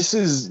 minutes.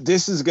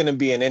 This is going to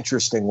be an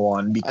interesting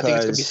one because I think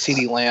it's going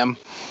to be CeeDee Lamb.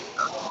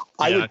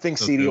 I would think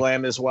CeeDee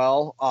Lamb as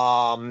well.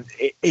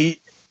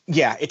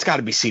 It's got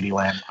to be CeeDee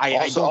Lamb.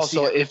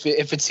 Also, if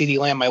it's CeeDee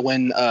Lamb, I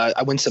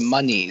win some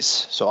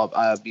monies, so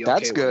I'll be okay.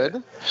 That's good.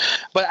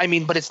 With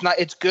it. But it's not.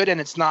 It's good,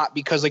 and it's not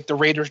because like the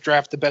Raiders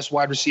draft the best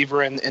wide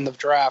receiver in the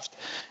draft,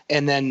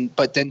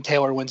 but then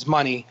Taylor wins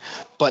money,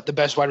 but the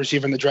best wide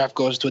receiver in the draft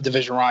goes to a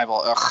division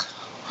rival. Ugh.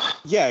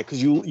 Yeah,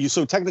 because you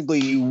so technically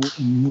you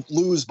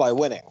lose by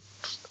winning.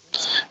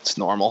 It's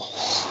normal.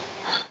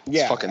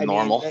 Yeah, it's fucking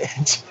normal.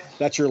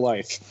 That's your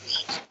life.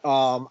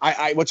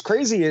 What's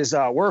crazy is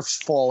we're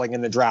falling in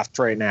the draft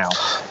right now.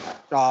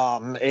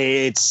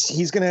 He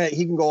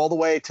can go all the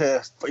way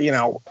to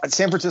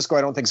San Francisco.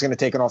 I don't think is going to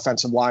take an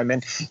offensive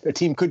lineman. The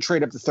team could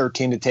trade up to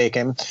 13 to take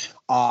him.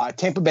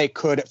 Tampa Bay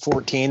could at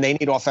 14. They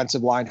need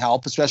offensive line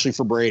help, especially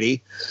for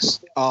Brady.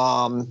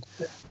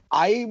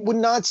 I would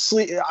not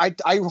sleep. I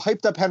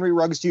hyped up Henry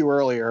Ruggs to you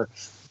earlier.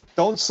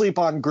 Don't sleep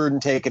on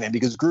Gruden taking him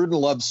because Gruden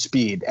loves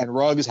speed, and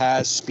Ruggs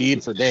has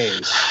speed for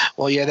days.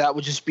 Well, yeah, that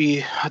would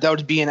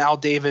be an Al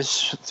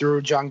Davis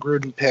through John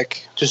Gruden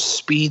pick. Just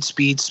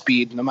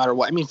speed, no matter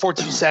what. I mean,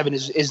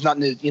 4.27 is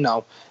nothing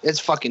to, it's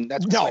fucking.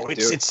 That's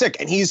it's sick,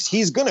 and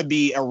he's going to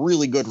be a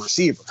really good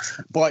receiver.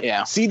 But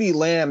CeeDee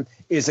Lamb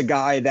is a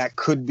guy that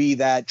could be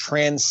that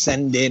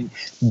transcendent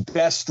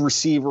best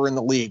receiver in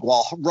the league.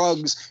 While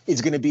Ruggs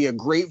is going to be a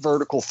great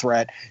vertical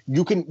threat,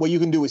 what you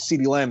can do with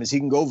CeeDee Lamb is he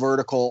can go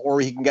vertical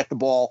or he can get the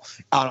ball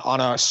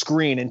on a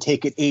screen and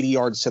take it 80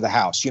 yards to the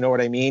house. You know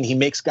what I mean? He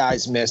makes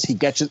guys miss. He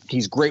gets it.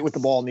 He's great with the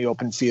ball in the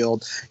open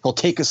field. He'll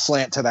take a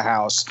slant to the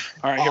house.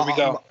 All right, here we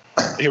go.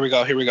 Here we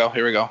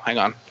go. Hang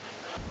on.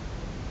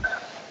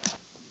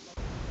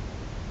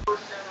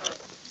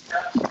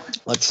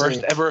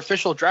 First ever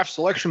official draft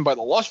selection by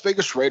the Las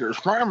Vegas Raiders.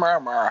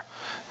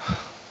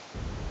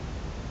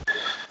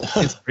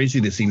 It's crazy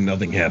to see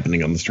nothing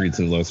happening on the streets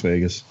of Las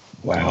Vegas.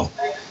 Wow.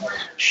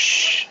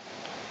 Shh.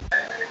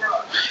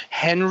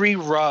 Henry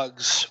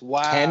Ruggs.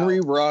 Wow. Henry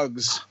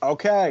Ruggs.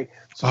 Okay.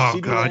 So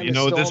God. You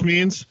know what this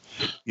means?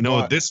 You know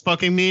what this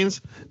fucking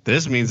means?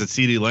 This means that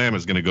CeeDee Lamb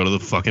is going to go to the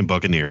fucking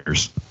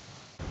Buccaneers.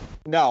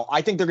 No,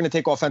 I think they're going to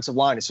take offensive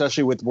line,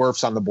 especially with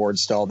Wirfs on the board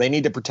still. They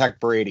need to protect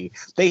Brady.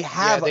 They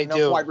have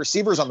enough wide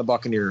receivers on the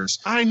Buccaneers.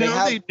 I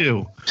know they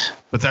do.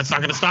 But that's not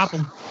going to stop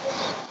them.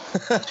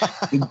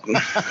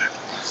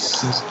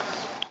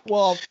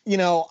 Well,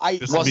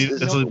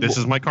 this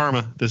is my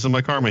karma. This is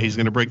my karma. He's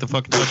going to break the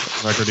fucking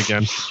record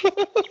again.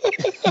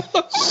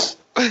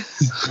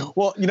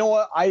 Well, you know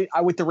what? I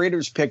with the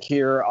Raiders pick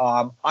here,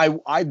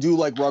 I do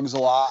like Ruggs a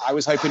lot. I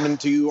was hyping him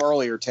to you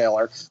earlier,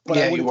 Taylor, but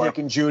I would have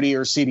taken Judy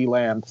or CeeDee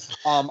Lamb.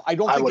 I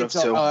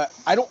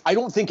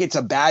don't think it's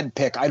a bad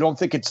pick. I don't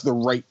think it's the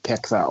right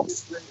pick though.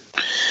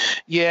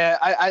 Yeah,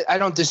 I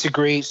don't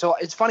disagree. So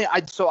it's funny.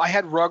 I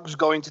had Ruggs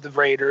going to the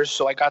Raiders,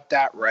 so I got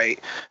that right.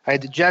 I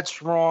had the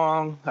Jets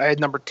wrong. I had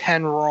number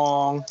 10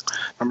 wrong,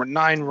 number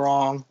 9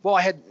 wrong. Well,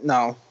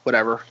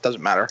 whatever.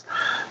 Doesn't matter.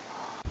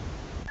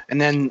 And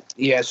then,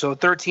 so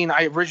 13,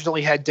 I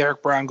originally had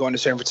Derek Brown going to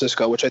San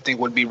Francisco, which I think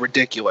would be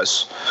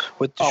ridiculous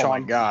with Deshaun. Oh my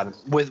God.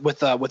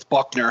 With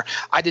Buckner.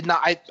 I did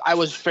not. I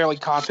was fairly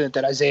confident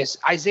that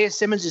Isaiah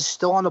Simmons is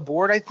still on the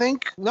board, I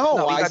think.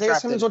 No, Isaiah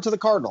Simmons went to the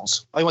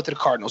Cardinals. Oh, he went to the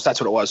Cardinals.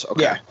 That's what it was.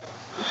 Okay. Yeah.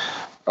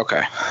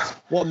 Okay.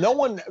 Well, no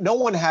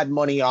one had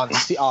money on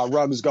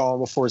Ruggs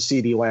going before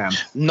CeeDee Lamb.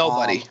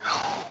 Nobody.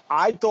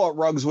 I thought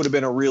Ruggs would have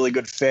been a really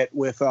good fit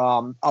with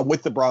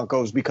the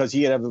Broncos because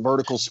he had the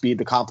vertical speed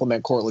to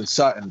complement Courtland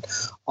Sutton.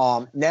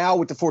 Now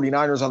with the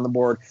 49ers on the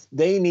board,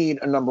 they need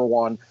a number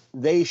one.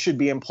 They should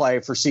be in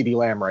play for CeeDee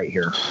Lamb right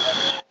here.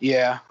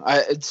 Yeah,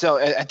 I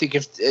think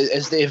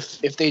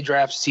if they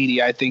draft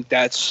CeeDee, I think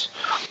that's.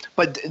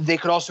 But they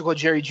could also go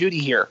Jerry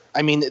Jeudy here.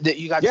 I mean,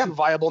 you got two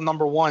viable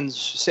number ones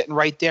sitting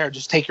right there.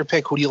 Just take your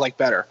pick. Who do you like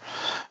better?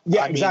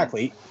 Yeah,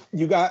 exactly.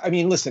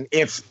 Listen,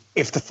 if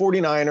the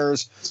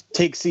 49ers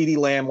take CeeDee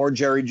Lamb or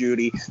Jerry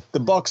Jeudy, the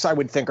Bucs, I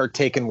would think, are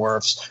taking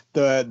Wirfs.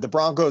 The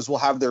Broncos will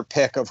have their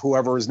pick of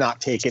whoever is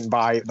not taken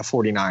by the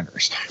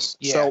 49ers.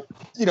 Yeah. So,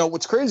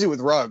 what's crazy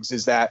with Ruggs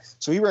is that,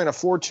 so he ran a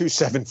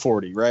 4.27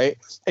 40, right?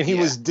 And he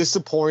was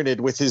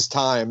disappointed with his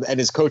time, and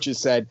his coaches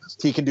said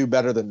he can do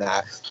better than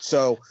that.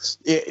 So,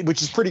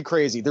 which is pretty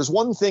crazy. There's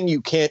one thing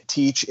you can't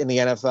teach in the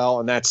NFL,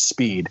 and that's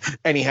speed.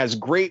 And he has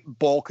great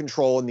ball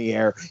control in the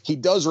air. He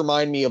does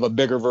remind me of a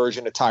bigger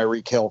version of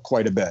Tyreek Hill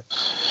quite a bit.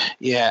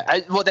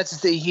 Yeah, that's the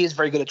thing. He is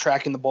very good at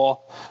tracking the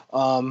ball.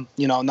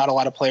 Not a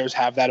lot of players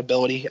have that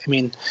ability. I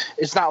mean,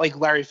 it's not like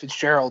Larry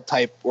Fitzgerald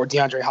type or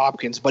DeAndre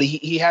Hopkins, but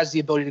he has the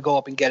ability to go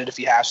up and get it if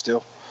he has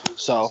to.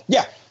 So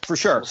yeah, for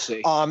sure. We'll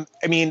see.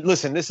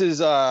 Listen, this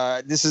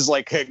is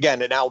like,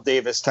 again, an Al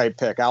Davis type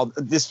pick.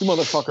 This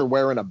motherfucker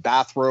wearing a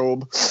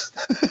bathrobe.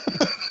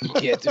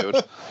 Yeah,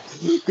 dude.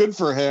 Good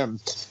for him.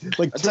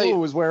 Like, Tua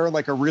was wearing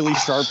like a really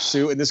sharp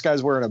suit, and this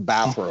guy's wearing a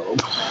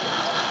bathrobe.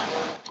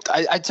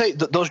 I'd say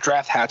those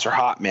draft hats are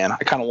hot, man. I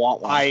kind of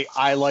want one.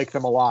 I like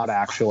them a lot,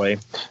 actually.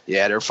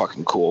 Yeah, they're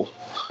fucking cool.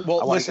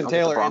 Well, listen,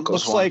 Taylor,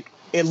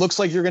 it looks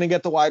like you're going to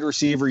get the wide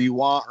receiver you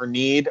want or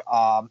need.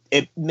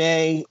 It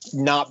may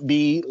not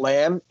be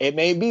Lamb. It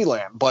may be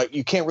Lamb, but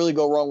you can't really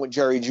go wrong with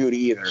Jerry Jeudy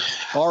either,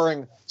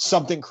 barring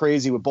something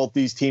crazy with both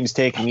these teams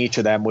taking each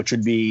of them, which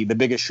would be the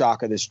biggest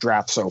shock of this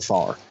draft so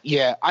far.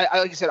 Yeah, like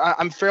I said,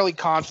 I'm fairly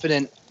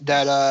confident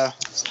that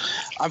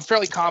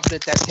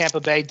Tampa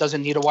Bay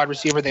doesn't need a wide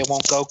receiver. They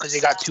won't go because they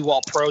got two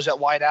all-pros at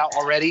wide out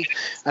already,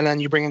 and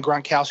then you bring in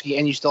Gronkowski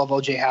and you still have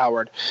O.J.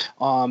 Howard.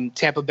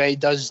 Tampa Bay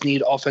does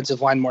need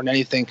offensive line more than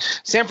anything.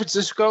 San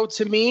Francisco,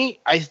 to me,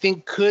 I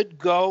think could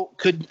throw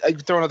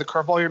another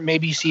curveball here.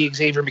 Maybe you see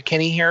Xavier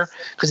McKinney here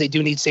because they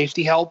do need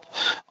safety help.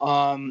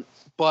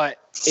 But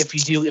if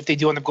they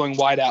do end up going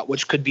wide out,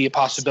 which could be a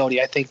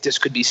possibility, I think this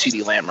could be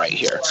CeeDee Lamb right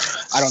here.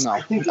 I don't know.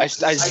 I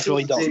just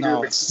really don't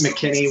know.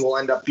 McKinney will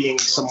end up being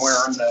somewhere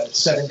in the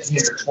 17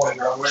 or 20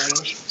 run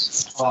range.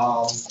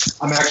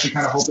 I'm actually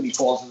kind of hoping he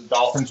falls to the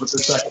Dolphins with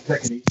their second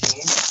pick at 18.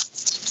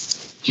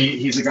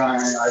 He's a guy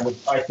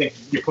I think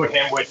you put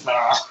him with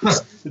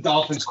the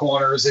Dolphins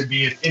corners, it'd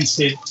be an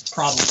instant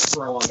problem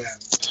throw on them.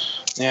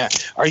 Yeah.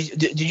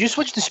 Did you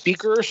switch the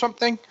speaker or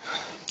something?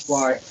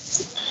 Why?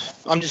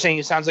 I'm just saying.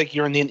 It sounds like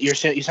you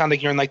sound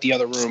like you're in like the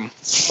other room.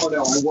 Oh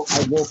no!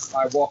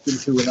 I walked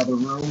into another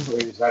room where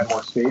it had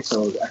more space,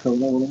 so it echoed a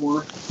little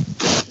more.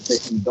 I'm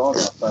taking the dog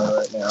outside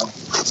right now.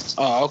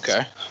 Oh,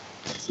 okay.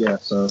 Yeah,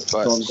 so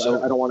I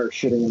don't want her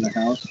shitting in the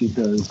house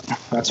because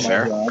that's my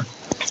fair. job.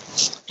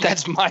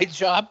 That's my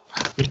job.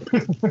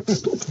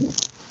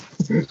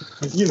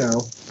 You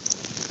know.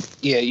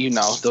 Yeah, you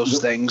know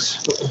those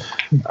things.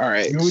 All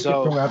right,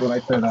 so come out when I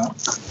turn up.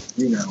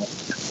 You know.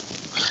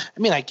 I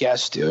mean, I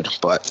guess, dude,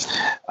 but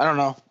I don't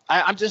know.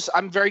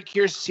 I'm very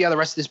curious to see how the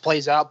rest of this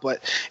plays out,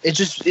 but it's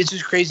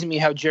just crazy to me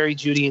how Jerry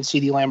Jeudy and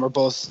CeeDee Lamb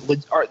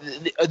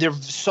they're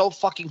so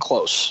fucking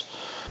close.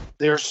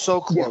 They're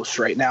so close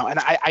right now, and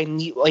I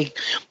need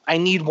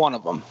one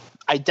of them.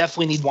 I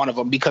definitely need one of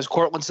them because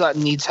Courtland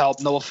Sutton needs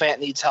help, Noah Fant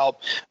needs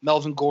help,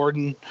 Melvin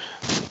Gordon,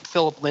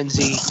 Phillip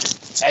Lindsay.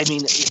 I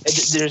mean,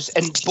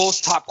 and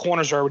both top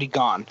corners are already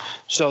gone,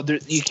 so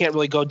you can't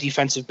really go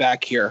defensive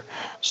back here.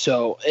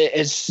 So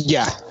it's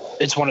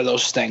one of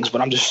those things. But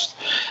I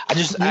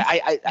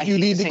you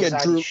need to get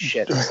Drew.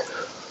 Shit. You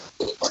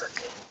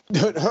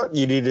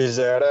need a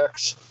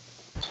Xanax.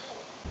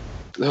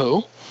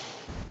 Who?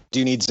 Do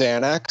you need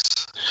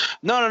Xanax?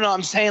 No.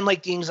 I'm saying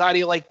like the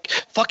anxiety, like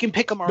fucking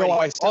pick them already. No,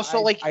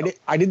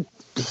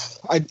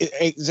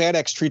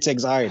 Xanax treats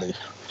anxiety.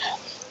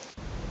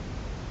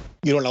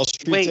 You know what else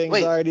treats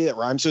anxiety that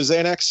rhymes with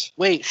Xanax?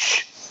 Wait,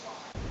 shh.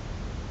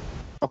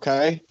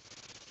 Okay.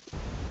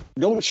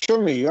 Don't show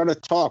me. You gotta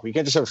talk. We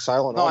can't just have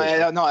silent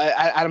audio. No,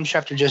 Adam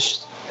Schefter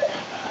just...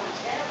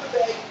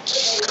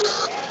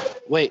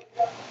 Wait.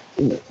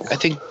 I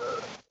think...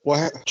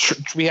 What?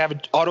 We have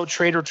an auto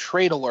trader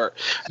trade alert.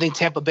 I think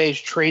Tampa Bay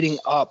is trading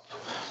up.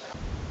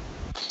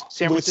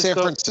 With San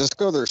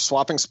Francisco, they're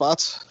swapping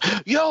spots?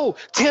 Yo,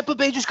 Tampa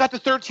Bay just got the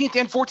 13th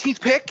and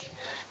 14th pick.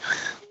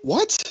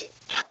 What?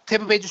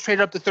 Tampa Bay just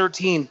traded up to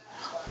 13,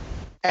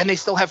 and they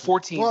still have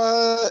 14.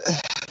 What?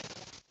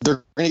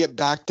 They're going to get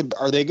back to.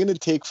 Are they going to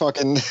take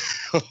fucking?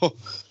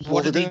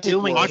 What are they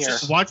doing here?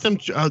 Watch them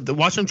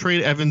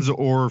trade Evans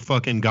or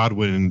fucking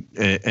Godwin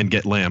and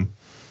get Lamb.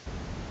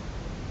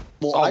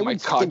 Well, I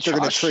would think they're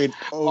going to trade.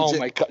 Oh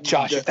my God,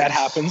 Josh! If that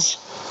happens,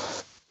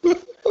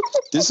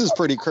 this is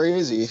pretty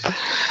crazy.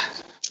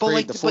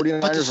 But the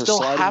 49ers are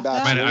sliding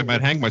back. I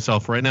might hang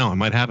myself right now. It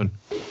might happen.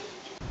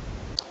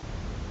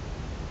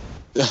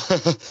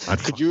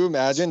 Could you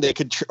imagine? They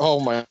could. Oh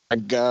my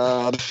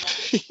god!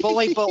 But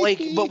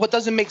what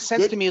doesn't make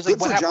sense to me is like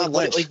what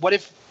happens. What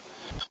if?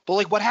 But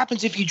like, what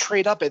happens if you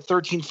trade up at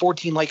 13,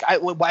 14? Like,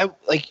 you're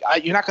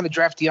not going to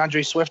draft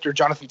DeAndre Swift or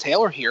Jonathan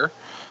Taylor here.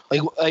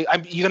 You're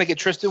going to get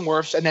Tristan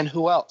Wirfs, and then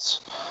who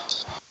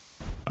else?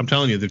 I'm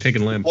telling you, they're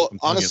taking Lamb. Well,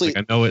 honestly,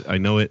 I know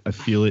it. I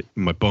feel it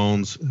in my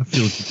bones. I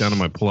feel it down in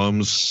my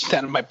plums.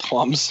 Down in my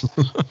plums.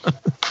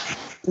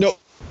 No.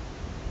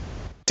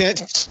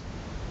 10th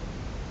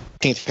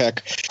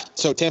pick.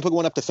 So Tampa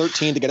went up to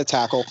 13 to get a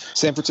tackle.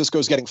 San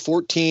Francisco's getting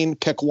 14,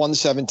 pick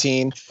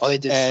 117. Oh, they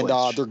did and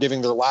switch. They're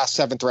giving their last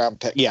 7th round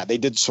pick. Yeah, they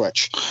did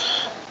switch.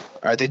 All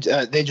right, they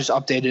just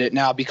updated it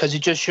now because it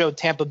just showed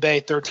Tampa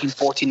Bay 13,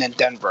 14, and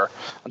Denver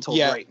until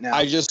right now.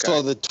 I just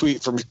saw the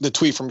tweet from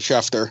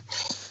Schefter.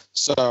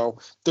 So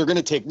they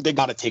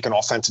got to take an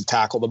offensive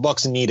tackle. The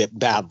Bucs need it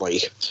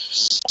badly.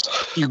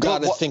 You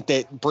got to think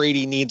that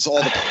Brady needs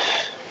all the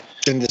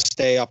to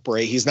stay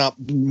upright. He's not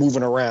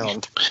moving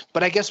around.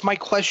 But I guess my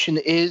question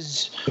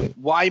is,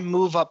 why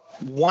move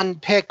up one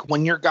pick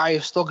when your guy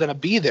is still going to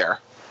be there?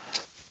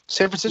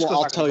 San Francisco.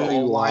 Well, I'll tell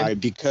you why.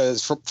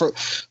 Because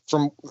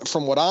from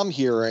what I'm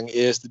hearing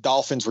is the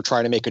Dolphins were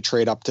trying to make a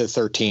trade up to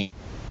 13.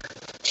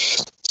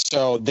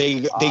 So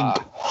they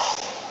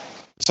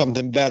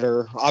something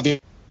better.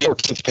 Obviously,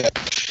 pick.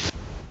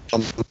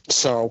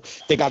 So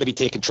they got to be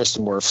taking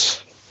Tristan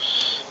Wirfs.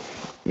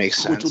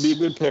 Makes sense. Which will be a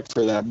good pick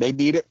for them. They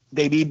need it.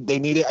 They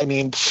need it. I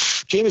mean,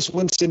 Jameis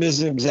Winston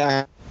isn't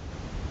exactly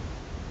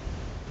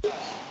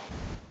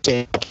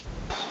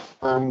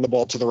the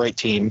ball to the right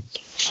team.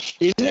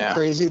 Isn't it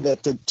crazy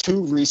that the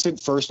 2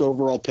 recent first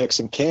overall picks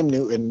in Cam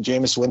Newton and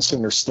Jameis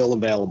Winston are still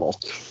available?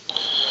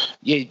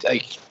 Yeah,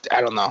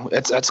 I don't know.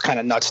 That's kind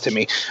of nuts to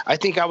me. I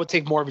think I would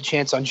take more of a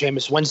chance on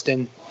Jameis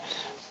Winston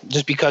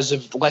just because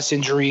of less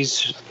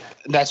injuries.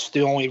 That's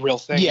the only real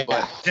thing.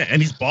 Yeah,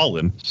 and he's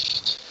balling.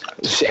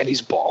 And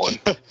he's balling.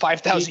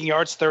 5,000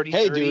 yards, 30.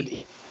 Hey, 30.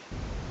 Dude.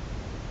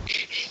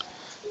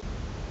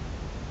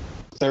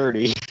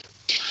 30.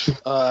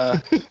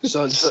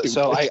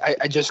 So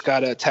I just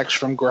got a text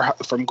from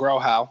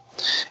Grohow.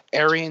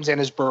 Arians and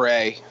his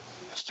beret.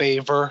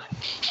 Favor.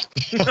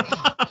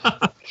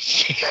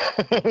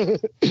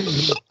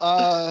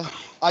 I'm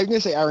gonna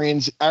say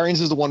Arians.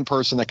 Arians is the one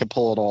person that can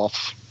pull it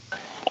off.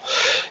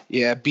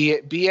 Yeah,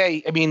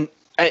 BA. I mean,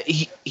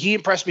 he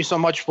impressed me so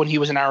much when he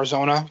was in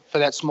Arizona for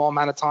that small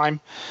amount of time.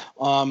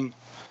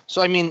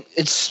 So I mean,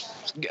 it's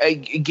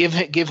give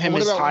him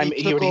his time.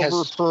 He took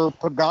over for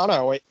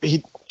Pagano.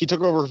 He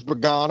took over for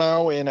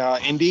Pagano in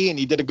Indy, and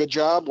he did a good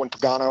job when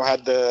Pagano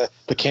had the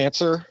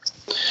cancer.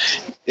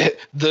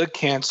 The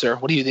cancer.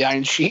 What are you, the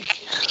Iron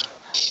Sheik?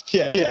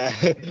 Yeah.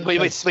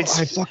 Wait. I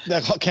fucked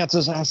that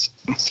cancer's ass.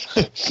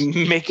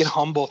 Make it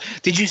humble.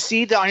 Did you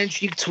see the Iron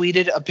Sheik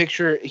tweeted a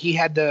picture? He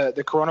had the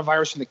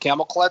coronavirus in the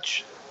camel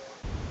clutch.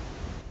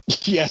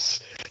 Yes,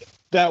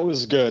 that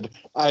was good.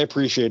 I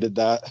appreciated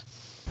that.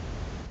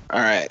 All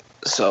right,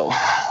 so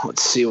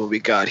let's see what we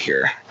got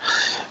here.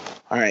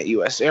 All right,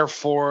 U.S. Air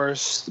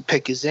Force, the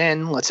pick is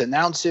in. Let's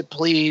announce it,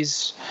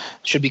 please.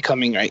 Should be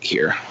coming right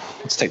here.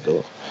 Let's take a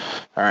look.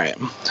 All right.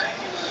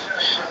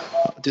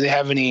 Do they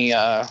have any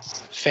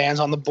fans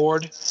on the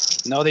board?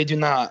 No, they do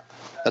not.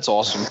 That's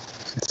awesome.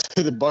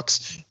 The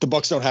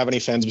Bucs don't have any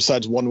fans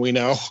besides one we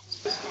know,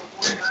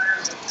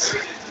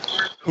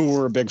 who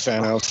we're a big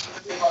fan of.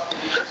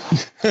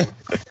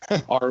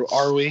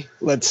 Are we?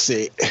 Let's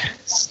see.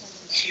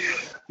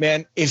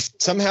 Man, if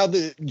somehow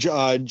the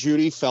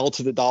Judy fell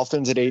to the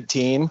Dolphins at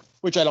 18,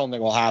 which I don't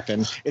think will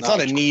happen, it's not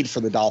a need for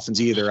the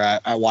Dolphins either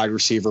at wide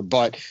receiver,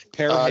 but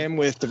pair him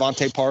with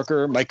Devontae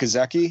Parker, Mike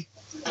Gesicki.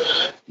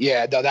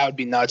 Yeah, that would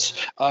be nuts.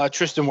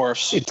 Tristan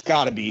Wirfs. It's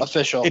got to be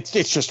official. It's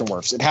Tristan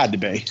Wirfs. It had to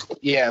be.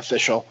 Yeah,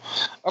 official.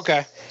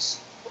 Okay.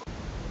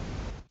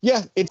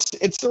 Yeah,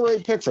 it's the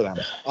right pick for them.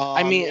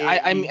 I mean,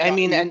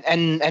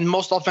 and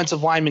most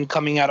offensive linemen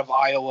coming out of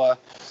Iowa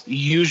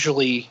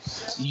usually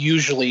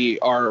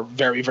are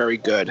very, very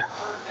good.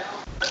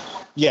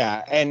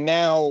 Yeah, and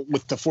now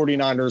with the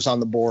 49ers on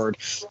the board,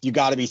 you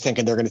got to be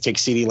thinking they're going to take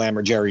CeeDee Lamb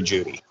or Jerry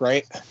Jeudy,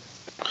 right?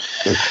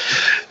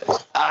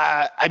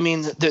 I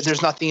mean,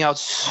 there's nothing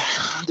else.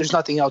 There's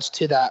nothing else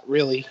to that,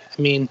 really.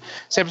 I mean,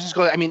 San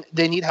Francisco. I mean,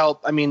 they need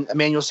help. I mean,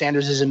 Emmanuel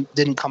Sanders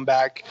didn't come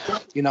back.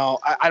 You know,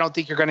 I don't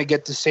think you're going to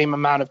get the same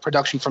amount of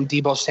production from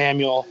Deebo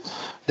Samuel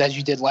that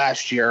you did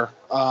last year.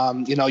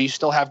 You know, you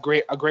still have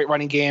a great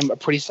running game, a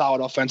pretty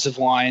solid offensive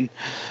line.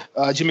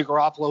 Jimmy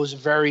Garoppolo is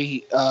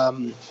very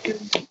solid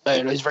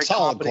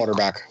competent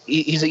quarterback.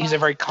 He's a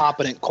very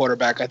competent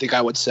quarterback. I think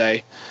I would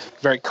say,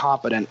 very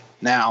competent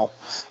now.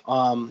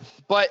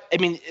 But I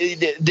mean,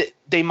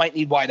 they might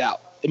need wide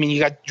out. I mean, you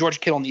got George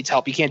Kittle needs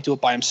help. He can't do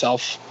it by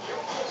himself.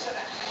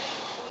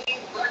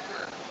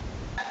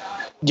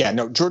 Yeah,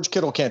 no, George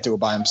Kittle can't do it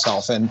by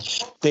himself, and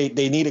they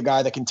need a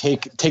guy that can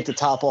take the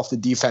top off the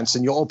defense,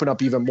 and you'll open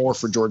up even more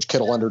for George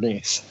Kittle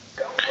underneath.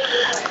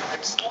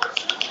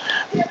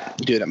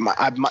 Dude,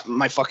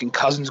 my fucking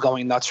cousin's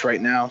going nuts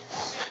right now.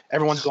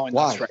 Everyone's going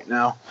nuts right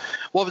now.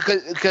 Well,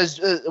 because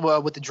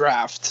with the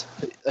draft,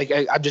 like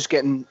I'm just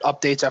getting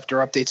updates after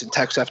updates and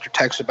text after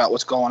text about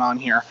what's going on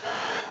here.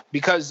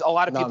 Because a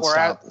lot of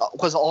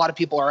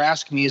people are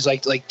asking me is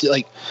like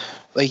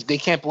they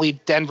can't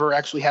believe Denver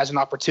actually has an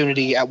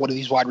opportunity at one of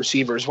these wide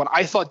receivers when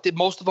I thought that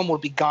most of them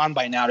would be gone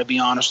by now, to be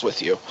honest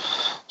with you.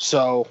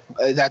 So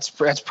that's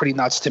pretty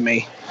nuts to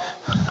me.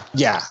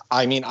 Yeah,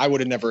 I mean, I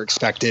would have never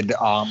expected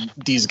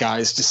these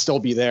guys to still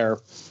be there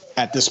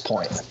at this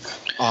point.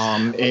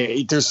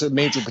 There's a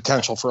major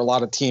potential for a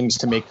lot of teams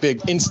to make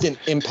big instant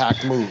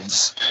impact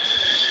moves.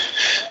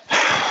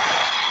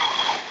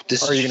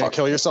 Are you going to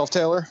kill yourself,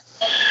 Taylor?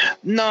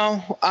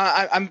 No,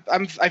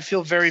 I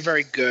feel very,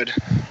 very good.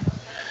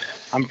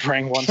 I'm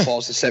praying one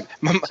falls to 7.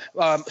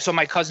 So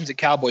my cousin's a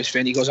Cowboys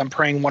fan. He goes, I'm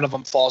praying one of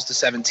them falls to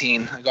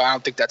 17. I go, I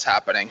don't think that's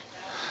happening.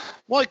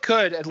 Well, it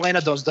could. Atlanta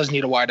does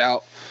need a wide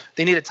out.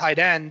 They need a tight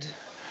end,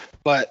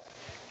 but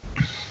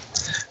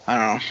I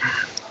don't know.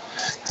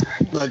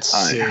 Let's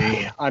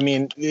see. I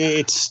mean,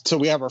 so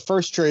we have our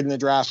first trade in the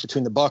draft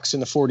between the Bucks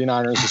and the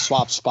 49ers to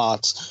swap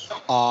spots.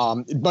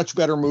 Much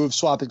better move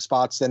swapping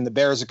spots than the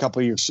Bears a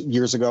couple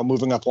years ago,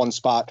 moving up one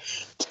spot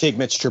to take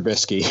Mitch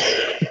Trubisky.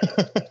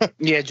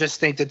 Yeah, just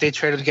think that they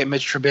traded to get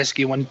Mitch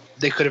Trubisky when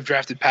they could have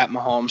drafted Pat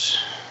Mahomes.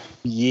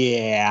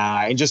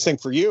 Yeah, and just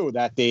think for you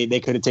that they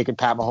could have taken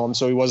Pat Mahomes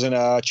so he wasn't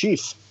a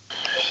Chief.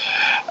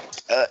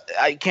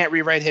 I can't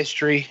rewrite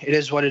history. It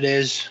is what it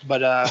is.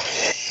 But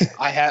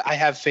I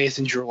have faith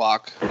in Drew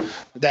Lock.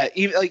 That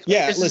even it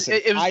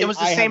was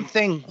the same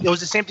thing. It was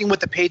the same thing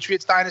with the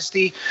Patriots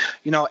dynasty.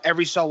 You know,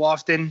 every so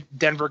often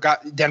Denver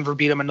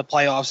beat them in the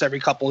playoffs every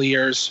couple of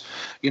years.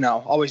 You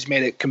know, always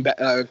made it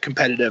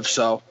competitive.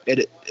 So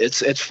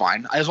it's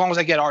fine. As long as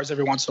I get ours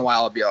every once in a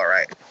while, I'll be all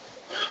right.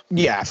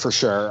 Yeah, for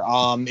sure.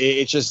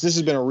 It's just this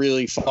has been a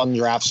really fun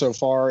draft so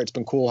far. It's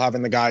been cool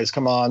having the guys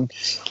come on.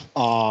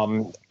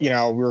 We're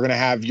going to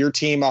have your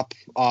team up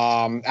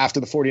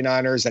after the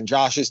 49ers and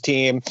Josh's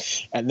team.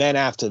 And then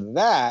after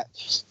that,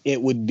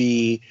 it would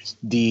be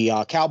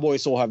the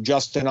Cowboys will have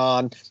Justin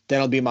on. Then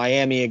it'll be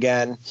Miami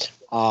again.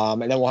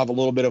 And then we'll have a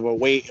little bit of a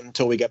wait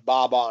until we get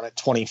Bob on at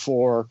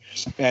 24.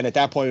 And at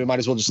that point, we might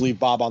as well just leave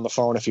Bob on the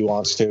phone if he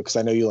wants to, because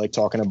I know you like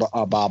talking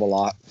to Bob a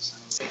lot.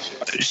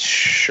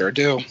 Sure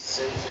do.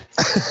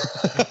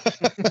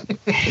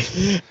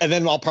 And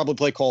then I'll probably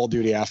play Call of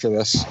Duty after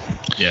this.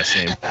 Yeah,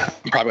 same.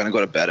 I'm probably going to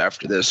go to bed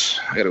after this.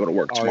 I got to go to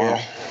work tomorrow.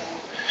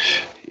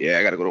 Yeah,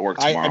 I got to go to work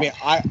tomorrow. I mean,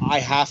 I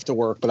have to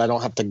work, but I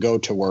don't have to go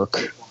to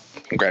work.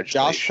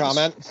 Congratulations. Josh,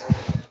 comment?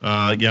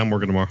 Yeah, I'm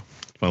working tomorrow.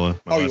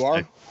 You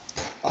are? Day.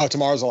 Oh,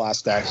 tomorrow's the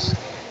last day.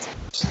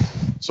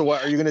 So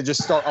what, are you going to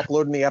just start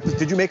uploading the episode?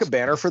 Did you make a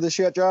banner for this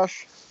yet,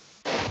 Josh?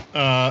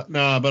 No,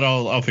 but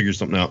I'll figure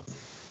something out.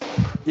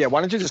 Yeah,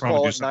 why don't you just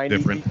call it 90,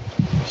 different.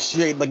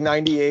 Like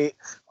 98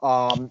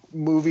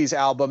 movies,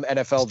 album,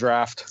 NFL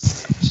draft?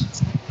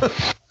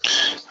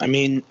 I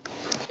mean,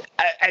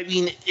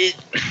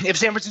 if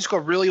San Francisco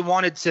really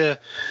wanted to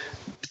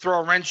throw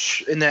a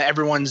wrench into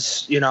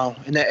everyone's,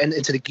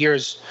 into the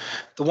gears,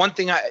 the one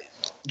thing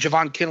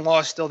Javon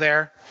Kinlaw is still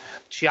there.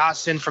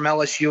 Chiasen from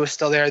LSU is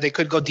still there. They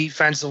could go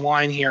defensive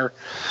line here,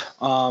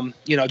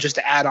 just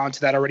to add on to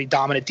that already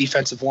dominant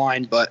defensive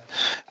line. But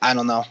I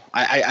don't know.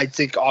 I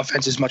think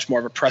offense is much more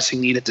of a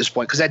pressing need at this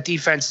point because that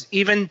defense,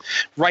 even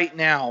right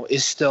now,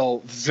 is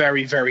still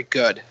very, very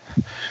good.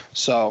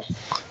 So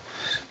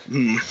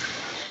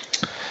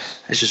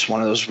it's just one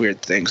of those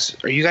weird things.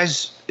 Are you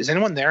guys – is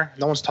anyone there?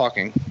 No one's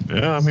talking.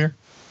 Yeah, I'm here.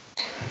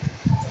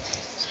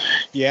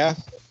 Yeah.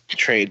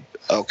 Trade.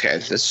 Okay,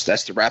 that's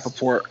the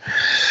Rappaport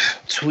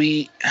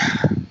tweet.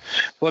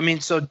 Well, I mean,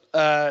 so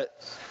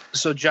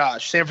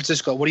Josh, San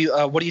Francisco, what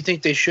do you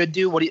think they should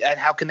do? And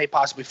how can they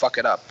possibly fuck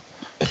it up?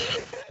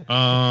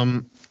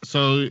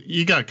 So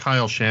you got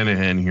Kyle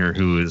Shanahan here,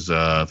 who is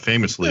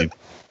famously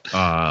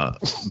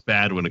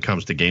bad when it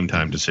comes to game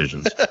time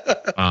decisions.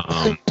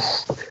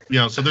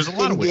 So there's a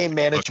lot of game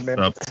management.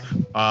 But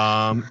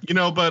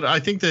I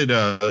think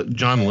that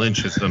John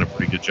Lynch has done a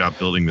pretty good job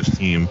building this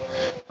team.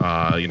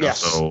 Yes,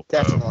 so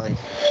definitely.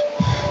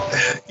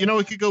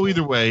 It could go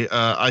either way.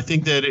 I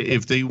think that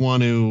if they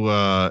want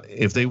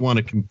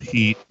to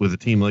compete with a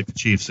team like the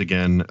Chiefs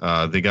again,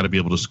 they got to be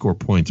able to score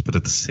points. But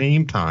at the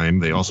same time,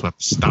 they also have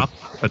to stop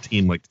a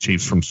team like the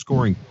Chiefs from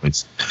scoring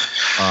points.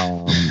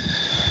 So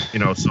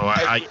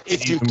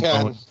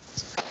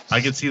I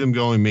could see them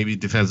going maybe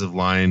defensive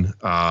line,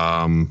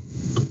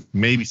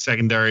 maybe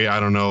secondary. I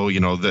don't know.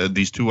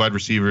 These two wide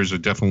receivers are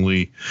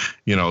definitely,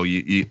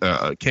 you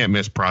can't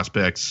miss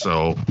prospects.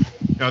 So,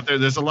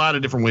 there's a lot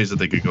of different ways that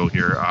they could go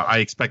here. I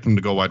expect them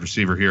to go wide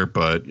receiver here,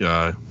 but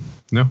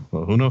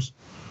who knows?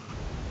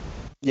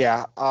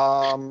 Yeah.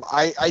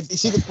 I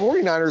see the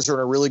 49ers are in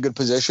a really good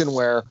position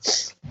where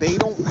they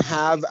don't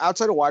have,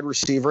 outside of wide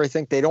receiver, I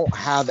think they don't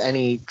have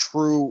any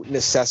true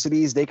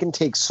necessities. They can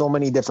take so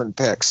many different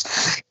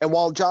picks. And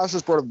while Josh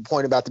just brought up a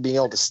point about being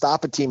able to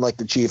stop a team like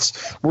the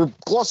Chiefs, we're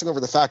glossing over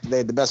the fact that they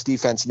had the best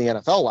defense in the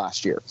NFL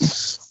last year.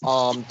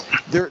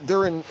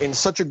 They're in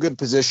such a good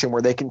position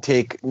where they can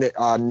take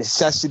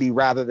necessity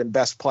rather than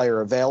best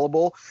player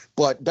available.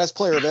 But best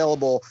player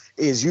available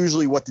is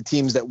usually what the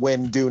teams that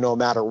win do no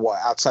matter what,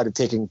 outside of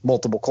taking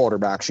multiple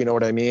quarterbacks. You know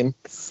what I mean?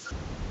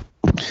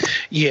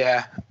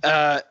 Yeah.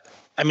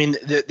 I mean,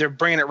 they're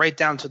bringing it right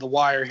down to the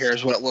wire here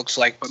is what it looks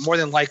like. But more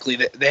than likely,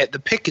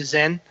 the pick is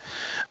in,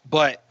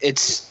 but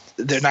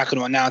they're not going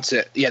to announce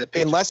it. Yeah, the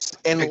pick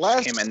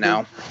came in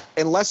now.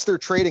 Unless they're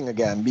trading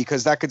again,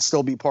 because that could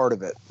still be part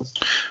of it.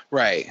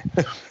 Right.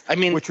 I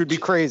mean, which would be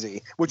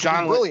crazy. Which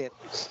would be brilliant.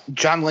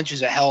 John Lynch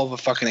is a hell of a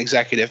fucking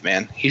executive,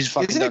 man. He's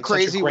fucking Isn't it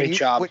crazy such a great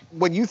job.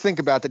 When you think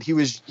about that, he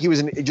was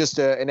just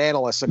an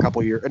analyst a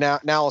couple years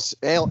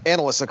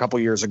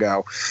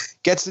ago,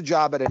 gets the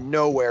job out of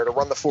nowhere to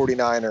run the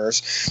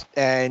 49ers,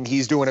 and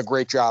he's doing a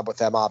great job with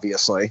them,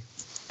 obviously.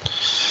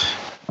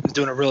 He's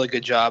doing a really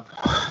good job.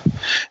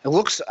 It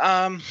looks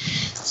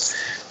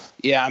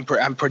yeah,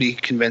 I'm pretty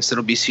convinced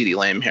it'll be CeeDee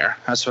Lamb here.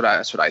 That's what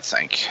I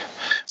think.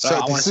 But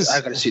I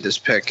got to see this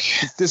pick.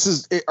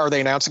 Are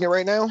they announcing it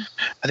right now?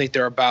 I think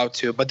they're about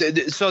to. But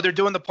so they're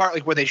doing the part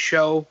like where they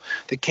show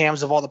the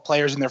cams of all the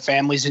players and their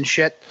families and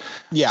shit.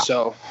 Yeah.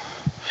 So,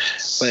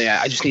 but yeah,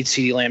 I just need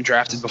CeeDee Lamb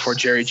drafted before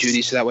Jerry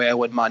Jeudy, so that way I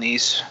win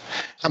monies.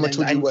 How much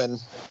would you win?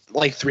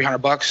 Like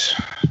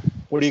 $300.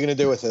 What are you going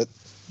to do with it?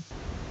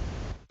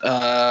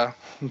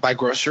 Buy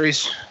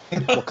groceries.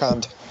 What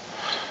kind?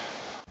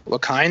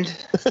 What kind?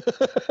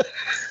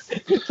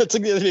 That's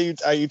like the other day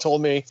you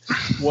told me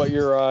what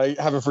you're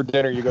having for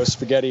dinner. You go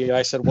spaghetti, and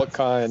I said, "What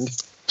kind?"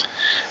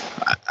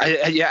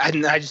 I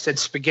just said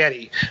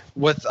spaghetti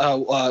with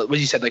what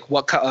you said, like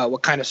what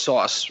kind of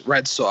sauce?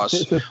 Red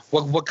sauce.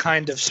 what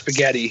kind of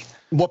spaghetti?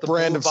 What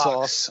brand of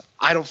sauce?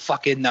 I don't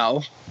fucking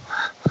know.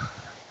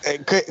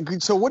 Okay,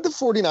 so would the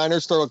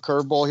 49ers throw a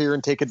curveball here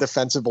and take a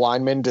defensive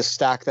lineman to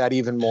stack that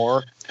even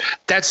more?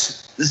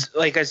 That's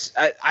like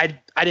I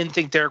didn't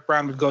think Derek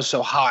Brown would go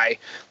so high,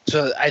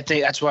 so I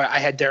think that's why I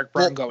had Derek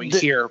Brown going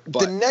here.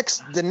 But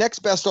the next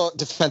best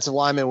defensive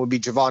lineman would be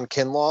Javon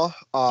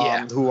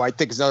Kinlaw, who I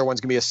think is another one's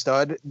gonna be a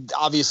stud.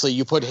 Obviously,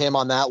 you put him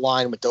on that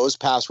line with those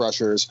pass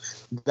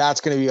rushers, that's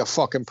gonna be a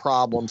fucking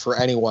problem for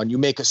anyone. You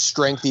make a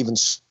strength even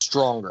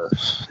stronger.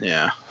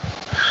 Yeah.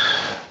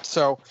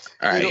 So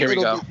all right, here we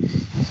go.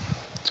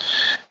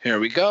 Here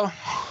we go.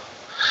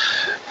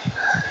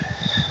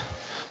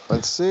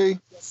 Let's see.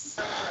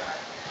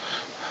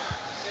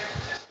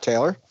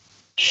 Taylor?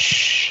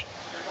 Shh.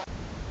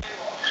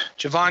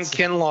 Javon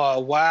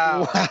Kinlaw.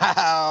 Wow.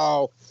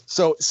 Wow.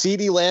 So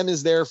CeeDee Lamb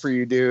is there for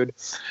you, dude.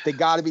 They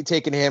got to be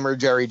taking him or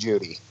Jerry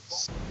Jeudy.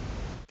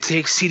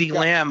 Take CeeDee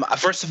Lamb.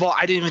 First of all,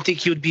 I didn't even think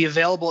he would be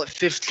available at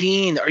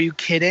 15. Are you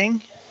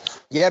kidding?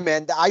 Yeah,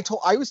 man. I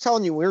was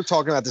telling you, we were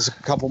talking about this a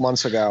couple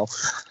months ago.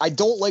 I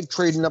don't like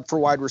trading up for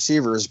wide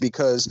receivers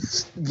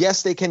because,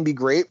 yes, they can be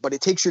great, but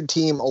it takes your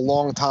team a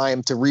long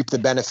time to reap the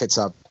benefits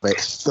of it.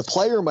 The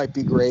player might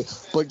be great,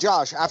 but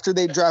Josh, after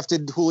they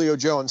drafted Julio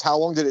Jones, how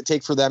long did it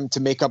take for them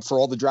to make up for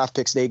all the draft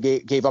picks they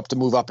gave up to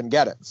move up and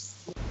get it?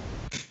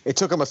 It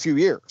took them a few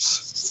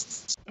years.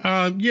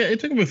 Yeah,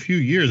 it took them a few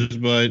years,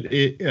 but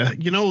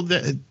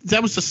that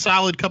was a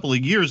solid couple of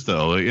years,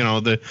 though.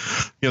 They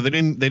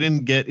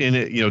didn't get in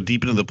it,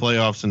 deep into the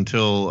playoffs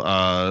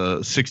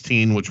until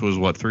 16, which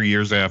was 3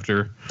 years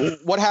after.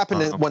 What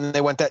happened when they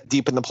went that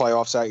deep in the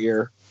playoffs that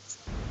year?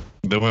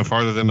 They went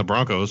farther than the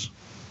Broncos.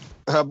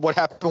 What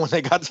happened when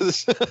they got to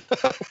this?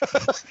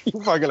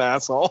 You fucking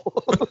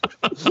asshole.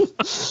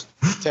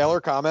 Taylor,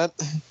 comment.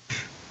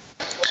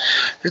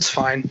 It's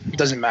fine. It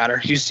doesn't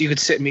matter. You could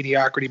sit in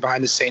mediocrity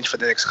behind the Saints for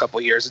the next couple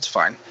of years. It's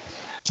fine.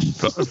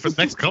 For the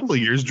next couple of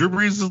years, Drew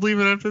Brees is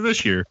leaving after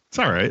this year. It's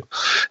all right.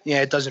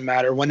 Yeah, it doesn't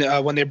matter. When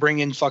they bring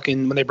in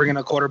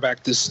a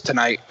quarterback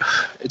tonight,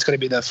 it's going to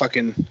be the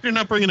fucking. You're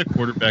not bringing a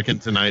quarterback in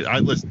tonight.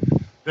 Listen.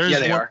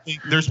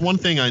 There's one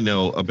thing I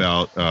know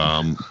about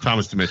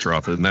Thomas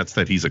Dimitroff, and that's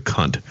that he's a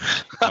cunt.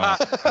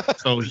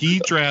 So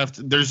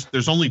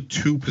there's only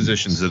two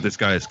positions that this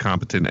guy is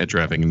competent at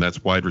drafting, and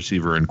that's wide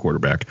receiver and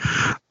quarterback.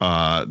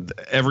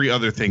 Every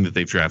other thing that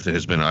they've drafted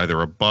has been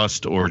either a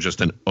bust or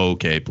just an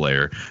okay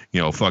player.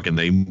 They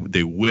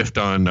whiffed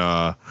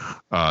on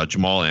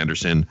Jamal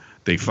Anderson.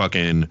 They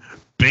fucking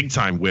big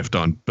time whiffed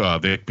on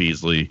Vic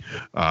Beasley.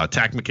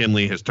 Tack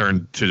McKinley has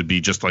turned to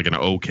be just like an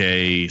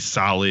okay,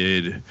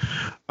 solid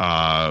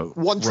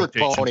one-trick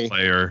pony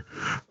player.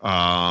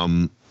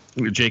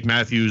 Jake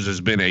Matthews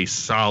has been a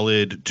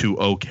solid to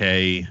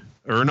okay,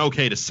 or an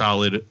okay to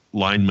solid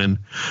lineman.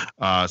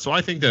 So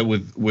I think that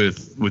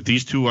with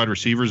these two wide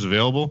receivers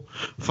available,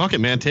 fuck it,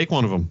 man, take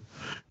one of them.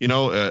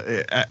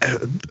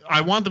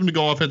 I want them to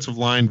go offensive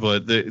line,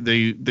 but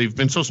they've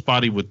been so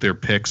spotty with their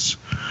picks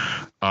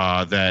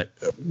To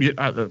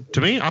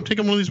me, I'm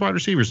taking one of these wide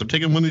receivers. I'm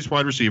taking one of these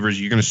wide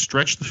receivers. You're going to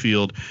stretch the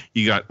field.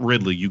 You got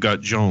Ridley. You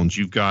got Jones.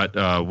 You've got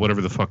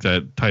whatever the fuck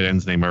that tight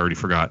end's name I already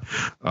forgot.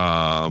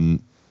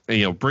 And,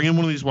 bring in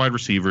one of these wide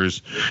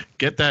receivers.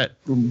 Get that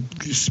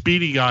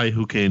speedy guy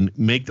who can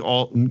make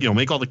all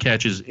the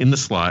catches in the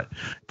slot.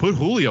 Put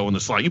Julio in the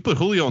slot. You put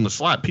Julio in the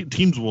slot,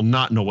 teams will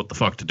not know what the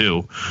fuck to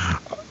do.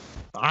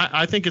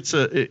 I think it's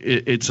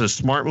a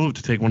smart move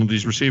to take one of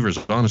these receivers,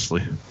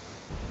 honestly.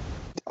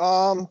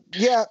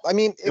 Yeah, I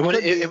mean, it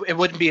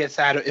wouldn't be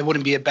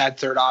a bad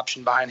third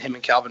option behind him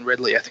and Calvin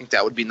Ridley. I think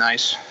that would be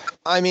nice.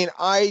 I mean,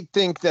 I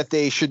think that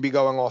they should be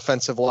going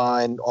offensive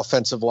line.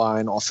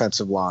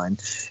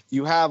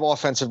 You have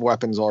offensive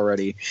weapons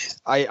already.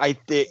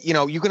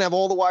 You can have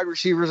all the wide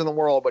receivers in the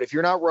world, but if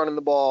you're not running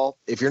the ball,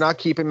 if you're not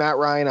keeping Matt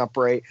Ryan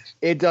upright,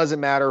 it doesn't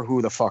matter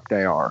who the fuck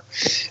they are.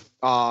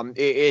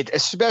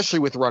 Especially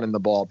with running the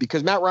ball,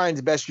 because Matt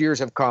Ryan's best years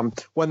have come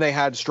when they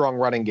had strong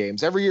running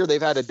games. Every year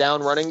they've had a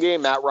down running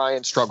game, Matt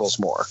Ryan struggles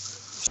more.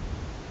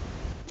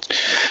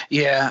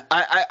 Yeah,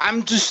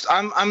 I'm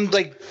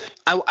like,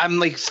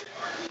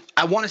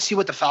 I want to see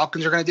what the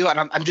Falcons are going to do, and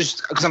I'm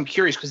just because I'm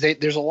curious because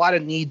there's a lot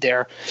of need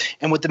there,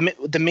 and with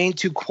the main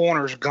two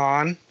corners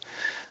gone.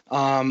 You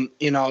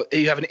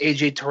have an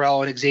AJ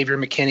Terrell and Xavier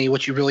McKinney,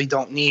 which you really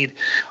don't need.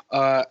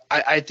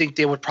 I think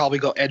they would probably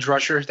go edge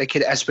rusher. They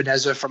kid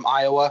Espinoza from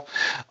Iowa.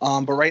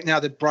 But right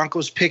now the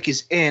Broncos pick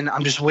is in.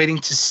 I'm just waiting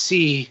to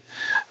see.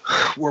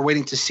 We're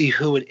waiting to see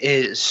who it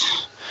is.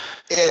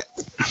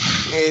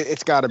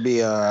 It's got to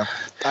be I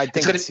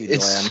think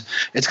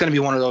it's going to be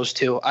one of those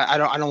two. I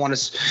don't want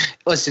to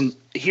listen.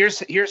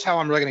 Here's how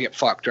I'm really going to get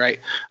fucked. Right,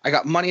 I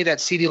got money that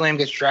CeeDee Lamb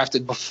gets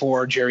drafted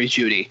before Jerry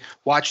Jeudy.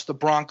 Watch the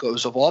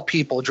Broncos of all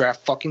people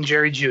draft fucking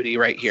Jerry Jeudy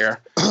right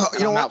here. You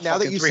know what? Now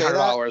that you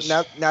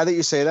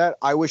say that,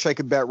 I wish I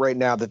could bet right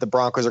now that the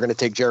Broncos are going to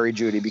take Jerry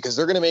Jeudy because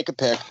they're going to make a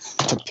pick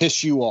to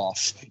piss you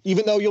off,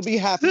 even though you'll be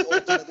happy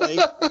ultimately.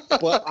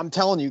 But I'm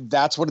telling you,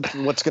 that's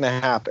what's going to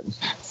happen.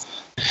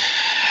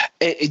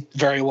 It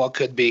very well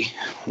could be.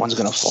 One's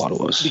gonna fall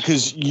to us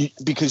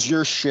because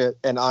you're shit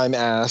and I'm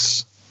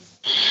ass.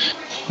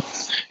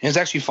 And it's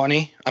actually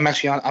funny. I'm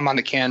on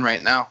the can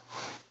right now.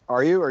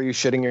 Are you? Are you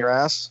shitting your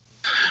ass?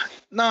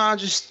 No, I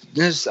just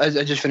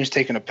finished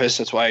taking a piss.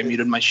 That's why I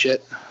muted my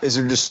shit. Is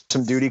there just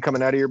some duty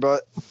coming out of your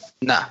butt?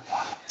 Nah.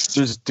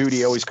 There's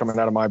duty always coming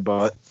out of my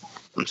butt.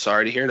 I'm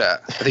sorry to hear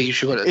that. I think you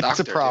should go to the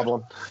doctor. It's a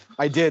problem. Dude.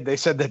 I did. They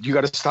said that you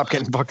got to stop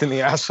getting fucked in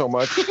the ass so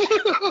much.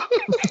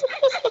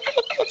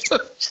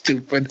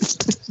 Stupid.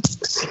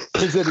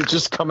 Is it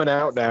just coming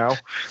out now?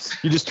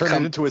 You just turn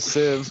it into a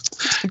sieve.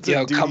 It's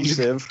a duty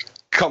sieve.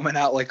 Coming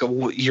out like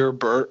your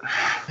Bert.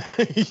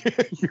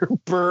 Your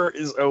Bert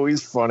is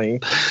always funny.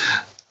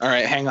 All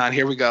right, hang on.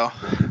 Here we go.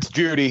 It's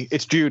Judy.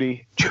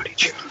 Judy.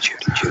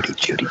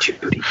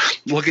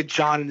 Look at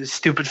John and his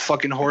stupid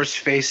fucking horse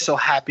face. So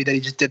happy that he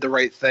just did the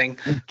right thing.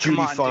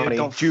 Judy funny.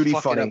 Dude, Judy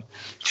funny.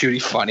 Judy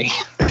funny.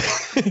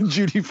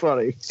 Judy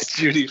funny.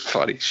 Judy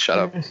funny. Shut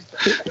up.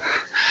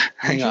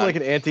 Hang on. You like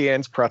an Auntie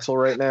Anne's pretzel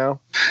right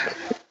now?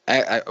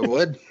 I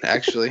would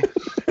actually.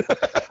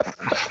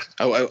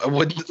 I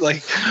would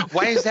like.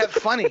 Why is that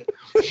funny?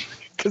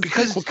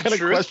 Because what kind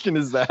of question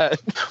is that?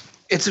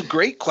 It's a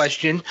great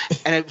question,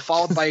 and it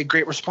followed by a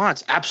great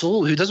response.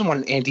 Absolutely. Who doesn't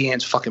want an Auntie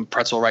Anne's fucking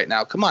pretzel right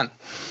now? Come on.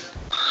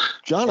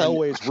 John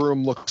Elway's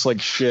room looks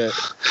like shit.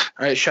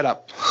 All right, shut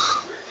up.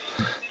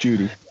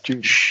 Judy.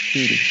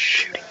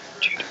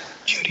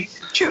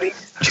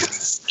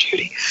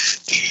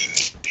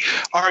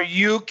 Are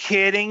you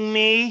kidding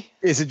me?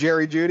 Is it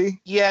Jerry Jeudy?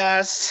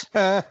 Yes.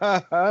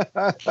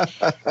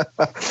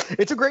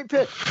 It's a great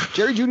pick.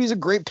 Jerry Judy's a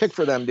great pick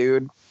for them,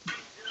 dude.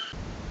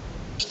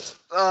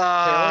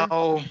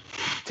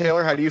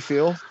 Taylor, how do you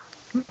feel?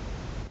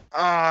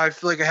 I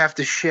feel like I have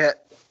to shit.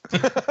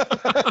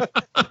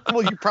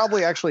 Well, you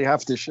probably actually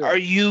have to shit. Are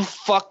you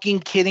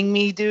fucking kidding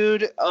me,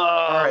 dude?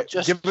 All right,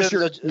 give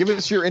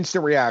us your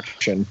instant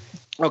reaction.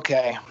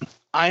 Okay.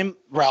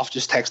 Ralph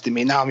just texted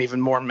me. Now I'm even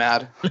more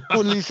mad.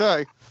 What did he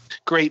say?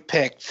 Great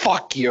pick.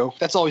 Fuck you.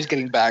 That's all he's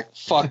getting back.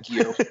 Fuck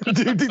you.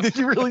 Dude, did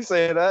you really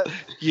say that?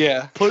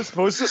 Yeah. Post a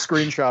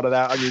screenshot of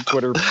that on your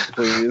Twitter,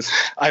 please.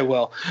 I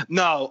will.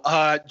 No,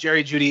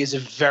 Jerry Jeudy is a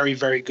very,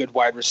 very good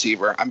wide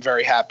receiver. I'm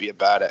very happy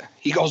about it.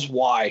 He goes,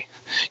 why?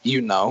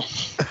 You know.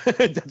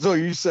 That's all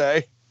you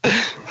say.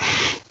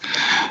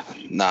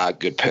 Nah,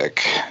 good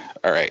pick.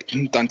 All right,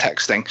 I'm done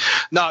texting.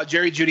 No,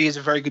 Jerry Jeudy is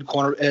a very good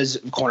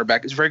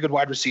cornerback. He's a very good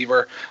wide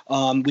receiver.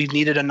 We've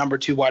needed a number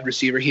 2 wide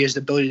receiver. He has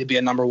the ability to be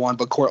a number 1,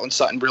 but Courtland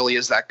Sutton really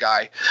is that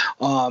guy.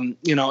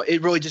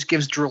 It really just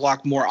gives Drew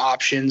Lock more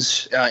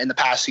options in the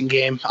passing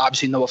game.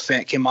 Obviously, Noah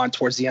Fant came on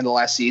towards the end of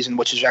last season,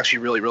 which is actually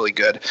really, really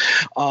good.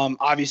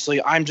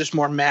 Obviously, I'm just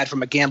more mad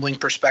from a gambling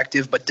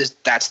perspective, but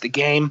that's the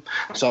game,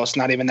 so it's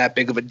not even that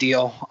big of a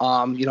deal.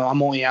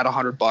 I'm only at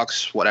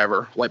 $100,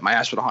 whatever. Wipe my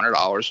ass with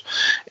 $100,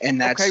 and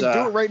that's okay.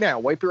 Do it right now.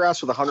 Wipe your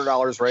ass with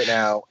 $100 right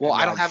now. Well,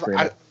 I don't have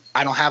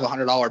I don't have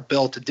 $100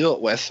 bill to do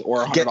it with,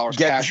 or $100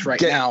 cash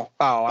right now.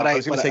 Oh, I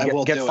was going to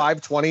say, get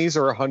 5 20s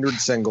or 100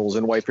 singles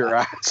and wipe your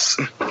ass.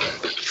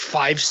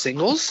 5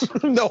 singles?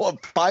 No,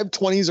 5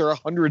 20s or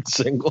 100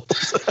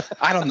 singles.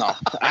 I don't know.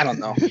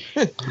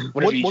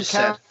 What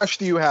cash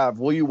do you have?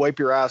 Will you wipe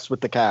your ass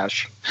with the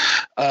cash?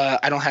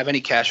 I don't have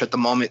any cash at the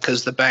moment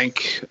because the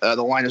bank,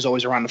 the line is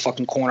always around the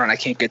fucking corner, and I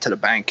can't get to the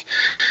bank.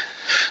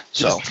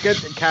 So just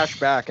get cash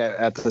back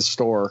at the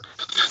store.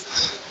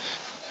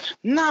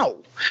 No.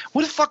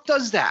 Who the fuck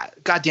does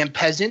that? Goddamn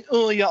peasant.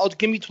 Oh, yeah,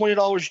 give me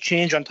 $20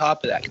 change on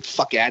top of that. Get the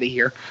fuck out of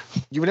here.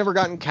 You've never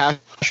gotten cash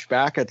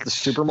back at the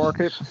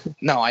supermarket?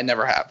 No, I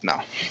never have.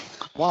 No.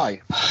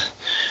 Why?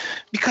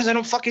 Because I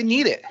don't fucking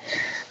need it.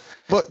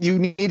 But you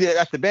need it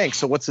at the bank,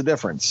 so what's the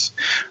difference?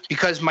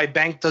 Because my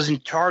bank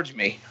doesn't charge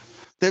me.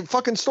 The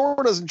fucking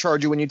store doesn't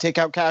charge you when you take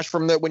out cash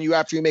from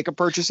after you make a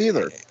purchase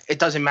either. It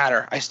doesn't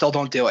matter. I still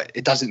don't do it.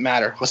 It doesn't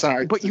matter.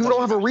 But you don't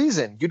have a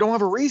reason. You don't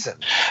have a reason.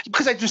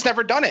 Because I've just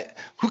never done it.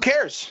 Who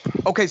cares?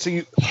 Okay,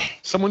 so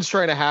someone's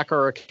trying to hack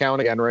our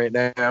account again right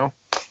now.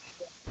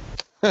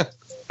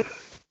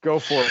 Go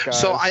for it, guys.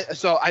 So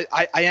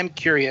I am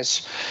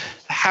curious.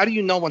 How do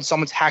you know when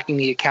someone's hacking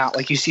the account?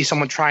 Like you see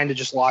someone trying to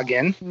just log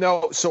in?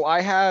 No. So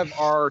I have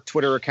our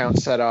Twitter account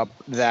set up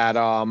that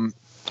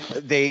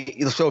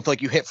so if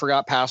like you hit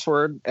forgot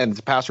password and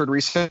the password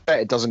reset,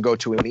 it doesn't go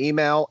to an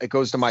email, it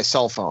goes to my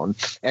cell phone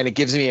and it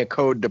gives me a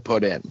code to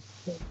put in.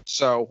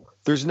 So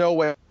there's no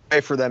way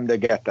for them to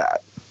get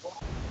that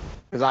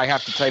because I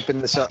have to type in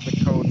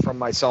the code from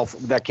myself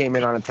that came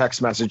in on a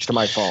text message to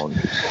my phone.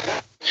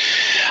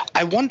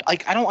 I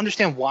don't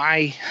understand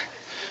why.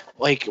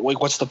 Like,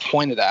 what's the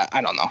point of that?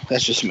 I don't know.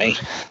 That's just me.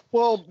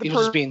 Well,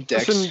 people just being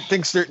dicks.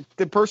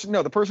 The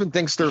person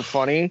thinks they're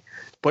funny,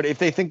 but if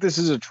they think this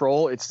is a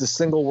troll, it's the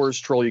single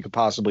worst troll you could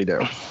possibly do.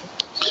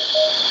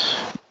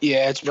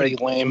 Yeah, it's pretty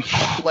lame.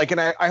 Like,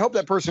 and I hope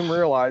that person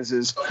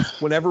realizes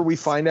whenever we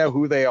find out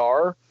who they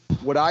are,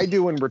 what I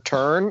do in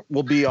return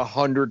will be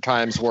 100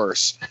 times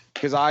worse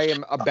because I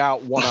am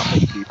about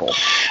one-upping people.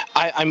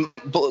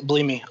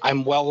 Believe me,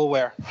 I'm well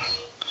aware.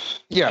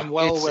 Yeah, I'm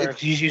well aware.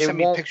 You sent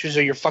me pictures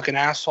of your fucking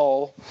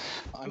asshole.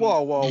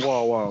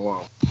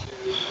 Whoa.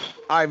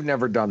 I've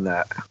never done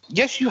that.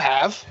 Yes, you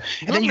have.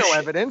 And then no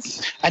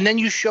evidence. And then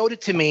you showed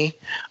it to me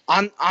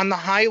on the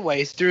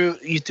highway through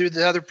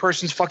the other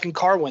person's fucking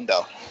car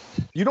window.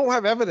 You don't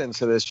have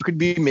evidence of this. You could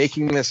be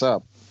making this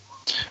up.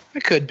 I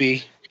could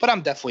be, but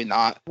I'm definitely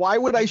not. Why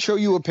would I show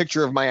you a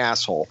picture of my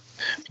asshole?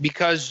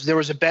 Because there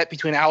was a bet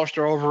between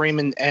Alistair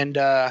Overeem and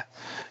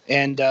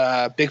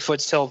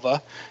Bigfoot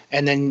Silva.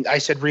 And then I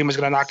said Reem was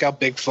going to knock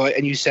out Bigfoot.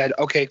 And you said,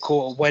 okay,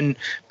 cool. When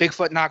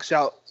Bigfoot knocks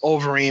out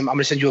Overeem, I'm going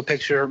to send you a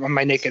picture of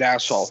my naked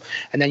asshole.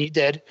 And then you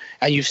did.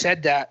 And you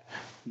said that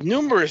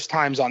numerous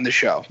times on the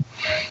show.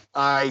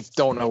 I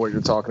don't know what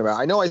you're talking about.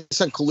 I know I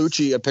sent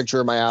Colucci a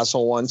picture of my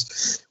asshole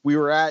once. We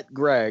were at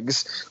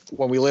Greg's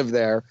when we lived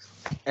there.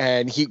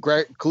 And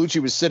Colucci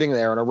was sitting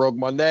there on a Rogue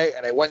Monday,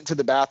 and I went into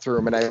the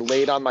bathroom and I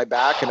laid on my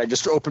back and I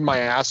just opened my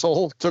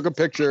asshole, took a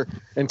picture,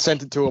 and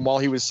sent it to him while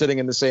he was sitting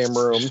in the same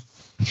room.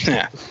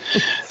 Yeah.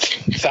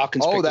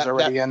 Falcons pictures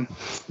already in.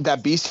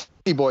 That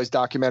Beastie Boys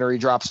documentary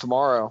drops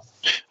tomorrow.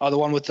 Oh, the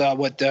one with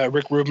what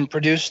Rick Rubin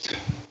produced?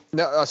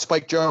 No,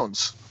 Spike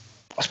Jonze.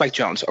 Oh, Spike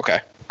Jonze. Okay.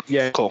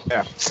 Yeah. Cool.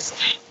 Yeah.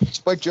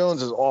 Spike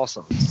Jonze is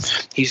awesome.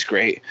 He's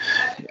great.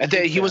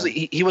 He was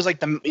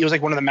like one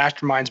of the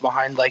masterminds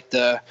behind like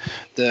the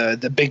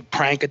big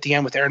prank at the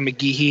end with Aaron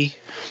McGehee.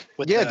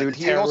 Dude.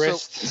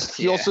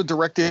 He also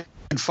directed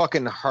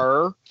fucking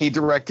Her. He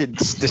directed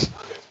the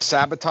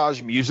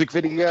Sabotage music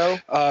video.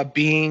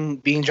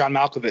 Being John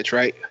Malkovich,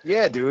 right?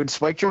 Yeah, dude.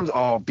 Spike Jonze.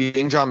 Oh,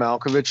 Being John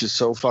Malkovich is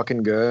so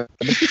fucking good.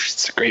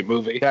 It's a great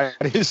movie.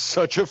 That is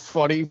such a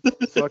funny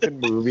fucking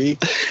movie.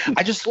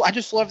 I just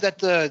love that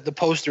the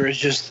poster is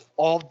just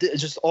all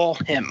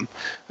him.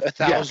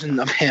 1,000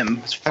 of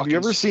him. Have you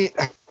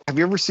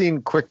ever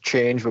seen Quick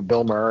Change with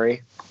Bill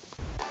Murray?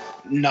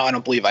 No, I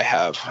don't believe I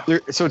have.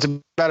 So it's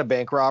about a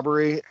bank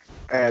robbery.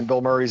 And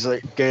Bill Murray's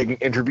like getting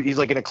interviewed. He's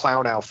like in a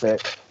clown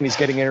outfit, and he's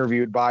getting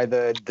interviewed by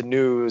the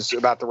news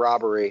about the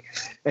robbery.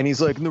 And he's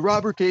like, and the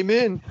robber came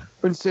in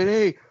and said,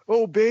 "Hey,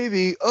 oh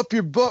baby, up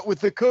your butt with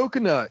the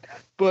coconut."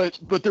 But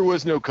there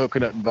was no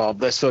coconut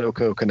involved. That's no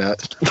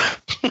coconut.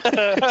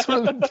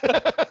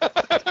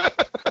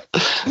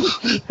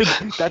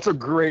 That's a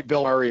great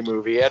Bill Murray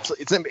movie.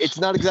 It's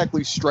not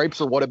exactly Stripes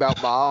or What About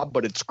Bob,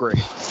 but it's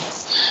great.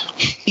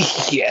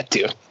 Yeah,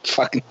 dude.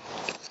 Fucking.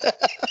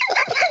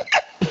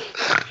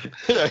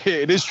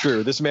 It is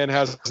true. This man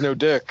has no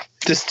dick.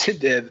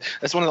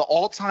 That's one of the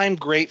all-time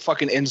great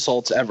fucking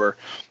insults ever.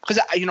 Because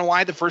you know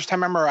why? The first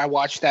time I remember I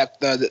watched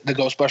the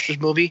Ghostbusters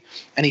movie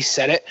and he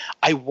said it,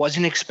 I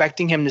wasn't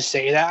expecting him to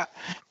say that.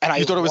 And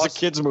you thought it was a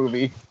kid's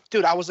movie.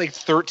 Dude, I was like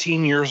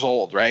 13 years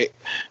old, right?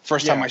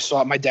 First time I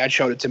saw it, my dad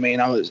showed it to me,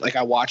 and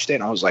I watched it,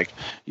 and I was like,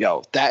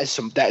 "Yo, that is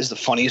the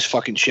funniest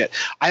fucking shit."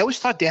 I always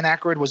thought Dan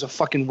Aykroyd was a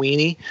fucking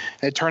weenie,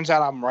 and it turns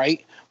out I'm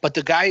right. But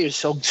the guy is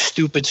so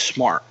stupid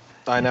smart.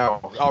 I know.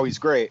 Oh, he's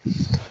great.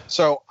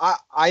 So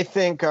I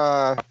think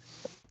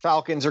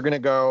Falcons are going to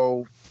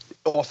go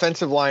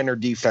offensive line or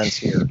defense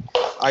here.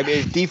 I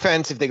mean,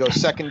 defense, if they go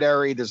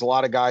secondary, there's a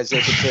lot of guys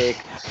they could take.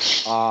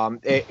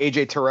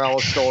 AJ Terrell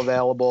is still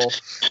available.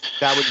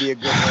 That would be a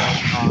good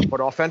one.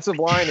 But offensive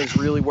line is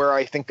really where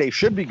I think they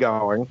should be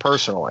going,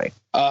 personally.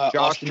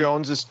 Josh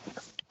Jones,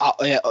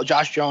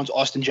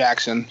 Austin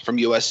Jackson from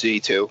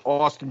USC, too.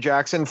 Austin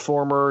Jackson,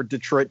 former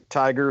Detroit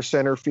Tigers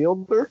center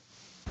fielder.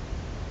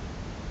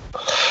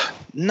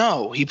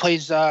 No, he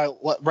plays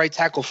right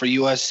tackle for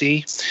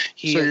USC.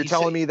 So you're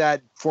telling me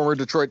that former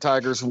Detroit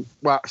Tigers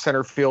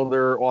center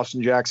fielder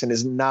Austin Jackson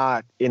is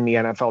not in the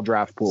NFL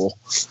draft pool?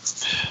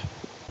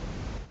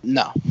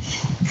 No.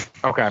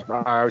 Okay,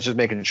 I was just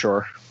making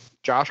sure.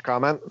 Josh,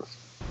 comment?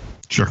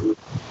 Sure.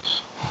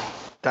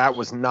 That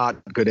was not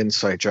good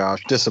insight,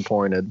 Josh.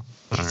 Disappointed.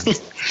 All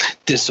right.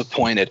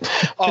 Disappointed.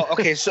 Oh,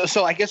 okay.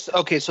 So I guess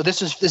so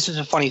this is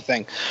a funny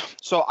thing.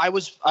 So I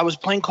was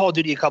playing Call of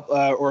Duty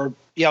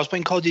I was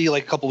playing Call of Duty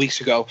like a couple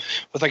weeks ago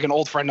with like an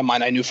old friend of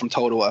mine I knew from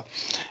Totowa,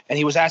 and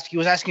he was asking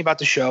about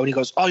the show, and he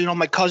goes, "Oh,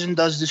 my cousin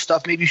does this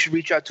stuff. Maybe you should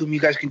reach out to him. You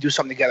guys can do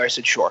something together." I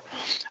said, "Sure."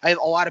 I have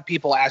a lot of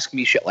people ask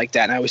me shit like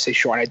that, and I always say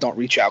sure, and I don't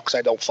reach out because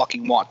I don't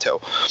fucking want to.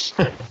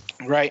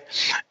 Right?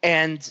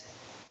 And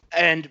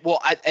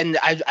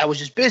I was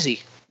just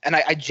busy. And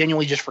I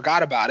genuinely just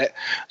forgot about it.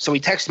 So he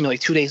texted me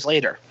like 2 days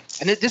later.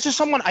 And this is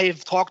someone I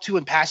have talked to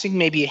in passing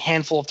maybe a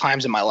handful of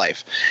times in my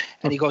life.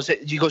 And he goes,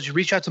 "You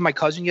reach out to my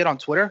cousin yet on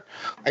Twitter?"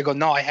 I go,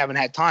 "No, I haven't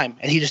had time."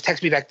 And he just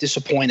texted me back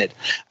disappointed.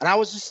 And I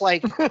was just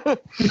like,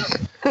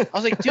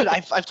 dude,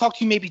 I've talked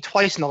to you maybe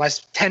twice in the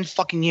last 10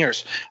 fucking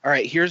years. All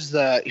right, here's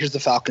the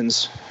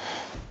Falcons.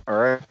 All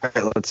right,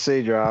 let's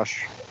see,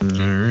 Josh. All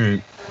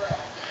right.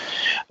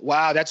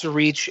 Wow, that's a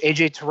reach.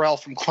 AJ Terrell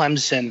from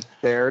Clemson.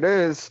 There it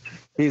is.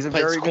 He's a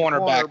very good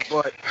cornerback,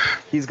 but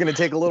he's going to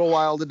take a little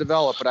while to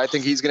develop. But I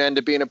think he's going to end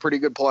up being a pretty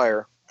good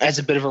player. That's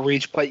a bit of a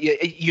reach, but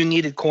you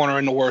needed corner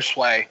in the worst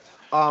way.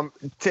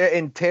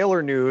 In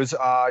Taylor news,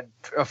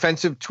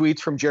 offensive tweets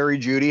from Jerry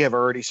Jeudy have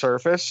already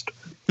surfaced.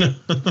 Are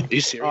you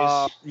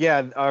serious?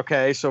 Yeah.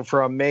 Okay. So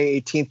from May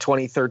 18th,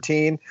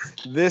 2013,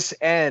 this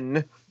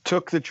N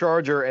took the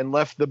charger and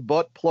left the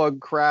butt plug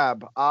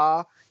crab.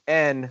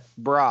 N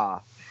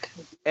bra.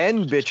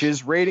 N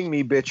bitches rating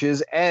me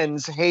bitches,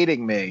 N's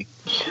hating me.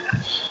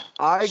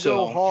 I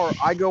go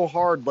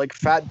hard like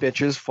fat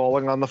bitches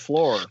falling on the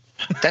floor.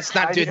 That's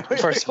not dude.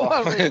 First of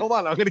all, hold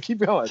on, I'm gonna keep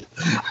going.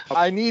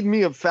 I need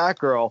me a fat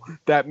girl.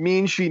 That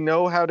means she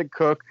know how to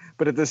cook,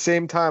 but at the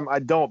same time I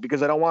don't,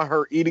 because I don't want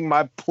her eating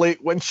my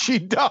plate when she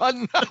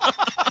done.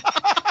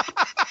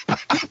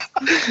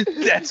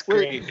 That's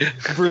great.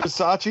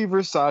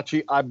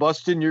 Versace, I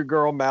bust in your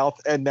girl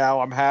mouth and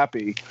now I'm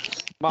happy.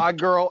 My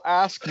girl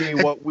asked me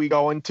what we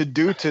going to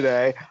do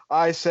today.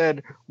 I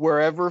said,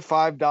 wherever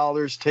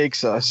 $5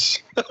 takes us.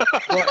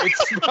 Well,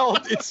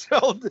 it's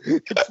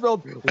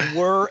spelled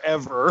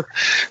wherever.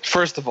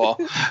 First of all,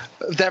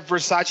 that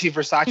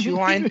Versace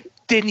line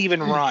didn't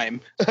even rhyme.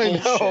 I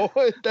know.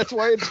 That's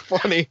why it's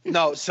funny.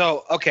 No,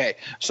 so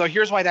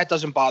here's why that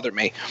doesn't bother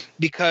me.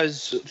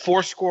 Because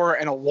fourscore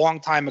and a long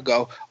time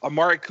ago,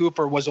 Amari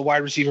Cooper was a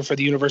wide receiver for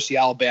the University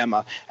of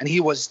Alabama, and he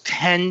was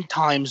 10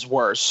 times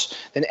worse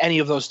than any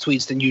of those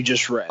tweets than you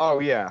just read. Oh,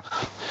 yeah.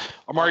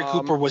 Amari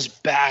Cooper was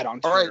bad on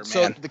Twitter, all right,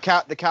 so man.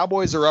 The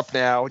Cowboys are up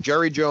now.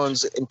 Jerry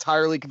Jones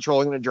entirely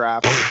controlling the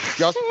draft.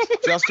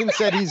 Justin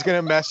said he's going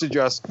to message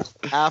us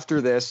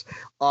after this.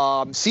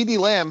 CD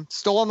Lamb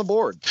still on the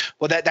board.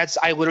 Well, that's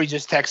I literally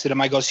just texted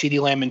him. I go, CD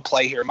Lamb in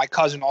play here. My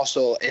cousin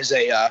also is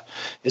a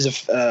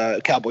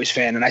Cowboys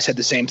fan, and I said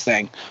the same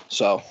thing.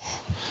 So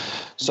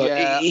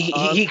yeah,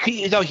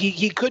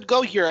 he could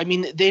go here. I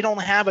mean, they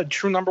don't have a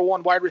true number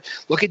one wide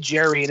receiver. Look at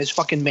Jerry in his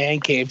fucking man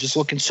cave, just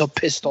looking so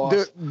pissed off.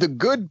 The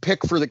good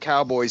pick for the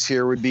Cowboys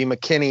here would be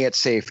McKinney at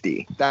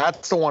safety.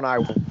 That's the one I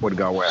would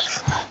go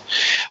with.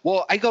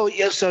 Well,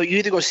 so you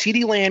either go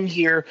CD Lamb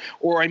here,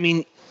 or I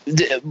mean,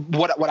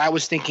 what I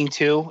was thinking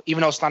too,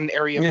 even though it's not an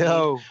area of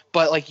need,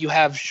 but like you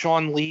have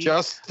Sean Lee.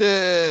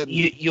 Justin.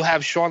 You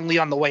have Sean Lee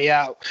on the way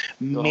out.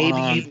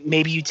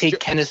 Maybe you take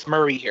Kenneth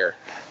Murray here.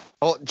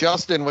 Oh,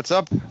 Justin, what's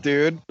up,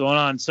 dude? What's going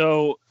on?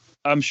 So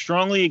I'm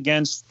strongly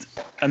against,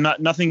 I'm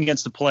nothing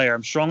against the player.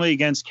 I'm strongly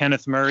against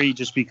Kenneth Murray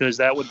just because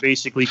that would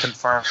basically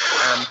confirm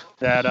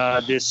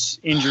that this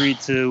injury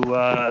to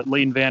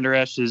Leighton Vander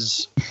Esch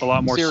is a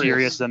lot more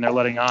serious than they're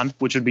letting on,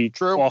 which would be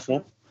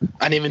awful.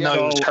 I didn't even know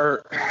he was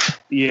hurt.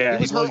 Yeah,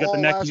 he's got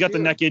the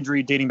neck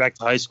injury dating back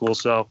to high school,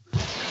 so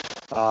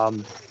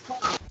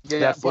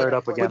that flared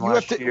up again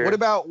last year. What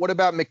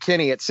about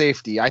McKinney at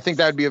safety? I think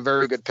that would be a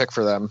very good pick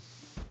for them.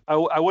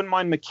 I wouldn't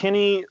mind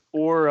McKinney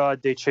or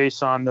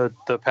DeChason,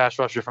 the pass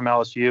rusher from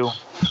LSU.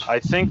 I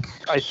think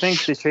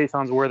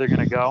DeChason's where they're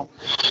going to go.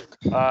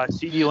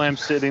 CD Lamb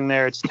sitting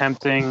there, it's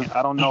tempting.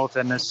 I don't know if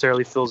that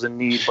necessarily fills a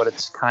need, but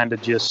it's kind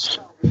of just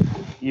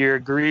your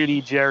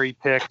greedy Jerry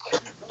pick.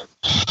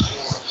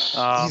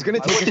 He's going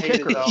to take a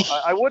kicker, though.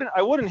 I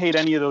wouldn't hate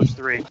any of those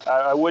three.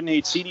 I wouldn't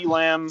hate CD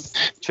Lamb,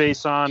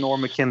 Chason, or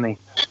McKinley.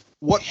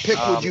 What pick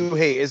would you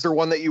hate? Is there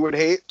one that you would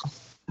hate?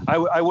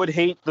 I would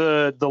hate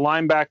the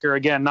linebacker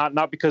again,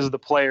 not because of the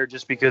player,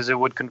 just because it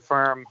would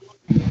confirm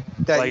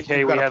that like,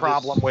 hey, we have a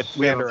problem with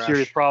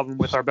serious problem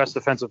with our best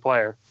defensive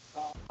player.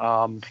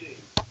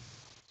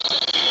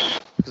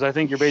 Because I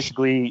think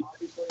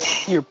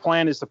your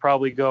plan is to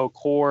probably go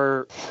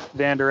Core,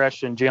 Van Der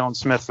Esch, and Jalen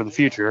Smith for the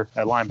future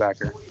at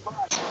linebacker.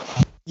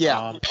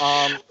 Yeah.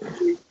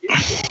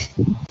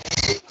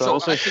 So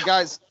actually,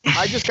 guys,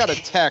 I just got a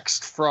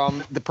text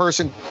from the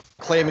person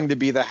claiming to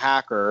be the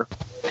hacker.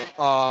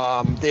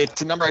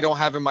 It's a number I don't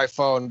have in my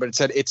phone, but it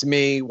said, "It's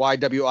me,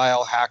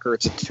 YWIL hacker."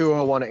 It's a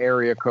 201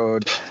 area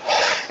code.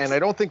 And I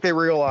don't think they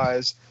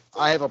realize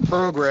I have a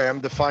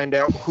program to find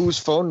out whose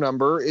phone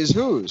number is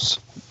whose.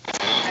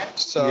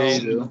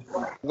 So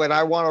when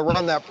I want to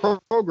run that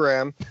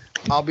program,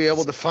 I'll be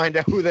able to find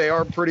out who they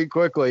are pretty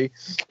quickly.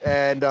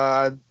 And,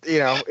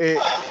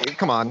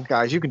 come on,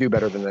 guys, you can do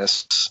better than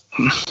this.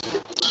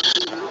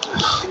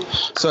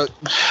 So,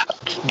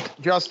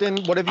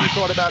 Justin, what have you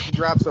thought about the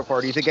draft so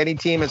far? Do you think any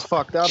team is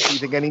fucked up? Do you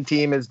think any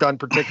team has done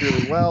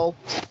particularly well?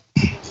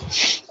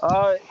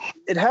 There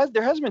hasn't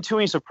been too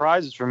many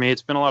surprises for me.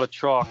 It's been a lot of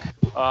chalk.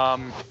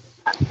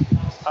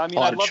 I'd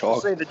love to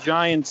say the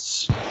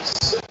Giants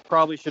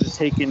probably should have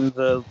taken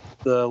the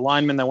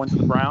lineman that went to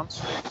the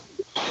Browns.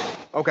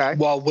 Okay.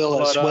 Well,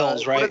 Wills,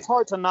 right? But it's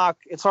hard to knock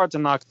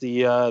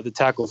the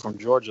tackle from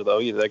Georgia though.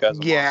 Either that guy's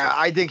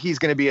I think he's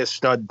going to be a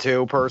stud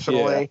too,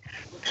 personally. Yeah.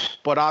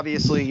 But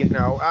obviously,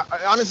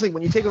 honestly,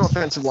 when you take an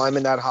offensive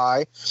lineman that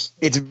high,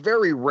 it's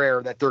very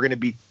rare that they're going to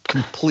be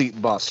complete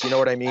busts. You know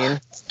what I mean?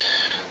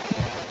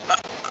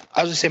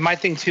 I was going to say, my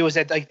thing, too, is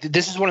that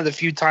this is one of the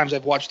few times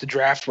I've watched the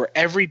draft where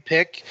every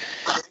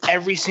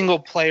single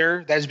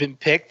player that has been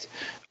picked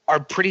are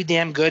pretty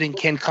damn good and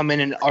can come in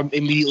and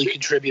immediately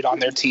contribute on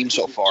their team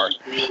so far.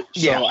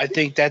 So I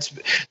think that's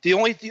the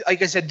only thing,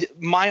 like I said,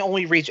 my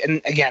only reach.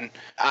 And again,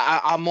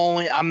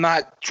 I'm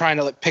not trying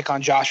to pick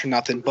on Josh or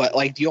nothing, but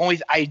I do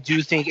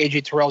think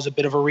AJ Terrell is a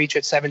bit of a reach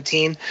at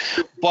 17,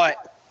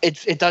 but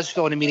it does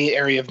fill an immediate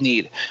area of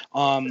need.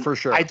 For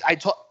sure.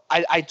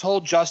 I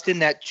told Justin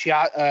that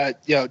I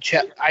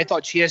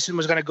thought Chiasen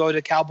was going to go to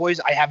the Cowboys.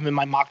 I have him in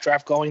my mock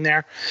draft going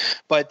there,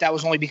 but that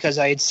was only because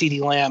I had CeeDee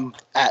Lamb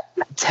at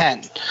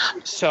 10.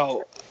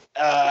 So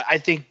I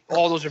think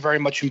all those are very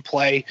much in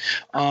play.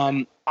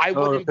 I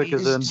wouldn't be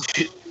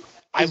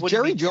Is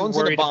Jerry Jones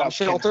in a bomb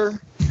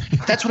shelter?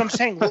 That's what I'm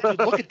saying.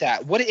 Look at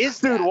that. What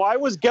is that? Dude, why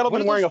was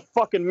Gettleman wearing a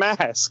fucking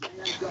mask?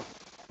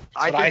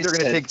 I think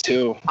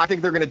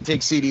they're going to take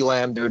CeeDee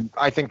Lamb, dude.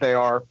 I think they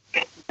are.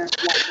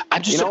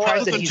 I'm just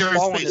surprised that he's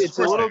fallen.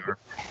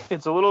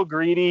 It's a little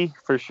greedy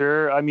for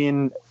sure. I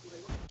mean,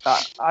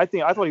 I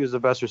thought he was the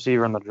best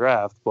receiver in the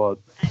draft, but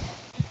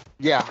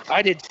yeah,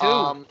 I did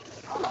too.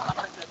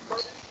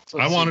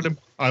 I wanted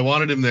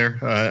him there.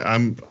 I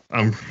haven't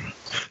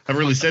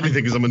really said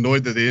anything because I'm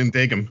annoyed that they didn't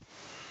take him.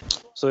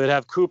 So they'd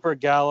have Cooper,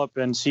 Gallup,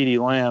 and CeeDee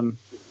Lamb.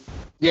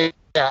 Yeah,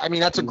 I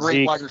mean that's a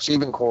great wide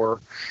receiving core,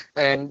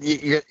 and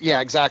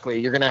exactly.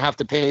 You're going to have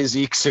to pay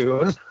Zeke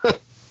soon.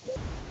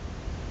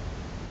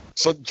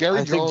 So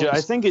Jerry Jones.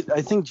 I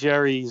think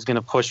Jerry's going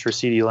to push for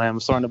CeeDee Lamb. I'm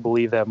starting to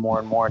believe that more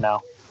and more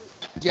now.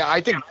 Yeah,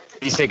 I think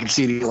he's taking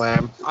CeeDee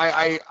Lamb.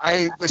 I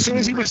as soon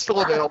as he was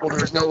still available,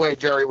 there's no way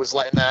Jerry was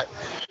letting that.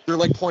 They're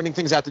pointing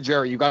things out to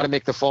Jerry. You got to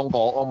make the phone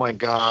call. Oh my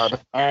God.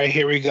 All right,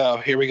 here we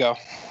go.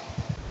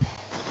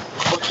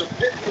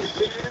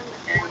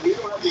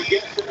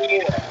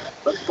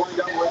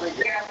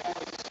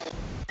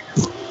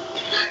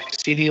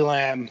 CeeDee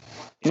Lamb.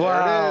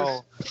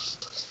 Wow.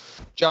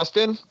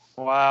 Justin.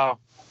 Wow.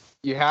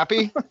 You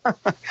happy?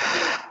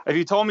 If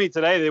you told me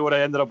today they would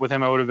have ended up with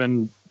him, I would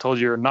have told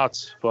you you're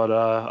nuts. But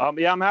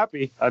I'm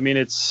happy. I mean,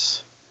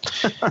 it's.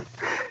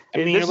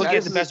 You're looking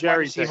at the best wide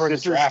receiver in the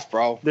draft,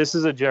 bro. This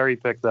is a Jerry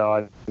pick, though.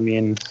 I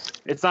mean,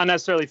 it's not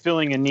necessarily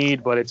filling a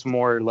need, but it's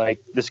more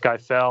like this guy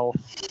fell.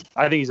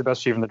 I think he's the best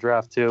receiver in the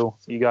draft too.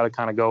 You got to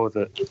kind of go with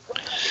it.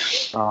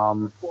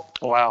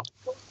 Wow.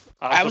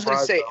 I was going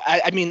to say,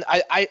 I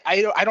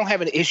don't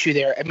have an issue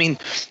there. I mean,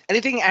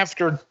 anything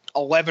after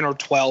 11 or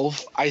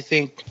 12, I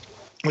think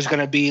was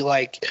going to be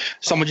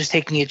someone just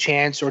taking a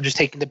chance or just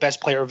taking the best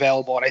player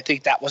available. And I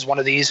think that was one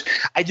of these.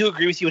 I do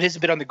agree with you. It is a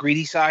bit on the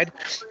greedy side,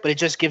 but it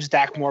just gives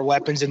Dak more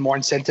weapons and more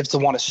incentive to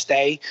want to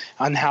stay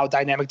on how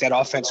dynamic that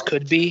offense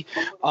could be.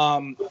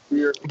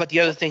 But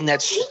the other thing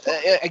that's,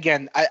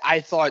 again,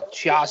 I thought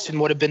Chiasen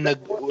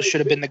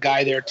should have been the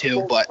guy there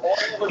too, but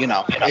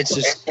it's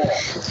just,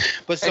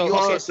 but so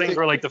one of those things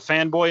where the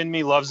fanboy in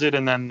me loves it.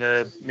 And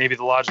then maybe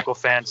the logical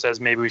fan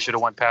says, maybe we should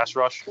have went pass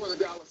rush.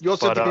 You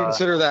also have to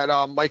consider that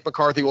Mike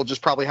McCarthy will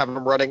just probably have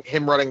him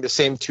running the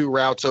same two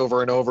routes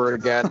over and over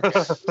again.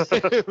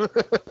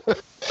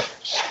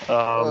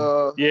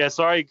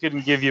 Sorry I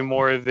couldn't give you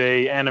more of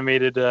a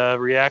animated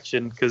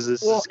reaction because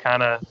this is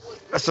kind of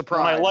a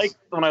surprise.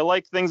 When I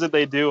like things that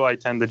they do, I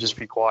tend to just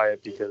be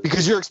quiet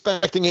because you're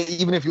expecting it,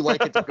 even if you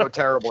like it, to go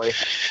terribly.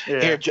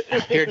 Yeah.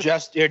 Here,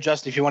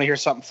 Justin, if you want to hear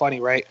something funny,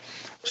 right?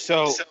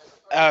 So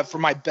for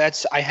my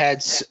bets, I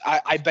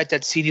bet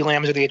that CeeDee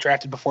Lamb was going to get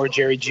drafted before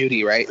Jerry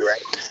Jeudy, right?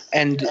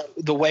 And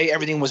the way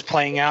everything was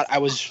playing out, I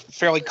was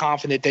fairly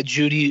confident that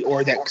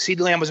CeeDee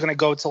Lamb was going to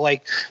go to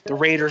like the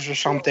Raiders or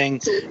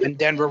something, and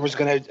Denver was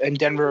going to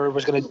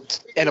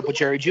end up with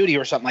Jerry Jeudy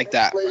or something like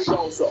that.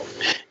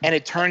 And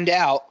it turned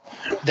out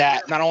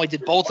that not only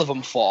did both of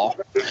them fall,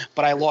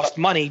 but I lost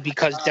money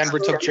because Denver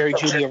took Jerry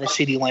Jeudy over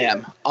CeeDee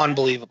Lamb.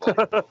 Unbelievable.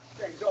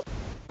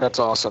 That's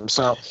awesome.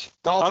 So, I'm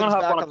Dolphins gonna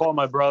hop back on a call with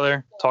my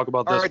brother, talk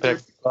about this pick.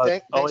 I'll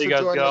Thanks let for you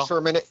guys joining go. us for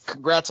a minute.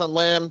 Congrats on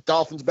Lamb.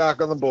 Dolphins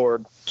back on the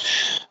board.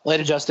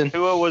 Later, Justin.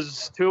 Tua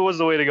was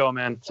the way to go,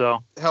 man.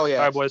 So hell yeah.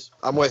 All right, boys.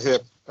 I'm with you.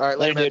 All right,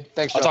 later, man. dude.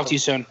 Thanks. I'll Justin. talk to you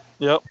soon.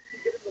 Yep.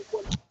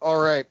 All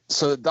right.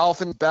 So the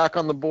Dolphins back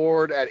on the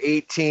board at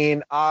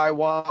 18. I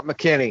want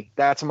McKinney.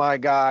 That's my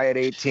guy at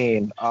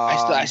 18.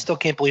 I still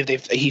can't believe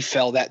he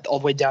fell that all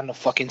the way down to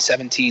fucking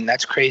 17.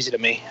 That's crazy to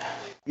me.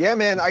 Yeah,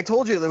 man. I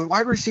told you the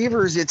wide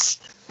receivers.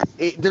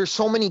 There's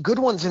so many good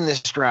ones in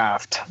this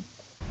draft.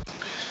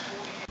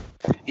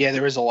 Yeah,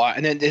 there is a lot,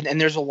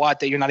 and there's a lot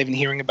that you're not even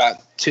hearing about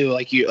too.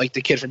 Like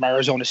the kid from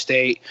Arizona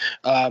State,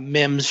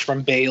 Mims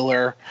from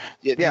Baylor.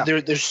 Yeah,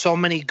 there's so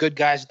many good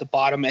guys at the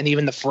bottom, and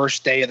even the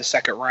first day of the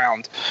second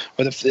round,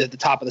 or at the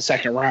top of the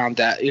second round.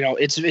 That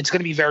it's going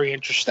to be very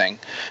interesting.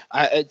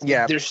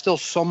 There's still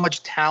so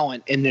much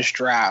talent in this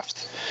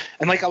draft,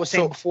 and like I was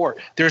saying before,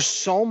 there's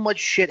so much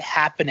shit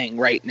happening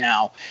right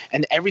now,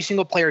 and every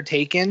single player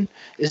taken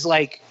is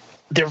like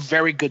they're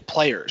very good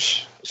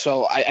players.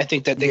 So I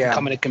think that they can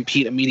come in and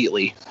compete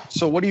immediately.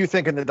 So what are you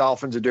thinking the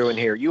Dolphins are doing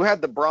here? You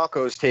had the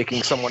Broncos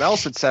taking someone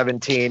else at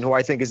 17 who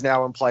I think is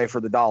now in play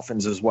for the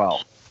Dolphins as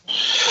well.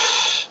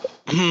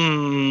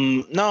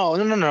 No.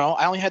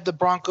 I only had the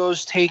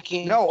Broncos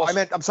taking. No,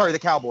 I'm sorry, the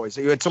Cowboys.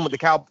 You had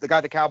the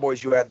guy the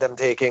Cowboys. You had them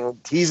taking.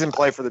 He's in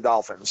play for the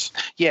Dolphins.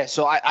 Yeah,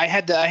 so I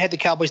had the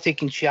Cowboys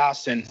taking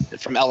Chiasson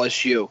from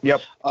LSU.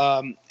 Yep.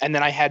 And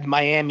then I had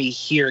Miami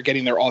here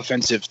getting their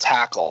offensive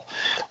tackle.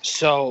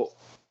 So.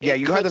 Yeah,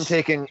 you had them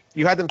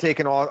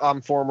taking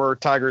former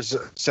Tigers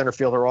center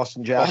fielder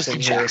Austin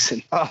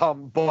Jackson.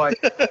 But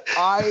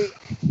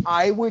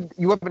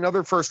you have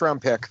another first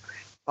round pick.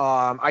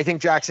 I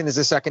think Jackson is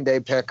a second day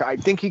pick. I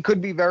think he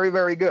could be very,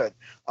 very good.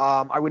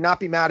 I would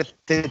not be mad if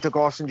they took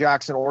Austin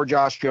Jackson or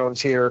Josh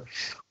Jones here.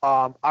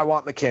 I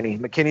want McKinney.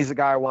 McKinney's the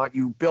guy I want.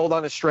 You build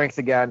on his strength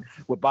again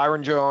with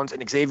Byron Jones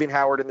and Xavier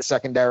Howard in the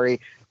secondary.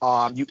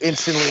 You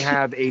instantly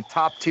have a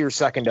top tier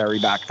secondary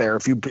back there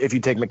if you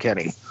take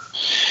McKinney.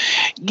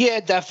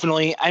 Yeah,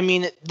 definitely. I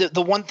mean,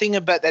 the one thing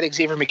about that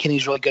Xavier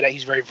McKinney's really good at,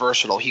 he's very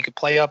versatile. He could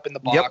play up in the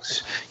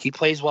box. Yep. He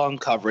plays well in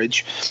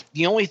coverage.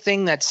 The only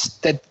thing that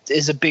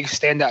is a big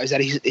standout is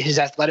that his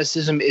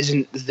athleticism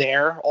isn't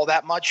there all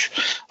that much.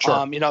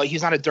 Sure.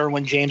 He's not a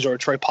Derwin James or a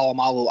Troy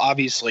Polamalu,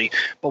 obviously,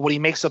 but what he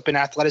makes up in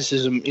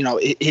athleticism,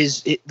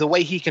 the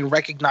way he can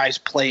recognize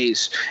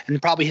plays and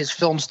probably his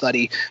film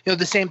study.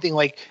 The same thing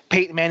like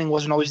Peyton Manning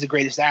wasn't always the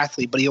greatest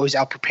athlete, but he always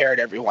outprepared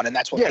everyone, and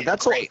that's what made him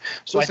great.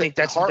 So I think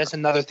that's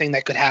another thing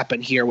that could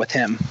happen here with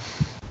him.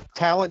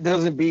 Talent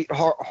doesn't beat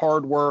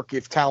hard work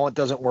if talent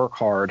doesn't work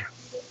hard.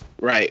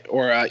 Right,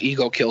 or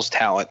ego kills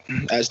talent,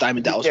 as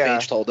Diamond Dallas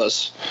Page told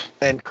us.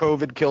 And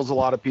COVID kills a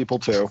lot of people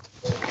too.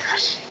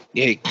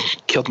 Yeah, he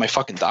killed my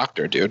fucking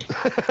doctor, dude.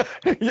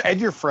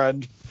 And your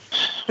friend.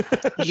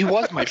 He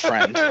was my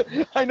friend.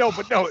 I know,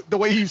 but no, the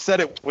way you said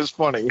it was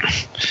funny.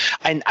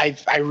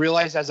 I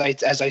realized as I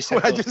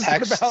said those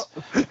texts.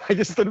 I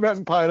just thought about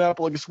in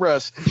Pineapple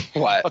Express.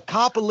 What? A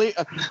cop, a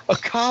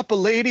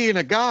lady, and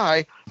a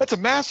guy. That's a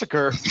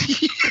massacre.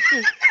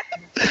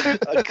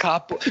 A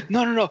cop.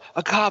 No.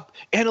 A cop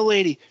and a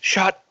lady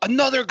shot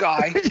another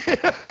guy.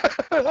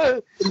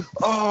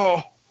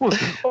 Oh,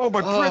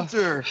 my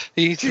printer.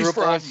 He threw up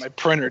off my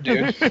printer,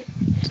 dude.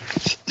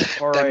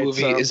 That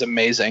movie is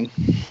amazing.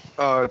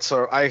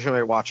 So I actually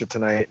might watch it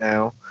tonight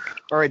now.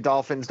 All right,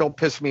 Dolphins, don't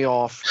piss me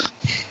off.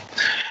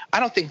 I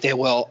don't think they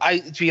will.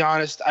 To be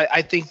honest,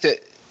 I think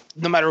that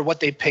no matter what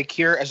they pick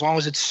here, as long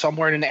as it's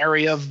somewhere in an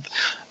area of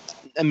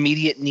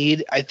immediate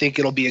need, I think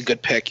it'll be a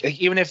good pick.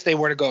 Even if they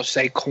were to go,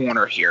 say,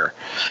 corner here,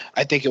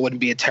 I think it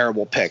wouldn't be a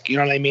terrible pick. You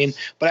know what I mean?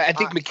 But I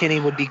think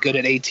McKinney would be good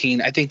at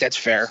 18. I think that's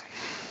fair.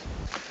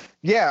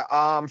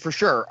 Yeah, for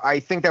sure. I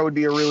think that would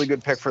be a really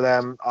good pick for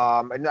them.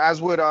 And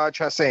as would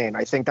Chassain.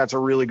 I think that's a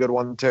really good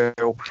one, too.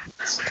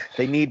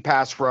 They need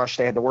pass rush.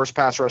 They had the worst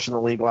pass rush in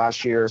the league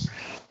last year.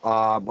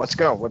 Let's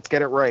go. Let's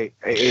get it right.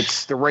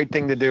 It's the right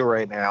thing to do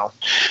right now.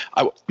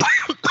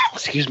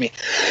 Excuse me.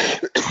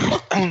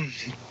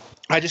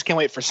 I just can't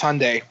wait for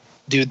Sunday.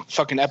 Dude,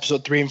 fucking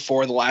episode 3 and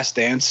 4 of The Last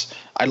Dance.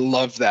 I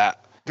love that.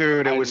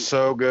 Dude, it was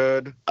so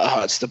good.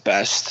 Oh, it's the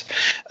best.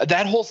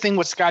 That whole thing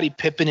with Scottie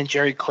Pippen and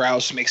Jerry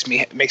Krause makes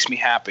me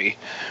happy.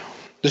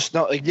 Just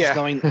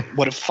knowing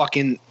what a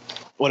fucking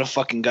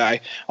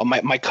guy. Oh,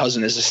 my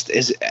cousin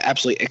is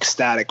absolutely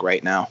ecstatic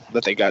right now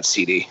that they got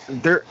CD.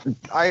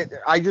 I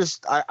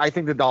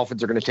think the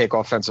Dolphins are going to take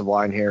offensive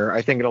line here.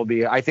 I think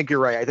you're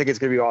right. I think it's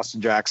going to be Austin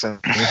Jackson.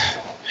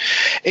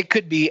 It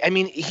could be. I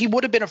mean, he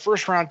would have been a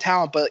first-round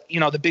talent, but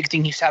the big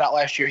thing, he sat out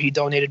last year. He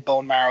donated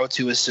bone marrow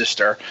to his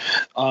sister,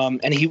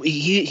 and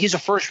he's a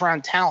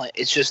first-round talent.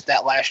 It's just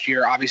that last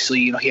year, obviously,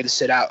 he had to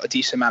sit out a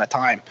decent amount of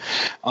time.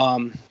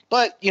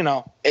 But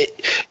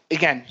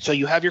again, so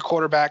you have your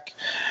quarterback,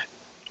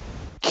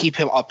 keep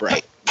him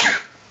upright.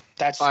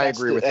 I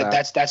agree with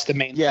that. That's the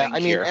main thing. Yeah, I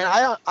mean, here. and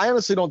I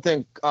honestly don't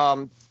think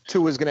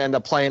Tua is going to end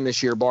up playing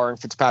this year, barring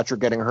Fitzpatrick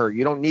getting hurt.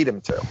 You don't need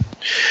him to.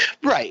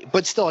 Right,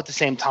 but still at the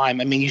same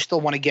time, I mean, you still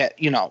want to get,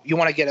 you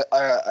want to get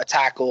a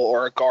tackle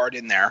or a guard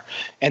in there,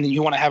 and then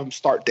you want to have him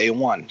start day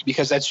one,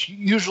 because that's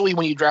usually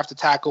when you draft a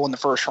tackle in the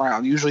first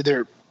round. Usually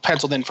they're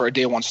penciled in for a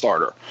day one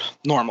starter,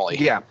 normally.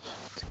 Yeah.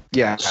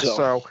 Yeah,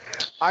 so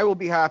I will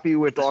be happy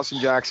with Austin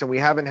Jackson. We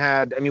haven't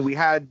had. I mean, we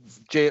had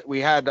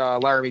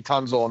Laramie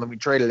Tunzel, and then we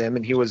traded him,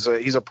 and he's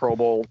a Pro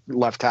Bowl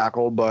left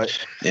tackle. But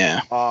yeah,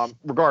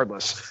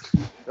 regardless,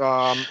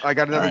 I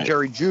got another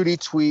Jerry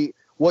Jeudy tweet.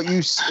 What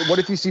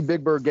if you see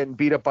Big Bird getting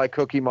beat up by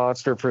Cookie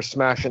Monster for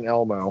smashing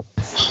Elmo?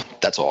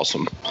 That's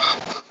awesome.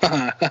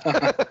 Let's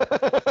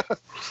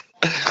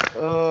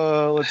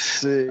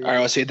see. All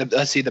right, let's see.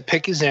 The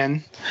pick is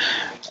in,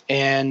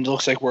 and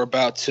looks like we're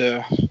about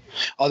to.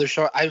 I was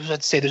about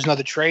to say there's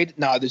another trade.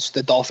 No, this is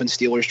the Dolphins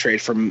Steelers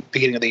trade from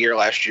beginning of the year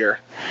last year.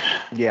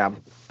 Yeah,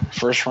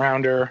 first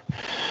rounder.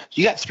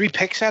 You got 3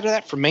 picks out of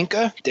that for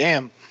Minka?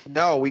 Damn.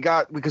 No,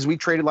 because we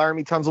traded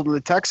Laramie Tunzel to the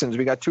Texans.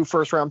 We got 2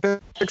 first-round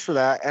picks for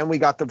that, and we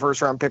got the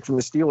first-round pick from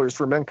the Steelers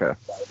for Minka.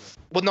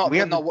 Well,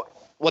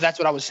 well, that's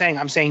what I was saying.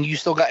 I'm saying you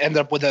still ended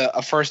up with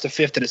a first, a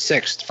fifth, and a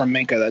sixth from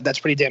Minka. That's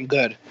pretty damn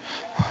good.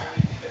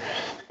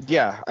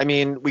 Yeah, I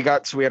mean, we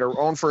had our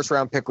own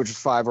first-round pick, which is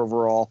 5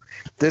 overall.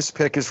 This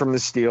pick is from the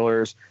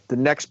Steelers. The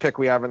next pick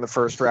we have in the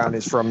first round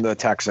is from the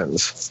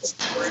Texans.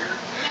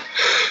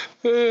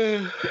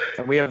 And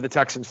we have the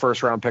Texans'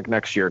 first-round pick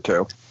next year,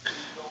 too.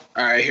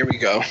 All right, here we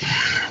go.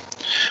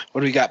 What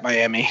do we got,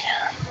 Miami?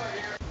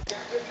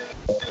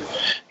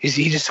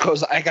 He just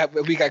goes,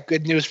 we got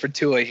good news for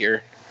Tua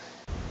here.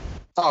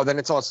 Oh, then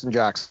it's Austin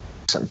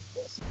Jackson.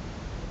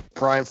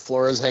 Brian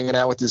Flores hanging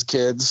out with his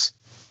kids.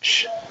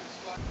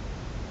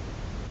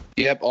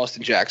 Yep,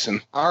 Austin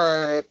Jackson. All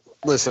right.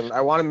 Listen, I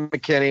wanted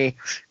McKinney.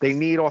 They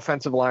need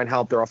offensive line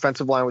help. Their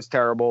offensive line was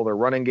terrible. Their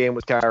running game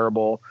was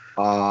terrible.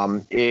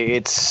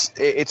 It's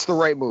the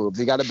right move.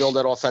 You got to build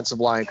that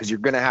offensive line because you're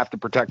going to have to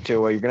protect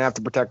Tua. You're going to have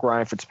to protect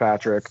Ryan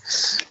Fitzpatrick.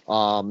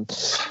 I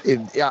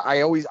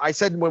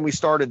said when we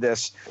started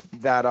this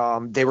that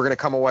they were going to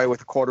come away with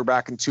a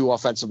quarterback and 2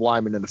 offensive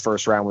linemen in the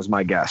first round was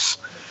my guess.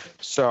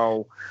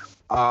 So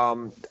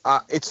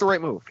it's the right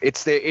move.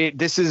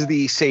 This is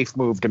the safe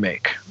move to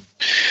make.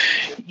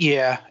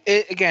 Yeah.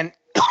 Again,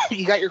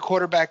 you got your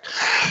quarterback.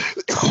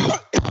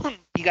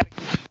 You got to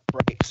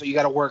break, so you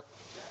got to work.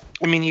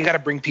 I mean, you got to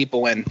bring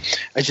people in.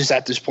 It's just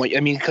at this point. I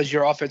mean, because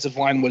your offensive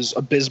line was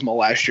abysmal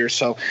last year,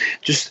 so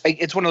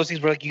it's one of those things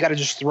where you got to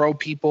just throw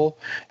people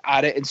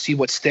at it and see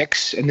what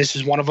sticks. And this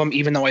is one of them.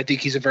 Even though I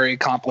think he's a very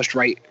accomplished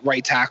right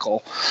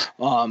tackle,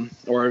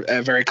 or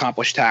a very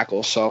accomplished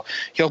tackle, so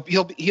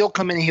he'll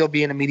come in and he'll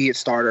be an immediate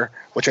starter,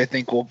 which I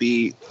think will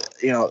be,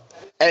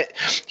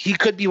 he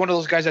could be one of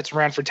those guys that's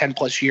around for 10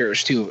 plus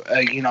years too.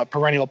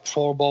 Perennial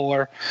Pro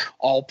Bowler,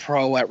 All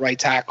Pro at right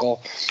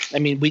tackle. I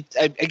mean,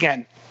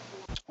 again.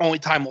 Only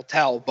time will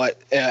tell, but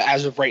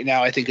as of right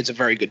now, I think it's a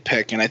very good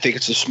pick, and I think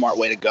it's a smart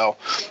way to go.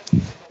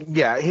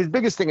 Yeah, his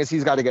biggest thing is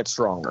he's got to get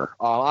stronger.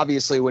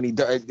 Obviously, when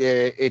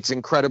it's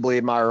incredibly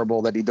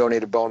admirable that he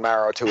donated bone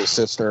marrow to his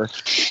sister.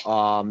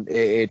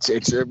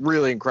 It's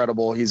really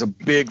incredible. He's a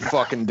big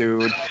fucking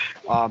dude.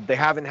 They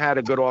haven't had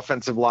a good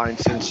offensive line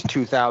since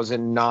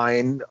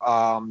 2009,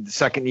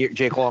 second year,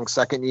 Jake Long's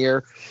second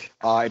year.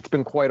 It's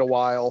been quite a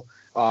while.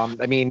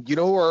 I mean, you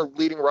know who our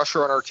leading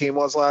rusher on our team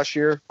was last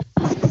year?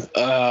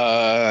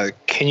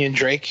 Kenyon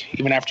Drake,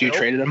 even after you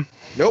traded him?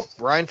 Nope,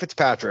 Ryan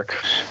Fitzpatrick.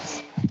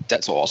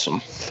 That's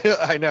awesome.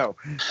 I know.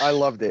 I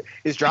loved it.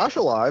 Is Josh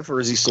alive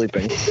or is he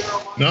sleeping?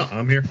 No,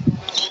 I'm here.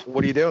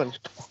 What are you doing?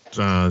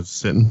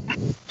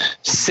 Sitting.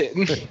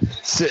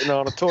 Sitting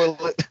on a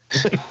toilet.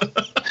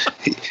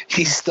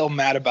 He's still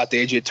mad about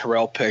the AJ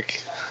Terrell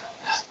pick.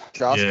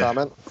 Josh,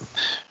 comment?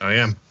 I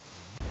am.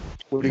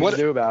 What are you going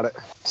to do about it?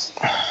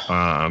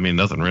 I mean,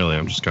 nothing really.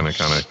 I'm just going to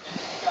kind of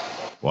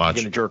watch.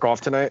 You going to jerk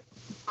off tonight?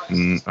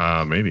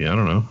 Maybe. I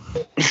don't know.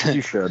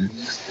 You should.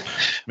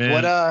 Man,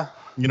 what?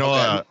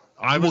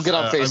 We'll get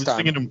on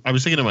FaceTime. I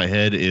was thinking in my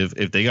head,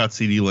 if they got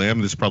CeeDee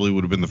Lamb, this probably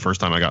would have been the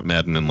first time I got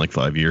Madden in like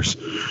 5 years.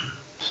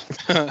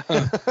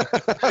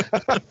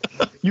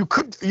 You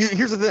could.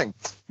 Here's the thing: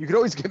 you could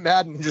always get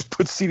Madden and just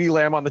put CeeDee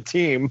Lamb on the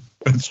team.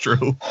 That's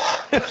true.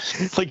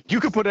 Like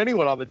you could put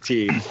anyone on the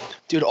team,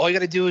 dude. All you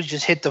got to do is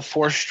just hit the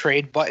force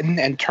trade button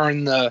and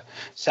turn the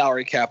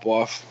salary cap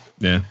off.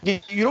 Yeah.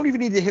 You don't even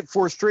need to hit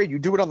force trade. You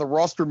do it on the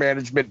roster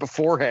management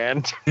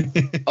beforehand.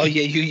 Oh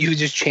yeah, you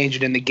just change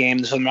it in the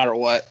game, no matter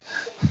what.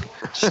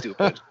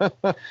 Stupid.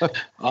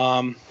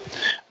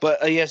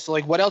 But yes,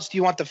 like, what else do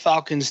you want the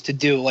Falcons to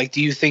do? Like,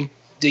 do you think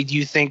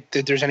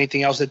that there's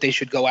anything else that they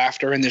should go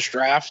after in this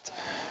draft?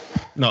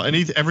 No,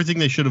 everything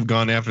they should have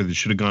gone after, they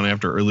should have gone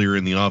after earlier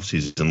in the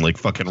offseason, like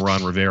fucking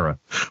Ron Rivera.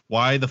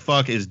 Why the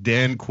fuck is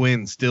Dan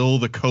Quinn still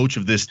the coach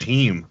of this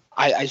team?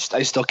 I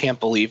still can't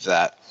believe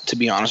that, to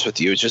be honest with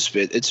you.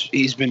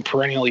 He's been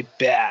perennially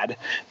bad,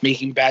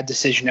 making bad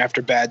decision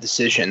after bad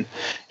decision.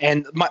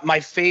 And my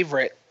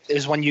favorite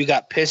is when you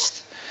got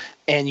pissed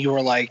and you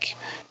were like,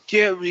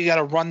 yeah, we got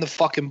to run the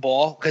fucking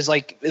ball. Because,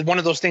 like, one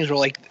of those things where,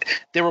 like,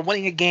 they were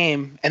winning a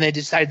game and they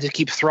decided to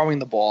keep throwing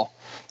the ball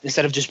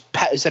instead of just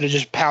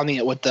pounding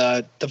it with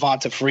the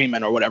Devonta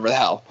Freeman or whatever the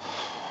hell.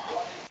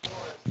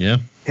 Yeah.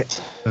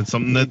 That's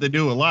something that they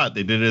do a lot.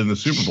 They did it in the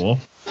Super Bowl,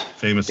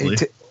 famously.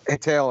 Hey,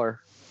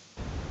 Taylor.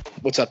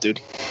 What's up, dude?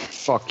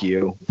 Fuck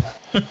you.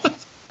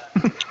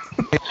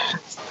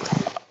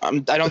 I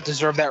don't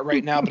deserve that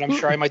right now, but I'm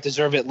sure I might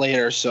deserve it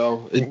later.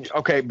 So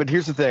okay, but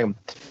here's the thing: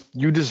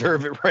 you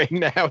deserve it right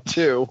now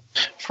too.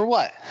 For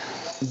what?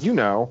 You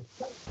know.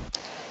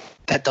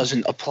 That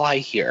doesn't apply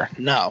here.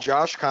 No.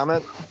 Josh,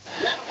 comment.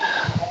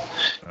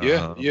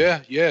 Yeah,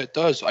 it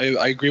does.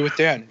 I agree with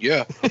Dan.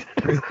 Yeah.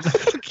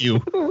 Fuck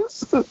you.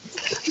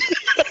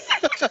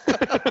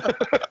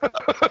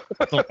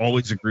 I'll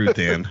always agree with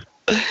Dan.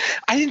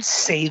 I didn't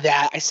say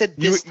that. I said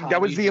this.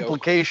 That was the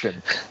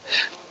implication.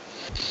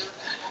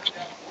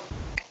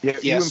 Yeah,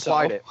 you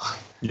implied it.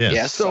 Yeah.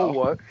 Yeah. So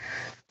what?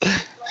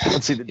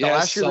 Let's see.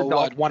 Last year,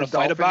 what? Want to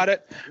fight about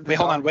it? Wait,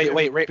 hold on. Wait.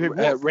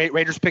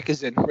 Raiders pick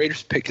is in.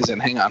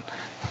 Hang on.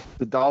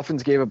 The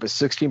Dolphins gave up a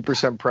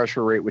 16%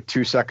 pressure rate with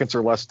 2 seconds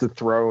or less to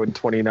throw in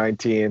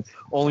 2019.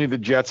 Only the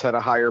Jets had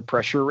a higher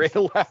pressure rate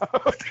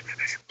allowed.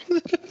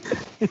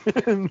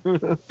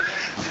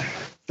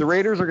 The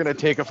Raiders are going to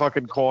take a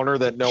fucking corner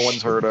that no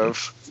one's heard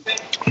of.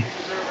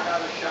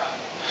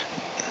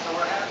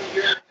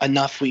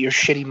 Enough with your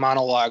shitty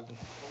monologue,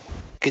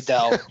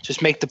 Goodell.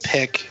 Just make the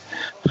pick.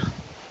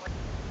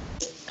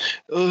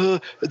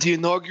 The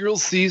inaugural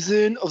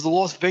season of the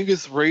Las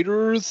Vegas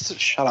Raiders.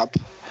 Shut up.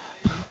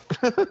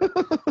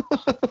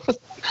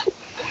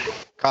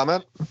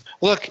 Comment?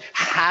 Look,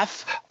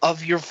 half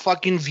of your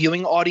fucking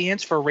viewing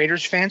audience for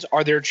Raiders fans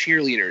are their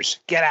cheerleaders.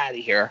 Get out of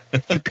here.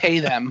 You pay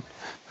them.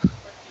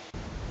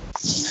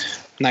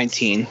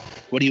 19.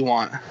 What do you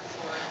want?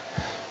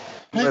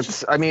 I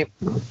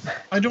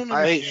don't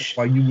know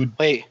why you would.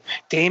 Wait,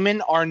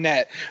 Damon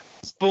Arnett.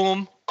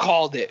 Boom,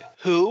 called it.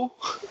 Who?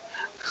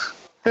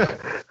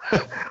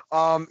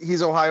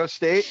 He's Ohio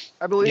State,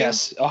 I believe.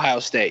 Yes, Ohio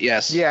State.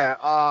 Yes. Yeah.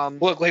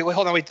 Look, wait,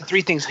 hold on. Wait, the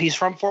three things. He's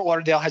from Fort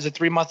Lauderdale. Has a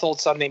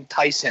 3-month-old son named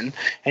Tyson,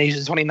 and he's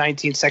a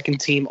 2019 second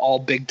team All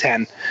Big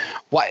Ten.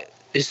 Why?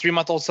 His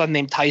 3-month-old son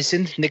named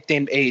Tyson,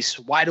 nicknamed Ace.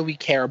 Why do we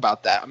care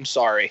about that? I'm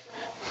sorry.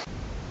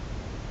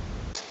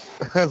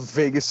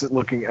 Vegas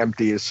looking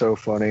empty is so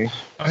funny.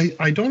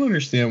 I don't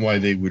understand why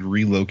they would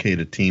relocate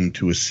a team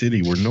to a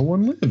city where no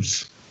one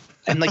lives.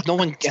 And no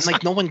one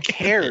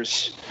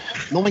cares.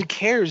 No one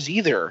cares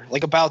either.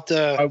 Like about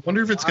the. I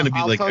wonder if it's going to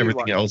be like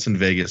everything else in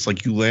Vegas.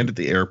 Like you land at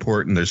the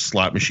airport and there's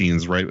slot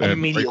machines right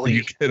immediately. Right when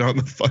you get on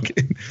the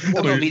fucking.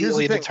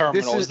 Immediately the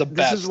terminal is the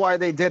best. This is why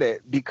they did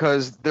it,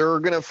 because they're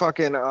gonna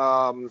fucking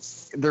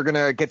they're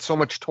gonna get so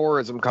much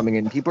tourism coming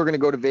in. People are gonna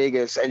go to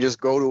Vegas and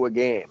just go to a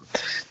game.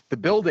 The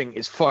building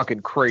is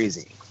fucking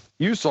crazy.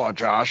 You saw it,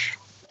 Josh.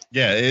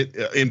 Yeah,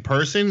 in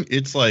person,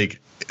 it's like.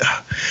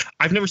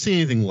 I've never seen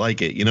anything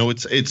like it. You know,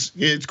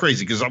 it's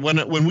crazy because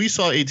when we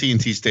saw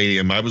AT&T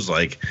Stadium, I was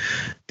like,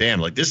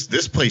 damn, like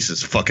this place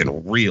is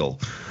fucking real.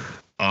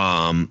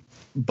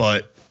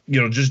 But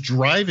you know, just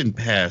driving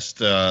past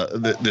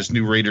this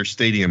new Raiders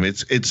stadium,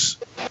 it's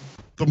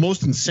the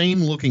most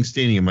insane looking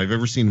stadium I've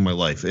ever seen in my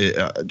life.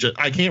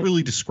 I can't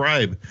really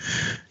describe,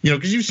 you know,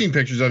 because you've seen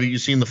pictures of it,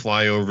 you've seen the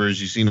flyovers,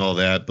 you've seen all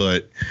that,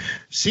 but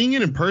seeing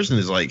it in person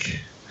is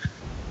like.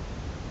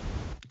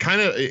 Kind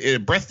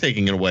of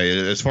breathtaking in a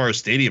way, as far as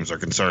stadiums are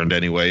concerned.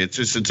 Anyway,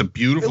 it's a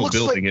beautiful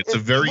building. It's a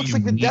very looks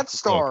like the Death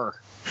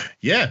Star.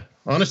 Yeah,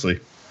 honestly,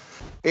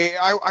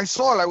 I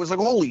saw it. I was like,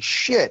 holy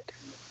shit.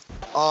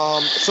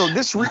 So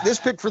this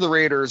pick for the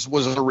Raiders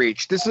was a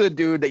reach. This is a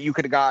dude that you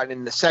could have gotten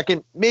in the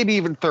second, maybe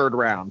even third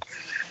round.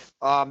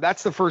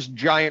 That's the first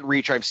giant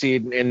reach I've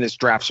seen in this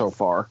draft so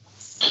far.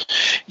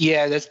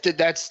 Yeah,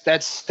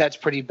 that's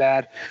pretty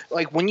bad.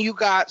 Like when you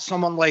got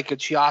someone like a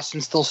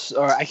Chiasson still,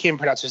 or I can't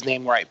pronounce his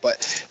name right,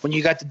 but when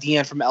you got the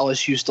DN from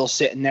LSU still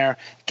sitting there,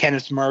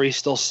 Kenneth Murray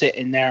still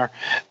sitting there,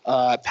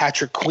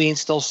 Patrick Queen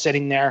still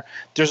sitting there.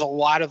 There's a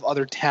lot of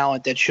other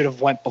talent that should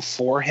have went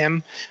before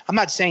him. I'm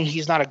not saying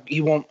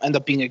he won't end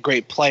up being a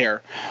great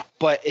player,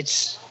 but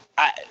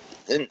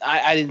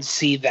I didn't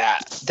see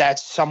that.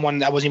 That's someone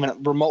that wasn't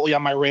even remotely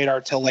on my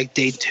radar till like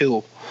day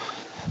 2.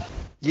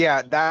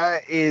 Yeah,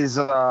 that is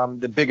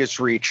the biggest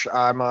reach.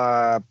 I'm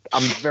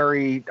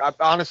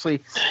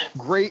honestly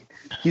great.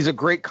 He's a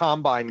great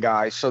combine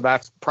guy, so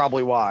that's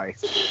probably why.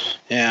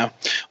 Yeah.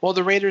 Well,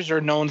 the Raiders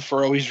are known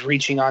for always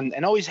reaching on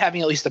and always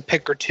having at least a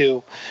pick or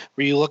two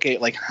where you look at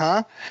it like,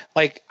 huh?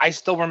 Like, I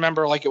still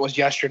remember like it was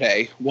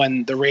yesterday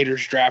when the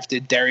Raiders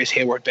drafted Darius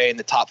Hayward-Bay in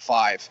the top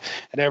 5.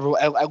 And I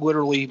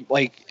literally,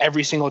 like,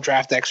 every single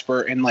draft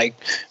expert and, like,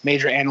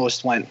 major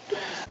analyst went,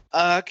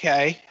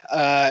 okay,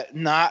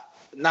 not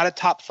a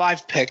top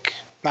 5 pick,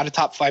 not a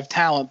top 5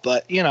 talent,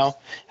 but, you know,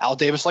 Al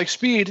Davis likes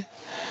speed.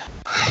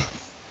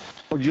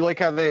 Would you like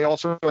how they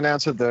also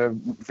announced that the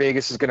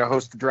Vegas is going to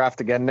host the draft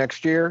again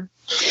next year?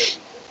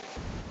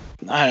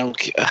 I don't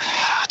care.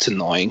 It's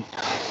annoying.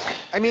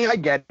 I mean, I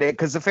get it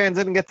because the fans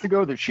didn't get to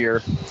go this year.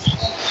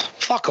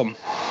 Fuck them.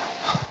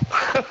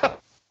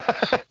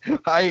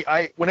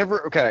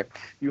 Okay,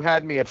 you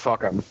had me at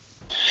fuck them.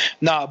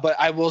 No, but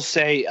I will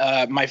say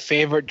my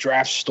favorite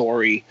draft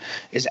story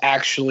is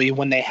actually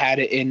when they had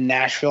it in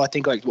Nashville, I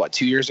think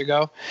 2 years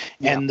ago.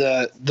 Yeah. And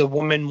the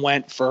woman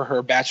went for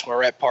her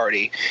bachelorette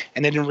party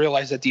and they didn't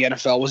realize that the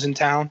NFL was in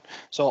town.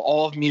 So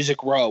all of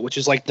Music Row, which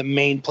is like the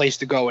main place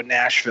to go in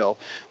Nashville,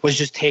 was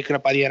just taken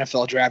up by the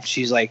NFL draft.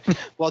 She's like,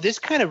 well, this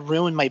kind of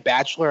ruined my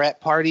bachelorette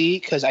party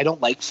because I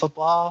don't like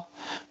football.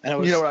 And it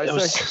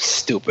was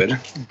stupid.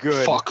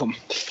 Good. Fuck them.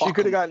 She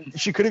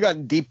could have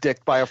gotten deep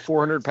dicked by a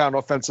 400-pound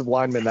offensive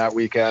lineman that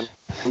weekend.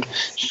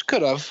 She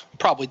could have.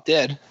 Probably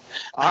did.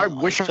 I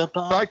wish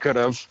I could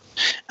have.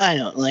 I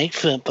don't like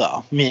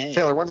football, man.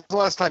 Taylor, when's the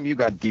last time you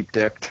got deep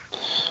dicked?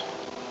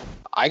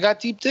 I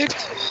got deep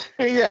dicked?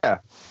 Yeah.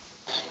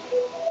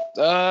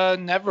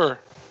 Never,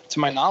 to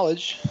my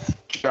knowledge.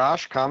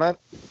 Josh, comment?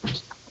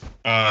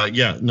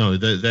 Yeah, no,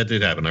 that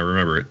did happen. I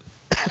remember it.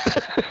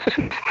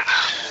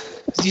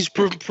 He's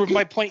proved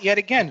my point yet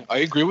again. I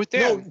agree with that.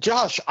 No,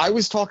 Josh, I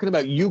was talking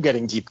about you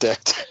getting deep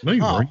dicked. No,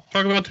 you weren't.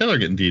 Talking about Taylor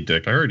getting deep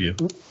dicked. I heard you.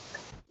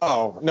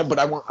 Oh, no, but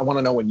I want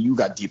to know when you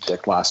got deep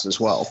dicked last as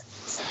well.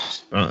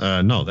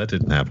 No, that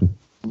didn't happen.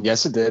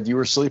 Yes, it did. You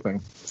were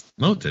sleeping.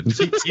 No, it didn't.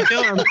 See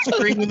Taylor, I'm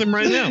agreeing with him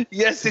right now.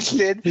 Yes, it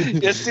did.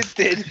 Yes, it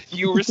did.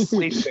 You were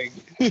sleeping.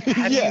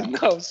 How do you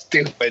know,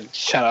 stupid?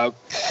 Shut up.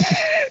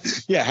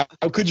 Yeah,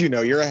 how could you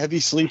know? You're a heavy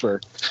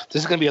sleeper.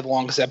 This is going to be the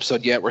longest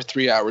episode yet. We're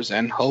 3 hours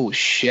in. Oh,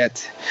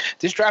 shit.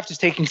 This draft is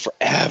taking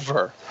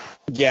forever.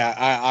 Yeah,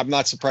 I'm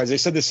not surprised. They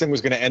said this thing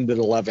was going to end at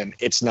 11.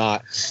 It's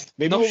not.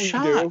 Maybe what we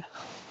do.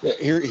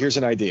 Here's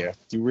an idea.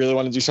 Do you really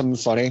want to do something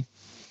funny?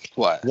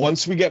 What?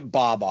 Once we get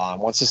Bob on,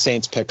 once the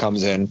Saints pick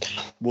comes in,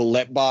 we'll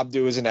let Bob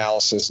do his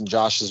analysis, and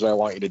Josh, this is what I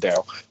want you to do.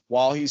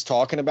 While he's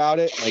talking about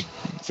it, like,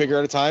 figure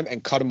out a time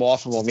and cut him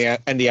off, and we'll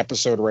end the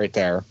episode right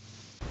there.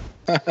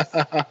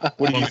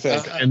 What do you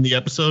think? End the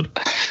episode?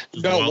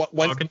 No,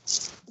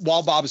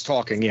 while Bob's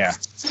talking, yeah.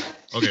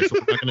 Okay, so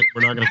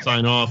we're not gonna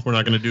sign off. We're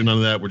not gonna do none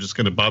of that.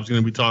 Bob's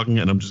gonna be talking,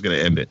 and I'm just gonna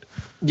end it.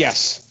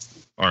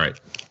 Yes. All right.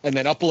 And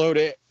then upload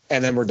it,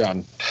 and then we're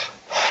done.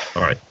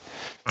 All right.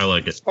 I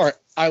like it. All right.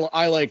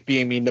 I like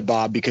being mean to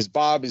Bob because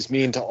Bob is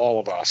mean to all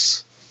of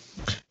us.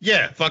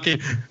 Yeah,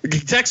 fucking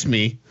text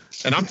me,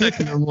 and I'm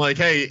texting him like,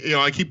 hey,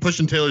 I keep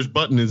pushing Taylor's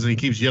buttons, and he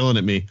keeps yelling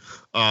at me.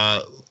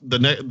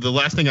 The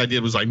last thing I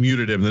did was I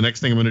muted him. The next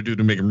thing I'm going to do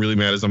to make him really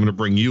mad is I'm going to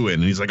bring you in.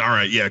 And he's like, all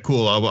right, yeah,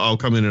 cool. I'll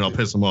come in and I'll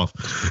piss him off.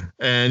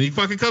 And he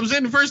fucking comes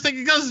in. The first thing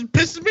he does is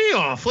pisses me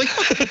off. Like,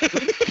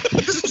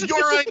 this is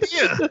your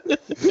idea.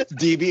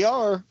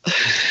 DBR.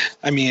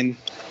 I mean.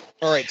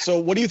 All right, so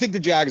what do you think the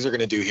Jags are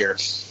going to do here?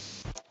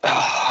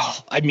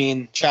 I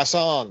mean.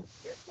 Chasson.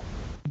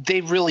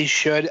 They really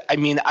should. I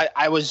mean,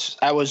 I was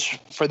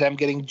for them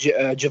getting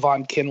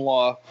Javon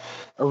Kinlaw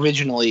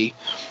originally.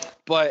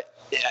 But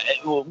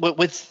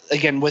with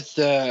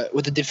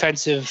the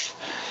defensive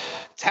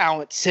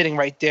talent sitting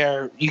right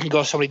there, you can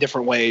go so many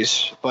different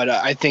ways. But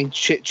I think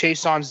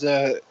Chason's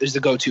is the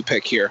go-to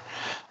pick here,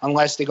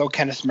 unless they go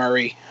Kenneth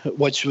Murray,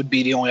 which would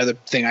be the only other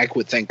thing I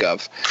would think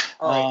of.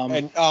 All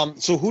right.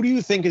 And so who do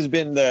you think has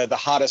been the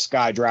hottest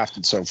guy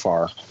drafted so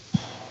far?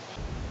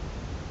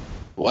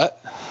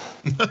 What?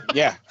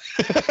 Yeah.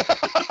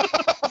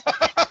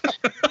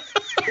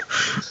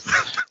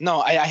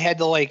 No, I had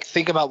to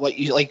think about what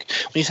you like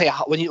when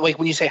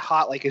you say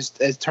hot, like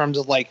as terms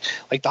of like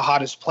the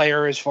hottest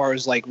player as far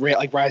as like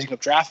rising up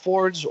draft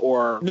boards,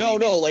 or no,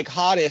 like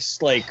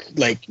hottest, like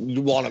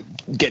you want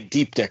to get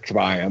deep dicked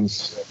by him.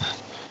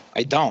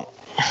 I don't.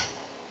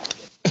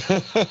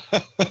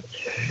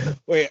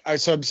 Wait,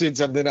 so I'm seeing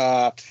something.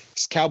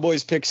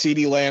 Cowboys pick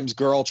CeeDee Lamb's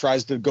girl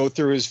tries to go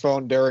through his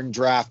phone during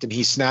draft, and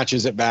he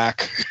snatches it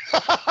back.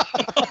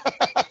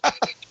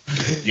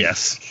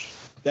 Yes.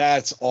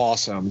 That's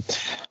awesome.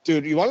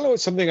 Dude, you want to know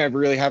something I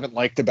really haven't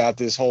liked about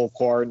this whole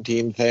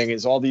quarantine thing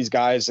is all these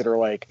guys that are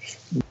like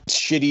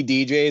shitty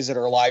DJs that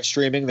are live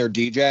streaming their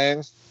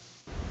DJing.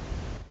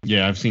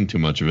 Yeah, I've seen too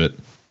much of it.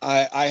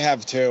 I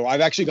have too.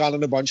 I've actually gone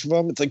on a bunch of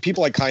them. It's like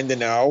people I kind of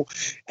know,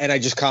 and I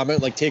just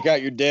comment like, take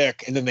out your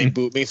dick, and then they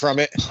boot me from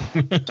it.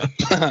 None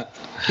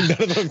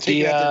of them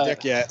take out their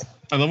dick yet.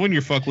 I love when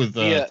you're fuck with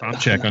Tom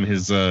Check on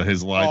his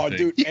live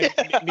thing. Dude,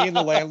 and me and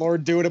the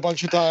landlord do it a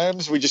bunch of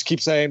times. We just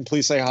keep saying,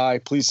 "Please say hi,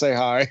 please say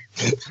hi."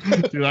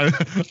 Dude,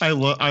 I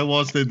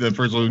lost it the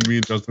first one. Me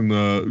and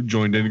Justin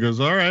joined in. He goes,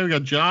 "All right, we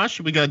got Josh,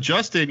 we got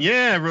Justin.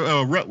 Yeah,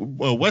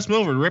 West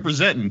Milford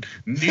representing.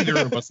 Neither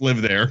of us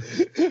live there."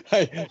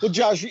 Hey, well,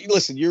 Josh,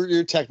 listen,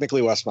 you're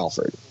technically West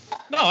Milford.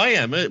 No, I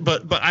am,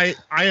 but I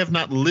have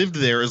not lived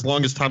there as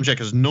long as Tom Check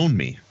has known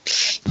me.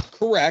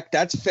 Correct.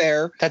 That's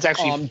fair. That's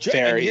actually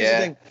fair. Here's the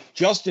thing.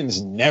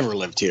 Justin's never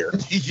lived here.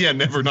 Yeah,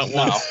 never, not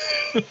once.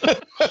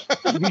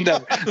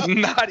 Never,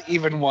 not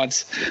even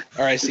once.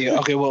 All right, see.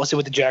 Okay, well, let's see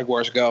what the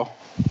Jaguars go.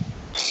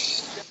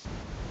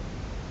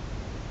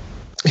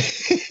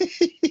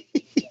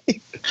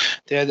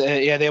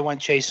 They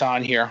went Chase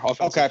on here.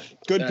 Okay,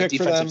 good pick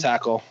for them. Defensive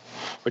tackle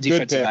or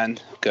defensive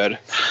end. Good.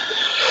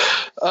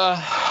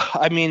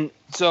 I mean,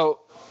 so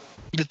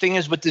the thing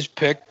is with this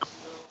pick,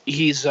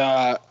 he's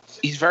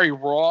very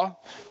raw,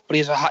 but he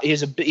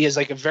has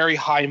like a very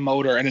high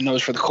motor and a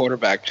nose for the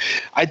quarterback.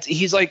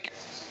 He's like,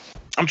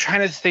 I'm trying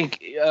to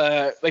think.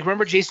 Like,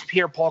 remember Jason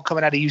Pierre-Paul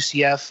coming out of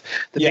UCF?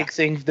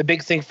 The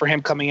big thing for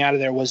him coming out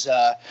of there was,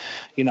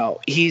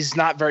 he's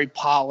not very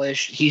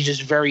polished. He's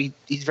very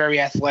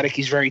athletic.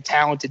 He's very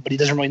talented, but he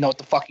doesn't really know what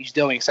the fuck he's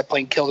doing except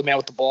playing kill the man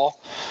with the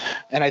ball.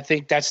 And I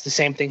think that's the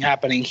same thing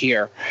happening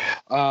here.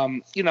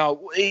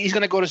 He's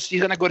gonna go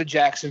to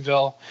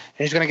Jacksonville,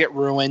 and he's gonna get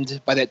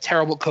ruined by that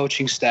terrible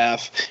coaching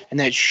staff and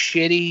the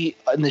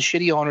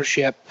shitty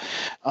ownership.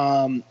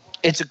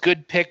 It's a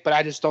good pick, but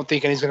I just don't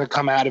think he's going to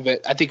come out of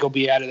it. I think he'll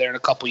be out of there in a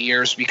couple of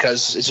years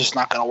because it's just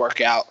not going to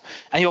work out,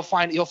 and you'll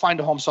find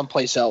a home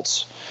someplace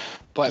else.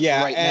 But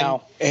right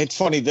now, it's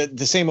funny that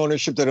the same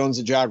ownership that owns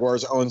the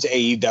Jaguars owns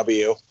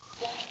AEW.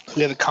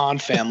 They're the Khan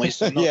family,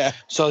 so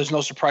so there's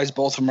no surprise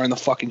both of them are in the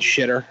fucking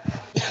shitter.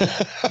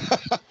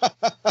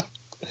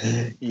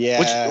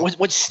 Yeah,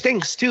 which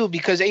stinks too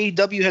because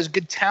AEW has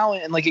good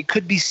talent and like it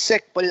could be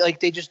sick, but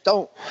they just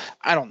don't.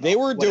 I don't know. They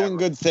were doing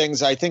good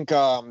things. I think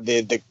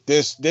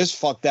this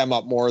fucked them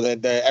up more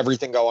than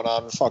everything going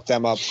on. Fucked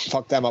them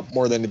up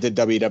more than it did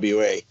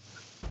WWE.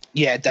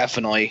 Yeah,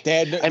 definitely.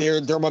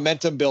 Their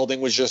momentum building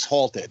was just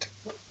halted.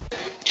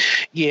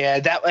 Yeah,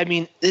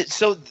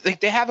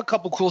 they have a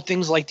couple cool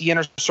things like the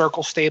Inner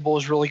Circle stable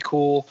is really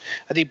cool.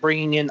 I think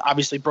bringing in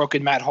obviously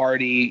Broken Matt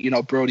Hardy,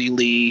 Brody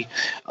Lee,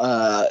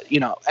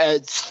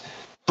 it's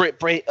Britt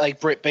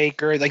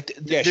Baker.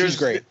 She's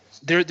great.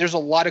 There's a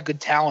lot of good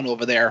talent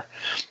over there.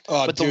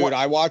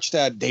 I watched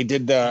that. They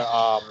did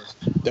the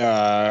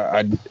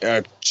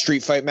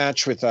street fight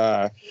match with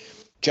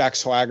Jack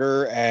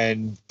Swagger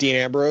and Dean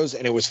Ambrose,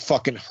 and it was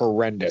fucking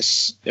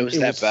horrendous. It was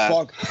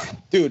bad.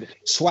 Dude,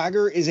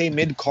 Swagger is a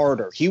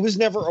mid-carder. He was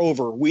never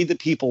over. We the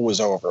People was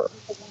over.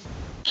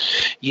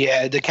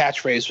 Yeah, the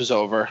catchphrase was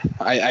over.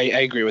 I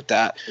agree with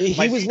that.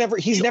 He's never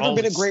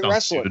been a great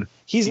wrestler. Dude.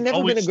 He's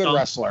never been a good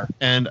wrestler.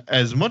 And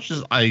as much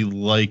as I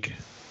like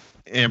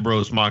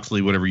Ambrose,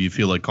 Moxley, whatever you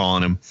feel like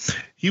calling him,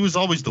 he was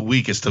always the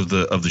weakest of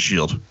the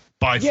Shield.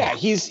 By far.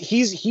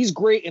 He's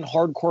great in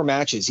hardcore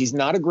matches. He's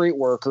not a great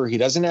worker. He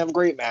doesn't have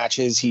great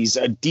matches. He's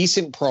a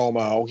decent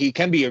promo. He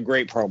can be a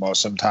great promo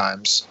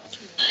sometimes.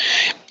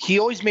 He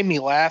always made me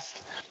laugh.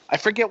 I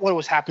forget what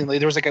was happening.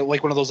 There was like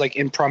one of those like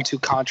impromptu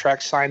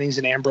contract signings,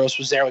 and Ambrose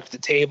was there, like the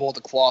table,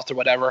 the cloth, or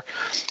whatever.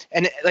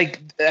 And I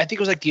think it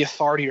was like the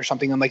Authority or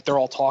something, and like they're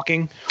all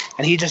talking,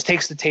 and he just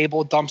takes the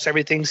table, dumps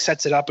everything,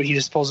 sets it up, and he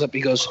just pulls up.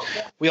 He goes,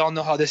 "We all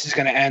know how this is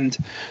going to end."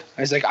 And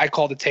he's like, "I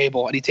call the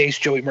table," and he takes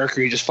Joey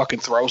Mercury, just fucking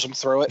throws him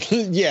through it.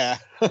 Yeah.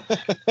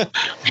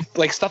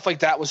 Like stuff like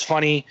that was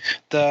funny.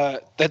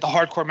 The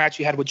hardcore match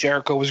he had with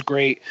Jericho was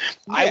great.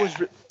 Yeah.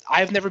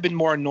 I've never been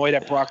more annoyed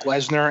at Brock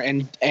Lesnar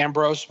and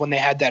Ambrose when they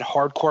had that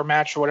hardcore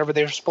match or whatever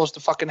they were supposed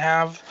to fucking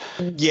have.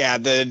 Yeah,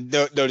 the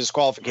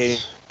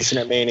disqualification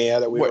at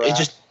Mania that it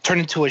just turned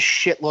into a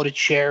shitload of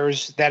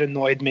chairs. That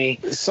annoyed me.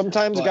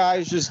 Sometimes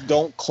guys just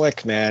don't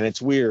click, man.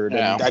 It's weird.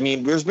 Yeah. And, I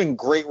mean, there's been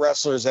great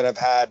wrestlers that have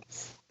had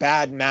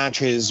bad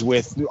matches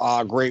with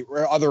other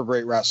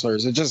great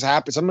wrestlers. It just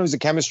happens. Sometimes the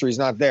chemistry is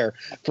not there.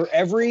 For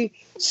every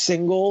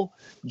single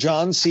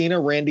John Cena,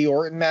 Randy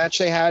Orton match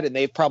they had, and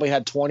they've probably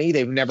had 20,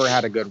 they've never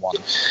had a good one.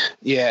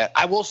 Yeah,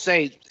 I will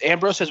say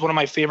Ambrose has one of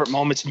my favorite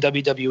moments in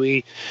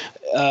WWE.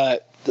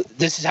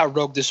 This is how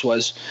rogue this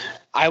was.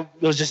 It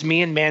was just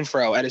me and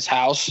Manfro at his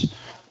house,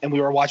 and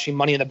we were watching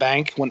Money in the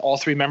Bank when all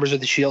three members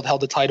of the Shield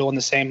held the title in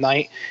the same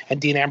night,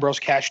 and Dean Ambrose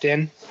cashed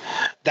in.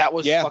 That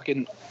was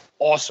fucking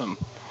awesome.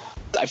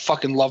 I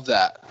fucking love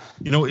that.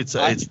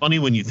 It's funny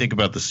when you think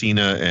about the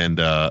Cena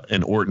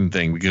and Orton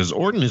thing, because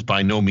Orton is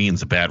by no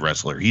means a bad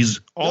wrestler. He's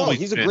a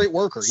great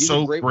worker. He's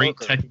a great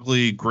worker.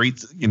 Technically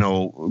great.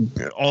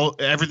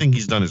 Everything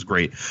he's done is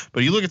great.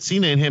 But you look at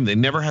Cena and him; they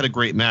never had a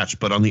great match.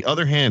 But on the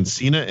other hand,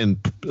 Cena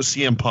and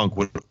CM Punk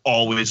would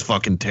always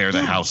fucking tear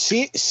the house.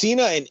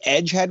 Cena and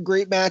Edge had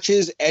great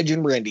matches. Edge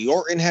and Randy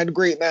Orton had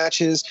great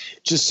matches.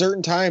 Just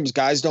certain times,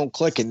 guys don't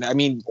click. And I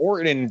mean,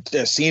 Orton and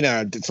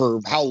Cena,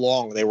 for how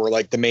long they were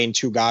like the main two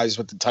two guys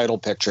with the title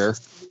picture.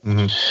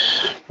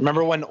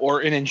 Remember when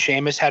Orton and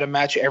Sheamus had a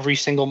match every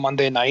single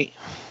Monday night?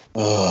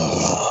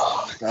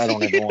 I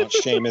don't even want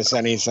Sheamus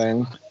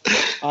anything.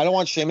 I don't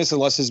want Sheamus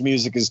unless his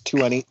music is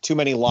too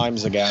many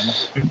limes again.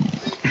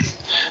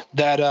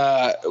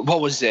 That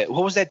what was it?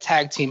 What was that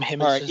tag team?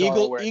 Him and all right,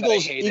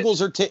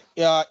 Eagles are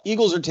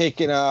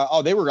taking.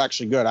 They were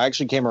actually good. I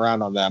actually came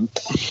around on them.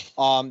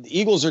 The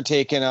Eagles are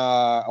taking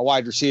a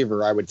wide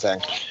receiver, I would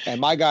think. And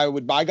my guy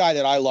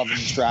that I love in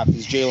this draft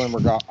is Jalen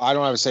Reagor. I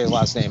don't know how to say his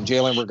last name.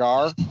 Jalen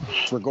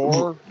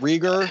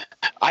Reagor.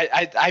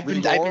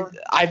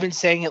 I've been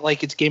saying it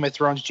like it's Game of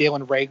Thrones.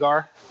 Jalen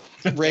Reagor.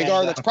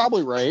 Rhaegar, that's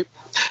probably right.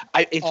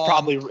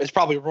 It's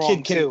probably wrong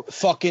kid can too.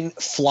 Fucking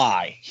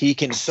fly. He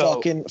can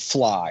fucking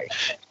fly.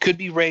 Could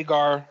be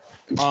Rhaegar.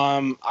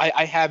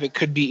 I have it.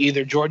 Could be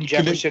either Jordan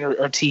Jefferson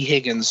or T.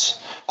 Higgins.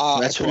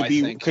 That's what I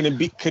think. Could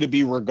it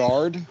be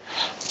Regard?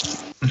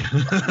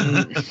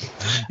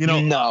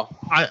 No.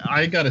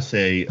 I gotta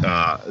say,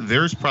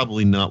 there's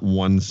probably not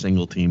one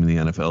single team in the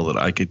NFL that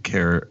I could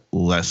care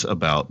less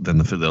about than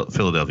the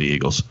Philadelphia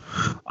Eagles.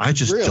 I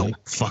just don't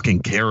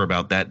fucking care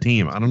about that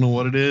team. I don't know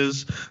what it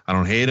is. I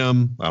don't hate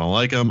them. I don't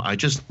like them. I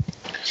just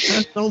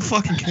don't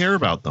fucking care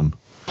about them.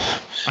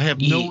 I have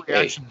no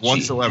reaction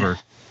whatsoever.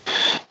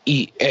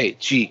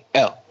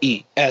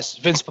 EAGLES.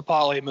 Vince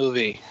Papale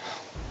movie.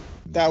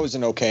 That was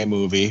an okay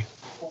movie.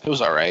 It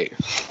was all right.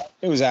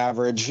 It was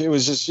average. It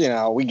was just,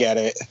 we get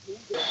it.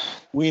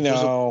 We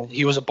know.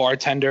 He was a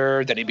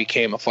bartender, then he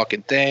became a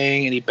fucking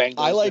thing, and he banged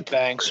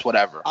banks,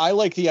 whatever. I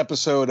like the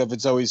episode of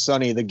It's Always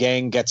Sunny, the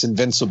gang gets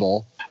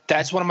invincible.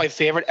 That's one of my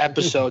favorite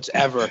episodes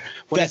ever.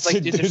 When it's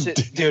like,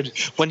 dude,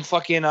 when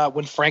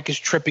Frank is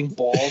tripping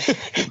balls.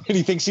 And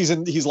he thinks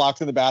he's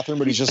locked in the bathroom,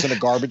 but he's just in a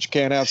garbage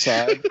can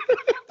outside.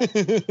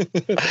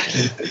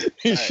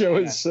 His show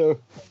is so.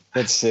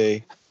 Let's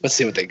see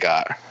what they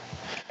got.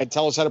 And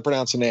tell us how to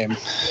pronounce the name.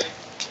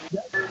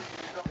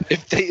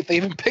 If they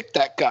even picked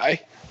that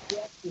guy.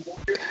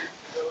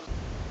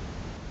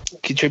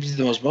 Contributes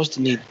to the most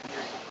in need.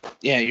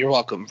 Yeah, you're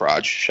welcome,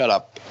 Raj. Shut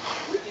up.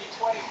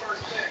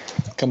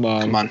 Come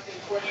on.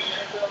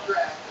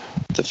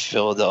 The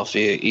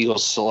Philadelphia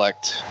Eagles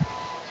select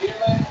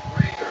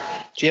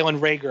Jalen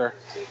Reagor.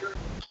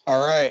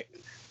 All right.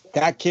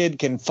 That kid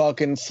can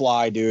fucking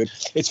fly, dude.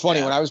 It's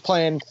funny,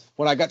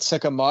 when I got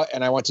sick of Mutt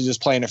and I went to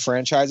just play in a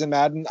franchise in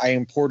Madden, I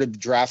imported the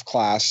draft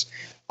class.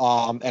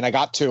 And I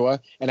got Tua,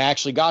 and I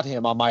actually got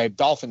him on my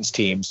Dolphins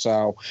team.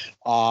 So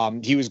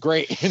he was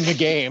great in the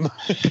game.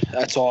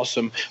 That's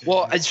awesome.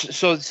 Well,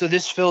 so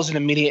this fills an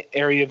immediate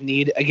area of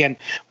need. Again,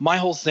 my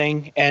whole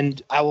thing, and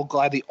I will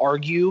gladly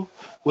argue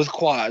with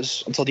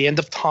Quas until the end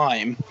of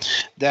time,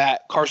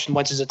 that Carson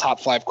Wentz is a top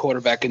 5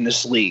 quarterback in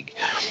this league.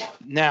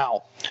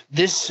 Now,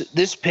 this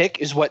pick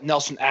is what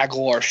Nelson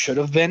Aguilar should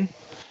have been.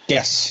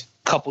 Yes.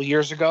 Couple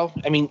years ago.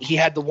 I mean, he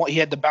had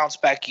the bounce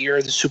back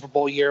year, the Super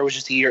Bowl year. It was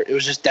just a year. It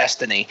was just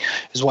destiny,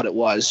 is what it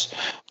was.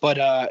 But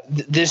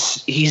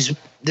this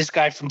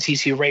guy from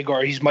TC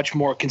Reagor, he's much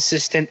more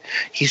consistent.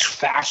 He's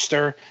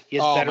faster. He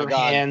has better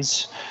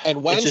hands.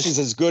 And Wentz is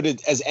as good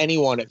as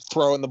anyone at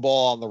throwing the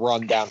ball on the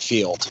run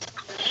downfield.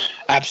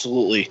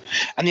 Absolutely.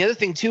 And the other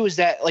thing too is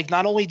that, like,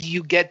 not only do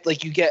you get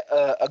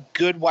a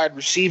good wide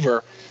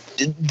receiver.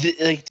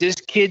 Like, this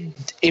kid,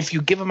 if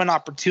you give him an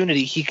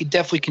opportunity, he could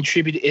definitely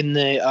contribute in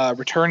the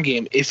return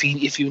game if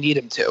you need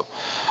him to.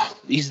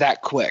 He's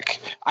that quick.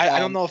 I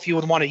don't know if you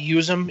would want to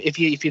use him if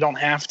you don't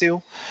have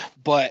to,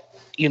 but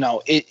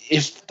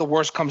if the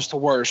worst comes to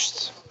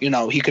worst,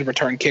 he could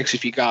return kicks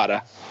if you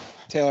gotta.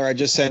 Taylor, I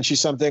just sent you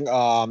something.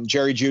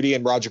 Jerry Jeudy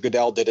and Roger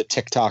Goodell did a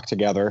TikTok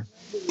together.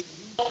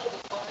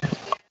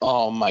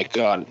 Oh my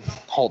God!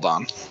 Hold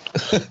on.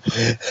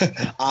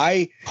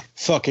 I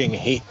fucking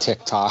hate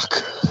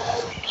TikTok.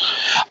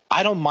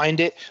 I don't mind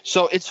it.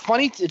 So it's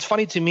funny. It's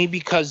funny to me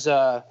because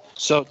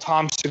so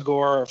Tom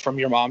Segura from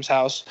Your Mom's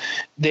House,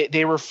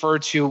 they refer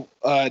to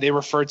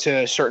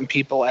certain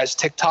people as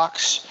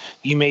TikToks.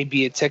 You may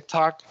be a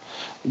TikTok.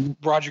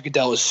 Roger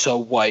Goodell is so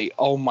white.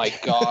 Oh my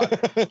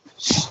God.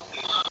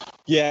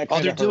 Yeah.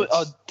 They're doing.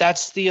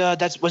 That's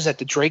was that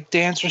the Drake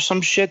dance or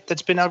some shit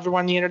that's been everywhere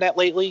on the internet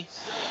lately?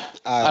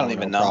 I don't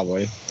even know.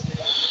 Probably.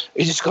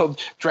 You just go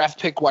draft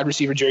pick wide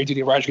receiver Jerry Jeudy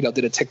and Roger Goodell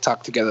did a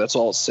TikTok together. That's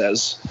all it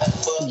says.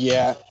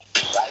 Yeah.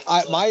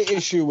 My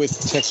issue with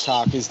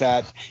TikTok is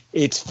that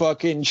it's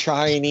fucking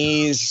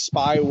Chinese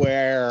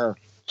spyware.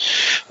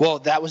 Well,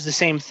 that was the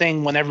same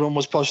thing when everyone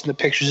was posting the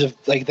pictures of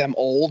like them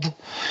old.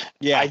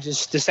 Yeah.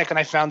 The second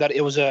I found out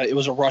it was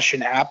a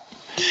Russian app.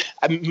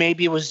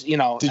 Maybe it was,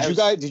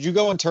 Did you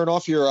go and turn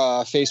off your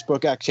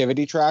Facebook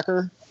activity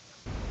tracker?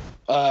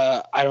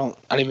 I don't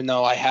even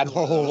know I had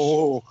one.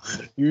 Oh,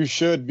 you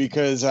should,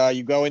 because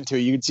you go into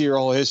it, you can see your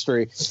whole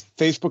history.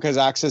 Facebook has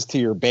access to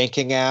your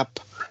banking app,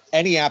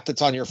 any app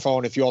that's on your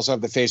phone. If you also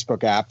have the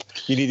Facebook app,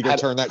 you need to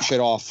turn that shit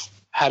off.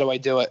 How do I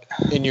do it?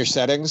 In your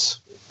settings.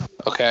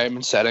 Okay, I'm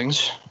in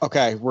settings.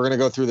 Okay, we're going to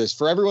go through this.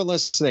 For everyone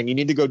listening, you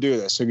need to go do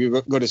this. So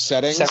you go to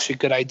settings. It's actually a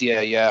good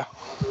idea, yeah.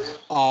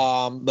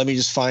 Let me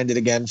just find it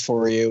again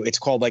for you. It's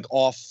called like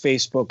off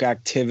Facebook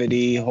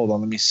activity. Hold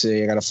on, let me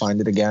see. I got to find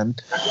it again.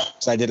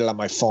 So I did it on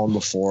my phone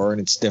before,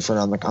 and it's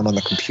different I'm on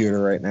the computer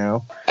right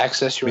now.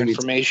 Access your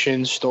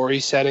information, story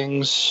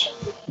settings.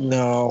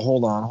 No,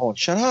 hold on.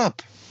 Shut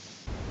up.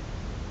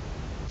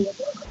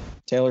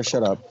 Taylor,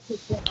 shut up.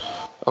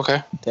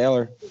 Okay.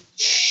 Taylor.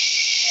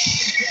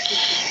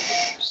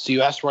 So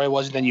you asked where I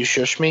was, and then you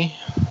shushed me?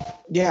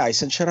 Yeah, I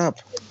said shut up.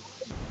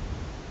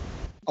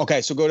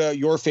 Okay, so go to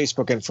your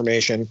Facebook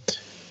information.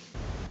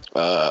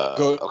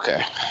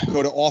 Okay.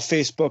 Go to all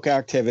Facebook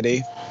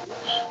activity.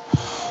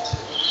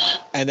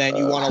 And then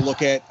you want to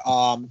look at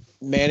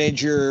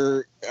manage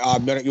your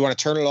you want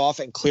to turn it off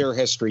and clear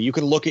history. You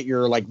can look at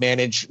your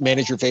manage your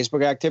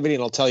Facebook activity,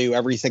 and it'll tell you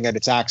everything that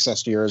it's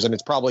access to yours. And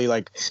it's probably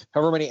like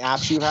however many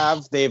apps you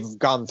have, they've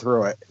gone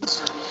through it.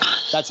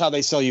 That's how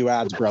they sell you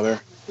ads,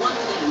 brother.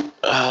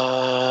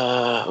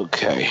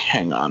 Okay,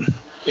 hang on.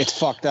 It's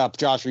fucked up.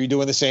 Josh, are you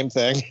doing the same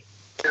thing?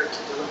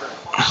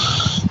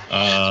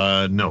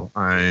 No,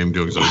 I'm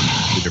doing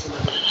something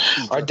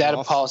different. Our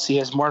data policy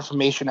has more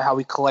information on how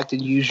we collect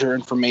and use your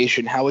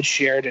information, how it's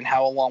shared, and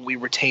how long we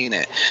retain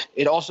it.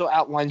 It also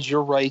outlines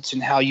your rights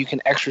and how you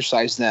can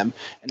exercise them,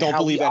 and Don't how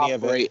believe we any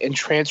of operate it. and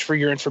transfer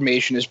your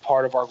information as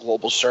part of our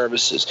global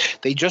services.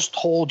 They just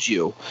told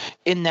you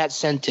in that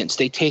sentence,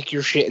 they take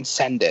your shit and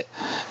send it.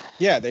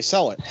 Yeah, they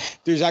sell it.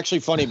 There's actually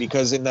funny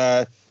because in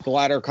the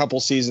latter couple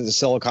seasons of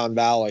Silicon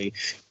Valley,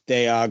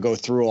 they go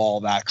through all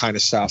that kind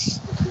of stuff.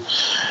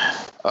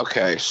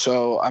 Okay,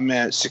 so I'm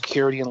at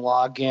security and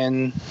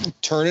login.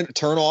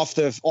 Turn off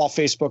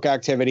Facebook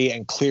activity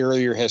and clear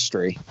your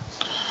history.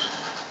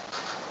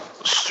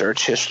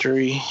 Search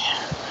history.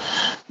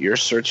 Your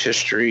search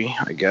history,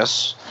 I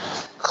guess.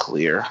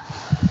 Clear.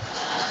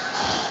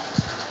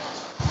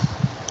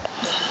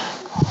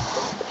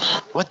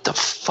 What the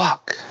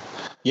fuck?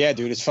 Yeah,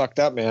 dude, it's fucked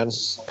up, man.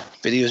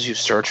 Videos you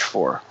searched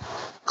for.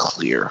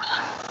 Clear.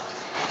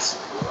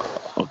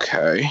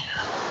 Okay.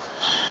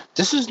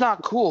 This is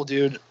not cool,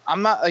 dude.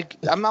 I'm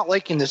not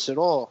liking this at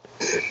all.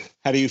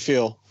 How do you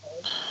feel?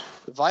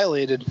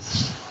 Violated.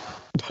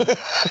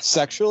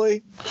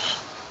 Sexually?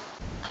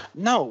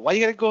 No, why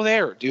you gotta go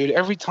there, dude?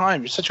 Every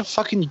time. You're such a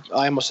fucking...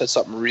 I almost said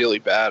something really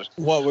bad.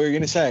 What were you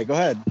gonna say? Go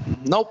ahead.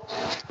 Nope.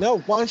 No,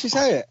 why don't you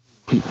say it?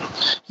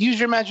 Use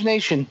your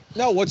imagination.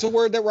 No, what's a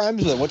word that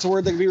rhymes with it? What's a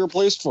word that can be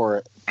replaced for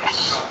it?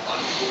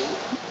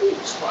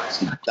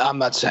 I'm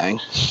not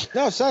saying.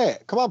 No, say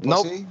it. Come on,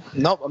 pussy.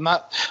 Nope, I'm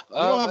not. You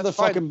don't have the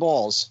fucking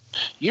balls.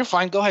 You're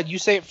fine. Go ahead. You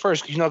say it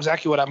first because you know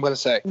exactly what I'm going to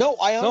say. No,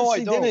 I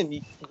honestly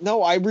didn't.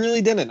 No, I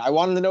really didn't. I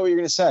wanted to know what you're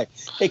going to say.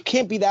 It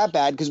can't be that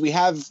bad because we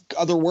have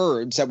other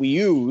words that we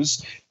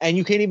use, and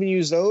you can't even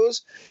use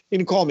those. You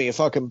can call me a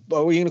fucking...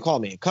 What are you going to call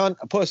me? A cunt?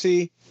 A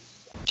pussy?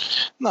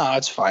 No,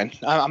 it's fine.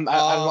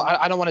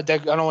 I don't want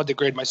to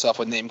degrade myself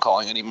with name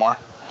calling anymore.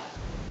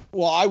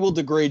 Well, I will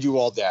degrade you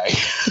all day.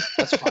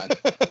 That's fine.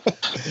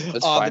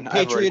 That's fine.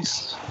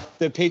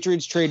 The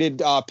Patriots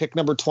traded pick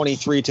number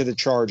 23 to the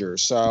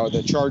Chargers, so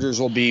the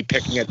Chargers will be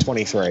picking at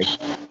 23.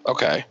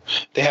 Okay,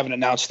 they haven't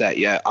announced that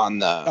yet on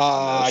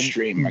the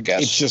stream. I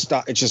guess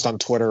it's just on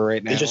Twitter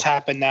right now. It just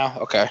happened now.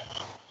 Okay.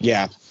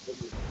 Yeah.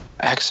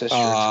 Access your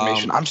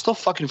information. I'm still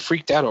fucking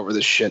freaked out over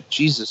this shit.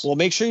 Jesus. Well,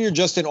 make sure you're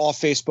just in off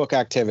Facebook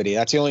activity.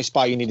 That's the only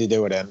spot you need to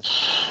do it in.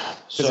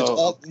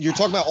 So you're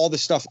talking about all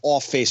this stuff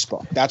off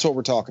Facebook. That's what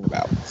we're talking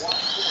about.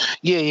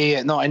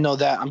 Yeah. No, I know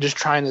that. I'm just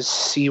trying to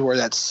see where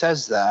that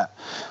says that.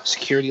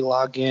 Security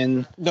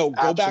login. No,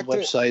 go back to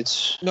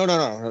websites.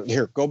 No.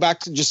 Here, go back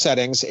to just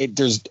settings.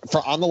 There's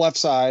on the left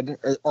side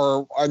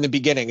or in the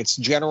beginning, it's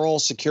general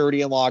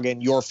security and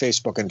login, your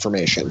Facebook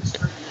information.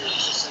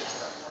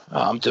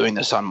 I'm doing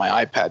this on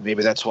my iPad.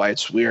 Maybe that's why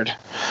it's weird.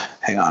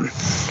 Hang on.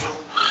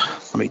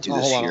 Let me do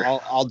this here.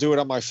 I'll do it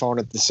on my phone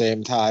at the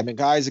same time. And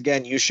guys,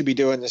 again, you should be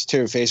doing this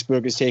too.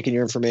 Facebook is taking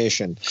your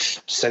information.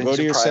 Settings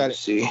and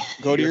privacy.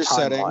 Go to your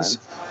settings.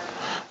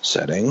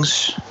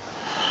 Settings.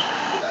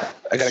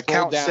 I got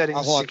account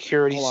settings,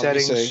 security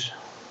settings.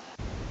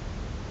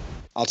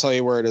 I'll tell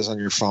you where it is on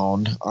your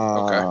phone.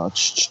 Okay.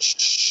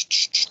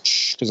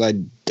 Because I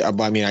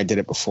did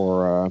it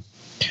before.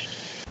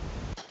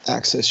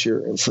 Access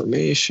your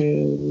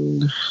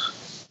information.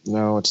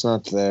 No, it's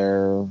not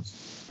there.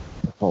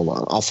 Hold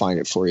on. I'll find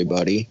it for you,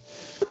 buddy.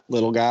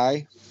 Little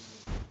guy.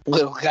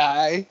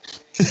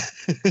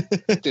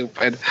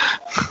 Stupid.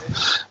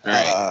 All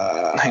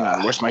right. Hang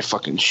on. Where's my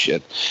fucking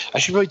shit? I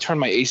should really turn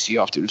my AC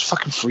off, dude. It's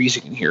fucking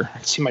freezing in here. I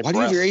can see my breath. Why do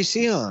you have your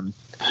AC on?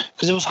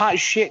 Because it was hot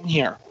as shit in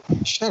here.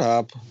 Shut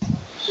up.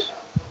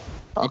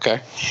 Okay.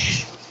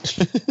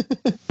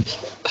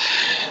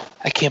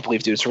 I can't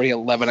believe, dude. It's already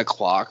 11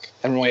 o'clock.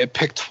 And we have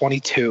pick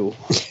 22.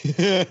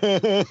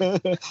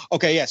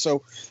 Okay, yeah.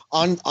 So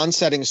on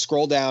settings,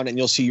 scroll down and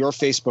you'll see your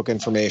Facebook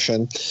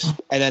information.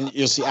 And then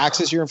you'll see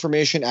access your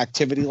information,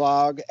 activity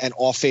log, and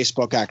off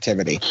Facebook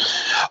activity.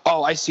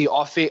 Oh, I see.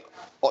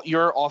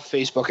 You're off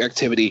Facebook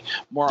activity.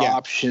 More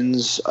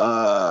options.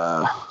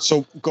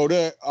 So go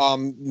to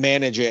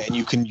manage it, and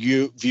you can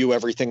view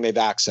everything they've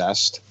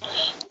accessed.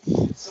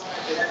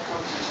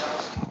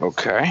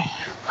 Okay.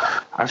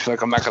 I feel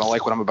like I'm not going to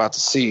like what I'm about to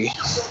see.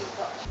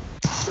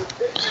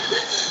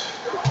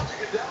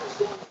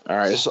 All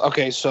right.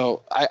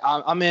 So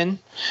I'm in.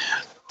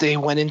 They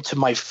went into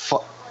my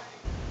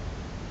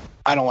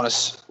I don't want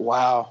to.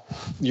 Wow.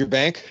 Your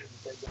bank?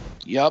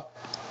 Yep.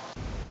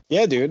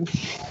 Yeah, dude.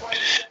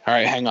 All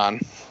right, hang on.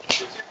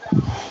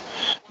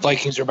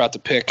 Vikings are about to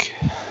pick.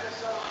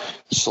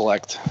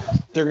 Select.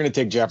 They're going to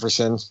take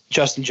Jefferson.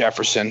 Justin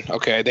Jefferson.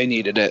 Okay, they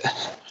needed it.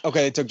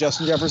 Okay, they took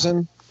Justin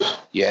Jefferson?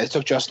 Yeah, they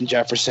took Justin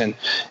Jefferson.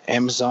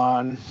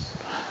 Amazon,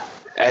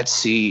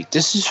 Etsy.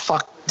 This is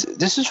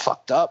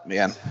fucked up,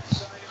 man.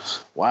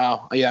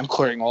 Wow. Yeah, I'm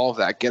clearing all of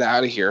that. Get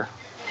out of here.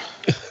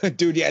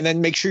 Dude, yeah, and then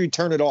make sure you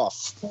turn it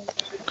off.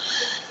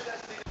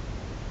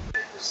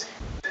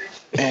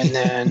 And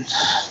then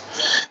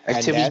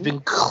activity's been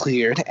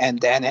cleared, and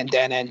then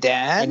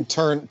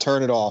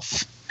turn it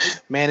off.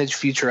 Manage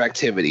future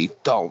activity.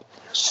 Don't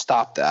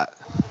stop that.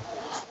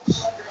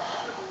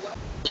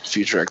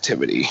 Future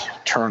activity.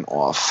 Turn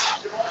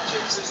off.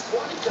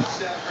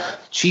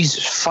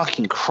 Jesus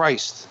fucking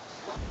Christ.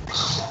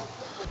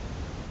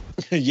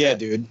 Yeah,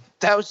 dude.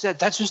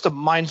 That's just a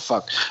mind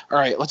fuck. All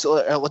right, let's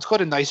go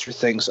to nicer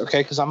things, okay?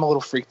 Because I'm a little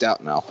freaked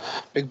out now.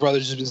 Big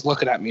Brother's just been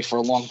looking at me for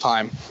a long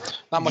time.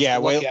 Not much to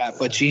look at,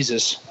 but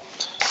Jesus.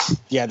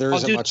 Yeah, there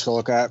isn't much to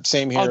look at.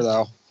 Same here,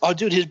 though. Oh,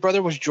 dude, his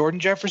brother was Jordan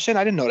Jefferson?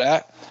 I didn't know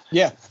that.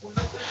 Yeah.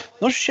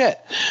 No shit.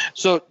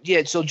 So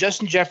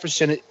Justin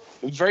Jefferson,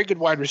 very good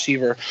wide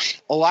receiver.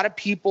 A lot of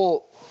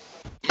people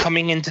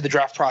coming into the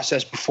draft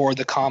process before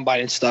the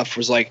combine and stuff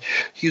was like,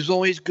 he's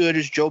only as good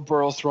as Joe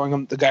Burrow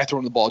the guy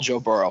throwing the ball, Joe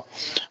Burrow,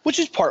 which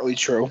is partly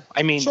true.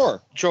 I mean,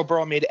 sure, Joe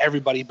Burrow made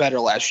everybody better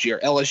last year.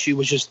 LSU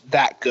was just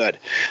that good.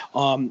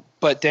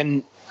 But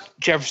then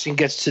Jefferson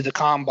gets to the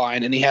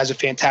combine and he has a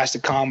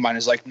fantastic combine.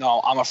 He's like,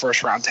 no, I'm a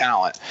first round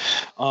talent.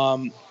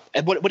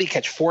 And what did he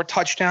catch? 4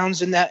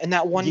 touchdowns in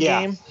that one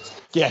game?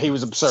 Yeah, he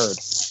was absurd.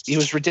 He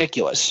was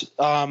ridiculous.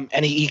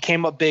 And he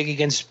came up big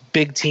against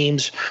big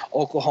teams,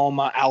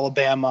 Oklahoma,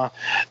 Alabama.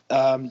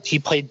 He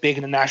played big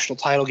in the national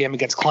title game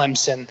against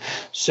Clemson.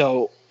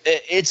 So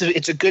it's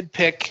a good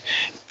pick.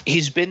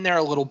 He's been there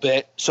a little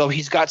bit, so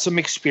he's got some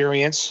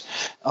experience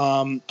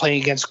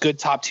playing against good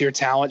top-tier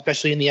talent,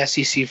 especially in the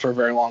SEC for a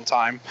very long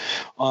time.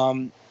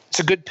 It's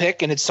a good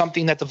pick, and it's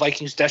something that the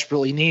Vikings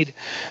desperately need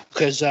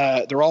because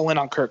they're all in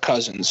on Kirk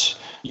Cousins.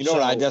 You know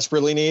what I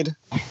desperately need?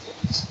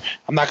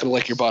 I'm not going to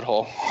lick your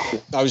butthole.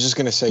 I was just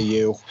going to say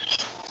you.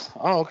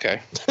 Oh,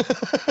 okay.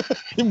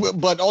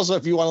 But also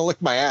if you want to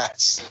lick my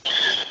ass.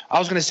 I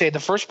was going to say the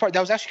first part, that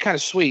was actually kind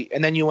of sweet,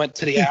 and then you went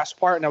to the ass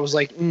part, and I was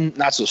like,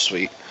 not so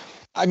sweet.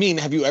 I mean,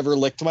 have you ever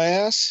licked my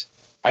ass?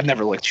 I've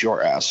never licked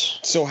your ass.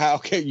 So how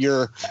can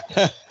you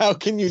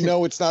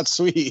know it's not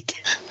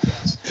sweet?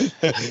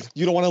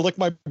 You don't want to lick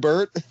my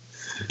Bert?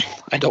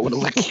 I don't want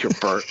to lick your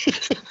Bert.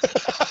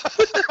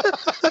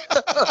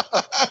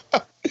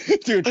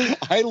 Dude,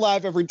 I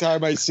laugh every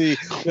time I see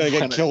I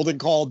get killed in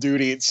Call of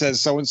Duty. It says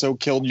so and so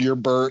killed your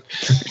Bert.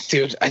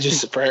 Dude,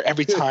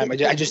 every time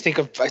I just think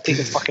of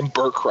fucking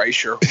Bert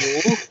Kreischer.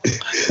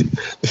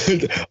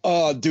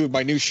 Oh, dude,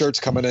 my new shirt's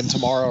coming in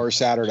tomorrow or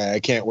Saturday. I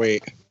can't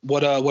wait.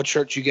 What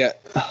shirt you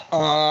get?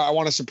 I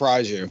want to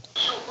surprise you.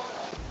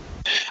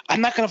 I'm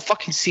not gonna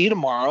fucking see you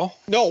tomorrow.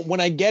 No, when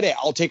I get it,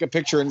 I'll take a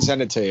picture and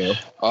send it to you.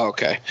 Oh,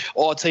 okay.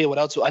 Well, I'll tell you what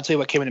else. I'll tell you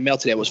what came in the mail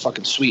today. It was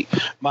fucking sweet.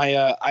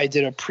 I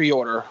did a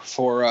pre-order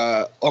for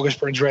August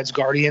Burns Red's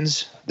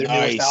Guardians, their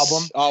newest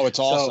album. Oh, it's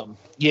awesome.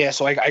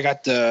 So I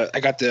got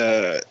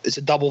the it's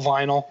a double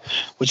vinyl,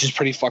 which is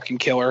pretty fucking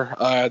killer.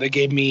 They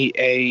gave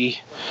me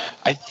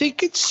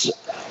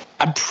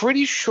I'm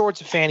pretty sure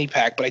it's a fanny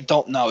pack, but I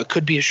don't know. It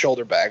could be a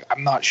shoulder bag.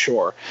 I'm not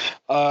sure.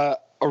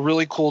 A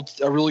really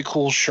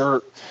cool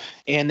shirt,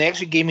 and they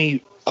actually gave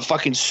me a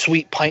fucking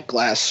sweet pint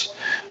glass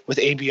with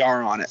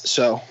ABR on it.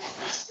 So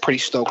pretty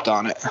stoked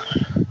on it.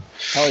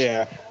 Hell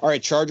yeah. All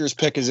right, Chargers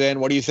pick is in.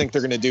 What do you think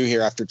they're going to do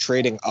here after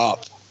trading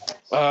up?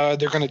 They're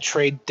going to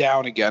trade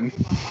down again.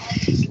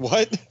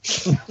 What?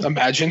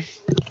 Imagine.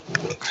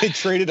 They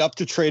traded up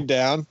to trade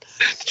down?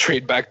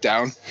 Trade back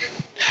down.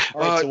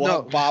 All right, so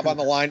we'll have Bob on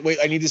the line. Wait,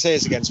 I need to say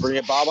this again. So we're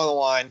going to get Bob on the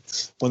line.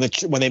 When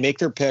they make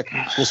their pick,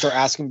 we'll start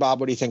asking Bob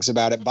what he thinks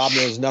about it. Bob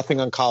knows nothing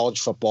on college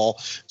football,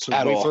 so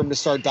wait for him to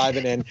start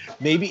diving in.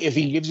 Maybe if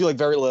he gives you like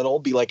very little,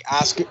 be like,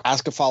 ask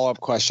a follow-up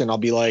question. I'll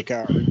be like,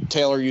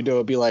 Taylor, you do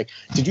it. Be like,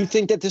 did you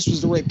think that this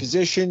was the right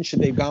position? Should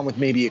they have gone with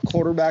maybe a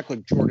quarterback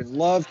like Jordan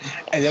Love?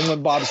 And then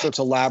when Bob starts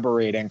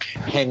elaborating,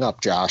 hang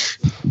up, Josh.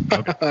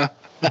 Okay.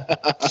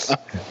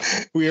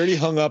 We already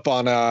hung up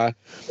on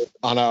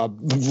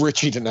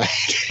Richy tonight.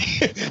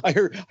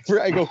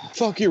 I go,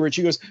 fuck you, Richy.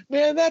 He goes,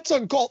 man, that's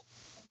uncalled.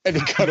 And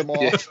he cut him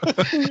off.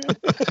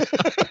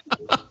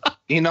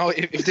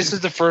 If this is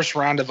the first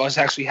round of us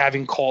actually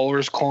having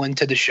callers call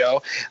into the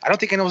show, I don't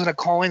think anyone's going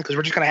to call in because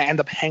we're just going to end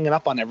up hanging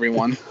up on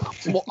everyone.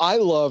 Well, I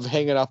love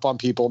hanging up on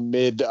people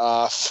mid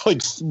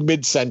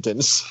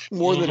sentence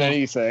more than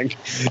anything.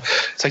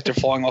 It's like they're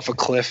falling off a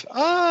cliff.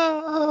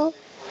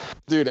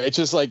 Dude, it's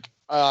just like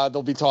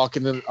they'll be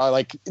talking and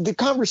like the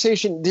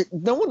conversation.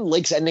 No one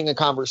likes ending a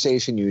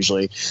conversation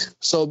usually,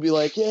 so it'll be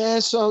like, yeah,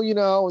 so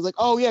like,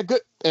 oh yeah,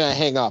 good, and I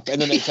hang up,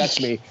 and then they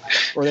text me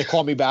or they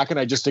call me back, and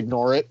I just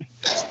ignore it.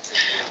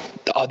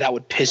 Oh, that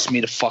would piss me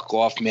the fuck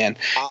off, man.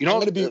 I'm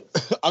gonna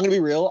be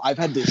real. I've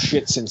had this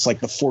shit since like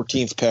the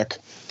 14th pick.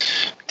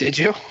 Did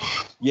you?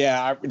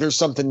 Yeah, there's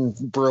something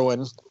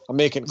brewing. I'm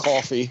making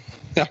coffee.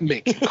 I'm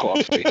making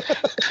coffee.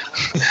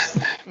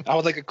 I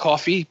would like a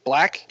coffee.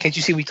 Black. Can't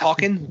you see me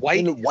talking?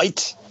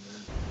 White.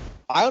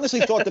 I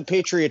honestly thought the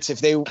Patriots,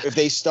 if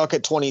they stuck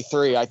at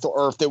 23, I thought,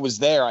 or if it was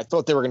there, I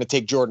thought they were going to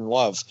take Jordan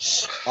Love.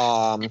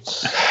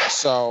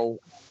 So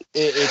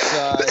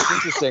it's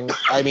interesting.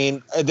 I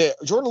mean,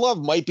 Jordan Love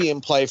might be in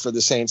play for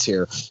the Saints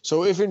here.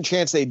 So if by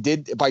chance they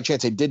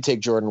did take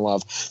Jordan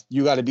Love,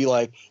 you got to be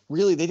like,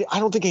 really? I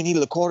don't think they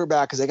needed a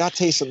quarterback because they got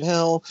Taysom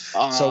Hill.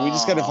 So we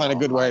just got to find a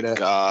good way to.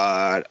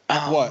 God.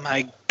 Oh what?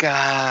 My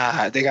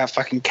God. They got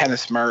fucking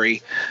Kenneth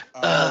Murray.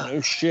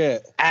 No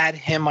shit. Add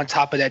him on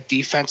top of that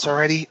defense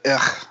already.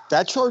 Ugh.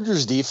 That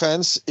Chargers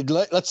defense,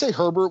 let's say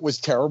Herbert was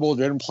terrible,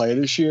 didn't play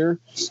this year,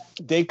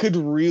 they could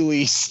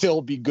really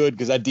still be good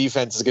because that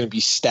defense is going to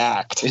be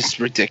stacked. It's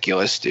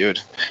ridiculous, dude.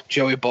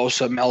 Joey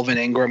Bosa, Melvin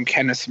Ingram,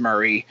 Kenneth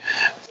Murray,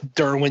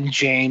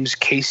 James,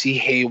 Casey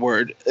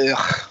Hayward.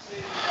 Ugh.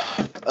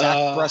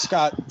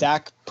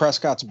 Dak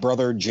Prescott's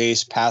brother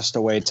Jace passed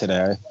away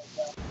today.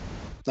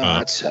 No,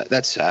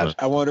 that's sad.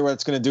 I wonder what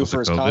it's going to do for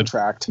his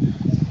contract.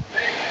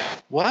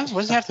 What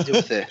does that have to do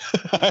with it?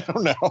 I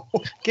don't know.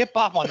 Get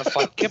Bob on the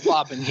phone. Get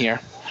Bob in here.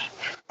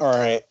 All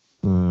right.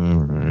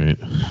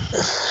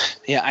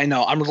 Yeah, I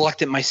know. I'm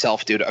reluctant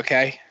myself, dude.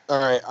 Okay. All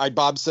right.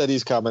 Bob said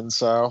he's coming,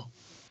 so.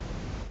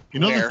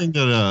 The thing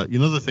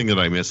that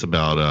I miss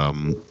about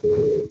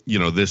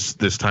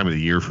this time of the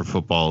year for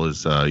football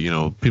is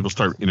people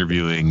start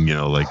interviewing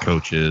like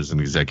coaches and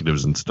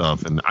executives and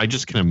stuff, and I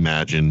just can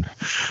imagine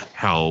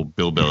how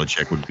Bill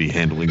Belichick would be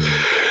handling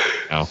them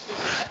now.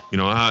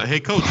 Hey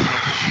coach,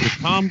 with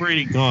Tom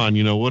Brady gone,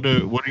 what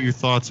are your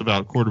thoughts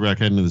about quarterback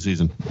heading into the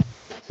season?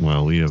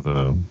 Well, we have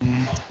a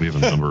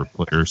number of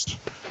players.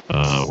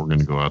 We're going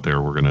to go out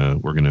there. We're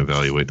going to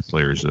evaluate the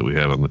players that we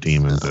have on the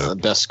team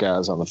and best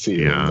guys on the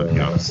field. We're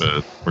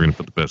going to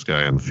put the best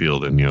guy on the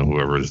field, and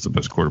whoever is the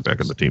best quarterback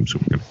on the team. So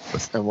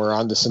we're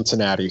on to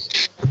Cincinnati.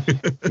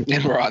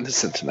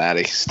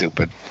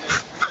 Stupid.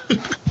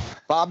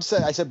 Bob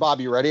said, I said, Bob,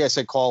 you ready? I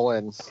said, call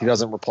in. He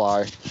doesn't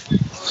reply.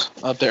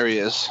 Oh, there he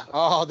is.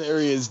 Oh, there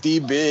he is.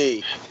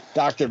 DB.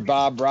 Dr.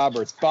 Bob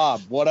Roberts.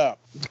 Bob, what up?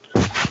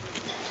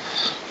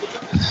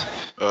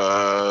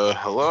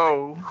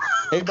 Hello.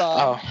 Hey,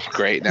 Bob. Oh,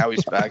 great. Now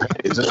he's back.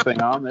 Is this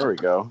thing on? There we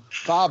go.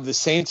 Bob, the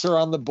Saints are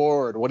on the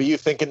board. What are you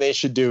thinking they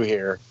should do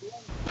here?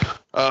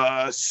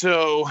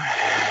 So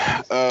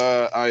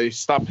I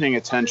stopped paying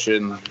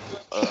attention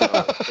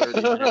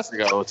 30 minutes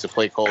ago to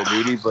play Call of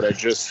Duty, but I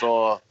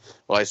saw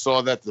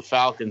that the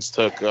Falcons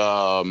took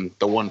the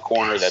one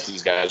corner that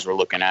these guys were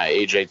looking at,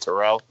 AJ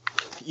Terrell.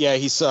 Yeah,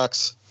 he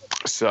sucks.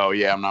 So,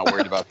 yeah, I'm not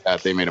worried about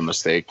that. They made a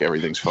mistake.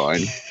 Everything's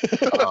fine.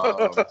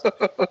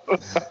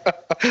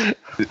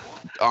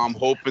 I'm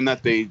hoping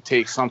that they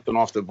take something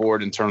off the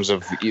board in terms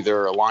of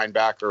either a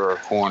linebacker or a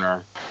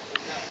corner.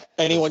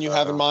 Anyone you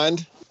have in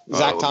mind?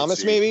 Zach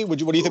Thomas, maybe? What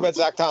do you think about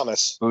Zach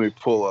Thomas? Let me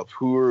pull up.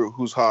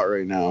 Who's hot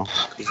right now?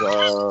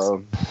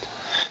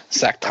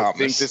 Zach Thomas. I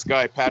think this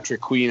guy,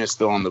 Patrick Queen, is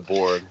still on the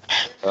board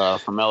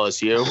from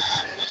LSU.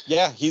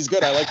 Yeah, he's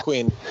good. I like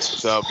Queen.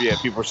 So, yeah,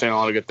 people are saying a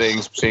lot of good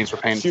things. Saints were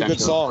paying attention. Good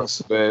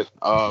songs. It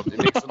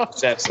makes some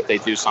sense that they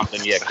do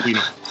something. Yeah, Queen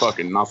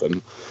fucking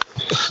nothing.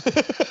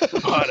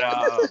 But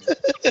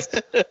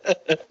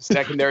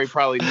secondary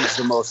probably needs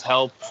the most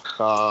help.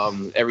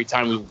 Every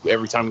time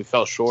we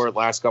fell short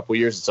last couple of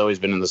years, it's always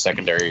been in the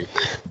secondary.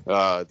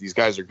 These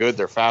guys are good.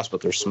 They're fast,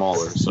 but they're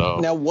smaller. So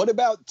now, what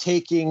about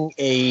taking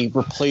a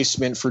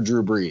replacement for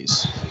Drew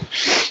Brees?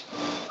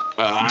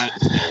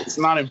 It's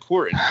not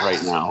important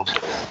right now.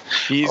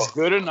 He's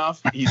good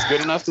enough. He's good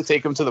enough to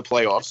take him to the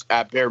playoffs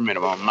at bare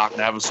minimum. I'm not going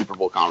to have a Super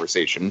Bowl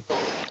conversation.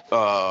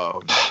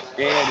 And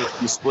if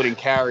he's splitting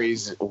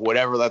carries,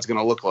 whatever that's going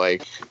to look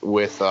like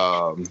with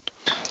Taysom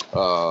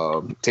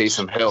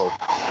Hill,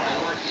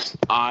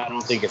 I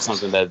don't think it's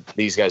something that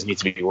these guys need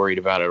to be worried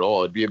about at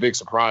all. It'd be a big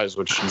surprise,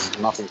 which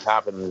nothing's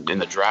happened in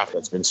the draft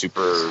that's been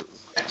super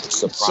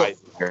surprising.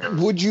 So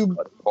would you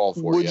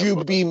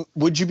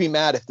be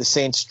mad if the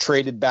Saints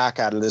traded back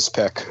out of this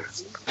pick?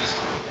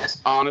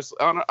 Honestly,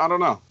 I don't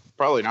know.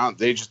 Probably not.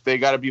 They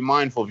got to be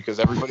mindful because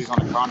everybody's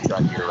on a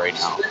contract here right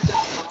now.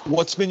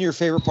 What's been your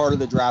favorite part of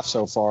the draft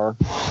so far?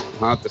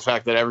 Not the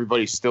fact that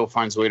everybody still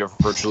finds a way to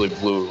virtually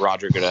blue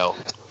Roger Goodell.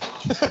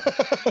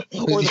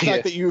 Or the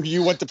fact that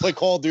you went to play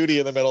Call of Duty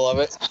in the middle of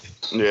it.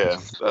 Yeah.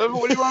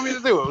 What do you want me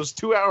to do? It was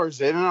 2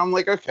 hours in, and I'm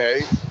like,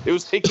 okay. It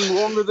was taking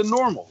longer than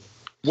normal.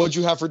 What'd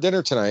you have for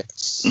dinner tonight?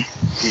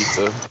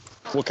 Pizza.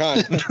 What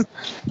kind?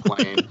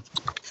 Plain.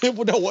 No,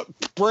 what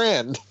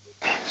brand?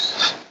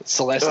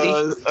 Celeste?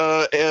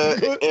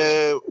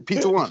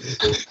 Pizza One.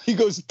 He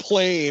goes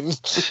plain.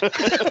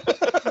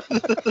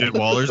 Did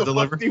Waller's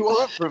deliver? What do you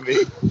want from me?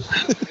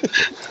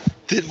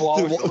 Did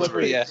Waller's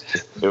deliver? Yeah.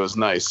 It was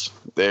nice.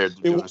 They're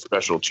doing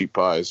special cheap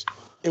pies.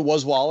 It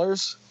was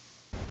Waller's?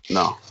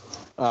 No.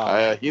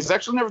 He's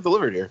actually never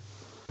delivered here.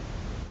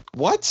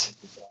 What?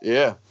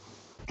 Yeah.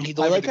 He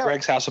delivered to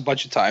Greg's house a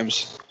bunch of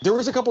times. There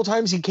was a couple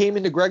times he came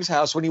into Greg's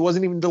house when he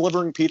wasn't even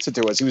delivering pizza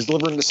to us. He was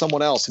delivering to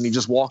someone else, and he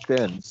just walked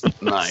in.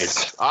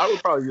 Nice. I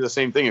would probably do the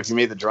same thing if you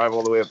made the drive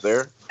all the way up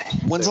there.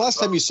 When's the last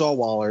time you saw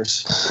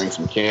Waller's? Bring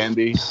some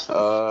candy.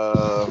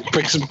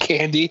 Bring some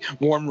candy,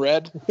 warm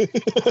red.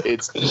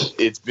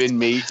 It's been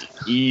made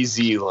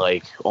easy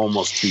like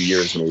almost 2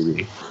 years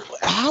maybe.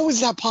 How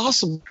is that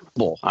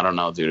possible? I don't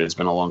know, dude. It's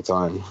been a long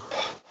time.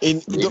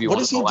 Maybe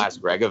one of the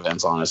last Greg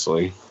events,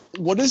 honestly.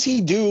 What does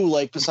he do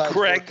like besides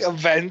Greg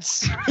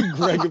events?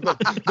 Greg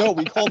events. No,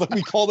 we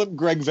call them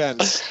Greg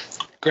Vents.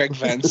 Greg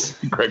Vents.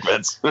 Greg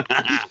Vents.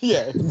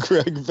 Yeah,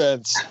 Greg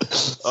Vents.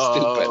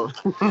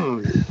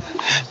 Stupid.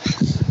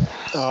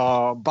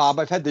 Bob,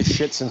 I've had this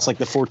shit since like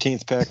the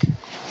 14th pick.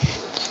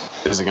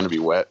 Is it gonna be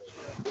wet?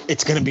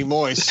 It's gonna be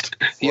moist.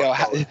 Yo,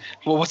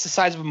 well, what's the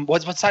size of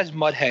what size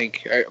mud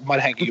hank are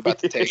you about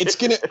to take? It's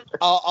gonna.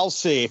 I'll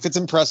see if it's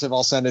impressive.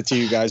 I'll send it to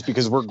you guys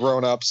because we're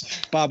grown ups.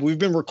 Bob, we've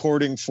been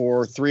recording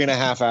for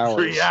 3.5 hours.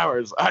 3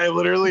 hours. I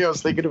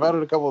was thinking about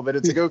it a couple of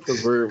minutes ago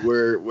because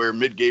we're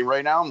mid game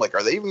right now. I'm like,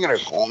 are they even gonna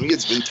call me?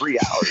 It's been 3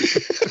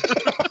 hours.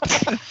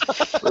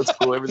 That's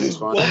cool. Everything's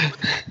fine. Well,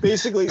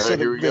 basically, right, so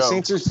the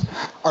Saints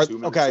are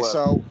okay. Left.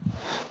 So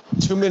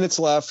 2 minutes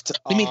left.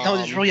 I mean, no,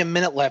 there's really a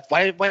minute left.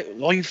 Why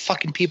all you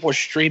fucking people are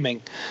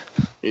streaming?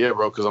 Yeah,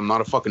 bro, because I'm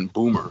not a fucking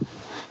boomer.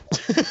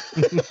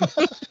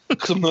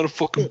 Because I'm not a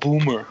fucking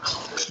boomer.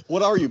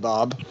 What are you,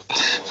 Bob?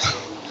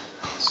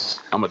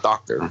 I'm a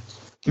doctor.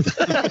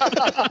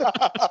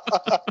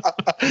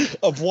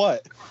 Of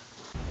what?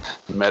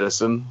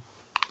 Medicine.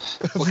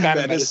 What kind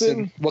of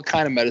medicine? What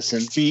kind of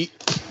medicine? Feet.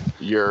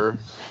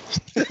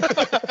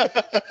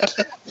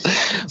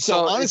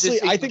 So honestly,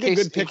 I think a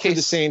good pick for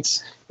the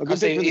Saints. A good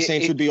pick for the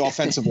Saints would be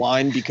offensive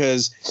line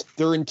because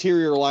their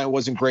interior line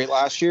wasn't great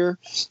last year.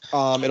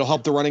 It'll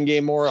help the running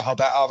game more. It'll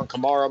help Alvin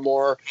Kamara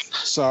more.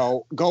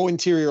 So go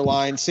interior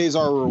line.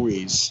 Cesar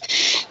Ruiz.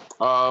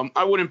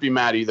 I wouldn't be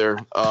mad either.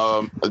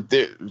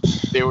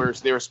 They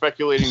were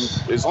speculating.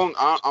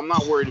 I'm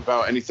not worried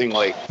about anything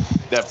like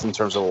depth in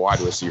terms of a wide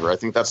receiver. I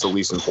think that's the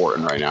least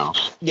important right now.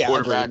 Yeah,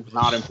 quarterback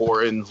not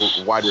important.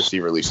 Wide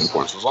receiver least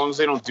important. So as long as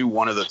they don't do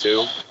one of the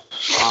two,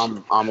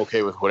 I'm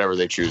okay with whatever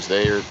they choose.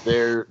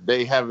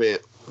 They have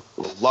it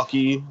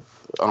lucky.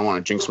 I don't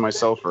want to jinx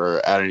myself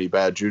or add any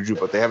bad juju,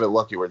 but they have it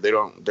lucky where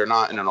they're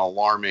not in an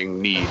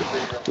alarming need.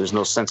 There's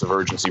no sense of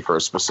urgency for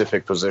a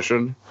specific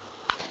position.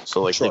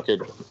 So like sure.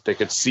 they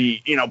could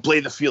see,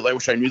 play the field. I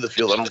wish I knew the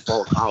field. I don't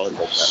follow college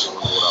like that. I don't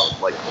know what I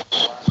would like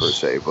per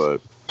se,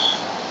 but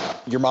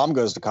your mom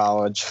goes to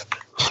college.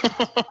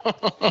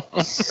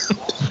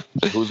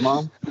 Whose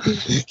mom?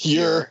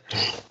 Your.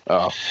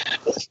 Oh.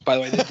 By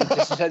the way,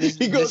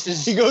 he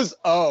goes.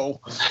 Oh.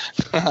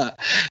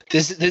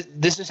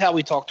 This is how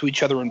we talk to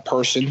each other in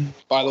person.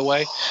 By the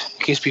way,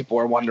 in case people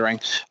are wondering.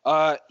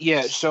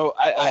 Yeah. So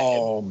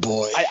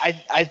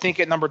I think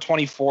at number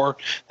 24.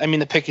 I mean,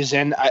 the pick is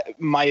in.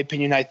 My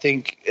opinion. I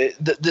think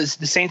the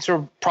Saints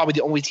are probably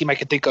the only team I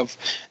could think of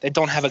that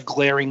don't have a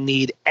glaring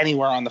need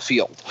anywhere on the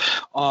field.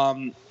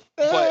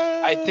 But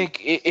I think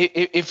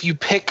if you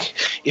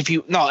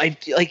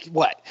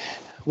what?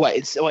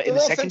 It's what in the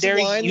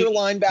secondary? Line, your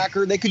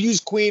linebacker. They could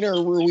use Queen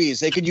or Ruiz.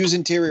 They could use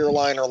interior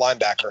line or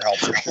linebacker help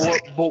for sure.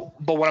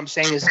 But what I'm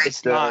saying is,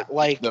 it's not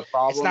like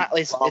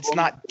it's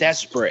not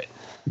desperate.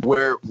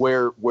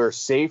 We're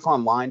safe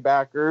on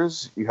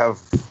linebackers. You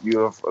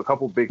have a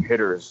couple big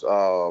hitters.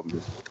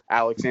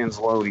 Alex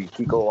Anzalone,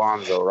 Kiko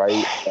Alonso,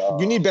 right?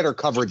 You need better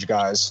coverage,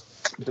 guys.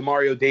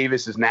 Demario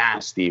Davis is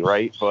nasty,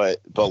 right? But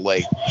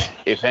like,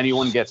 if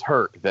anyone gets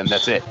hurt, then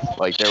that's it.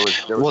 Like there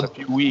was a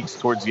few weeks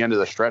towards the end of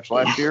the stretch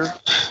last year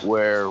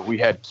where we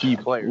had key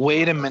players.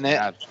 Wait a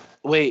minute.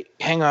 Wait,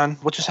 hang on.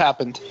 What just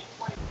happened?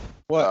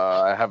 What?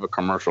 I have a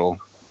commercial.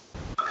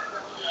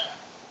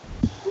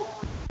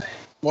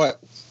 What?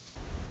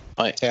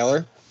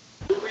 Taylor?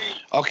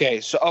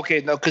 Okay,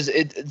 no, because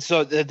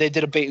they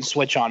did a bait and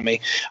switch on me.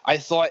 I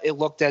thought it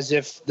looked as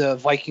if the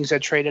Vikings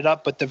had traded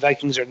up, but the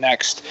Vikings are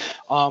next.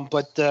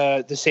 But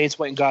the Saints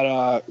went and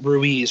got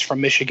Ruiz from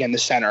Michigan, the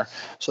center.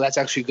 So that's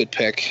actually a good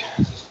pick.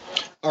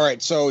 All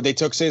right, so they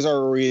took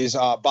Cesar Ruiz.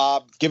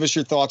 Bob, give us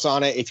your thoughts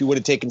on it. If you would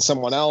have taken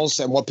someone else,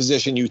 and what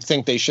position you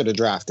think they should have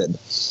drafted.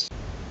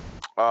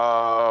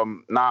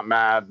 Not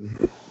mad.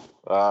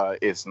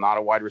 It's not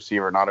a wide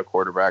receiver, not a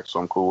quarterback, so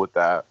I'm cool with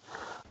that.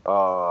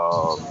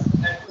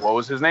 What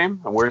was his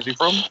name? And where is he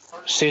from?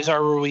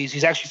 Cesar Ruiz.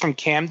 He's actually from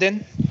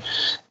Camden.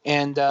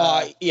 And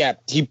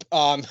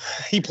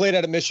he played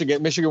out of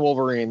Michigan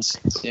Wolverines.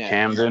 Yeah.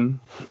 Camden,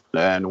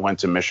 and went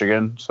to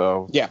Michigan.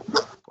 So yeah,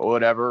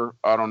 whatever.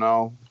 I don't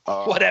know.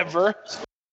 Whatever.